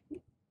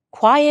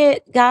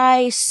quiet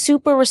guy,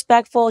 super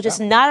respectful,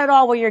 just not at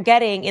all what you're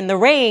getting in the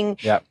ring.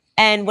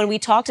 And when we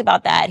talked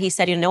about that, he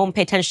said, no one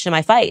paid attention to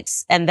my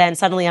fights. And then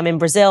suddenly I'm in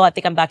Brazil. I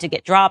think I'm about to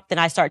get dropped. And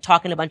I start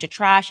talking a bunch of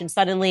trash. And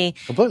suddenly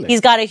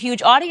he's got a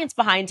huge audience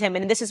behind him.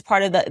 And this is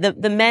part of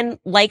the men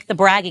like the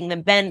bragging.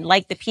 The men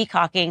like the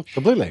peacocking.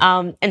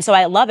 And so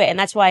I love it. And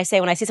that's why I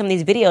say when I see some of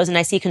these videos and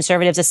I see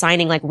conservatives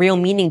assigning like real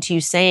meaning to you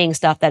saying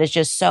stuff that is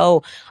just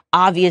so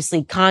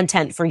obviously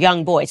content for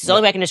young boys. It's the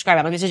only way I can describe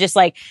it. Like, this is just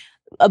like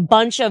a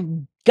bunch of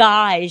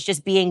guys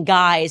just being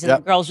guys, and the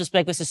girls just be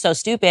like, this is so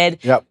stupid.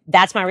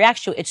 That's my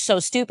reaction to it. It's so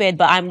stupid,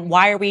 but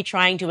why are we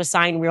trying to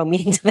assign real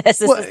meaning to this?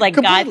 This is like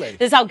guys,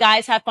 this is how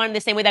guys have fun the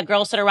same way that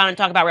girls sit around and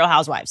talk about Real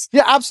Housewives.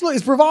 Absolutely.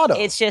 It's bravado.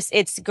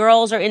 It's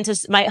girls are into,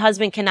 my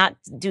husband cannot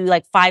do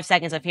like 5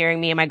 seconds of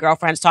hearing me and my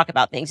girlfriends talk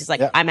about things. He's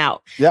like, I'm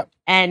out.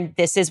 And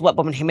this is what,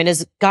 when him and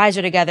his guys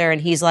are together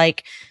and he's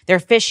like, they're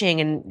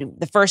fishing and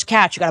the first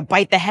catch, you got to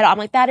bite the head off. I'm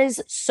like, that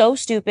is so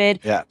stupid.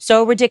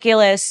 So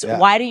ridiculous.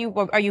 Why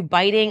are you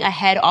biting a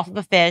head off of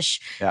a fish?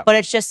 But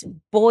it's just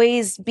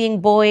boys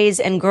being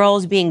boys and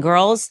girls being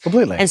girls.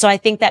 And so I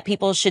think that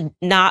people should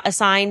not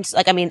assign,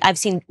 like, I mean, I've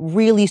seen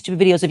really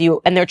stupid videos of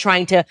you and they're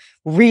trying to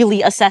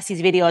really assess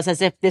these videos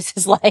as if this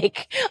is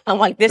like, I'm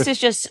like, this is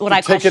just what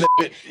I call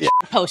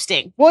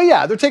posting.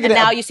 They're taking it. And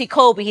now you see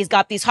Colby, he's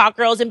got these hot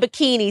girls in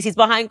bikinis. He's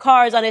behind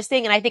cars on his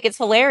thing. And I think it's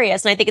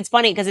hilarious. And I think it's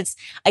funny because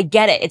I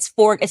get it. It's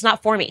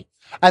not for me.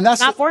 And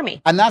that's not for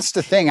me. And that's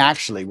the thing,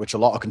 actually, which a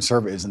lot of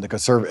conservatives and the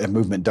conservative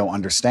movement don't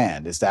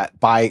understand, is that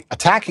by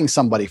attacking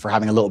somebody for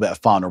having a little bit of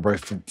fun or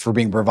for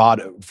being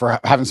bravado, for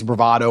having some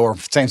bravado or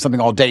saying something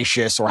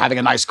audacious or having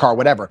a nice car,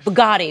 whatever.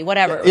 Bugatti,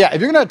 whatever.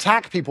 If you're going to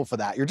attack people for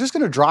that, you're just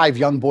going to drive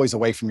young boys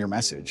away from your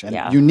message.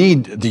 And you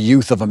need the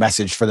youth of a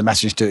message for the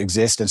message to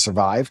exist and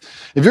survive.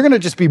 If you're going to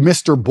just be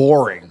Mr.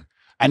 Boring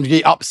and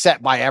be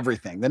upset by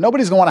everything, then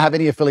nobody's going to want to have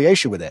any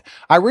affiliation with it.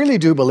 I really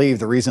do believe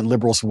the reason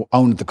liberals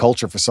owned the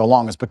culture for so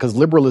long is because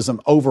liberalism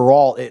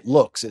overall,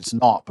 it's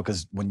not,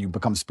 because when you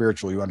become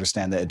spiritual, you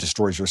understand that it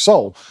destroys your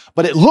soul,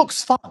 but it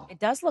looks fun. It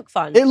does look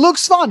fun. It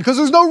looks fun because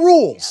there's no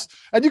rules.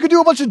 And you can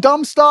do a bunch of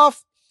dumb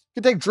stuff.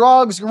 You can take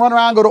drugs, you can run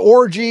around, go to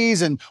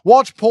orgies and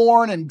watch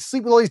porn and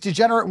sleep with all these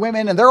degenerate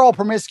women and they're all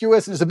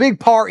promiscuous and it's a big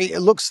party.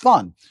 It looks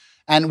fun.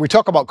 And we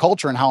talk about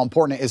culture and how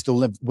important it is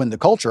to win the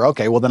culture.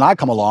 Okay, well, then I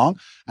come along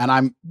and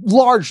I'm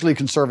largely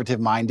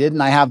conservative-minded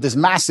and I have this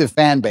massive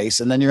fan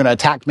base. And then you're going to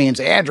attack me and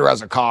say, Andrew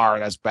has a car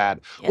and that's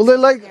bad. Well, they're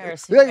like,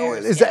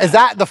 is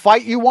that the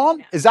fight you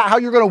want? Is that how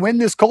you're going to win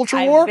this culture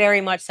war? I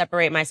very much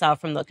separate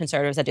myself from the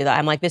conservatives that do that.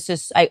 I'm like, this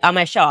is, on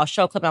my show, I'll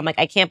show a clip and I'm like,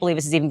 I can't believe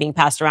this is even being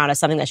passed around as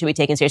something that should be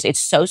taken seriously. It's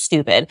so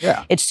stupid.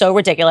 It's so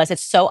ridiculous.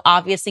 It's so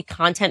obviously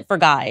content for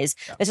guys.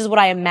 This is what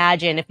I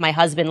imagine if my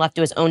husband left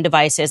to his own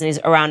devices and he's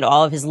around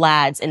all of his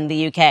lads in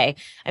the UK. I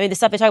mean, the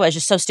stuff they talk about is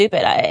just so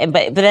stupid.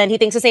 But then he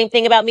thinks the same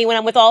thing about me when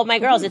I'm with all of my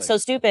girls. It's so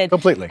stupid.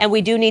 And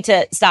we do need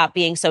to stop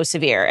being so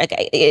severe.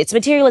 Okay, it's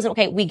materialism.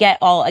 Okay,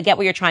 I get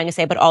what you're trying to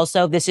say, but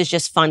also this is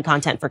just fun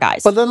content for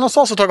guys. But then let's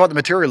also talk about the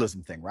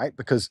materialism thing, right?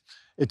 Because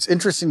it's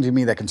interesting to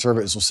me that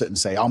conservatives will sit and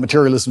say, oh,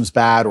 materialism is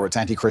bad or it's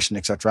anti-Christian,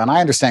 etc. And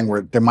I understand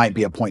where there might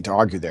be a point to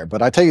argue there.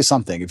 But I tell you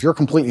something, if you're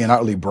completely and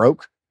utterly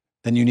broke,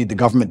 then you need the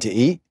government to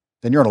eat,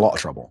 then you're in a lot of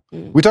trouble.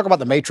 We talk about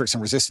the matrix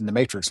and resisting the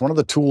matrix. One of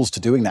the tools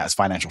to doing that is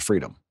financial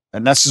freedom.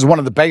 And this is one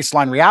of the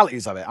baseline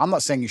realities of it. I'm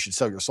not saying you should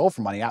sell your soul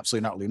for money,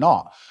 absolutely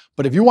not.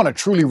 But if you want to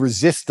truly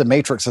resist the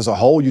matrix as a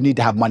whole, you need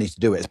to have money to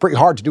do it. It's pretty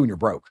hard to do when you're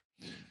broke.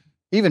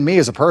 Even me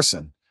as a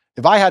person,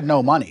 if I had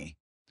no money,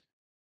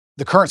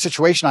 the current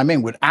situation I'm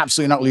in would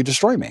absolutely and utterly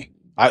destroy me.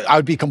 I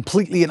would be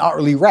completely and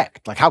utterly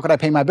wrecked. Like, how could I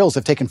pay my bills?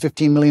 They've taken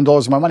 $15 million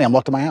of my money. I'm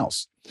locked in my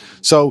house.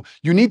 So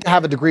you need to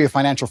have a degree of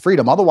financial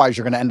freedom. Otherwise,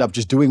 you're going to end up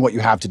just doing what you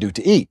have to do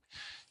to eat.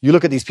 You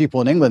look at these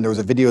people in England. There was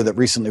a video that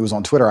recently was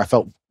on Twitter. I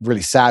felt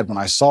really sad when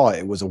I saw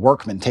it. It was a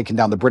workman taking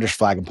down the British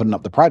flag and putting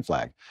up the pride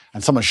flag.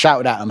 And someone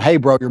shouted at him, "Hey,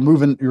 bro, you're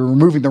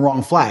removing the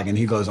wrong flag." And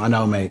he goes, "I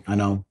know, mate, I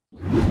know."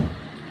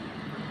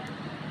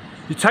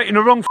 You're taking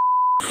the wrong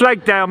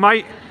flag down,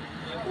 mate.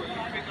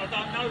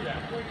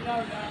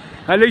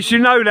 At least you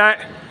know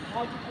that.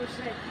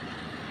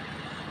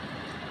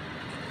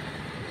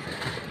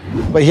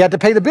 But he had to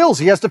pay the bills.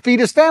 He has to feed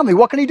his family.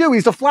 What can he do?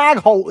 He's a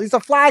he's a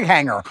flag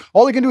hanger.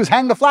 All he can do is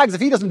hang the flags.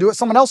 If he doesn't do it,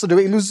 someone else will do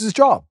it. He loses his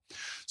job.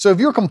 So if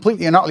you're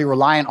completely and utterly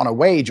reliant on a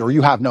wage or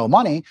you have no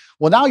money,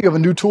 well, now you have a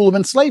new tool of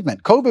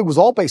enslavement. COVID was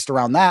all based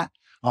around that.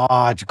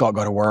 I just got to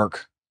go to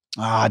work.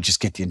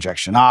 Just get the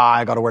injection.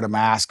 I got to wear the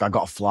mask. I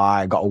got to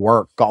fly. Got to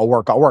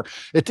work.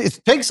 It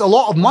takes a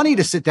lot of money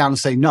to sit down and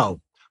say,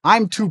 no,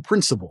 I'm too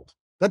principled.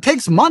 That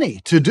takes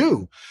money to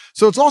do.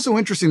 So it's also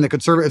interesting that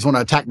conservatives want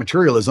to attack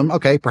materialism.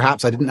 Okay,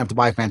 perhaps I didn't have to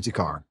buy a fancy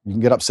car. You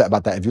can get upset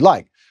about that if you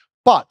like.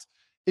 But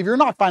if you're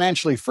not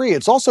financially free,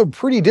 it's also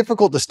pretty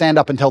difficult to stand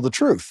up and tell the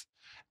truth.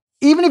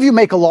 Even if you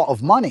make a lot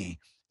of money,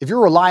 if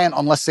you're reliant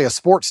on, let's say, a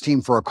sports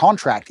team for a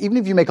contract, even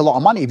if you make a lot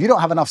of money, if you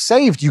don't have enough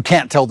saved, you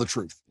can't tell the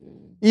truth.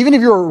 Even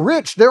if you're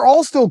rich, they're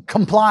all still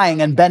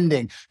complying and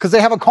bending because they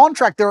have a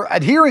contract they're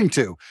adhering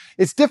to.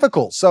 It's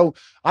difficult. So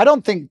I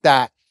don't think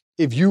that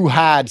if you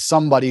had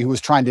somebody who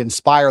was trying to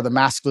inspire the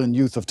masculine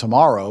youth of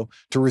tomorrow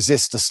to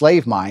resist the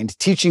slave mind,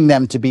 teaching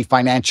them to be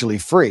financially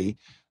free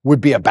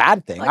would be a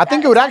bad thing. I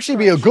think it would actually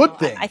be a good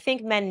thing. I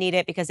think men need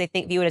it because they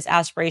view it as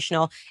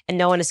aspirational and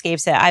no one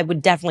escapes it. I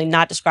would definitely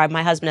not describe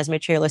my husband as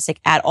materialistic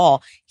at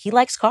all. He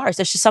likes cars.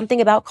 There's just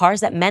something about cars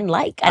that men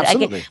like.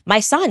 Absolutely. My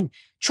son,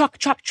 truck,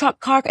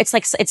 car.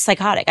 It's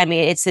psychotic. I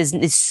mean,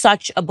 it's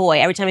such a boy.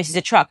 Every time he sees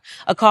a truck,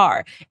 a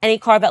car, any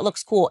car that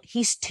looks cool,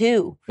 he's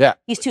 2. Yeah.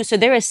 He's 2. So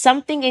there is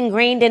something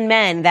ingrained in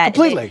men that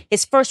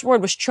his first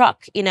word was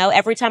truck. You know,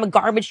 every time a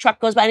garbage truck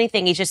goes by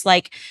anything, he's just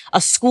like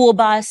a school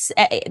bus.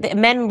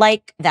 Men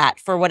like that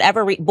for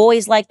whatever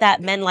boys like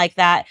that, men like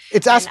that.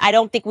 I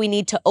don't think we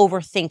need to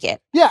overthink it.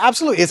 Yeah,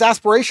 absolutely. It's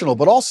aspirational,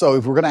 but also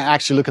if we're going to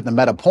actually look at the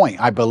meta point,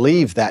 I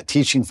believe that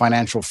teaching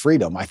financial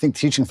freedom, I think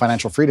teaching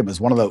financial freedom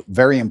is one of the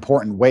very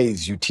important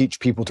ways you teach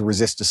people to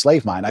resist the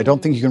slave mind. I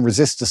don't think you can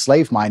resist the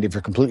slave mind if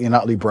you're completely and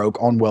utterly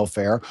broke on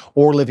welfare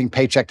or living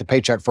paycheck to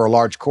paycheck for a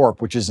large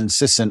corp, which is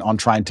insistent on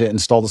trying to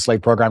install the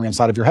slave programming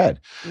inside of your head.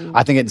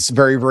 I think it's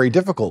very, very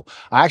difficult.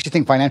 I actually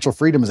think financial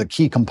freedom is a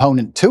key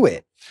component to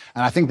it.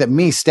 And I think that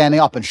me standing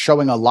up and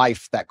showing a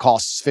life that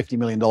costs $50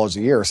 million a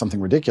year or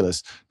something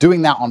ridiculous,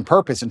 doing that on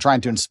purpose and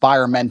trying to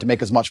inspire men to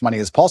make as much money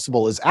as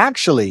possible is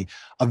actually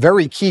a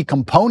very key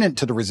component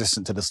to the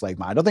resistance to the slave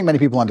mind. I don't think many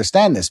people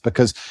understand this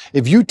because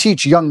if you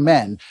teach young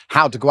men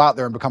how to go out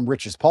there and become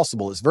rich as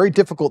possible, it's very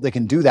difficult they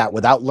can do that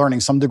without learning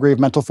some degree of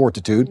mental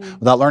fortitude,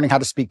 without learning how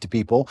to speak to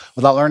people,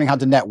 without learning how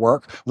to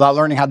network, without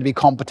learning how to be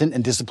competent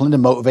and disciplined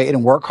and motivated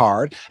and work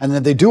hard. And then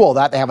if they do all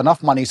that, they have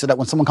enough money so that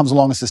when someone comes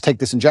along and says, take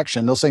this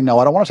injection, they'll say, no,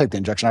 I don't want to take the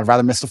injection. I'd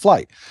rather miss the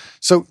flight.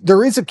 So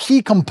there is a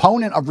key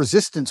component of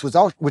resistance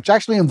which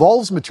actually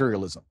involves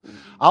materialism.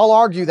 I'll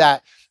argue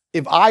that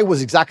if I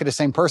was exactly the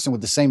same person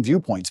with the same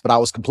viewpoints, but I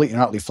was completely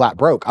and utterly flat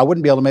broke, I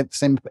wouldn't be able to make the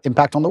same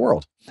impact on the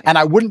world. And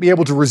I wouldn't be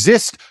able to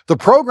resist the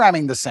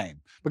programming the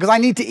same because I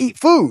need to eat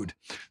food.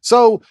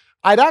 So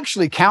I'd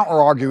actually counter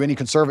argue any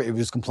conservative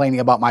who's complaining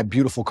about my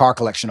beautiful car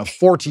collection of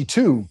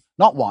 42,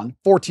 not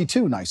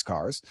 42 nice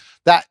cars,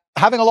 that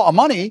having a lot of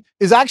money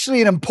is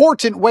actually an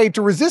important way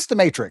to resist the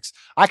matrix.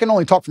 I can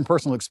only talk from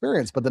personal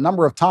experience, but the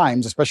number of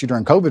times, especially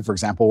during COVID, for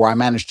example, where I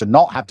managed to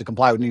not have to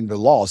comply with any of the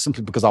laws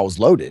simply because I was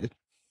loaded,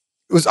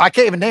 I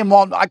can't even name them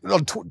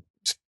on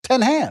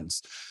 10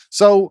 hands.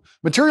 So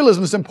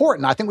materialism is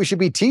important. I think we should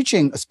be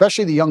teaching,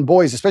 especially the young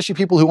boys, especially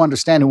people who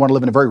understand, who want to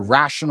live in a very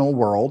rational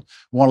world,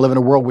 who want to live in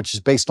a world which is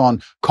based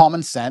on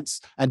common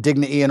sense and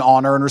dignity and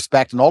honor and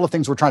respect and all the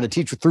things we're trying to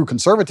teach through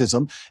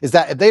conservatism, is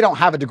that if they don't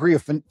have a degree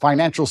of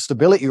financial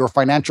stability or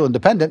financial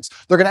independence,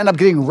 they're going to end up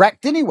getting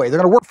wrecked anyway. They're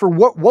going to work for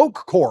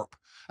Woke Corp.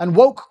 And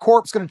Woke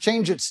Corp's going to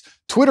change its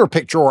Twitter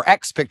picture or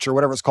X picture,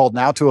 whatever it's called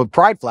now, to a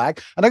pride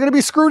flag, and they're going to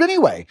be screwed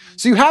anyway.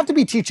 So you have to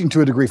be teaching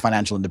to a degree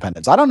financial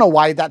independence. I don't know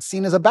why that's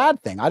seen as a bad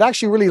thing. I'd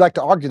actually really like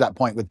to argue that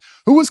point with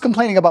who was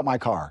complaining about my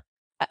car?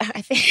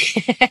 I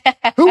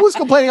think who was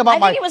complaining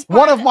about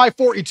one of my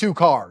 42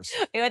 cars?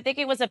 I think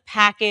it was a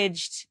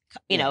packaged,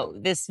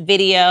 this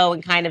video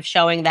and kind of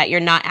showing that you're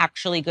not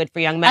actually good for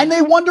young men. And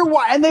they wonder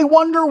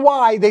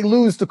why they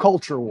lose the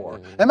culture war.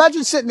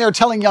 Imagine sitting there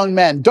telling young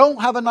men,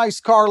 don't have a nice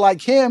car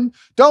like him.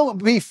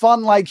 Don't be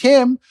fun like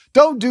him.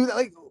 Don't do that.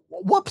 Like,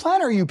 what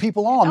planet are you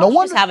people on? No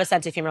wonder. Just have a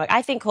sense of humor. Like,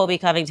 I think Colby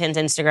Covington's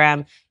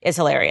Instagram is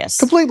hilarious.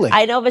 Completely.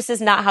 I know this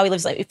is not how he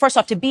lives. First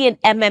off, to be an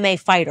MMA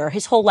fighter,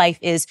 his whole life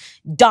is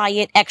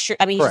diet, extra.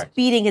 I mean, he's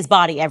beating his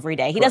body every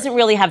day. He doesn't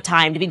really have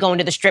time to be going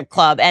to the strip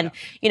club. And,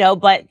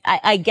 but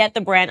I get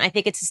the brand. I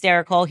think it's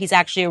hysterical. He's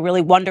actually a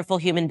really wonderful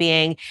human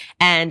being.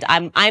 And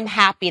I'm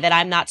happy that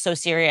I'm not so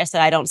serious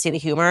that I don't see the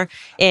humor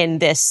in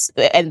this.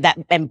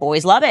 And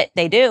boys love it.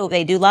 They do.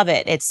 They do love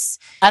it.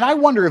 And I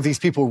wonder if these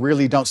people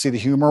really don't see the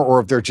humor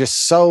or if they're just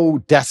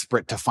so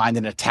desperate to find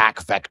an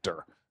attack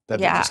vector that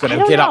they're just going I to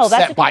don't get know. That's a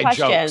upset good by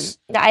question. jokes.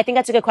 Yeah, I think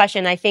that's a good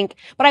question. I think,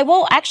 but I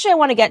want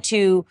to get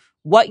to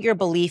what your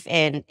belief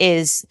in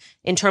is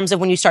in terms of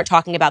when you start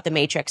talking about the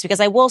Matrix, because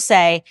I will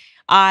say,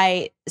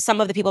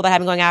 some of the people that have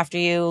been going after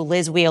you,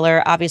 Liz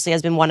Wheeler obviously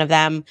has been one of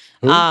them.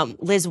 Who?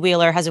 Liz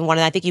Wheeler has been one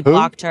of them. I think you Who?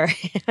 blocked her.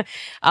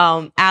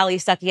 Ali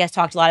Stuckey has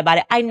talked a lot about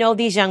it. I know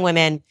these young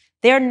women,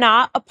 they're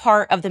not a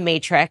part of the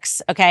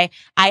Matrix. Okay.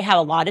 I have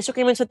a lot of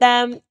disagreements with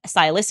them.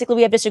 Stylistically,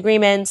 we have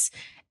disagreements.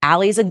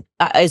 Ali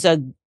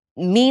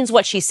means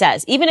what she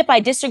says. Even if I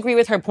disagree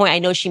with her point, I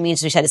know she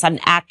means what she said. It's not an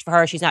act for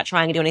her. She's not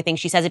trying to do anything.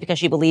 She says it because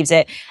she believes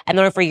it. I've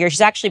known her for years.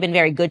 She's actually been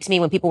very good to me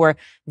when people were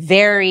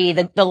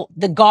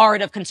the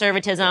guard of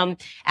conservatism.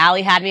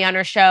 Ali had me on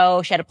her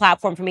show. She had a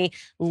platform for me.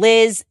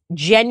 Liz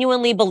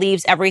genuinely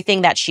believes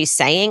everything that she's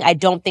saying. I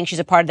don't think she's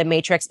a part of the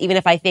Matrix, even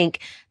if I think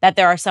that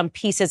there are some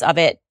pieces of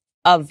it,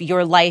 of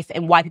your life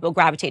and why people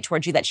gravitate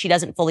towards you, that she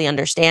doesn't fully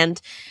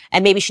understand.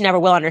 And maybe she never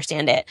will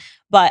understand it.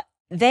 But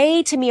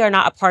they, to me, are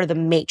not a part of the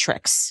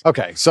Matrix.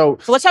 Okay, so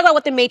let's talk about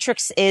what the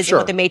Matrix is Sure. and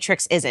what the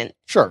Matrix isn't.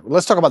 Sure.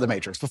 Let's talk about the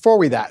Matrix. Before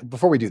we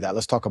do that,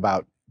 let's talk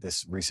about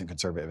this recent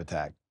conservative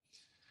attack.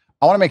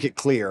 I want to make it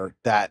clear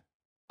that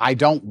I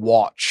don't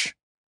watch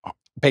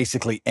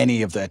basically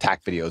any of the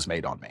attack videos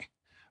made on me.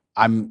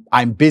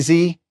 I'm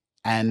busy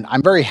and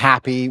I'm very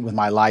happy with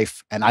my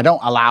life, and I don't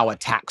allow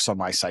attacks on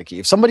my psyche.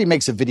 If somebody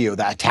makes a video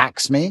that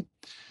attacks me,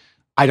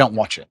 I don't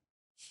watch it.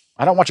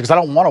 I don't watch it because I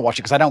don't want to watch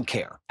it because I don't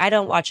care. I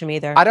don't watch them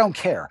either. I don't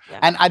care. Yeah.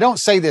 And I don't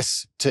say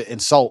this to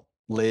insult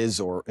Liz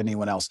or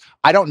anyone else.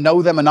 I don't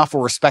know them enough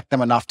or respect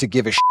them enough to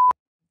give a shit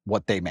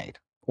what they made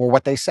or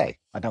what they say.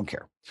 I don't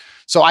care.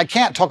 So I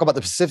can't talk about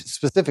the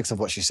specifics of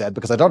what she said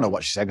because I don't know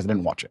what she said because I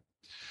didn't watch it.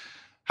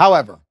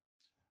 However,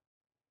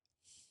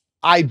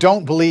 I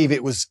don't believe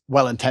it was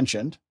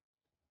well-intentioned.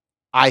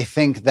 I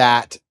think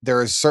that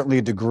there is certainly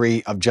a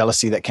degree of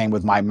jealousy that came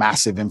with my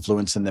massive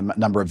influence in the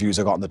number of views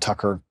I got on the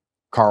Tucker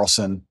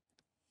Carlson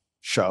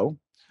show.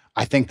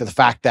 I think that the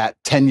fact that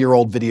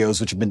 10-year-old videos,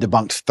 which have been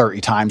debunked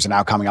 30 times, are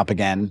now coming up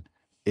again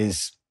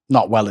is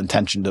not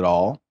well-intentioned at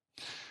all.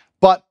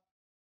 But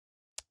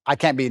I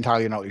can't be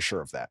entirely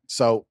sure of that.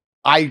 So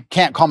I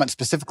can't comment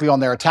specifically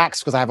on their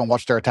attacks because I haven't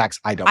watched their attacks.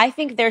 I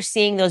think they're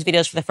seeing those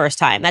videos for the first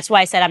time. That's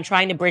why I said I'm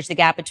trying to bridge the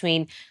gap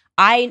between,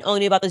 I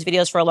only knew about those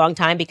videos for a long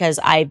time because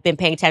I've been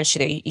paying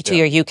attention to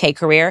your UK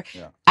career.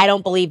 Yeah. I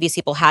don't believe these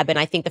people have been.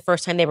 I think the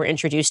first time they were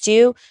introduced to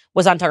you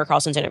was on Tucker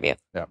Carlson's interview.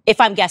 Yeah.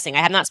 If I'm guessing, I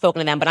have not spoken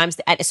to them,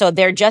 but so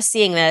they're just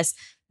seeing this.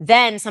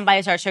 Then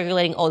somebody starts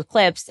circulating old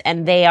clips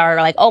and they are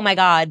like, oh my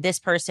God, this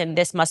person,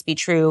 this must be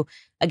true.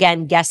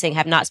 Again, guessing,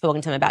 have not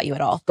spoken to them about you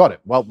at all. Got it.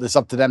 Well, it's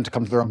up to them to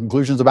come to their own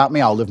conclusions about me.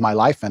 I'll live my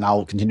life and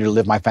I'll continue to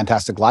live my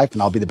fantastic life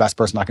and I'll be the best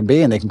person I can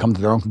be, and they can come to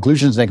their own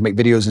conclusions. They can make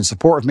videos in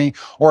support of me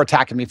or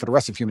attacking me for the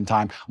rest of human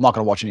time. I'm not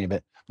going to watch any of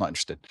it. I'm not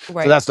interested.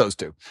 Right. So that's those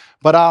two.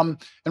 But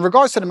in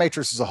regards to the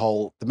Matrix as a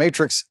whole, the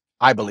Matrix,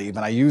 I believe,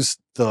 and I use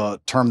the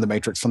term The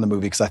Matrix from the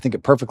movie because I think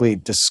it perfectly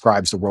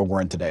describes the world we're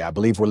in today. I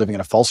believe we're living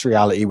in a false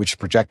reality which is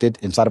projected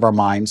inside of our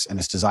minds and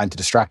it's designed to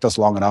distract us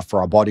long enough for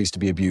our bodies to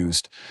be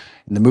abused.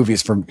 In the movie,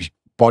 it's from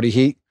body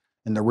heat.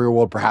 In the real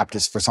world, perhaps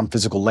it's for some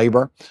physical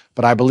labor.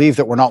 But I believe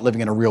that we're not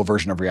living in a real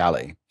version of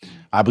reality.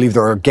 I believe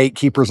there are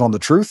gatekeepers on the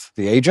truth,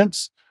 the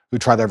agents, who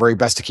try their very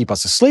best to keep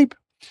us asleep.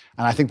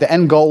 And I think the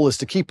end goal is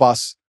to keep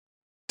us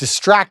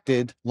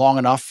distracted long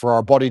enough for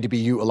our body to be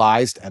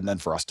utilized and then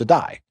for us to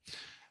die.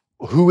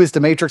 Who is the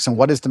Matrix and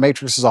what is the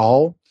Matrix as a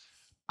whole?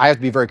 I have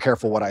to be very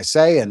careful what I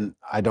say, and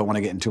I don't want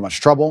to get in too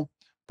much trouble.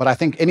 But I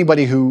think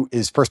anybody who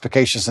is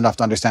perspicacious enough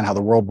to understand how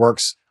the world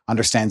works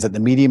understands that the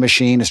media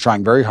machine is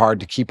trying very hard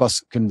to keep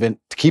us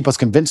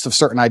convinced of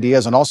certain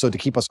ideas and also to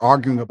keep us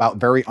arguing about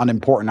very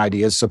unimportant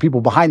ideas. So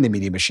people behind the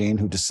media machine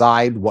who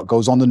decide what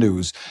goes on the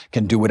news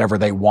can do whatever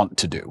they want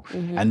to do.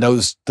 Mm-hmm. And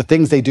the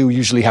things they do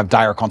usually have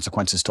dire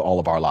consequences to all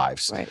of our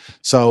lives. Right.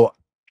 So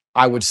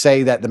I would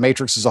say that the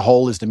Matrix as a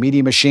whole is the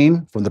media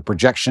machine from the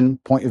projection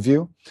point of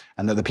view,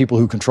 and that the people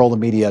who control the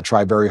media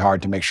try very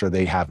hard to make sure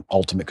they have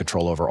ultimate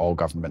control over all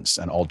governments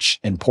and all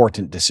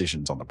important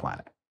decisions on the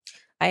planet.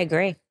 I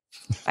agree.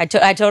 I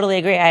totally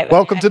agree.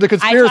 Welcome to the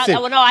conspiracy.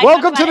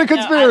 Welcome to the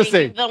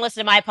conspiracy. Don't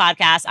listen to my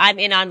podcast. I'm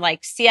in on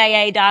like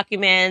CIA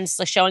documents,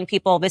 like showing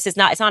people it's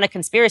not a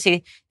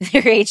conspiracy. These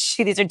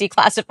are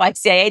declassified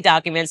CIA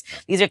documents.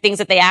 These are things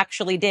that they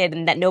actually did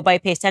and that nobody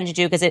pays attention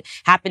to because it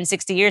happened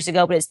 60 years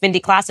ago, but it's been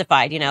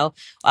declassified,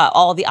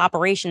 all the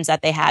operations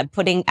that they had,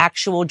 putting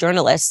actual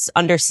journalists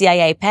under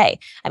CIA pay.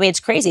 I mean,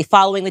 it's crazy.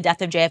 Following the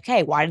death of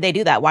JFK, why did they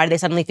do that? Why did they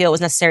suddenly feel it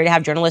was necessary to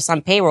have journalists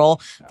on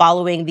payroll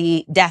following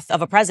the death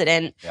of a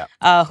president? Yeah.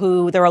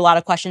 Who there were a lot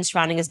of questions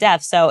surrounding his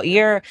death. So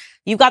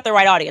you've got the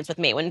right audience with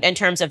me in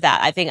terms of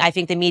that. I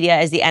think the media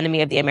is the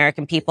enemy of the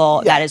American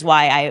people. Yeah. That is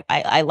why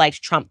I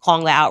liked Trump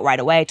calling that out right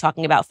away,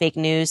 talking about fake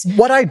news.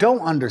 What I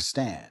don't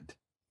understand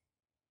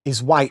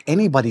is why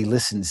anybody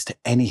listens to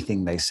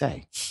anything they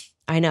say.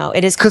 I know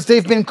it is because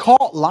they've been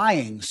caught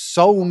lying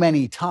so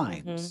many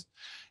times.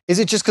 Mm-hmm. Is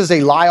it just because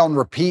they lie on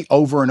repeat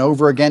over and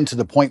over again to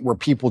the point where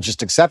people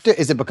just accept it?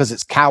 Is it because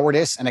it's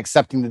cowardice and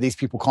accepting that these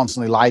people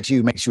constantly lie to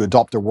you makes you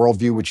adopt their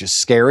worldview, which is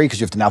scary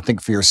because you have to now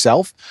think for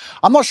yourself?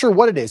 I'm not sure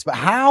what it is, but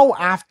how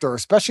after,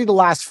 especially the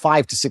last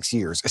 5 to 6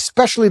 years,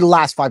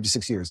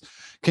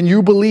 can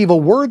you believe a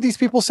word these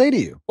people say to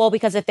you? Well,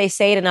 because if they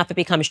say it enough, it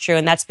becomes true.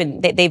 And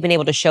they've been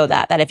able to show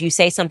that if you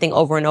say something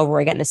over and over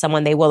again to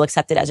someone, they will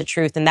accept it as a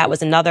truth. And that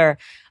was another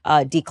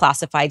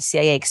declassified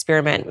CIA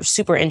experiment. It was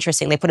super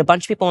interesting. They put a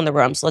bunch of people in the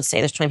room. So let's say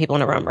there's 20 people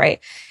in a room, right?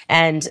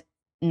 And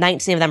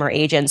 19 of them are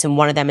agents, and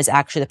one of them is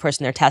actually the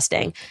person they're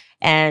testing.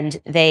 And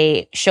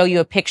they show you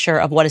a picture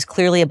of what is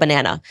clearly a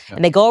banana. Yeah.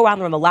 And they go around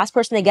the room. The last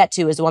person they get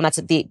to is the one that's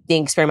the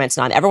experiment's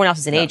on. Everyone else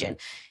is an agent.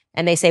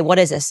 And they say, what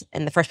is this?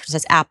 And the first person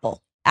says,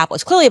 apple. Apple.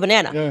 It's clearly a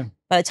banana. Yeah.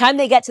 By the time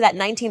they get to that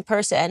 19th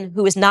person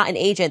who is not an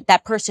agent,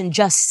 that person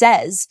just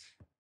says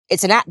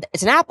it's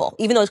an apple,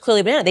 even though it's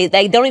clearly a banana.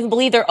 They don't even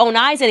believe their own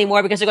eyes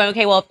anymore because they're going,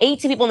 okay, well, if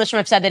 18 people in this room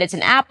have said that it's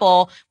an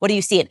apple, what do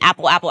you see? An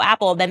apple, apple,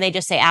 apple. Then they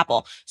just say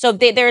apple. So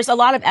there's a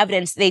lot of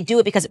evidence. They do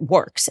it because it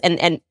works,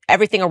 and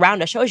everything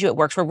around us shows you it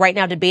works. We're right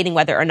now debating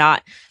whether or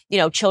not,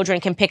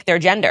 children can pick their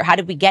gender. How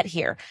did we get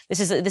here? This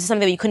is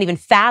something that you couldn't even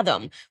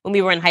fathom when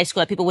we were in high school,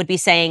 that people would be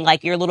saying,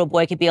 like, your little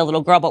boy could be a little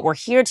girl. But we're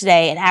here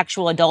today, and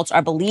actual adults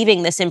are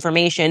believing this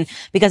information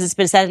because it's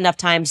been said enough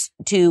times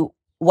to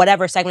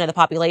whatever segment of the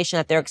population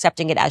that they're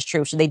accepting it as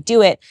true. So they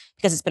do it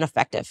because it's been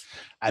effective.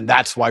 And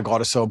that's why God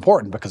is so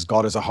important, because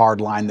God is a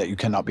hard line that you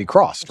cannot be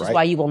crossed, right? That's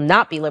why you will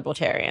not be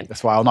libertarian.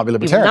 That's why I'll not be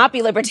libertarian. You will not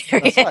be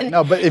libertarian. That's right.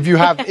 No, but if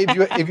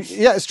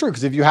yeah, it's true.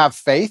 Because if you have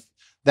faith,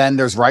 then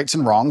there's rights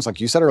and wrongs.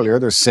 Like you said earlier,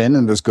 there's sin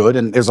and there's good,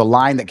 and there's a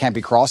line that can't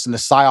be crossed, and the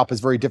psyop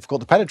is very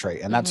difficult to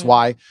penetrate. And that's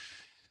why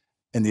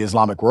in the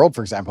Islamic world,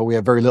 for example, we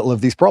have very little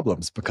of these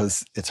problems,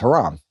 because it's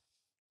haram.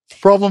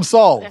 Problem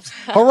solved.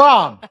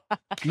 Haram.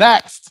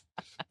 Next.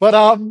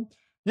 But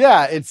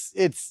yeah,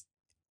 it's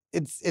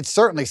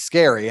certainly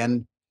scary,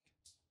 and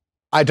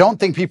I don't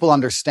think people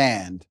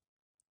understand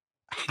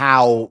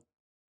how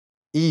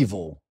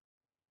evil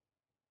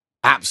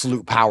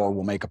absolute power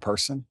will make a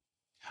person.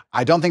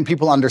 I don't think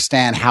people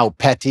understand how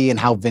petty and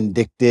how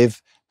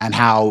vindictive and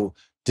how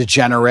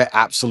degenerate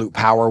absolute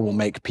power will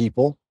make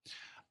people.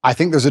 I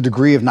think there's a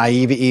degree of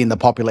naivety in the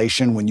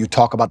population when you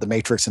talk about the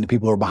Matrix and the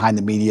people who are behind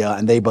the media,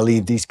 and they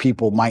believe these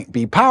people might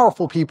be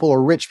powerful people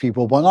or rich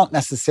people, but not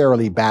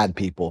necessarily bad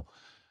people.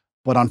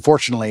 But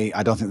unfortunately,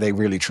 I don't think they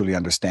really truly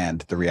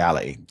understand the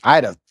reality. I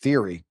had a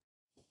theory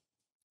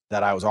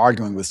that I was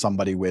arguing with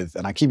somebody with,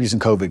 and I keep using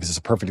COVID because it's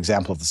a perfect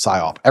example of the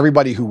psyop.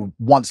 Everybody who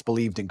once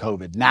believed in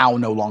COVID now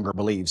no longer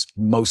believes,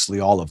 mostly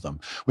all of them,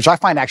 which I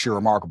find actually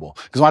remarkable.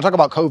 Because when I talk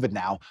about COVID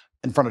now,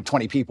 in front of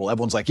 20 people,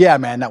 everyone's like, yeah,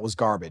 man, that was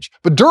garbage.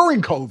 But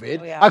during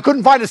COVID, I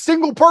couldn't find a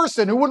single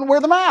person who wouldn't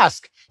wear the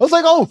mask. I was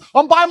like, oh,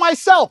 I'm by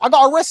myself. I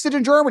got arrested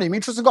in Germany. Me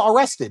and Tristan got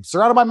arrested,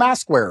 surrounded by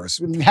mask wearers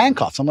in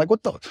handcuffs. I'm like,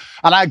 what the?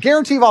 And I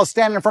guarantee if I was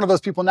standing in front of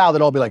those people now,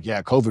 they'd all be like,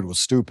 yeah, COVID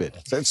was stupid.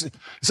 So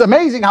it's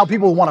amazing how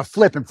people want to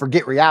flip and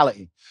forget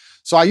reality.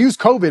 So I use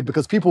COVID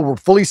because people were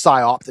fully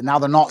psyoped, and now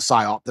they're not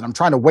psyoped. And I'm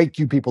trying to wake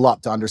you people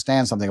up to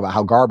understand something about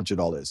how garbage it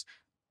all is.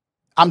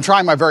 I'm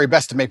trying my very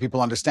best to make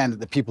people understand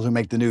that the people who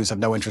make the news have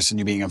no interest in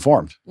you being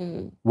informed.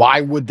 Why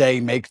would they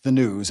make the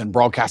news and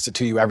broadcast it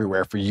to you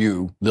everywhere for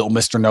you, little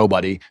Mr.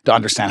 Nobody, to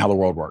understand how the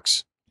world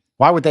works?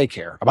 Why would they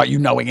care about you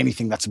knowing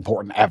anything that's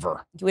important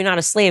ever? You're not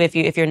a slave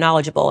if you're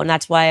knowledgeable. And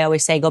that's why I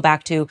always say, go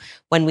back to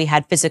when we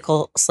had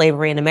physical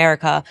slavery in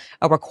America.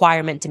 A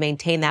requirement to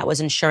maintain that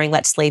was ensuring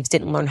that slaves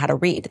didn't learn how to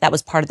read. That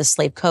was part of the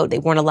slave code. They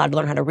weren't allowed to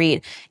learn how to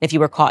read. If you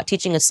were caught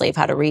teaching a slave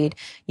how to read,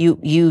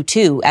 you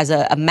too, as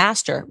a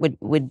master,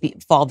 would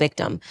fall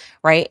victim,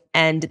 right?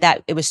 And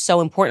that it was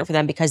so important for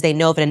them because they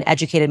know that an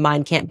educated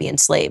mind can't be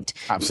enslaved.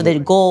 Absolutely. So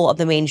the goal of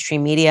the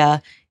mainstream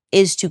media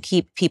is to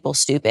keep people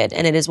stupid.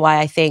 And it is why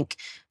I think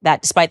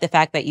that despite the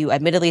fact that you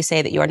admittedly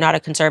say that you are not a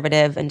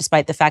conservative, and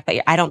despite the fact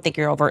that I don't think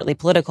you're overtly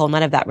political,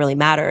 none of that really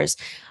matters.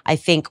 I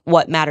think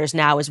what matters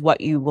now is what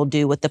you will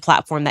do with the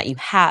platform that you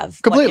have,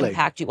 completely. What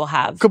impact you will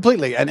have.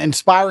 Completely. And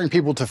inspiring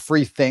people to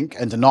free think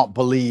and to not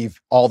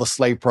believe all the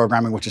slave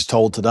programming which is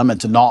told to them,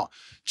 and to not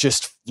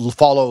just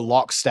follow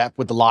lockstep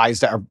with the lies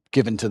that are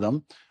given to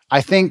them,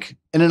 I think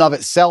in and of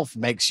itself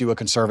makes you a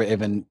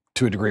conservative, and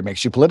to a degree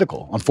makes you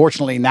political.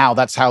 Unfortunately, now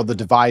that's how the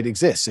divide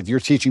exists. If you're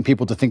teaching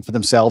people to think for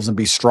themselves and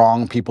be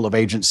strong people of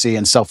agency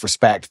and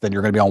self-respect, then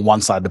you're going to be on one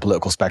side of the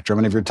political spectrum.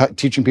 And if you're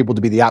teaching people to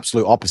be the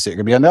absolute opposite, you're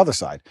going to be on the other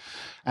side.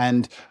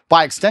 And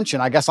by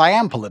extension, I guess I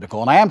am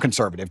political and I am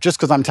conservative, just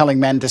because I'm telling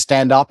men to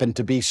stand up and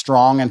to be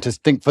strong and to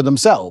think for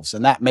themselves.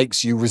 And that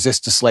makes you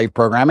resist the slave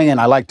programming.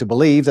 And I like to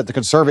believe that the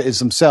conservatives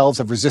themselves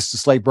have resisted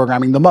slave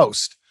programming the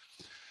most.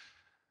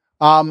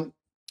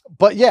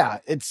 But yeah,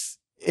 it's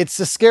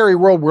a scary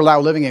world we're now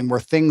living in, where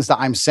things that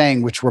I'm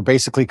saying, which were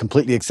basically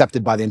completely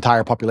accepted by the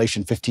entire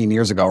population 15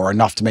 years ago, are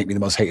enough to make me the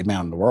most hated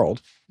man in the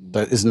world.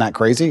 But isn't that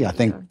crazy? I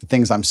think the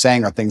things I'm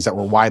saying are things that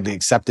were widely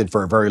accepted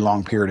for a very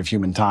long period of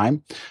human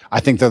time. I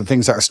think they're the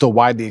things that are still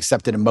widely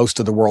accepted in most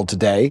of the world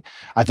today.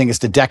 I think it's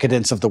the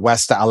decadence of the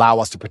West that allow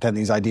us to pretend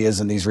these ideas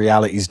and these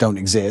realities don't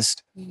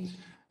exist.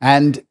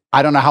 And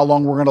I don't know how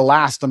long we're going to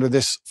last under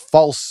this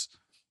false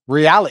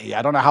reality.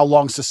 I don't know how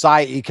long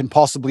society can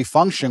possibly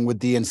function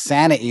with the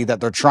insanity that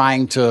they're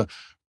trying to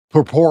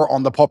purport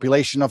on the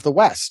population of the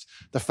West.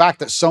 The fact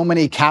that so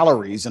many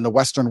calories in the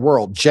Western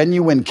world,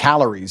 genuine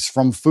calories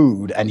from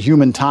food and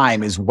human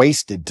time, is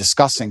wasted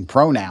discussing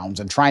pronouns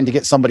and trying to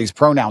get somebody's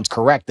pronouns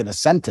correct in a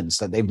sentence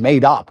that they've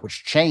made up,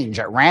 which change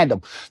at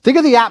random. Think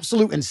of the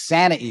absolute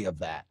insanity of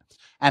that.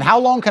 And how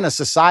long can a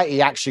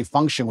society actually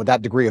function with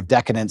that degree of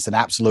decadence and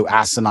absolute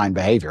asinine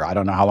behavior? I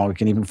don't know how long it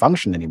can even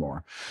function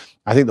anymore.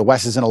 I think the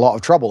West is in a lot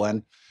of trouble.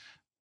 And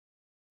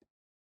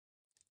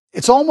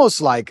it's almost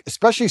like,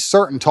 especially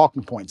certain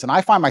talking points, and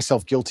I find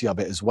myself guilty of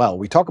it as well.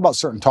 We talk about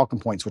certain talking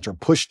points which are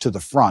pushed to the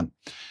front.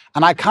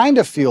 And I kind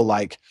of feel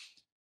like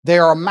they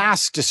are a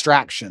mass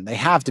distraction. They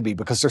have to be,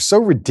 because they're so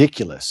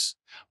ridiculous.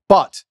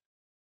 But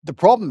the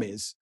problem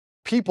is,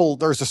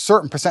 there's a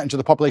certain percentage of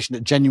the population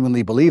that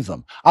genuinely believe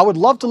them. I would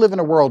love to live in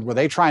a world where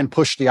they try and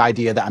push the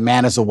idea that a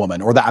man is a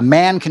woman, or that a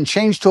man can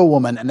change to a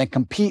woman and then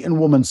compete in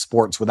women's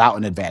sports without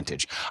an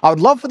advantage. I would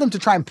love for them to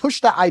try and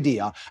push that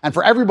idea and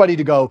for everybody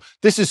to go,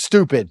 this is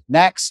stupid.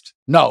 Next.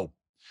 No.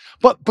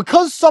 But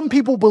because some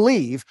people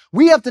believe,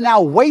 we have to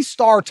now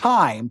waste our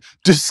time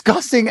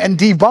discussing and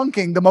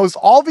debunking the most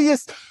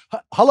obvious,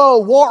 hello,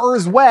 water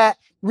is wet.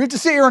 We have to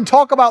sit here and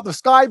talk about the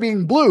sky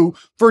being blue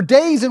for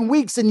days and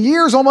weeks and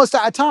years almost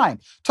at a time.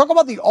 Talk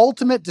about the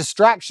ultimate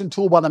distraction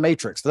tool by the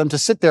Matrix, for them to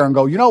sit there and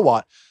go, you know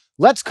what?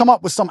 Let's come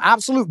up with some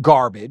absolute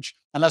garbage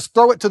and let's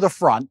throw it to the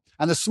front,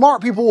 and the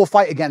smart people will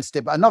fight against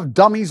it, but enough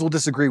dummies will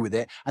disagree with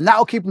it, and that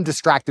will keep them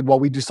distracted while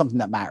we do something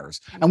that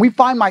matters. And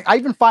I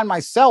even find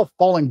myself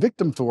falling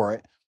victim to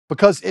it,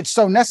 because it's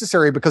so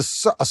necessary,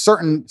 because a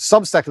certain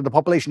subsect of the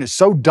population is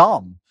so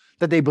dumb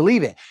that they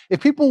believe it. If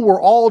people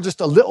were all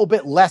just a little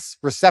bit less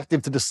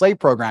receptive to the slave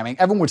programming,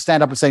 everyone would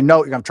stand up and say, no,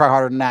 you're going to try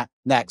harder than that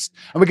next.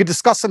 And we could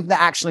discuss something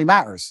that actually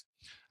matters.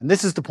 And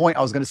this is the point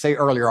I was going to say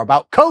earlier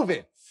about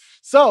COVID.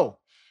 So,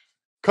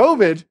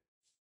 COVID,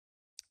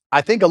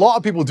 I think a lot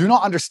of people do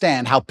not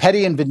understand how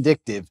petty and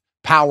vindictive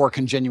power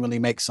can genuinely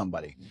make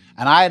somebody.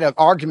 And I had an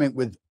argument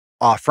with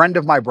a friend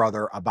of my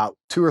brother about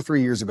 2 or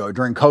 3 years ago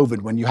during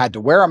COVID, when you had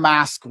to wear a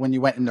mask when you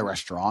went in the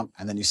restaurant,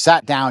 and then you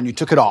sat down, you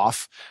took it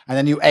off, and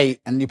then you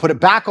ate, and you put it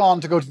back on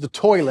to go to the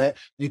toilet,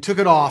 and you took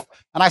it off.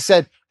 And I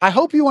said, I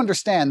hope you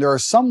understand there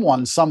is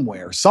someone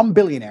somewhere, some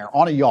billionaire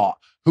on a yacht,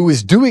 who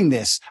is doing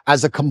this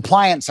as a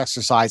compliance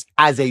exercise,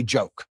 as a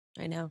joke.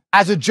 I know.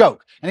 As a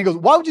joke. And he goes,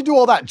 why would you do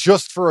all that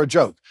just for a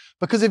joke?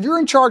 Because if you're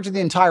in charge of the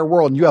entire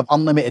world and you have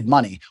unlimited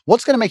money,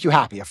 what's going to make you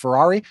happy? A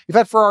Ferrari? You've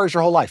had Ferraris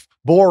your whole life.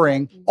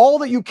 Boring. All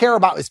that you care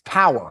about is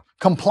power,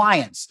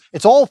 compliance.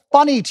 It's all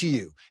funny to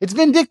you. It's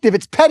vindictive.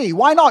 It's petty.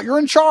 Why not? You're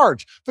in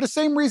charge. For the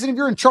same reason, if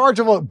you're in charge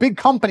of a big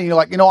company, you're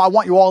like, I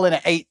want you all in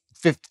at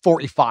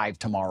 8:45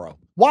 tomorrow.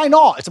 Why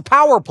not? It's a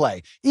power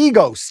play.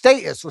 Ego,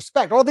 status,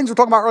 respect, all the things we were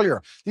talking about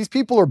earlier. These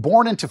people are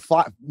born into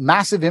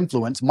massive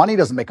influence. Money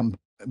doesn't make them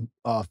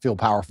feel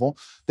powerful.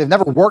 They've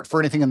never worked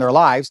for anything in their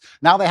lives.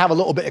 Now they have a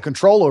little bit of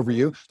control over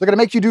you. They're going to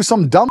make you do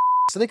some dumb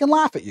so they can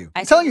laugh at you.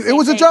 I'm telling you, it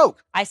was a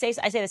joke. I say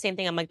the same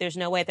thing. I'm like, there's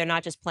no way they're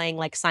not just playing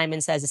like Simon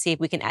Says to see if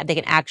they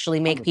can actually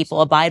make people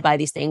abide by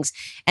these things,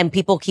 and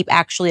people keep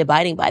actually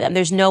abiding by them.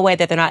 There's no way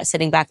that they're not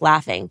sitting back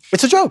laughing.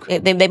 It's a joke.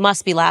 They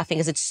must be laughing,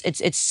 because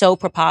it's so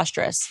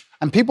preposterous.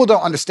 And people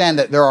don't understand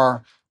that there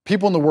are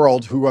people in the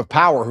world who have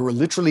power, who are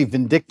literally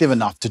vindictive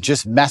enough to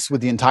just mess with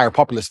the entire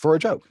populace for a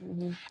joke.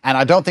 Mm-hmm. And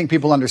I don't think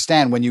people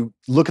understand, when you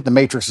look at the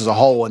Matrix as a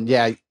whole, and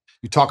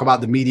you talk about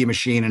the media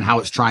machine and how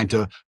it's trying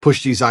to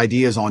push these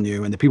ideas on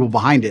you, and the people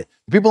behind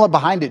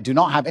it do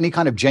not have any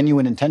kind of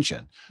genuine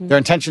intention. Mm-hmm. Their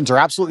intentions are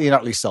absolutely and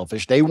utterly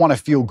selfish. They want to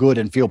feel good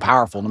and feel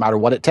powerful no matter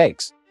what it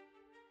takes.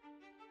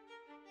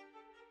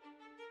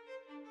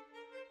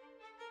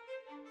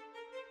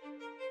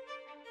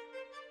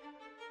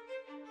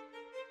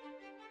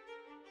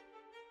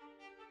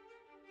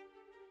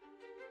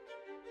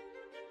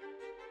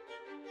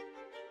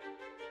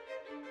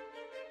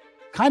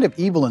 Kind of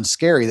evil and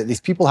scary that these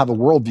people have a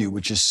worldview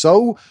which is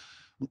so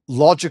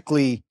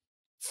logically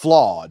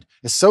flawed,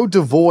 is so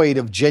devoid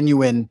of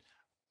genuine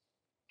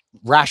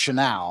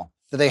rationale,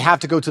 that they have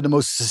to go to the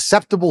most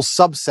susceptible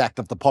subsect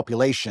of the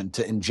population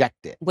to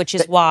inject it. Which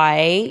is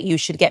why you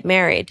should get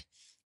married,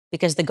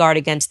 because the guard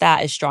against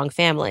that is strong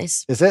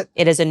families. Is it?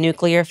 It is a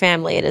nuclear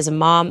family. It is a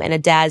mom and a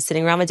dad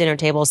sitting around the dinner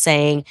table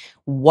saying,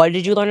 what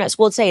did you learn at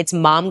school today? It's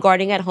mom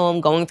guarding at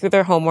home, going through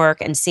their homework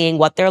and seeing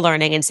what they're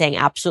learning and saying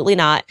absolutely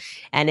not.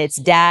 And it's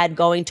dad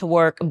going to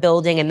work,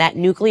 building, and that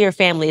nuclear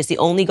family is the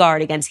only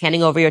guard against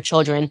handing over your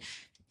children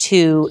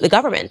to the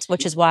government,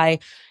 which is why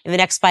in the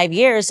next 5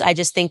 years, I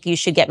just think you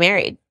should get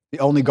married. The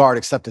only guard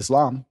except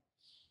Islam.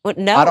 Well,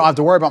 no. I don't have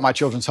to worry about my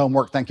children's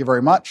homework. Thank you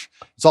very much.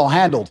 It's all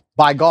handled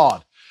by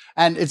God.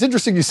 And it's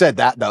interesting you said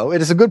that, though.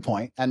 It is a good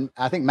point. And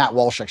I think Matt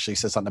Walsh actually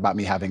said something about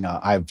me having,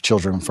 I have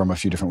children from a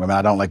few different women.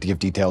 I don't like to give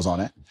details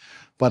on it.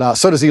 But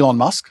so does Elon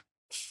Musk.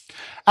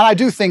 And I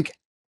do think,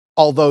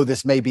 although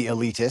this may be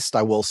elitist,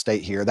 I will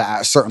state here that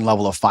at a certain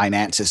level of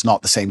finance, it's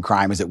not the same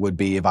crime as it would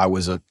be if I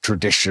was a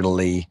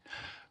traditionally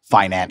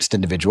financed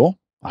individual.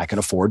 I can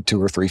afford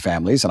 2 or 3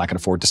 families, and I can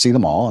afford to see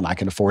them all, and I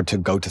can afford to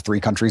go to 3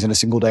 countries in a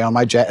single day on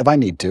my jet if I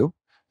need to.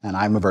 And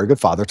I'm a very good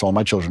father to all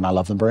my children. I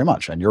love them very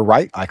much. And you're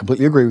right. I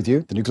completely agree with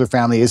you. The nuclear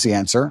family is the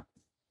answer.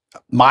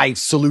 My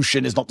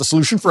solution is not the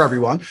solution for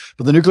everyone,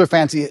 but the nuclear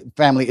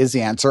family is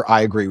the answer.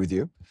 I agree with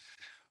you.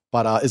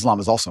 But Islam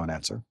is also an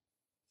answer.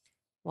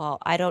 Well,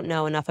 I don't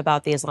know enough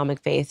about the Islamic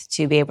faith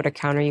to be able to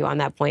counter you on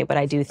that point, but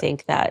I do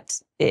think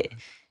that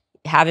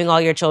having all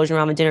your children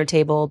around the dinner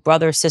table,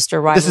 brother, sister,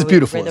 rivalry, this is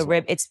beautiful.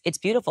 It's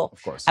beautiful.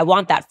 Of course. I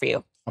want that for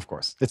you. Of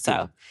course.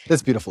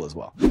 It's beautiful as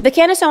well. The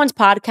Candace Owens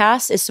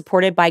podcast is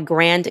supported by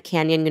Grand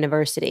Canyon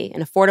University,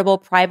 an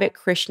affordable private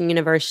Christian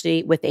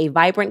university with a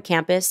vibrant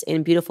campus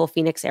in beautiful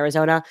Phoenix,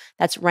 Arizona,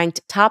 that's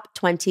ranked top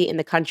 20 in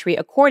the country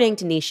according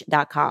to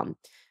niche.com.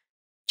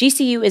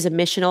 GCU is a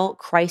missional,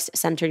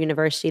 Christ-centered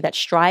university that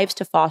strives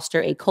to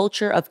foster a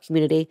culture of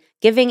community,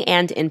 giving,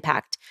 and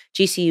impact.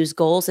 GCU's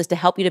goals is to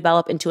help you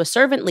develop into a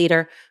servant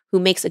leader who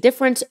makes a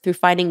difference through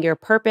finding your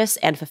purpose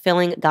and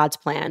fulfilling God's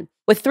plan.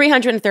 With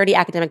 330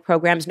 academic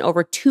programs and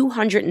over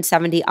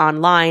 270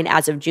 online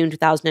as of June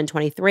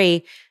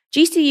 2023,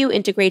 GCU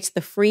integrates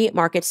the free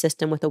market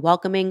system with a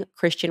welcoming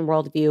Christian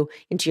worldview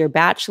into your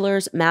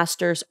bachelor's,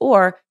 master's,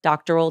 or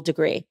doctoral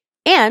degree.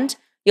 And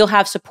you'll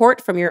have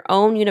support from your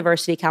own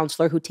university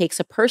counselor who takes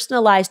a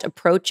personalized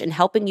approach in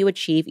helping you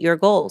achieve your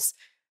goals.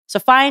 So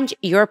find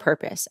your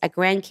purpose at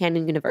Grand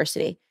Canyon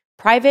University.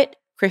 Private,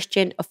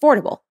 Christian,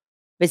 affordable.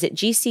 Visit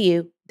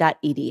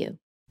gcu.edu.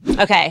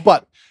 Okay.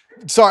 But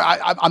sorry,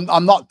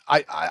 I'm not.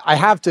 I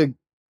have to.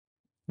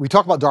 We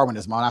talk about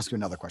Darwinism. I'll ask you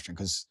another question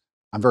because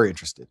I'm very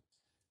interested.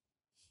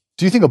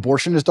 Do you think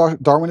abortion is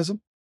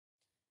Darwinism?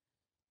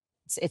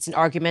 It's an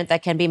argument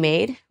that can be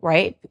made,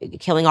 right?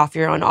 Killing off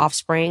your own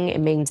offspring,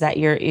 it means that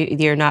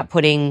you're not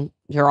putting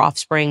your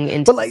offspring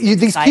into. But like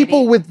these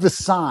people with the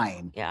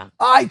sign,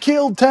 I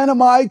killed 10 of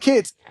my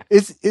kids.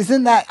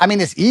 Isn't that? I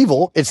mean, it's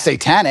evil. It's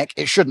satanic.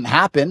 It shouldn't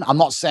happen. I'm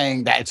not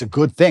saying that it's a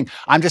good thing.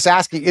 I'm just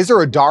asking: is there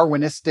a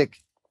Darwinistic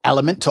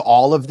element to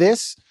all of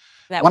this?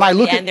 That when I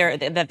look at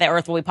that the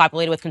earth will be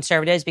populated with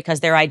conservatives because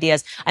their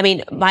ideas. I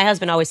mean, my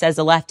husband always says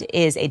the left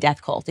is a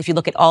death cult. If you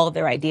look at all of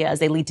their ideas,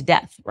 they lead to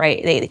death,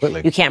 right?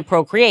 You can't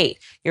procreate.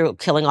 You're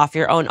killing off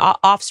your own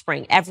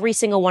offspring. Every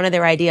single one of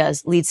their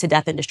ideas leads to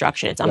death and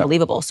destruction. It's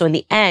unbelievable. So in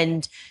the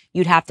end,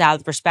 you'd have to have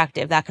the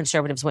perspective that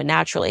conservatives win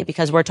naturally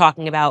because we're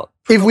talking about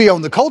if we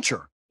own the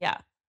culture. Yeah.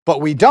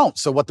 But we don't.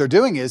 So what they're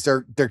doing is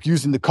they're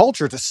using the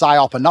culture to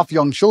psyop enough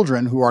young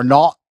children who are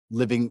not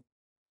living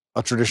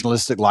a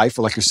traditionalistic life,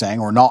 or like you're saying,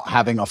 or not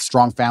having a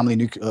strong family,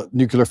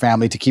 nuclear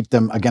family to keep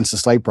them against the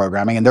slave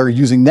programming. And they're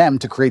using them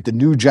to create the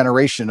new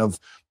generation of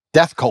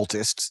death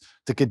cultists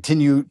to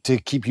continue to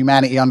keep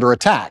humanity under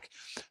attack.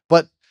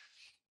 But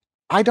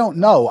I don't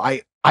know.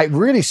 I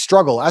really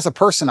struggle. As a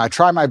person, I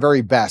try my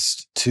very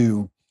best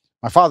to,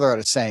 my father had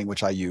a saying,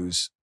 which I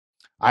use,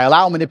 I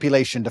allow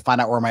manipulation to find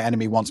out where my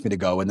enemy wants me to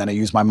go, and then I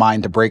use my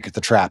mind to break the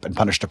trap and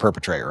punish the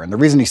perpetrator. And the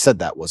reason he said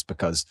that was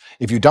because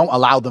if you don't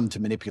allow them to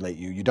manipulate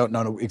you, you don't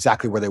know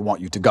exactly where they want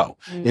you to go.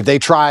 If they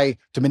try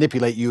to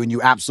manipulate you and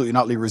you absolutely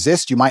not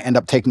resist, you might end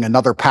up taking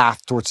another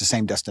path towards the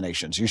same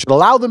destination. So you should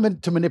allow them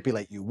to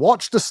manipulate you.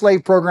 Watch the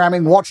slave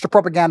programming, watch the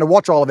propaganda,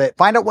 watch all of it,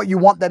 find out what you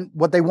want them,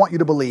 what they want you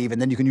to believe,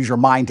 and then you can use your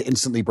mind to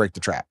instantly break the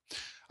trap.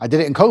 I did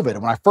it in COVID.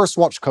 And when I first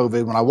watched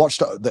COVID, when I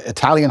watched the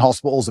Italian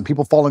hospitals and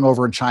people falling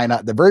over in China,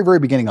 at the very, very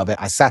beginning of it,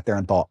 I sat there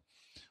and thought,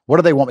 what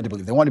do they want me to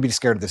believe? They want me to be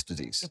scared of this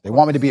disease. They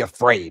want me to be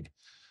afraid.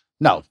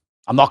 No,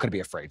 I'm not going to be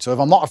afraid. So if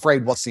I'm not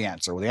afraid, what's the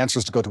answer? Well, the answer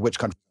is to go to which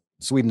country?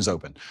 Sweden's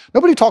open.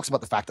 Nobody talks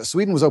about the fact that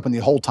Sweden was open the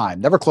whole time,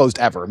 never closed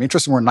ever. I mean,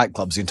 interesting, we're in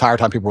nightclubs the entire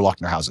time people were locked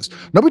in their houses.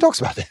 Nobody talks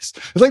about this.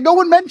 It's like no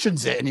one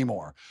mentions it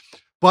anymore.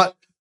 But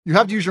you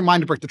have to use your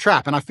mind to break the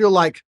trap. And I feel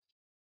like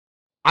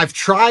I've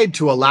tried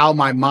to allow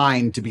my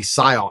mind to be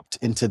psyoped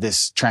into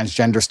this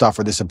transgender stuff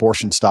or this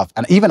abortion stuff.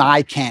 And even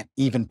I can't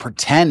even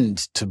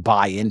pretend to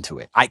buy into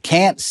it. I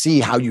can't see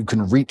how you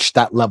can reach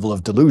that level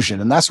of delusion.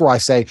 And that's where I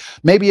say,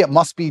 maybe it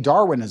must be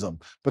Darwinism,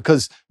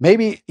 because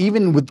maybe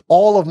even with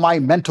all of my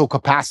mental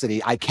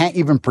capacity, I can't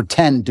even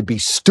pretend to be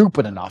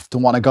stupid enough to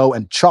want to go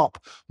and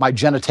chop my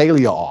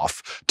genitalia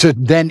off to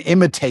then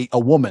imitate a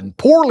woman,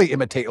 poorly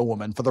imitate a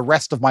woman for the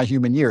rest of my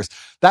human years.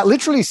 That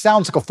literally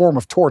sounds like a form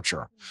of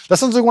torture. That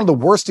sounds like one of the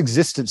worst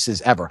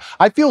existences ever.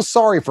 I feel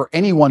sorry for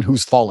anyone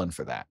who's fallen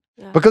for that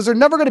because they're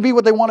never going to be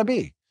what they want to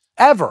be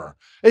ever.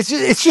 It's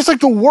just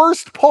like the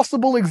worst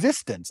possible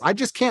existence. I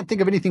just can't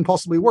think of anything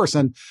possibly worse.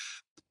 And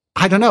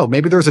I don't know,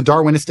 maybe there's a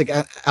Darwinistic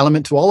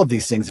element to all of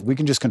these things. If we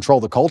can just control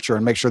the culture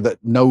and make sure that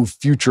no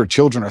future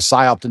children are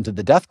psyoped into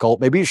the death cult,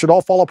 maybe it should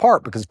all fall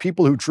apart, because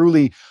people who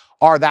truly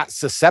are that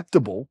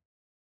susceptible.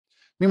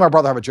 Me and my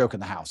brother have a joke in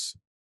the house.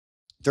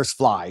 There's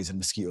flies and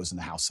mosquitoes in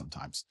the house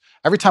sometimes.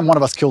 Every time one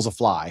of us kills a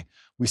fly,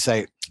 we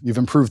say, you've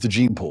improved the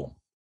gene pool.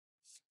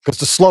 Because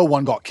the slow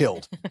one got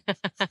killed.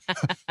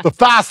 The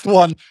fast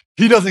one,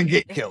 he doesn't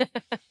get killed.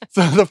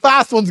 So the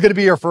fast one's going to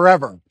be here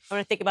forever. I'm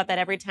going to think about that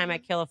every time I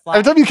kill a fly.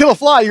 Every time you kill a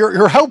fly,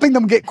 you're helping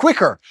them get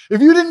quicker. If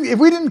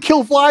we didn't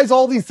kill flies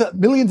all these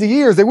millions of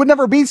years, they would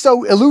never be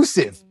so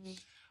elusive.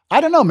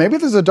 I don't know. Maybe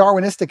there's a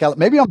Darwinistic element.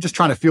 Maybe I'm just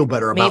trying to feel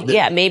better about this.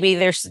 Yeah, maybe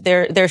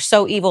they're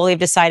so evil they've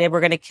decided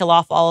we're going to kill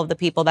off all of the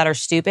people that are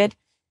stupid.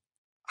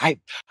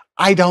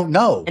 I don't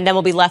know. And then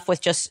we'll be left with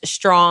just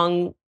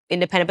strong,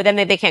 independent. But then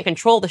they can't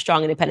control the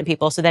strong, independent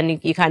people. So then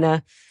you got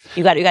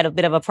a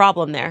bit of a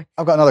problem there.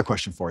 I've got another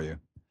question for you.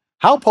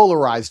 How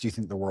polarized do you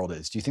think the world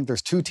is? Do you think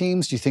there's 2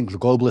 teams? Do you think the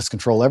globalists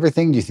control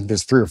everything? Do you think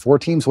there's 3 or 4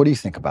 teams? What do you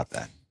think about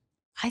that?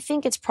 I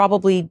think it's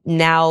probably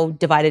now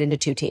divided into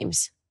 2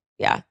 teams.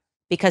 Yeah.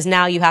 Because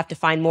now you have to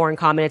find more in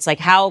common. It's like,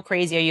 how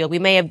crazy are you? We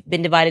may have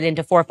been divided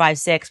into 4, 5,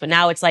 6, but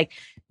now it's like,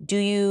 do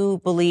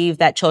you believe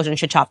that children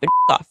should chop their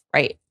off?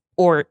 Right.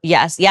 Or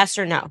yes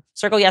or no.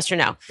 Circle yes or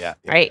no. Yeah.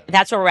 Right. Yeah.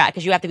 That's where we're at.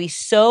 Because you have to be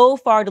so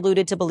far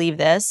deluded to believe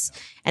this.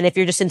 And if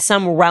you're just in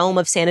some realm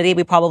of sanity,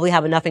 we probably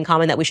have enough in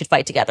common that we should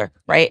fight together.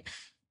 Right.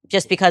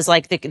 Just because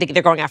like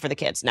they're going after the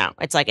kids now.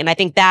 It's like, and I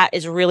think that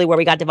is really where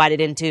we got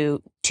divided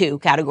into 2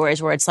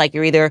 categories where it's like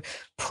you're either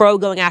pro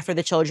going after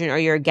the children or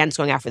you're against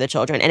going after the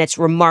children. And it's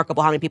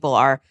remarkable how many people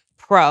are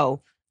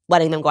pro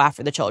letting them go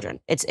after the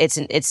children.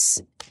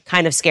 It's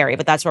kind of scary,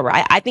 but that's where we're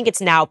at. I think it's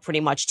now pretty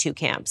much 2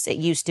 camps. It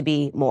used to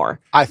be more.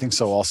 I think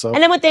so also.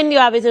 And then within you,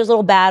 obviously, there's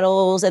little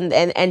battles,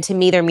 and to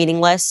me, they're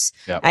meaningless.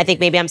 Yep. I think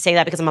maybe I'm saying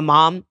that because I'm a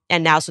mom,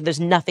 and now so there's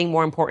nothing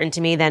more important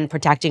to me than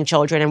protecting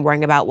children and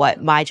worrying about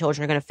what my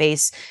children are going to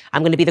face.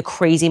 I'm going to be the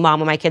crazy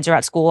mom when my kids are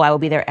at school. I will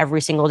be there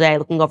every single day,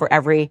 looking over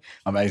every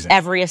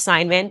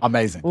assignment.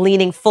 Amazing.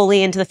 Leaning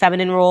fully into the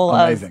feminine role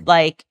Amazing. of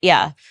like,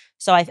 yeah.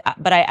 So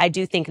I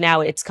do think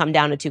now it's come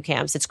down to 2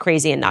 camps. It's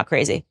crazy and not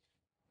crazy.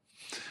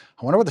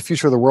 I wonder what the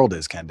future of the world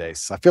is,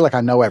 Candace. I feel like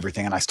I know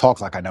everything and I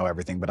talk like I know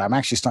everything, but I'm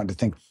actually starting to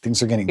think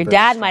things are getting Your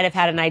dad might have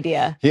had an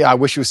idea. Yeah, I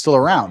wish he was still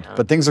around,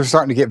 but things are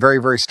starting to get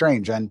very, very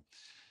strange. And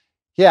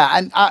yeah,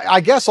 and I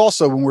guess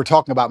also when we're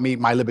talking about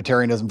my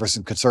libertarianism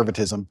versus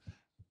conservatism,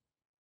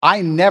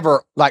 I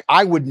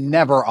would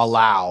never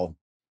allow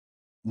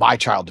my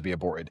child to be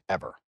aborted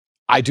ever.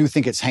 I do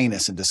think it's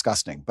heinous and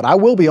disgusting, but I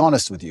will be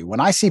honest with you. When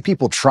I see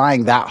people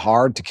trying that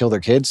hard to kill their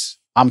kids,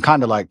 I'm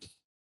kind of like,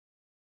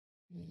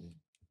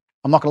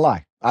 I'm not gonna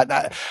lie.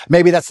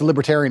 Maybe that's the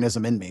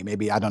libertarianism in me.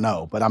 Maybe, I don't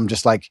know, but I'm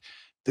just like,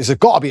 there's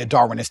got to be a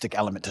Darwinistic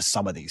element to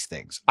some of these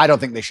things. I don't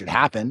think they should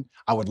happen.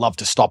 I would love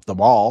to stop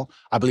them all.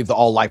 I believe that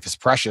all life is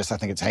precious. I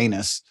think it's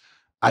heinous.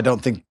 I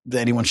don't think that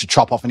anyone should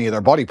chop off any of their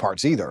body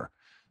parts either.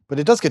 But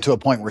it does get to a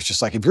point where it's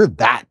just like, if you're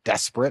that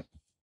desperate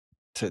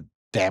to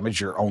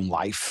damage your own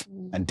life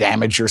and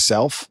damage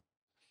yourself,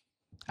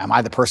 am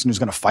I the person who's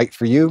going to fight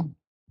for you?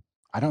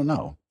 I don't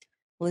know.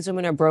 Well, these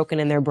women are broken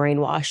and they're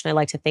brainwashed. And I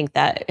like to think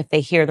that if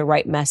they hear the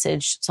right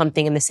message,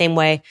 something in the same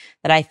way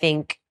that I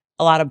think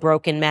a lot of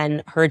broken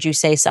men heard you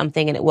say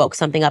something and it woke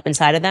something up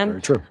inside of them.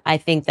 Very true. I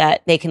think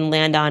that they can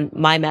land on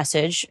my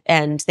message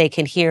and they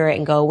can hear it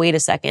and go, wait a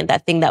second,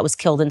 that thing that was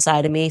killed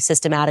inside of me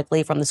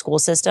systematically from the school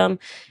system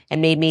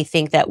and made me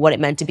think that what it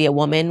meant to be a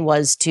woman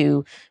was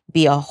to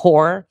be a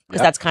whore,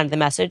 because that's kind of the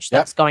message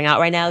that's going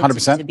out right now.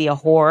 100%. To be a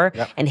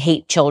whore and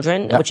hate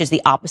children, which is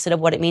the opposite of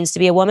what it means to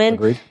be a woman.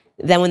 Agreed.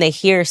 Then when they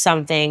hear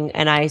something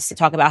and I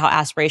talk about how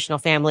aspirational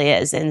family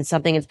is and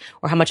something is,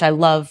 or how much I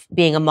love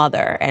being a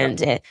mother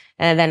and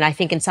then I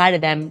think inside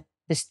of them,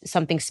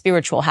 something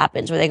spiritual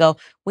happens where they go,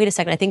 wait a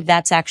second, I think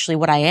that's actually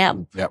what I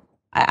am. Yep.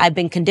 I've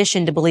been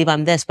conditioned to believe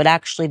I'm this, but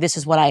actually this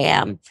is what I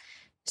am.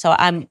 So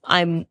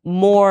I'm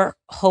more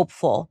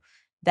hopeful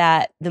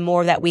that the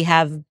more that we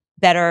have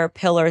better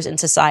pillars in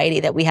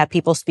society, that we have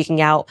people speaking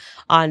out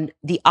on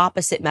the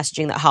opposite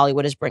messaging that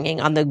Hollywood is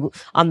bringing, on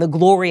the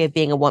glory of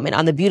being a woman,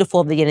 on the beautiful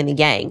of the yin and the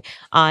yang,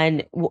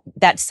 on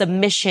that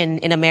submission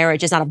in a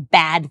marriage is not a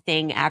bad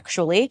thing,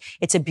 actually.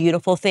 It's a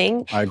beautiful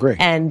thing. I agree.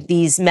 And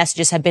these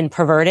messages have been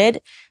perverted,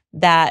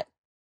 that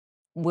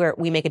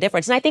we make a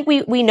difference. And I think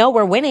we know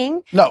we're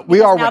winning. No, we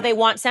are now winning. They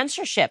want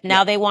censorship.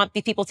 Now they want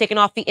the people taken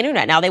off the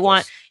internet. Now they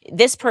want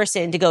this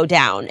person to go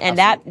down. And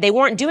that they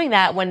weren't doing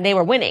that when they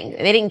were winning.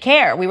 They didn't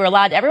care. Everybody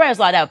was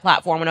allowed to have a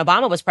platform when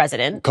Obama was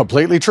president.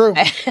 Completely true.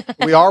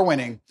 We are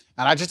winning.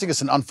 And I just think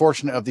it's an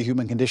unfortunate of the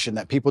human condition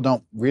that people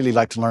don't really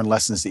like to learn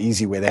lessons the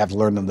easy way. They have to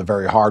learn them the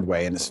very hard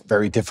way. And it's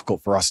very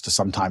difficult for us to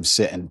sometimes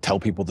sit and tell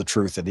people the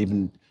truth,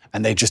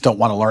 and they just don't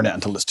want to learn it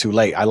until it's too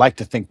late. I like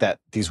to think that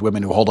these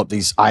women who hold up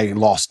these I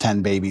lost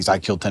 10 babies, I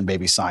killed 10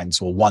 baby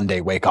signs will one day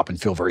wake up and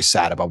feel very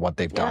sad about what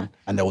they've done.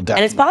 And they will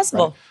definitely. And it's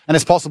possible. Right? And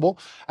it's possible.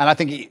 And I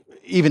think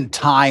even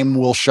time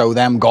will show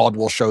them, God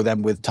will show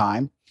them with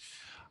time.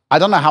 I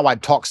don't know how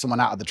I'd talk someone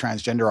out of the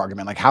transgender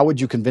argument. Like, how would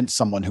you convince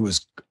someone who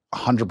is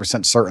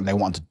 100% certain they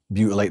want to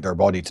mutilate their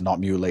body to not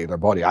mutilate their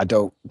body?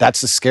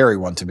 That's a scary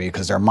one to me,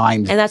 because their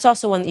mind. And that's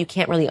also one that you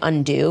can't really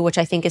undo, which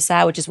I think is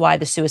sad, which is why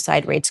the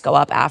suicide rates go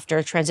up after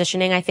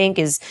transitioning, I think,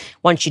 is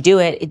once you do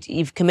it,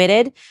 you've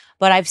committed.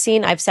 But I've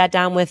sat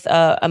down with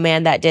a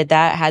man that did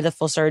that, had the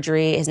full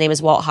surgery. His name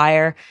is Walt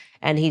Heyer,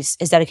 and he's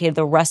dedicated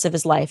the rest of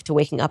his life to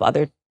waking up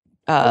other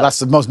well, that's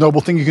the most noble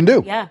thing you can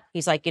do. Yeah.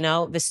 He's like, you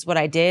know, this is what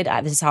I did.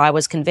 This is how I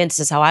was convinced.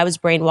 This is how I was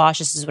brainwashed.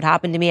 This is what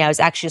happened to me. I was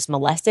actually just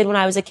molested when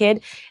I was a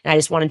kid. And I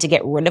just wanted to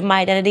get rid of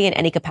my identity in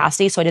any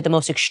capacity. So I did the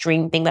most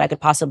extreme thing that I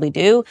could possibly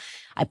do.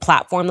 I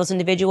platform those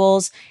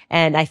individuals.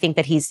 And I think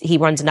that he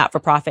runs a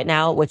not-for-profit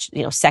now, which,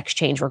 you know, sex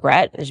change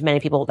regret. There's many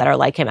people that are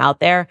like him out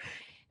there.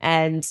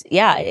 And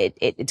yeah,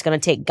 it's going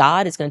to take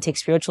God, it's going to take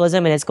spiritualism,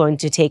 and it's going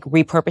to take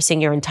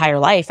repurposing your entire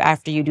life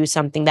after you do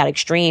something that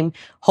extreme.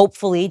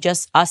 Hopefully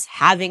just us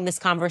having this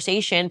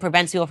conversation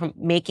prevents people from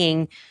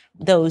making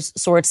those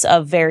sorts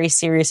of very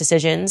serious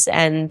decisions.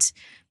 And,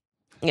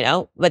 you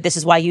know, but this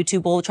is why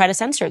YouTube will try to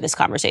censor this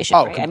conversation.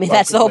 Right? I mean,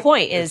 that's the whole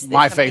point is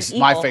my face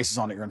is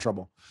on it. You're in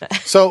trouble.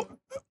 So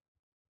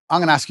I'm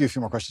going to ask you a few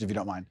more questions if you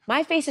don't mind.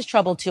 My face is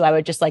troubled too. I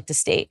would just like to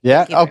state.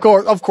 Yeah, of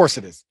course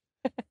it is.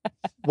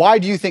 Why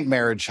do you think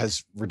marriage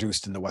has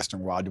reduced in the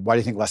Western world? Why do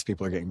you think less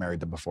people are getting married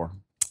than before?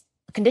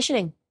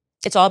 Conditioning.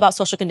 It's all about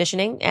social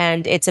conditioning,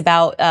 and it's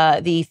about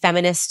the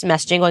feminist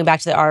messaging. Going back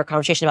to our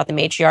conversation about the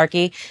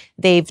matriarchy,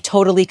 they've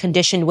totally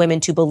conditioned women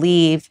to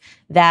believe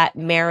that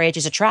marriage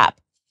is a trap,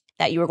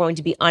 that you are going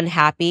to be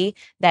unhappy,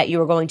 that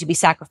you are going to be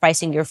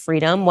sacrificing your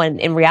freedom, when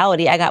in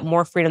reality, I got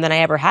more freedom than I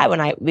ever had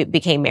when I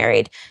became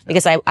married,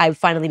 because I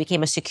finally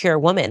became a secure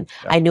woman.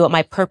 I knew what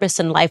my purpose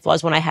in life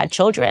was when I had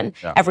children.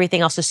 Everything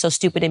else is so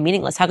stupid and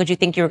meaningless. How could you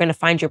think you were going to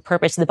find your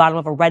purpose at the bottom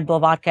of a Red Bull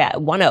vodka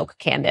at One Oak,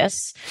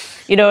 Candace?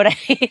 You know what I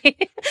mean?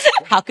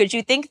 How could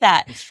you think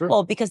that?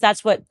 Well, because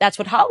that's what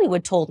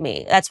Hollywood told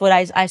me. That's what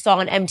I saw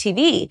on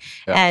MTV.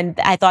 And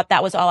I thought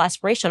that was all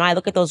aspirational. I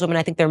look at those women,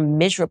 I think they're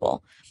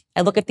miserable.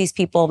 I look at these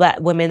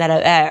women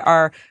that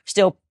are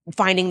still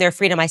finding their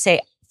freedom. I say,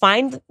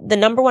 find the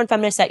number one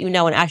feminist that you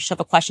know and ask yourself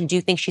a question. Do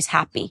you think she's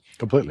happy?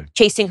 Completely.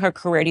 Chasing her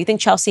career. Do you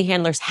think Chelsea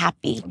Handler's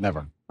happy?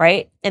 Never.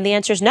 Right? And the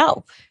answer is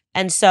no.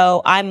 And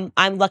so I'm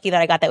lucky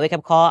that I got that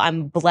wake-up call.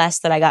 I'm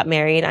blessed that I got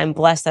married. I'm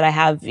blessed that I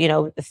have,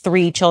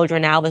 3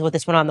 children now with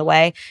this one on the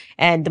way.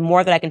 And the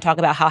more that I can talk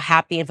about how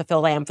happy and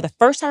fulfilled I am for the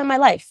first time in my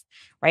life,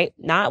 right?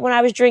 Not when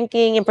I was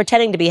drinking and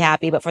pretending to be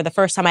happy, but for the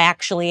first time I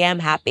actually am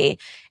happy.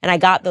 And I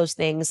got those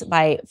things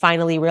by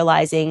finally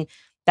realizing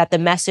that the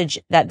message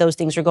that those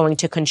things were going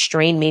to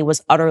constrain me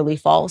was utterly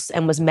false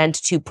and was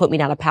meant to put me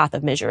down a path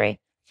of misery.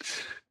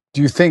 Why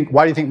do you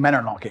think men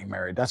are not getting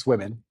married? That's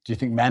women. Do you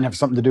think men have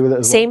something to do with it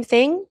as well? Same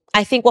thing.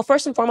 I think, well,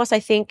 first and foremost,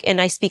 I think,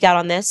 and I speak out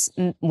on this,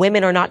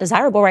 women are not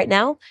desirable right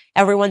now.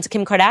 Everyone's a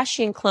Kim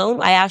Kardashian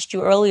clone. I asked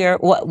you earlier,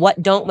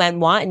 what don't men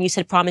want? And you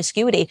said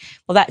promiscuity.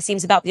 Well, that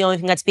seems about the only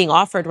thing that's being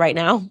offered right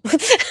now.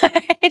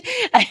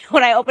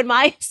 When I open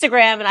my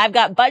Instagram and I've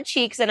got butt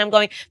cheeks and I'm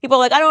going, people are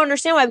like, I don't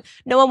understand why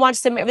no one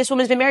wants to, this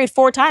woman's been married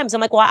 4 times.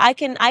 I'm like, well, I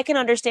can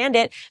understand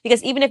it,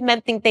 because even if men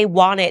think they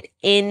want it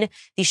in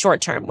the short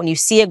term, when you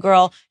see a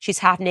girl, she's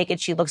half naked,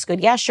 she looks good.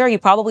 Yeah, sure. You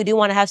probably do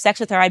want to have sex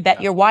with her. I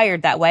bet you're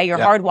wired that way. You're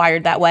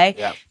hardwired that way.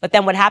 But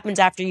then what happens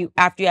after you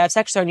have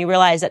sex with her and you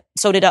realize that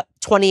so did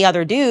 20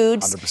 other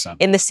dudes 100%.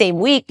 In the same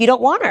week, you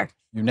don't want her.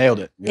 You nailed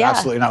it. You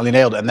absolutely not only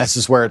nailed it. And this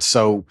is where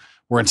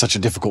we're in such a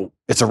difficult,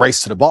 it's a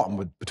race to the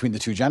bottom between the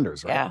two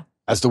genders, right? Yeah.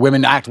 As the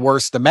women act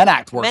worse, the men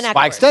act worse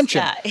by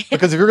extension. Yeah.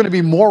 Because if you're going to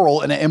be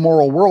moral in an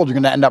immoral world, you're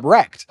going to end up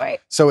wrecked. Right.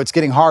 So it's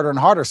getting harder and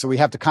harder. So we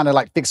have to kind of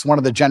fix one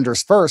of the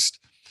genders first.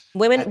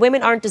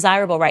 Women aren't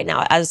desirable right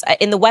now, as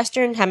in the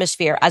Western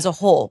hemisphere as a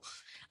whole.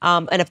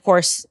 And of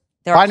course,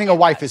 finding a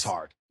wife is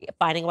hard.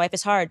 Finding a wife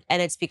is hard.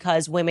 And it's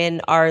because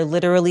women are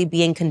literally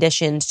being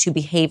conditioned to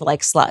behave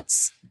like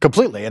sluts.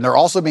 Completely. And they're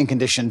also being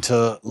conditioned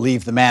to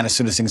leave the man as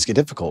soon as things get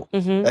difficult.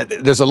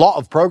 Mm-hmm. There's a lot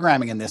of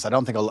programming in this I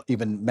don't think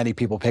even many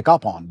people pick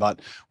up on, but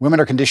women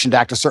are conditioned to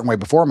act a certain way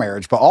before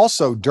marriage, but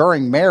also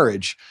during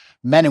marriage,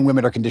 men and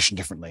women are conditioned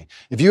differently.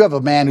 If you have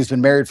a man who's been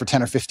married for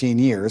 10 or 15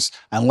 years,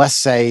 and let's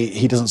say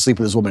he doesn't sleep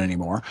with his woman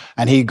anymore,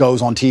 and he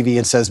goes on TV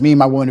and says, me and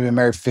my woman have been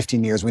married for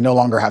 15 years, we no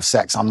longer have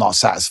sex, I'm not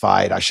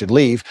satisfied, I should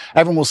leave.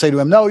 Everyone will say to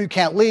him, no, you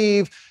can't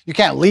leave. You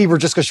can't leave her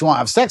just because she won't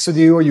have sex with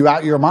you. Are you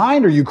out of your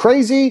mind? Are you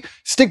crazy?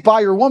 Stick by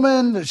your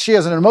woman. She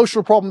has an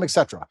emotional problem,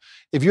 etc.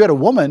 If you had a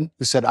woman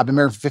who said, I've been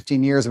married for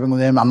 15 years, I've been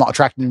with him, I'm not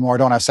attracted anymore, I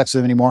don't have sex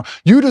with him anymore.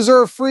 You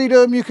deserve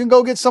freedom. You can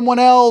go get someone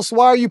else.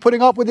 Why are you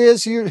putting up with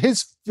this?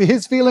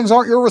 His feelings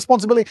aren't your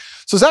responsibility.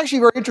 So it's actually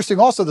very interesting.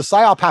 Also, the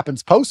psyop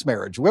happens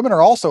post-marriage. Women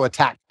are also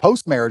attacked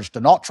post-marriage to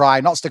not try,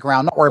 not stick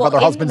around, not worry about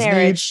their husband's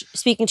needs.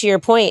 Speaking to your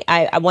point,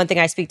 one thing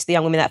I speak to the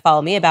young women that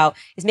follow me about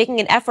is making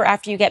an effort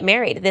after you get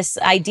married. This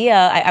idea,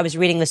 I was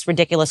reading this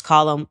ridiculous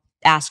column,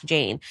 Ask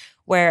Jane,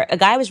 where a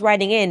guy was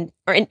writing in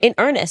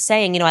earnest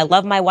saying, I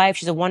love my wife.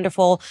 She's a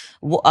wonderful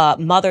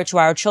mother to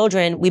our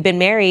children. We've been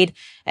married.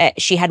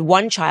 She had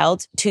 1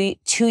 child. 2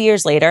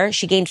 years later,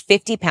 she gained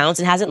 50 pounds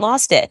and hasn't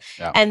lost it.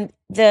 Yeah. And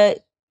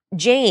the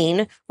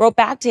Jane wrote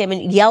back to him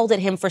and yelled at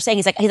him for saying,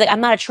 he's like,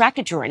 I'm not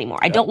attracted to her anymore.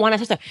 I don't want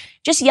to.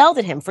 Just yelled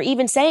at him for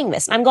even saying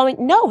this. And I'm going,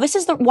 no,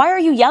 why are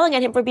you yelling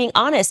at him for being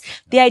honest?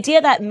 The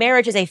idea that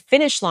marriage is a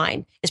finish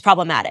line is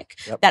problematic.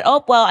 That,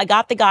 oh, well, I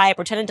got the guy, I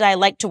pretended that I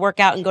like to work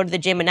out and go to the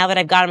gym, and now that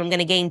I've got him, I'm going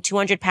to gain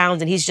 200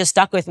 pounds and he's just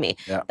stuck with me.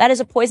 That is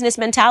a poisonous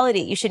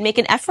mentality. You should make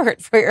an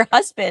effort for your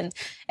husband.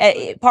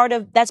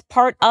 That's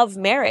part of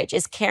marriage,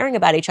 is caring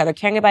about each other,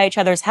 caring about each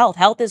other's health.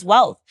 Health is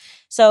wealth.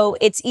 So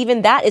it's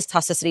even that is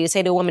toxicity, to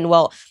say to a woman,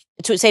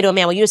 to say to a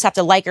man, well, you just have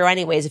to like her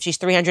anyways if she's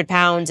 300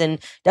 pounds and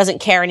doesn't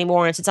care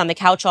anymore and sits on the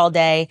couch all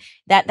day.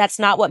 That's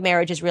not what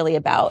marriage is really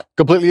about.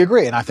 Completely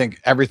agree. And I think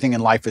everything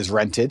in life is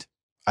rented.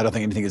 I don't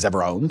think anything is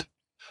ever owned.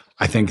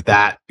 I think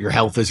that your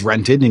health is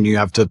rented and you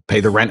have to pay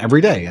the rent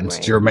every day.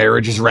 And your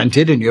marriage is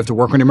rented and you have to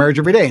work on your marriage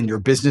every day. And your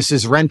business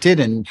is rented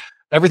and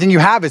everything you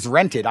have is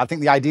rented. I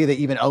think the idea that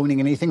even owning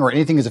anything or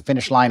anything as a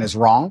finish line is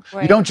wrong.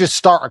 You don't just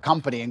start a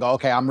company and go,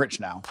 okay, I'm rich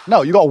now.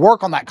 No, you got to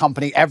work on that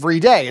company every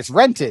day. It's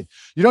rented.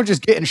 You don't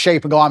just get in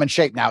shape and go, I'm in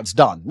shape now, it's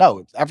done.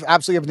 No,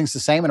 absolutely everything's the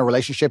same, and a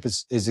relationship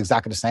is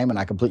exactly the same, and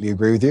I completely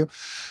agree with you.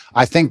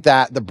 I think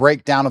that the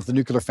breakdown of the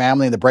nuclear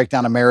family and the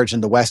breakdown of marriage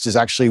in the West is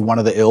actually one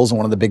of the ills and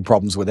one of the big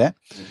problems with it.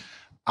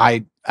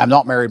 I am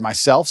not married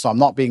myself, so I'm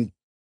not being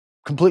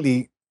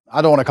completely,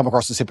 I don't want to come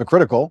across as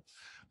hypocritical,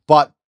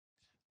 but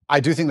I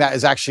do think that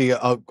is actually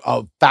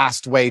a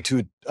fast way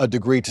to a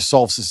degree to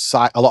solve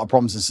a lot of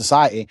problems in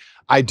society.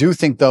 I do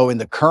think, though, in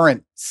the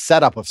current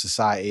setup of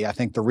society, I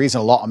think the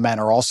reason a lot of men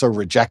are also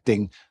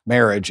rejecting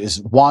marriage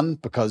is, one,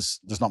 because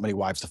there's not many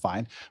wives to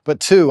find, but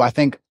two, I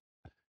think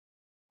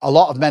a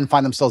lot of men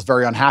find themselves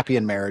very unhappy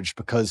in marriage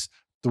because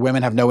the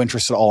women have no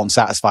interest at all in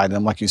satisfying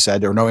them, like you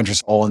said, or no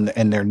interest at all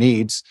in their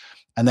needs,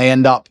 and they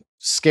end up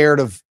scared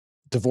of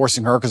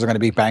divorcing her because they're going to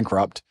be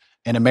bankrupt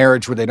in a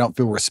marriage where they don't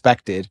feel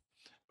respected.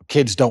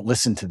 Kids don't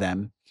listen to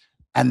them,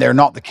 and they're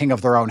not the king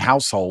of their own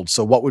household.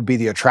 So what would be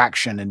the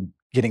attraction in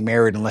getting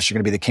married unless you're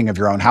going to be the king of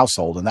your own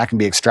household? And that can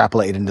be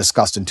extrapolated and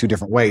discussed in two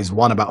different ways.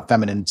 One about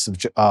feminine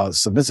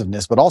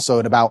submissiveness, but also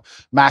about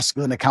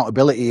masculine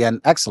accountability and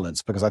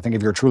excellence. Because I think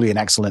if you're truly an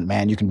excellent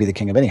man, you can be the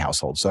king of any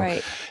household. So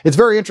it's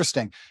very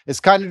interesting.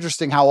 It's kind of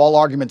interesting how all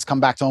arguments come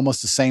back to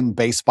almost the same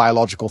base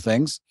biological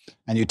things.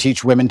 And you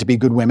teach women to be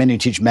good women, you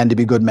teach men to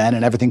be good men,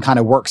 and everything kind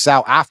of works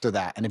out after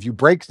that. And if you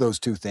break those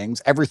two things,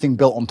 everything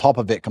built on top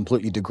of it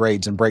completely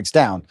degrades and breaks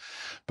down.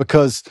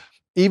 Because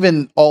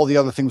even all the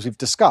other things we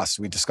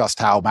discussed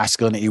how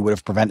masculinity would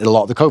have prevented a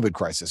lot of the COVID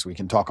crisis. We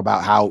can talk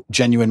about how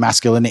genuine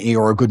masculinity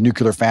or a good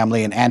nuclear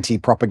family and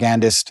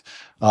anti-propagandist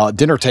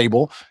dinner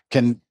table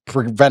can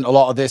prevent a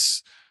lot of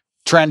this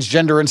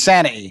transgender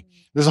insanity.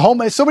 There's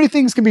so many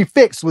things can be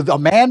fixed with a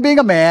man being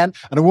a man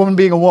and a woman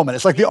being a woman.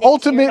 It's like the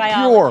ultimate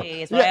cure.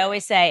 Is what I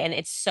always say, and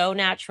it's so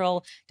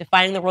natural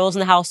defining the roles in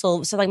the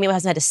household. So like me, my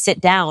husband had to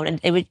sit down, and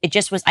it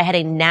just was. I had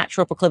a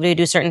natural proclivity to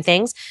do certain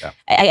things.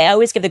 I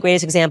always give the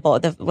greatest example.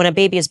 When a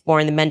baby is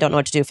born, the men don't know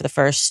what to do for the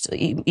first.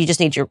 You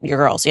just need your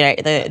girls. You know,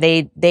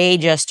 they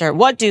just are.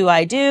 What do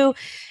I do?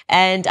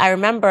 And I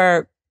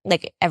remember,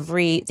 like,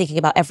 thinking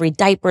about every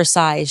diaper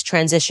size,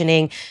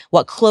 transitioning,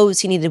 what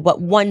clothes he needed,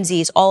 what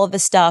onesies, all of the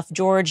stuff.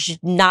 George,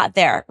 not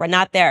there.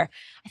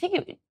 I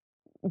think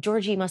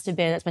Georgie must have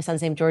been, that's my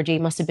son's name, Georgie,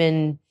 must have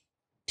been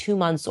 2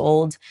 months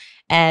old.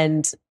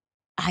 And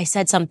I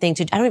said something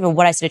I don't even know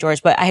what I said to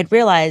George, but I had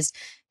realized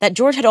that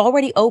George had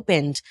already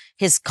opened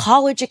his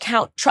college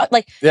account, things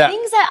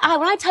that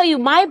when I tell you,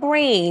 my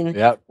brain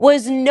I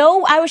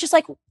was just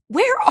like,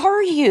 where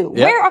are you?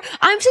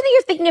 I'm sitting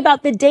here thinking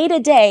about the day to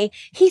day.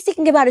 He's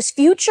thinking about his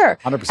future.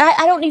 100%.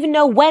 I don't even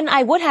know when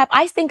I would have.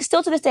 I think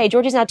still to this day,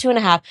 George is now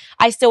 2.5.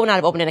 I still would not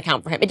have opened an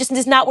account for him. It just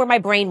is not where my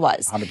brain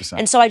was. 100%.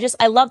 And so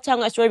I love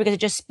telling that story because it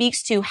just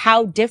speaks to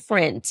how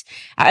different.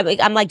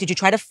 I'm like, did you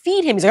try to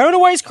feed him? He's like, I don't know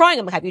why he's crying.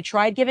 I'm like, have you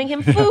tried giving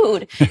him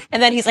food?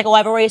 And then he's like, oh,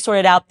 I've already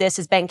sorted out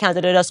his bank account.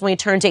 So when he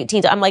turns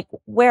 18, I'm like,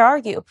 where are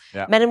you?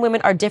 Men and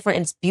women are different.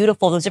 And it's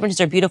beautiful. Those differences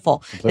are beautiful.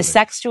 Completely.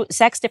 The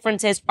sex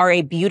differences are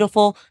a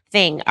beautiful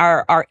thing.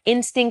 Our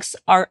instincts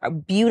are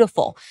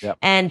beautiful,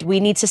 and we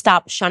need to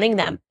stop shunning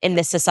them in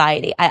this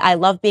society. I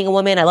love being a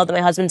woman. I love that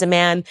my husband's a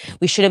man.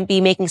 We shouldn't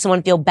be making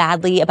someone feel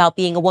badly about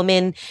being a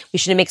woman. We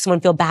shouldn't make someone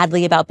feel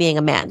badly about being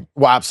a man.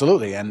 Well,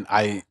 absolutely. And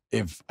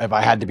if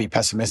I had to be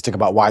pessimistic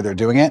about why they're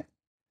doing it,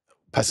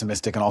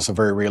 pessimistic and also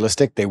very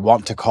realistic, they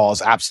want to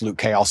cause absolute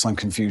chaos and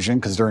confusion,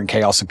 because during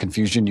chaos and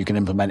confusion, you can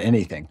implement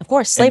anything. Of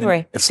course,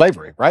 slavery. It's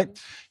slavery, right?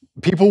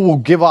 People will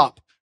give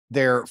up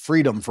their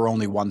freedom for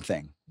only one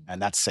thing,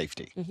 and that's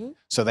safety.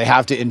 So they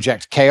have to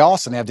inject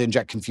chaos and they have to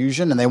inject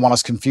confusion, and they want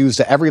us confused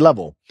at every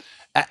level.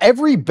 At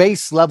every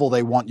base level,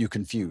 they want you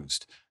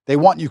confused. They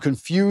want you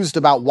confused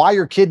about why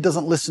your kid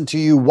doesn't listen to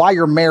you, why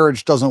your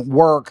marriage doesn't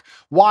work,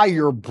 why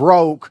you're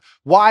broke,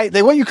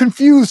 they want you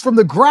confused from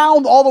the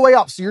ground all the way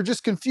up. So you're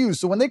just confused.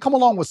 So when they come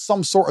along with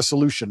some sort of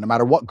solution, no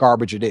matter what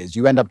garbage it is,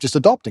 you end up just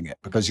adopting it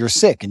because you're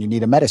sick and you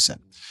need a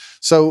medicine.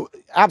 So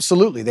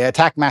absolutely, they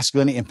attack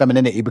masculinity and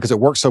femininity because it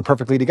works so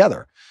perfectly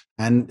together.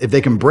 And if they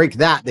can break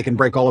that, they can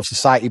break all of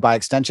society by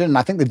extension. And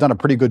I think they've done a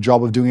pretty good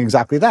job of doing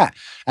exactly that.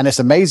 And it's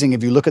amazing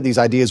if you look at these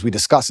ideas we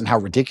discuss and how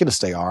ridiculous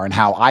they are and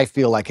how I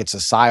feel like it's a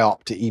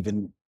psyop to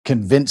even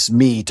convince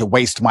me to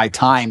waste my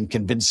time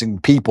convincing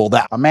people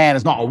that a man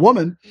is not a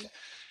woman.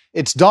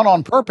 It's done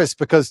on purpose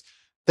because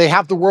they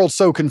have the world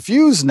so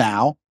confused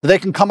now that they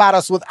can come at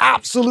us with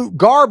absolute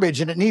garbage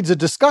and it needs a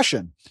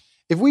discussion.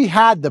 If we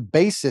had the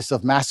basis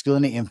of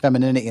masculinity and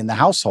femininity in the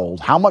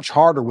household, how much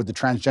harder would the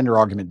transgender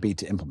argument be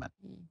to implement?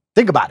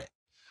 Think about it.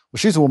 Well,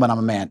 she's a woman, I'm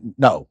a man.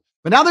 No.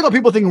 But now they got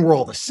people thinking we're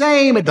all the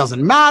same. It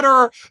doesn't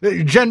matter.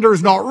 Gender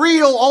is not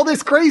real. All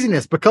this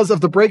craziness because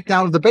of the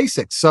breakdown of the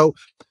basics. So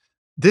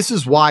this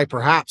is why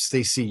perhaps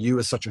they see you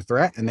as such a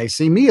threat and they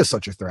see me as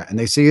such a threat and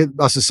they see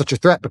us as such a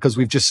threat because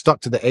we've just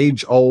stuck to the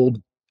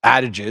age-old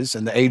adages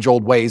and the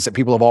age-old ways that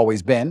people have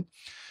always been.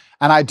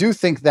 And I do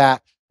think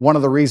that one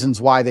of the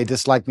reasons why they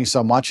dislike me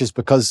so much is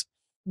because,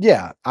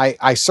 yeah,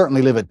 I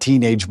certainly live a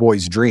teenage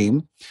boy's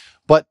dream.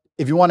 But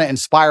if you want to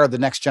inspire the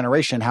next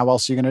generation, how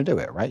else are you going to do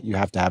it, right? You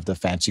have to have the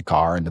fancy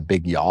car and the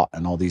big yacht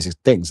and all these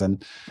things.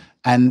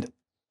 And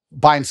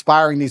by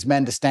inspiring these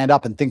men to stand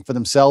up and think for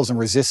themselves and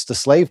resist the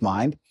slave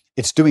mind,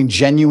 it's doing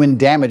genuine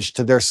damage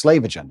to their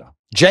slave agenda.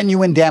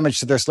 Genuine damage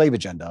to their slave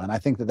agenda. And I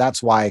think that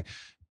that's why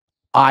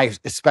I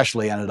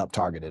especially ended up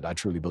targeted. I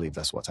truly believe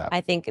that's what's happening.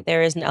 I think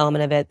there is an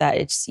element of it that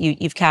it's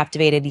you've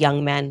captivated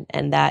young men,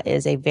 and that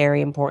is a very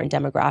important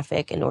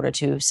demographic in order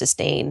to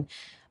sustain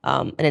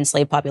an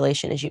enslaved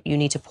population. Is you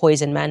need to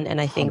poison men, and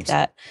I think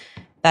 100%.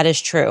 that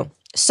is true.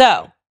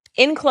 So,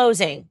 in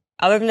closing,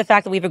 other than the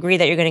fact that we've agreed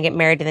that you're going to get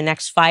married in the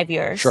next 5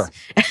 years, Sure.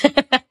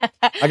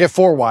 I get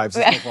 4 wives.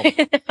 No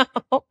problem.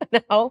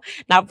 no,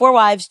 not 4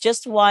 wives,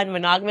 just one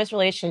monogamous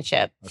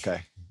relationship.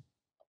 Okay.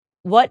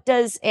 What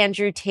does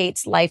Andrew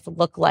Tate's life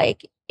look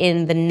like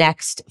in the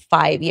next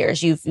 5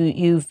 years?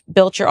 You've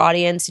built your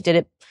audience. You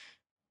did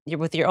it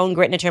with your own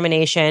grit and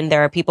determination.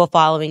 There are people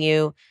following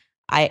you.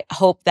 I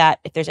hope that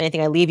if there's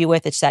anything I leave you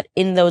with, it's that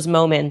in those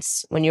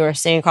moments when you're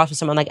sitting across with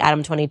someone like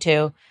Adam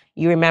 22,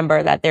 you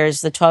remember that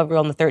there's the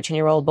 12-year-old and the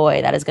 13-year-old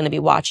boy that is going to be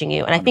watching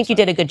you. And I think you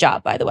did a good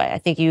job, by the way. I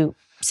think you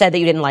said that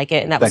you didn't like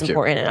it, and that was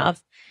important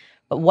enough.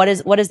 But what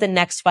does the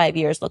next 5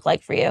 years look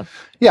like for you?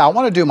 Yeah, I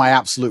want to do my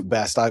absolute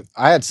best. I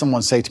had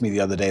someone say to me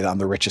the other day that I'm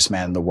the richest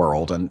man in the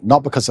world, and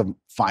not because of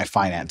my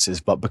finances,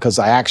 but because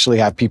I actually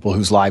have people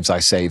whose lives I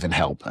save and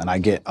help. And I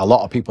get a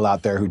lot of people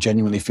out there who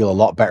genuinely feel a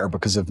lot better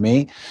because of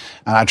me.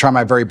 And I try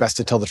my very best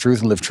to tell the truth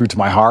and live true to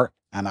my heart.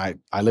 And I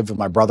live with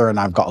my brother, and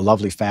I've got a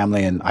lovely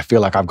family, and I feel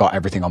like I've got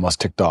everything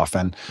almost ticked off.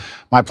 And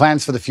my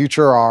plans for the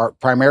future are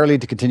primarily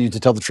to continue to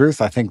tell the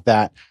truth. I think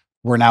that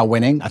we're now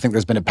winning. I think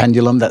there's been a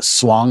pendulum that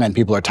swung, and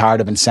people are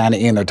tired of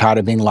insanity and they're tired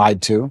of being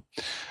lied to.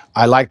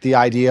 I like the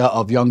idea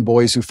of young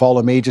boys who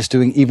follow me just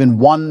doing even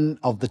one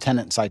of the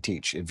tenets I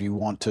teach. If you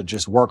want to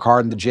just work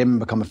hard in the gym and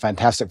become a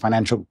fantastic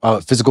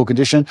physical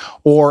condition,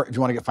 or if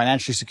you want to get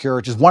financially secure,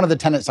 just one of the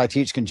tenets I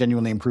teach can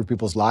genuinely improve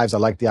people's lives. I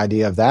like the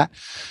idea of that.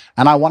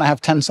 And I want to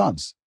have 10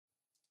 sons.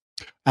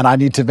 And I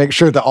need to make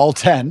sure that all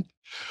 10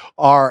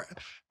 are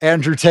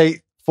Andrew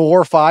Tate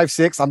 4, 5,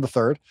 6, I'm the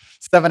third,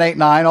 7, 8,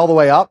 9, all the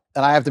way up.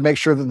 And I have to make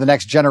sure that the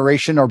next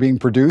generation are being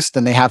produced,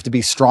 and they have to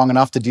be strong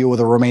enough to deal with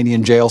a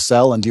Romanian jail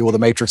cell and deal with a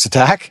matrix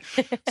attack.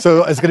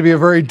 So it's going to be a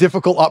very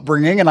difficult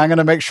upbringing. And I'm going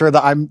to make sure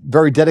that I'm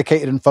very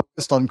dedicated and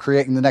focused on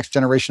creating the next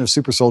generation of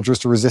super soldiers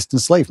to resist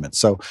enslavement.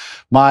 So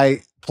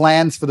my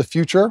plans for the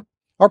future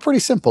are pretty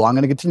simple. I'm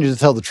going to continue to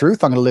tell the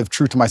truth. I'm going to live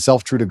true to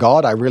myself, true to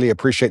God. I really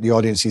appreciate the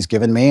audience he's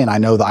given me, and I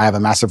know that I have a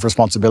massive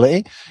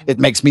responsibility. It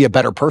makes me a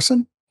better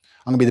person.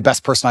 I'm going to be the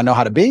best person I know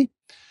how to be,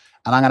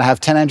 and I'm going to have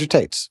 10 Andrew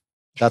Tates.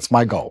 That's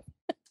my goal.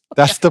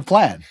 That's the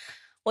plan.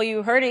 Well,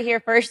 you heard it here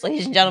first,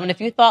 ladies and gentlemen.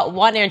 If you thought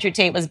one Andrew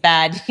Tate was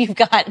bad, you've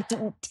got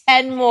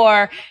 10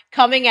 more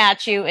coming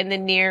at you in the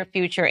near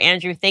future.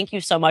 Andrew, thank you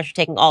so much for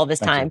taking all of this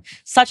time.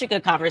 Such a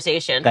good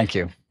conversation. Thank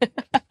you.